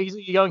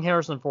a young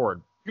Harrison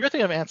Ford. You're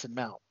thinking of Anson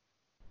Mount.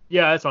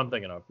 Yeah, that's what I'm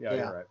thinking of. Yeah,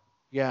 you're right.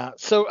 Yeah.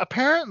 So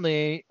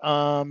apparently,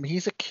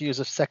 he's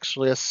accused of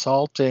sexually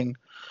assaulting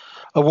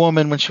a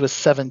woman when she was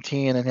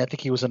 17, and I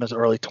think he was in his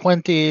early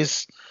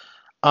 20s.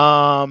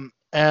 And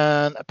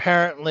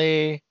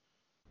apparently,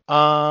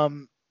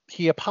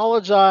 he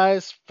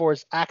apologized for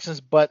his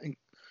actions, but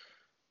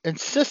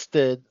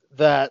insisted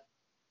that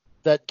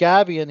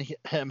Gabby and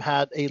him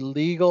had a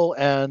legal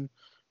and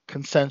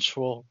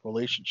consensual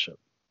relationship.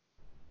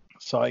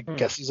 So I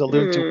guess he's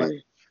alluding to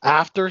it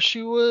after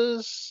she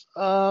was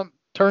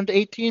turned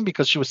 18,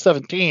 because she was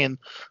 17,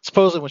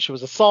 supposedly when she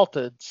was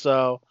assaulted.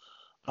 So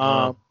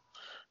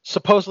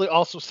supposedly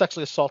also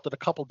sexually assaulted a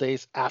couple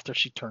days after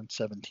she turned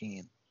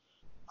 17.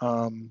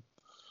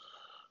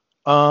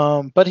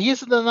 But he's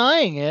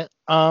denying it.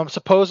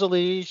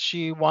 Supposedly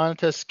she wanted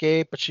to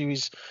escape, but she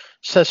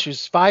says she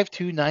was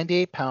 5'2",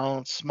 98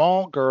 pounds,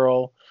 small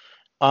girl.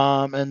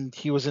 And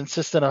he was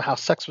insistent on how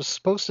sex was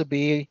supposed to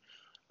be.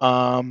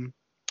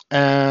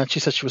 And she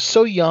said she was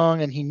so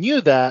young, and he knew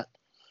that.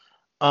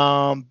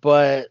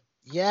 But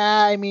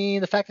yeah, I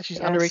mean, the fact that she's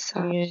under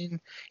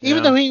 18,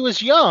 even though he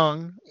was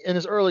young, in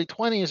his early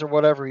 20s or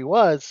whatever he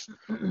was,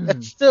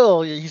 it's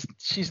still,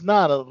 she's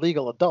not a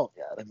legal adult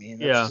yet. I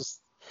mean, it's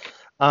just,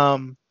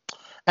 and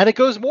it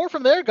goes more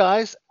from there,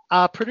 guys.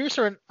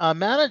 Producer and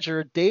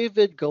manager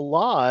David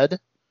Gilad,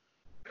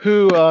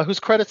 whose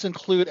credits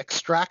include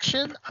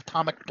Extraction,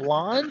 Atomic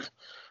Blonde,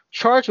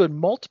 charged with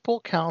multiple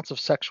counts of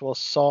sexual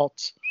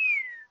assault.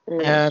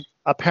 And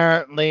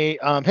apparently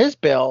his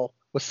bail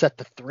was set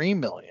to $3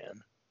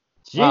 million.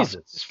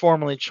 Jesus. He's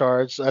formally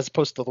charged as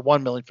opposed to the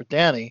 $1 million for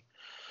Danny.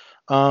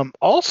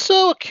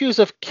 Also accused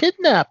of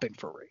kidnapping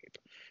for rape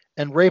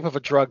and rape of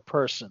a drug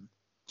person.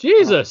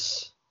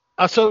 Jesus.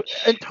 So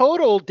in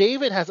total,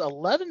 David has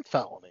 11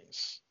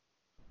 felonies.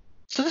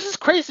 So this is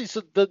crazy.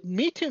 So the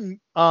Me Too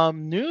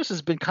news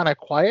has been kind of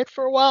quiet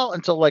for a while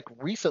until like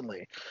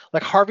recently.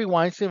 Like Harvey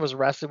Weinstein was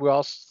arrested. We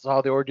all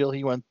saw the ordeal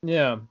he went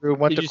through.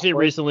 Did you see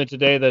recently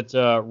today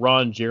that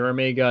Ron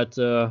Jeremy got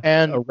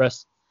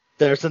arrested?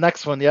 There's the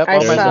next one. Yep. I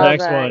There's saw the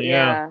next that, one,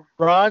 yeah.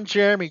 Ron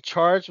Jeremy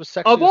charged with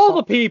sexual Of all the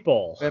assault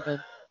people.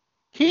 women.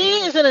 He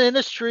is in an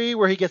industry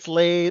where he gets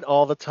laid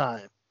all the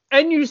time.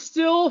 And you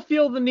still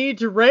feel the need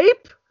to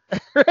rape?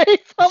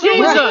 Rape other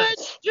women?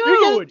 Jesus! You're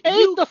Dude, getting paid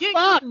you to get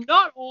fuck. your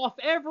nut off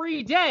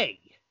every day.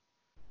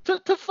 To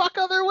fuck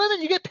other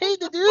women. You get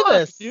paid to do fuck,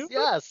 this. dude?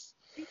 Yes.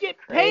 You get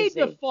paid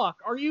to Crazy. fuck.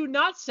 Are you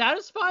not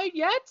satisfied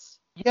yet?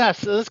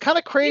 Yes, it's kind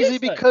of crazy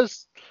Jesus.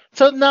 because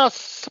so now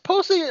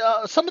supposedly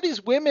some of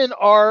these women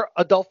are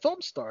adult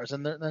film stars,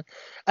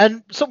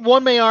 and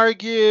one may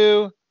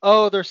argue,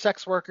 oh, they're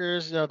sex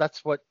workers. You know,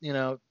 that's what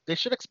they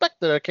should expect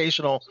the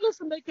occasional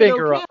Listen, make it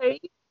finger okay. up.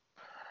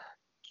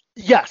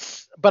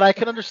 Yes, but I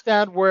can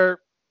understand where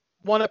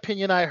one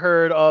opinion I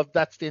heard of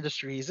that's the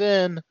industry he's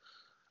in,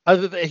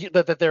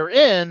 that they're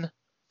in.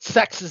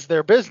 Sex is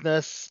their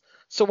business.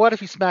 So what if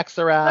he smacks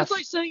their ass? That's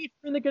like saying if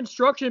you're in the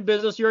construction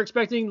business, you're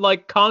expecting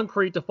like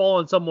concrete to fall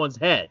on someone's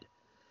head.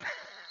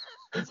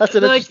 That's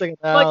an interesting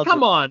analogy. Like,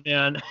 come on,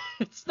 man.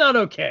 It's not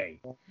okay.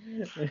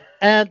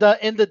 And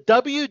in the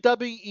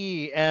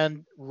WWE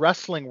and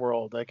wrestling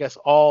world, I guess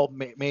all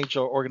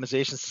major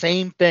organizations,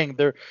 same thing.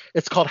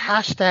 It's called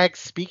hashtag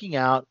speaking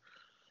out.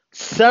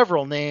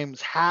 Several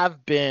names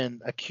have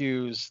been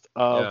accused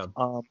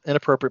of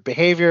inappropriate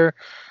behavior,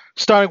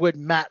 starting with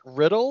Matt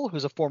Riddle,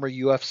 who's a former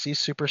UFC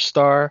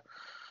superstar.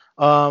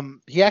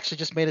 He actually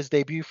just made his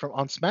debut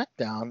on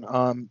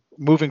SmackDown,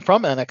 moving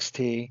from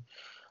NXT.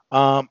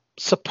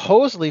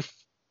 Supposedly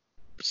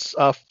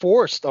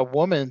forced a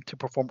woman to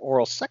perform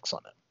oral sex on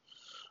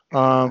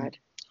him.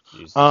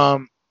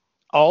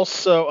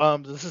 Also,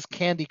 this is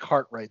Candy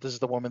Cartwright. This is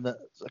the woman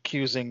that's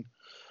accusing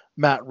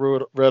Matt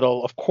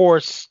Riddle. Of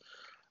course,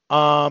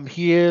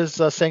 he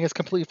is saying it's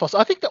completely false.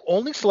 I think the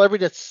only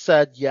celebrity that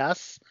said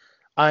yes,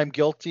 I'm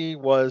guilty,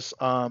 was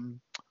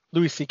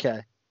Louis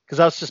C.K. because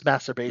that was just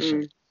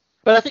masturbation.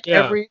 But I think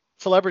every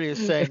celebrity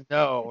is saying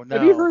no.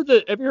 Have you heard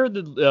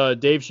the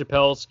Dave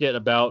Chappelle skit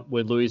about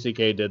when Louis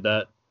C.K. did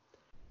that?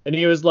 And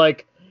he was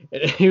like,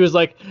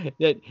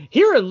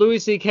 here at Louis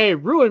C.K.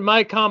 ruined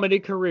my comedy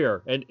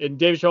career. And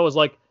Dave Chappelle was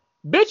like,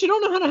 bitch, you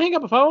don't know how to hang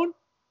up a phone?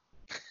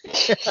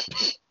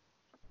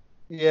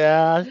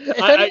 Yeah.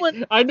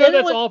 I know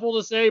that's awful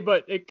to say,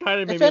 but it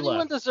kind of made me laugh. If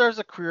anyone deserves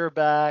a career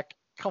back,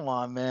 come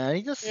on, man.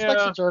 He just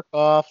likes to jerk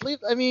off.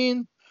 I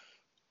mean,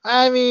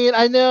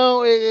 I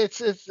know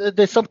it's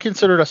some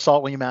considered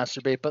assault when you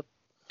masturbate, but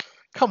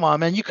come on,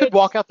 man. You could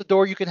walk out the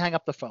door. You can hang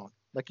up the phone.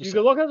 Like you said.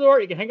 Can walk out the door.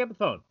 You can hang up the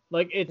phone.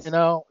 Like it's.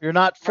 You're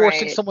not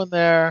forcing someone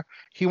there.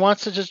 He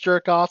wants to just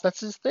jerk off.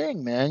 That's his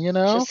thing, man.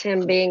 Just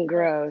him being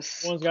gross.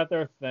 Everyone's got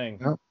their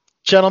thing.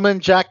 Gentleman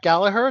Jack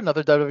Gallagher,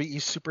 another WWE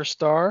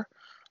superstar,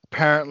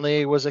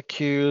 apparently was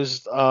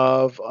accused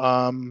of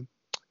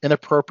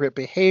inappropriate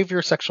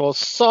behavior, sexual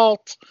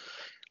assault.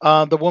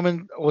 The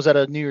woman was at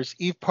a New Year's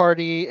Eve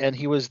party, and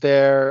he was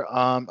there.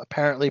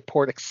 Apparently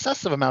poured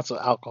excessive amounts of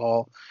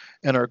alcohol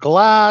in her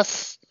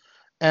glass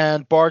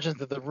and barged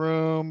into the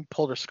room,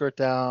 pulled her skirt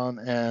down,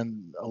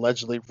 and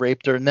allegedly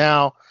raped her.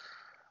 Now,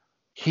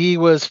 he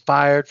was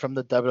fired from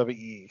the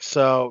WWE.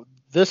 So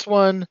this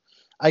one,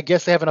 I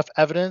guess they have enough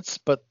evidence,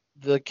 but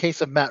the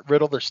case of Matt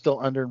Riddle, they're still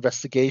under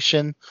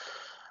investigation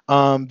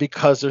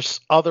because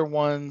there's other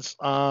ones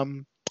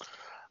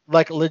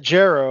like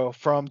Ligero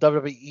from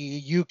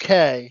WWE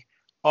UK,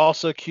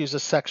 also accused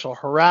of sexual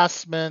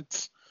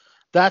harassment.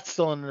 That's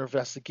still under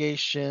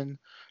investigation.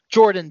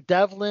 Jordan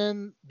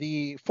Devlin,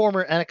 the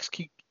former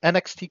NXT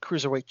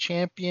Cruiserweight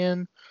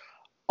Champion,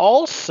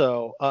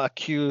 also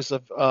accused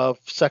of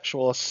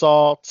sexual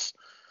assaults.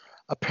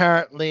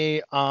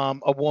 Apparently,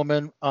 a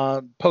woman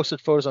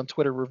posted photos on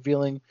Twitter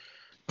revealing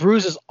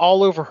bruises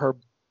all over her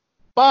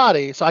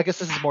body. So I guess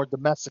this is more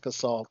domestic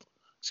assault.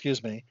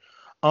 Excuse me.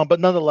 But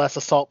nonetheless,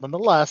 assault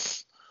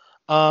nonetheless.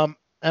 And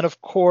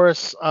of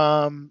course,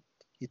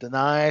 he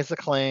denies the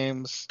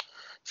claims.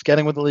 He's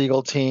getting with the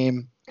legal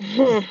team.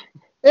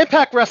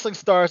 Impact Wrestling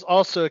stars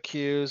also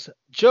accused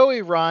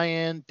Joey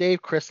Ryan,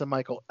 Dave Chris, and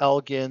Michael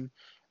Elgin.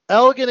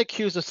 Elgin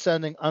accused of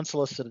sending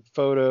unsolicited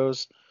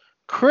photos.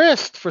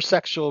 Chris for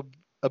sexual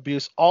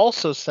abuse,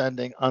 also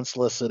sending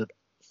unsolicited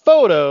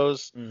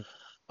photos.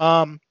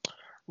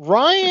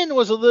 Ryan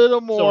was a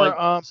little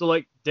more. So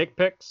like dick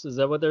pics? Is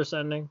that what they're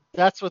sending?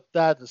 That's what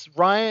that is.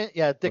 Ryan,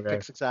 dick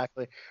pics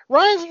exactly.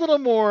 Ryan's a little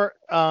more.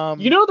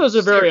 Those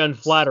are very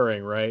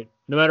unflattering, right?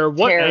 No matter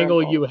what Terrible.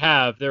 angle you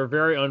have, they're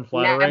very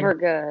unflattering. Never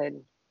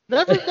good.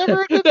 Never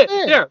a good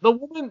thing. There, the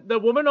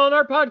woman on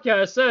our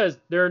podcast says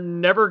they're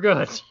never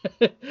good.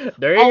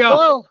 There you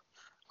go.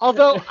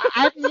 Although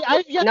I've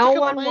yet no to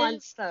complain. one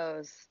wants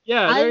those.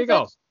 Yeah, there you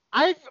go.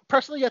 I've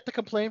personally yet to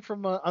complain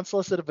from an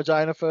unsolicited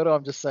vagina photo.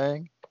 I'm just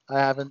saying. I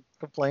haven't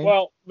complained.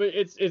 Well,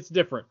 it's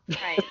different.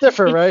 Right. It's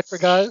different, right, for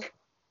guys?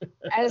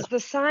 As the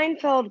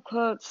Seinfeld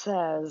quote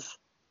says,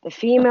 the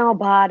female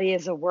body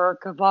is a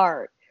work of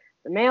art.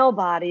 The male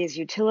body is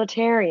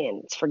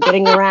utilitarian. It's for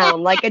getting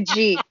around like a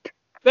Jeep.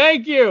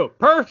 Thank you.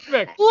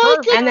 Perfect.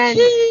 And then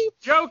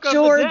joke of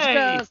the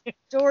day.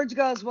 George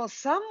goes, well,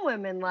 some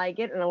women like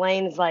it. And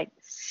Elaine's like,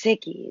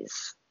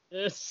 sickies.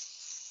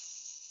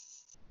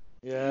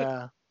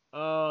 Yeah.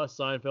 Oh,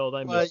 Seinfeld,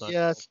 I But miss Seinfeld.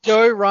 yes,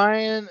 Joey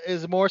Ryan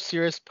is more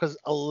serious because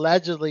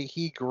allegedly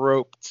he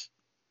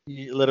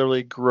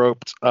literally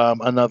groped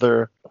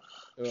another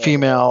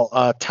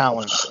female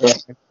talent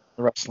in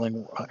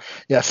wrestling.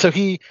 Yeah, so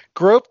he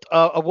groped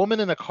a woman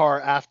in a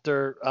car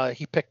after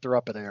he picked her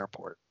up at an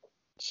airport.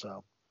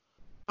 So,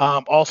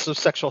 also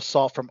sexual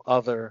assault from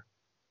other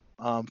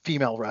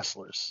female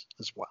wrestlers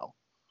as well.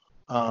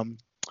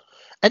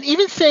 And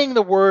even saying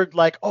the word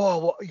like, "Oh,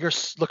 well, you're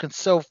looking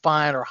so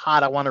fine" or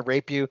 "hot, I want to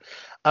rape you."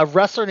 A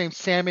wrestler named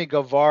Sammy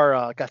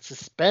Guevara got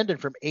suspended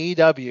from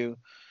AEW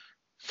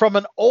from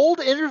an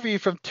old interview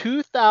from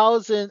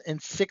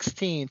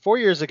 2016, 4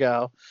 years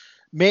ago.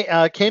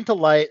 Came to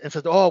light and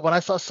said, "Oh, when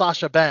I saw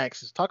Sasha Banks,"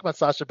 he's talking about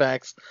Sasha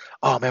Banks.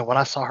 "Oh man, when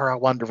I saw her, I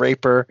wanted to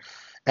rape her."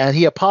 And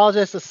he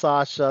apologized to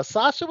Sasha.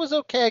 Sasha was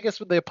okay, I guess,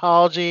 with the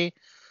apology,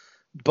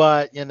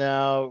 but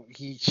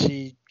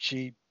she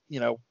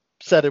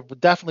said it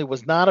definitely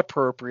was not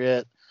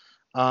appropriate.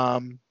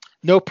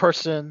 No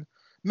person,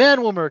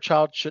 man, woman, or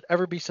child should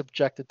ever be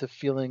subjected to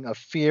feeling of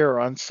fear or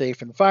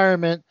unsafe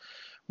environment.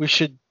 We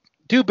should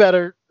do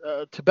better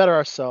to better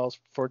ourselves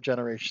for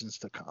generations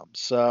to come.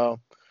 So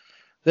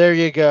there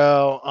you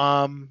go.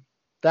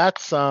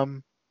 That's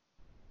on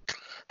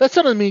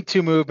the Me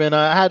Too movement.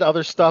 I had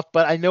other stuff,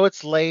 but I know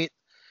it's late.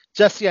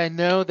 Jesse, I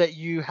know that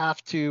you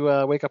have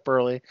to wake up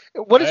early.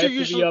 What is your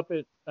usual?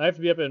 I have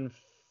to be up in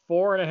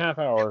 4.5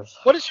 hours.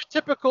 What is your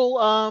typical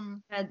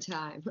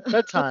bedtime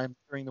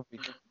during the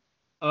week?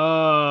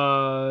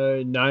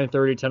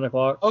 9:30, 10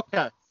 o'clock.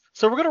 Okay,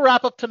 so we're gonna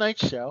wrap up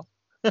tonight's show.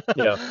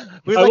 Yeah,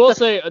 I will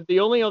say the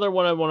only other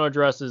one I want to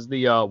address is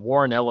the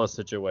Warren Ellis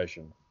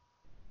situation.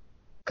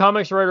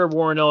 Comics writer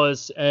Warren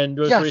Ellis and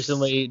most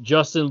recently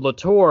Justin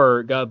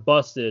Latour got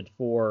busted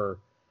for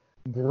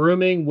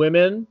grooming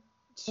women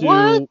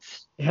to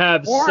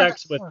have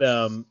sex with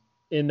them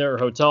in their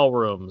hotel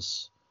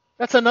rooms.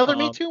 That's another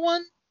Me Too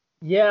one?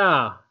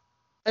 Yeah.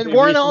 And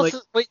Warren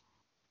Ellis,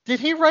 did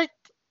he write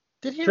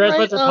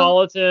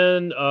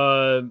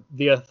Transmetropolitan,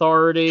 The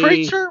Authority.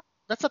 Preacher?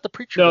 That's not the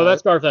Preacher. No,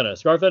 that's Garth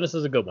Ennis. Garth Ennis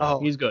is a good one. Oh.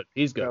 He's good.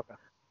 Okay.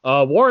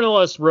 Warren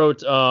Ellis wrote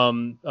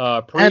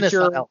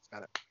Preacher.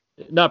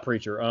 Not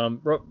Preacher.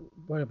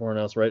 What did Warren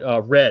Ellis write?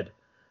 Red.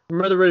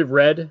 Remember the movie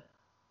Red?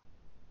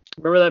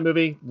 Remember that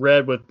movie,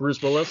 Red, with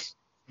Bruce Willis?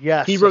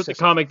 Yes. He wrote the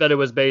comic that it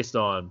was based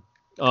on.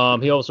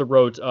 He also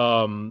wrote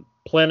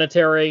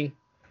Planetary.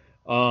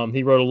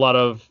 He wrote a lot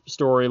of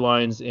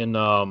storylines in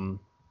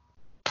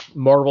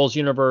Marvel's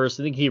universe.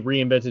 I think he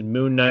reinvented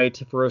Moon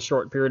Knight for a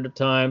short period of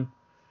time.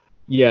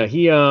 Yeah,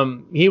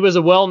 he was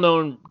a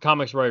well-known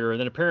comics writer, and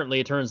then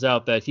apparently it turns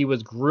out that he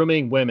was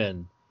grooming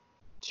women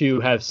to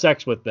have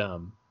sex with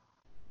them.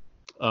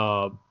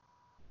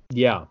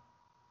 Yeah,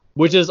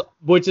 which is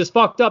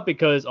fucked up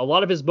because a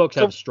lot of his books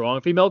have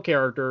strong female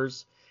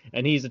characters,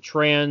 and he's a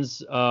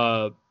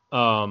transgender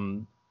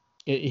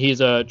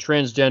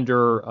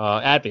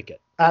advocate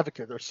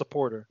or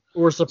supporter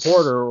or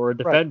a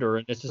defender, right.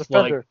 And it's just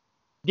defender. Like,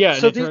 yeah.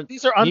 So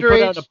these are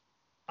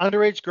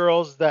underage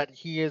girls that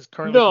he is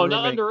currently grooming.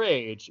 Not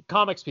underage,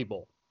 comics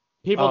people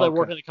that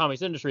work in the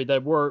comics industry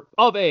that were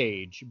of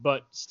age,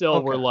 but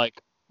still were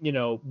like,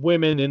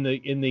 women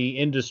in the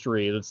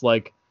industry. That's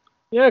like,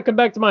 yeah, come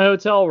back to my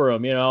hotel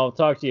room. I'll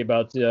talk to you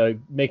about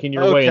making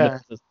your way in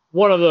this.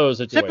 One of those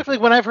situations. Typically,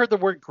 when I've heard the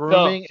word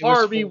grooming, the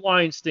Harvey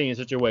Weinstein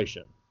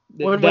situation.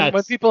 When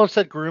people have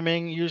said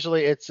grooming,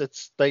 usually it's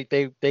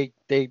they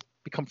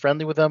become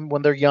friendly with them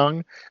when they're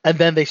young, and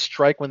then they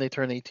strike when they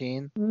turn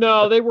 18.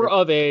 No, they were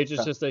of age.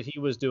 It's just that he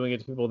was doing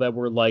it to people that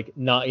were like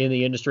not in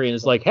the industry, and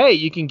it's like, hey,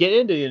 you can get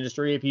into the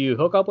industry if you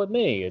hook up with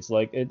me. It's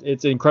like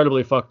it's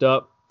incredibly fucked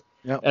up.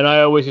 Yep. And I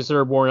always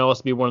consider Warren Ellis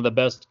to be one of the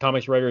best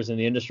comics writers in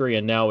the industry,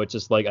 and now it's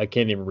just like I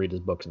can't even read his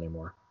books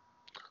anymore.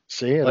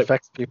 See, it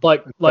affects people.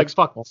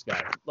 Fuck this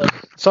guy. Like,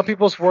 some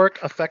people's work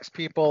affects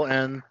people,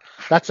 and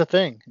that's a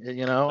thing,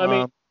 I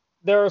mean,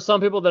 there are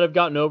some people that have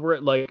gotten over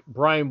it. Like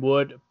Brian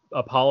Wood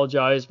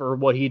apologized for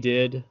what he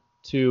did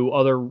to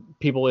other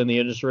people in the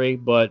industry,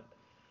 but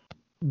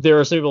there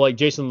are some people like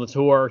Jason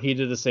Latour. He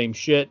did the same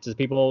shit to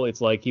people. It's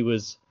like he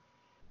was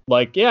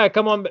like, yeah,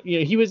 come on.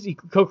 He was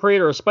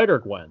co-creator of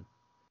Spider-Gwen.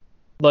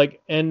 Like,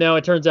 and now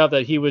it turns out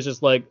that he was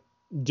just like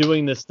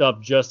doing this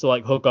stuff just to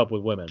like hook up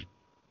with women.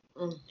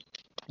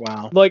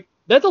 Wow. Like,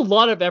 that's a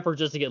lot of effort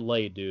just to get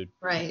laid, dude.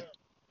 Right.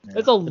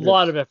 That's a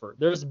lot of effort.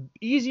 There's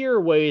easier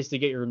ways to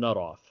get your nut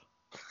off.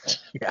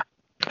 Yeah.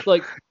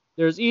 Like,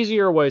 there's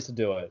easier ways to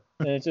do it.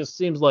 And it just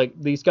seems like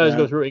these guys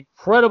go through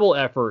incredible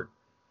effort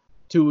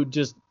to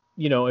just,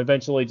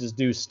 eventually just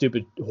do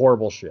stupid,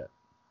 horrible shit.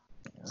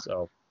 Yeah.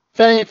 So. If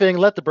anything,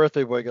 let the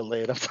birthday boy get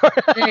laid. I'm sorry.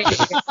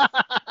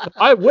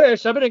 I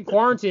wish. I've been in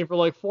quarantine for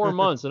like 4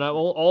 months, and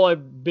all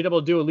I've been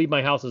able to do and leave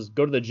my house is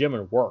go to the gym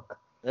and work.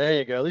 There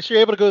you go. At least you're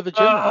able to go to the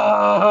gym.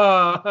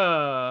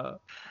 All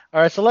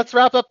right, so let's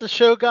wrap up the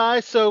show,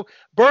 guys. So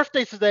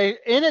birthdays today,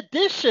 in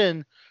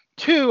addition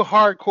to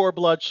Hardcore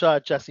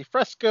Bloodshot Jesse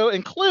Fresco,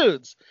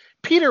 includes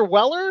Peter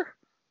Weller,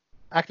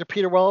 actor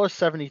Peter Weller,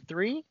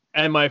 73.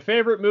 And my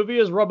favorite movie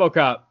is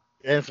RoboCop.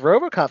 It's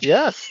RoboCop,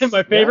 yes.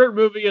 My favorite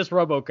movie is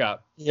RoboCop.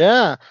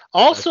 Yeah.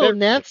 Also,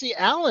 Nancy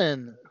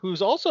Allen,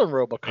 who's also in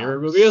RoboCop.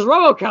 Favorite movie is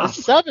RoboCop.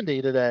 She's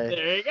 70 today.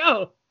 There you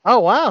go. Oh,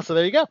 wow. So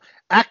there you go.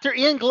 Actor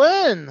Ian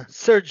Glenn,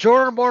 Sir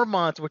Jorah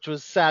Mormont, which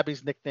was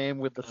Sabby's nickname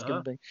with the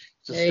skin thing.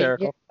 It's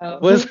hysterical.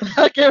 Was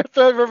Game of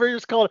Thrones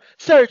reviewers called her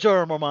Sir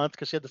Jorah Mormont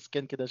because she had the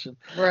skin condition.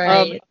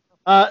 Right.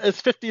 It's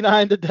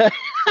 59 today.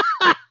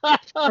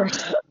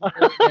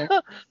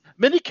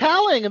 Mindy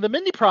Kaling in the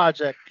Mindy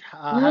Project.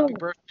 Happy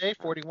birthday,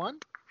 41.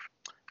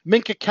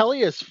 Minka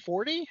Kelly is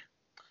 40.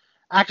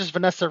 Actress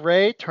Vanessa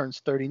Ray turns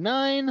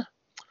 39.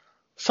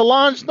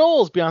 Solange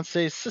Knowles,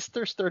 Beyonce's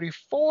sister, is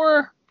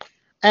 34.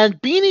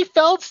 And Beanie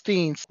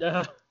Feldstein.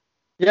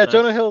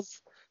 Jonah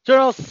Hill's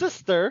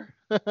sister,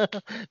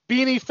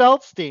 Beanie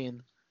Feldstein,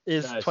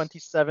 is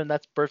 27.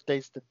 That's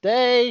birthdays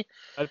today.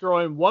 I throw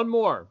in one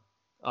more.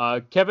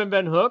 Kevin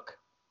Van Hook.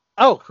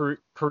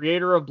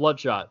 Creator of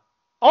Bloodshot.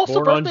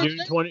 Also born on June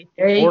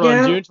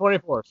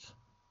 24th.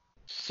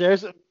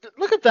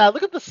 Look at that.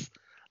 Look at this.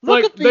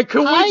 Look at the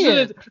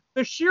coincidence.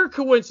 The sheer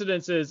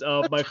coincidences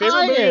of my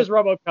favorite movie is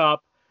RoboCop.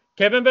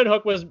 Kevin Van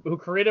Hook who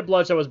created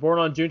Bloodshot was born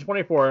on June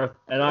 24th,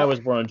 and I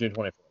was born on June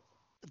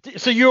 24th.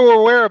 So you were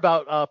aware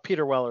about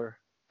Peter Weller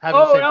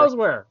having the same I was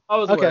aware.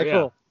 Okay, yeah.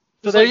 cool.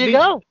 So there you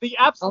go. The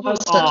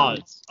absolute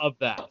odds of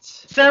that.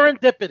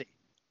 Serendipity.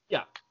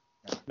 Yeah.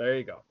 There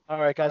you go. All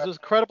right, guys. It was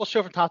an incredible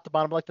show from top to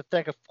bottom. I'd like to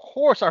thank, of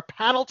course, our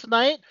panel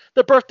tonight,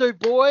 the birthday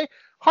boy,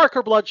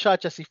 Harker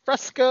Bloodshot, Jesse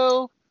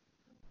Fresco,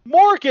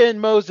 Morgan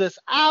Moses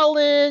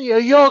Allen,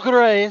 Your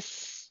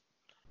Grace.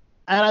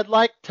 And I'd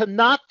like to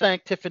not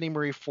thank Tiffany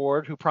Marie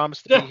Ford, who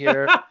promised to be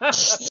here.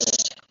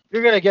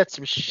 You're going to get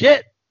some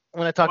shit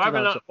when I talk to you.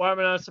 Why am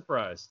I not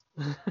surprised?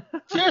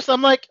 Seriously,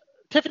 I'm like,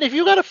 Tiffany, if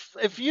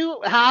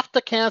you have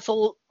to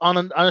cancel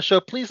on a show,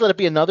 please let it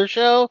be another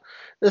show.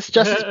 This is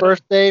Jesse's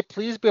birthday.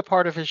 Please be a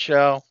part of his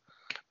show.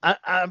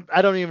 I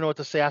don't even know what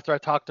to say after I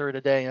talked to her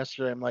today and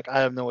yesterday. I'm like,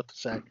 I don't know what to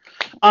say.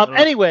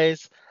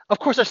 Anyways, of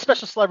course, our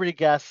special celebrity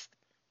guest,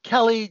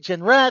 Kelly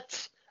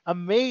Jenrette,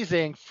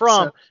 amazing,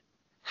 from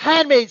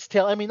Handmaid's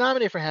Tale.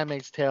 Nominated for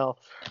Handmaid's Tale,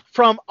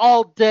 from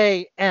All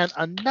Day and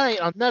a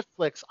Night on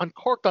Netflix,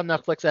 Uncorked on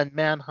Netflix, and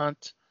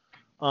Manhunt.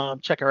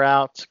 Check her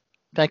out.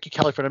 Thank you,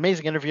 Kelly, for an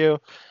amazing interview.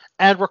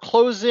 And we're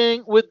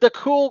closing with the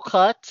Cool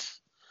Cut.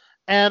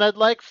 And I'd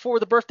like for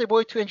the birthday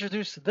boy to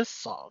introduce this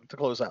song to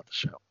close out the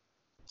show.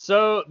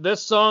 So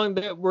this song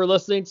that we're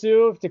listening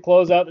to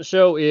close out the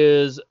show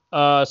is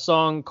a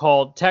song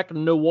called Tech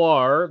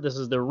Noir. This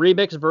is the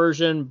remix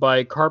version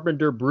by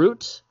Carpenter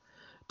Brute.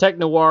 Tech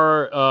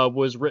Noir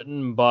was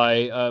written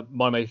by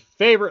one of my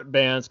favorite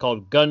bands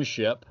called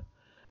Gunship.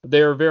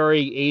 They're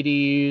very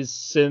 80s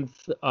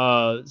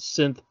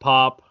synth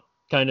pop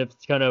kind of.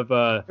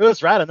 It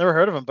was rad. I never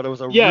heard of them, but it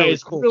was really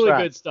cool really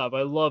track. Good stuff.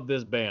 I love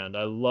this band.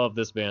 I love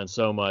this band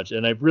so much,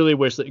 and I really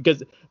wish that,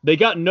 because they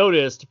got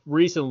noticed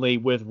recently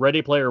with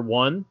Ready Player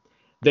One.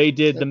 They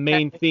did the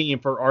main theme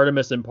for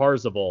Artemis and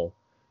Parzival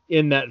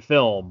in that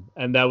film,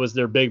 and that was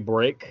their big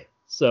break.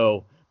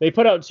 So they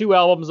put out 2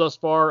 albums thus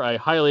far. I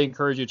highly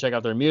encourage you to check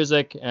out their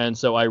music, and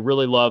so I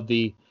really love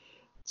the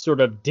sort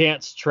of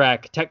dance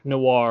track tech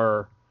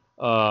noir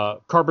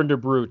Carpenter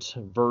Brute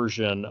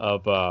version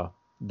of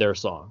their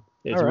song.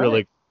 It's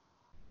really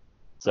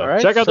so.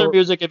 Check out their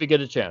music if you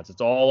get a chance.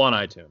 It's all on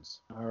iTunes.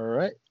 All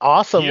right,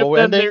 awesome.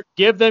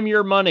 Give them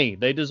your money.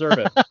 They deserve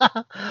it.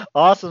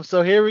 Awesome.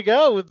 So here we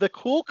go with the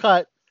Cool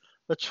Cut,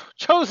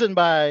 chosen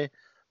by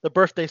the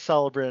birthday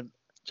celebrant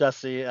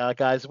Jesse.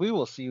 Guys, we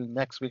will see you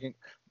next week.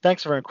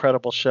 Thanks for an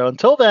incredible show.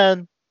 Until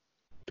then,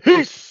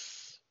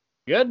 peace.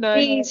 Good night.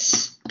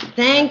 Peace.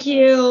 Thank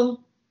you.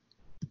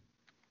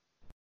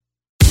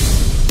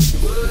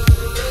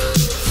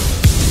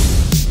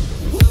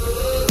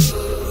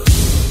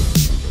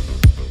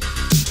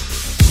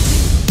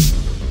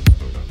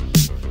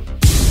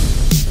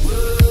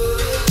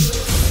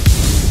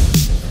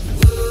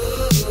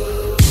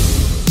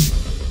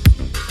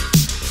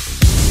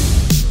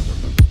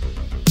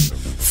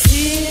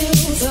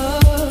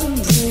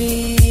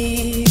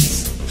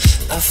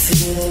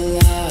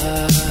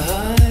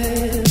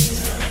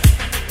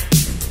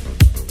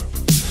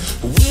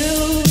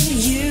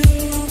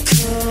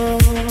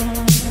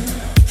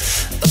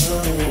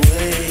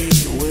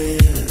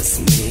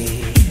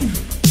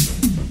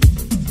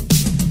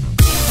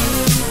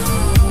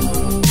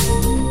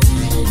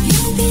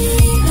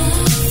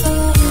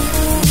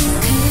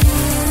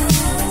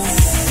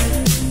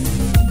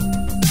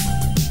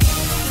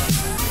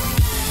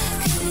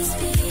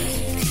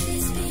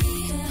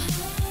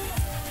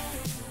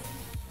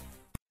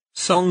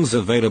 Songs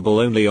available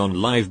only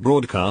on live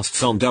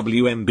broadcasts on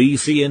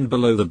WMBC and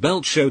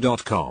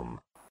BelowTheBeltShow.com.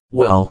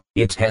 Well,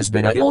 it has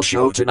been a ill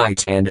show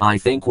tonight, and I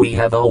think we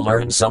have all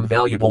learned some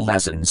valuable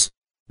lessons.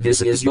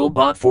 This is your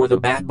bot for the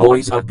Bad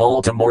Boys of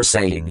Baltimore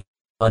saying,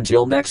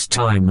 until next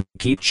time,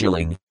 keep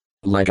chilling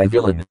like a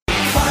villain.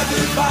 Goodbye,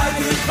 goodbye,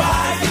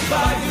 goodbye,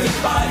 goodbye,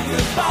 goodbye,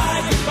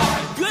 goodbye, goodbye.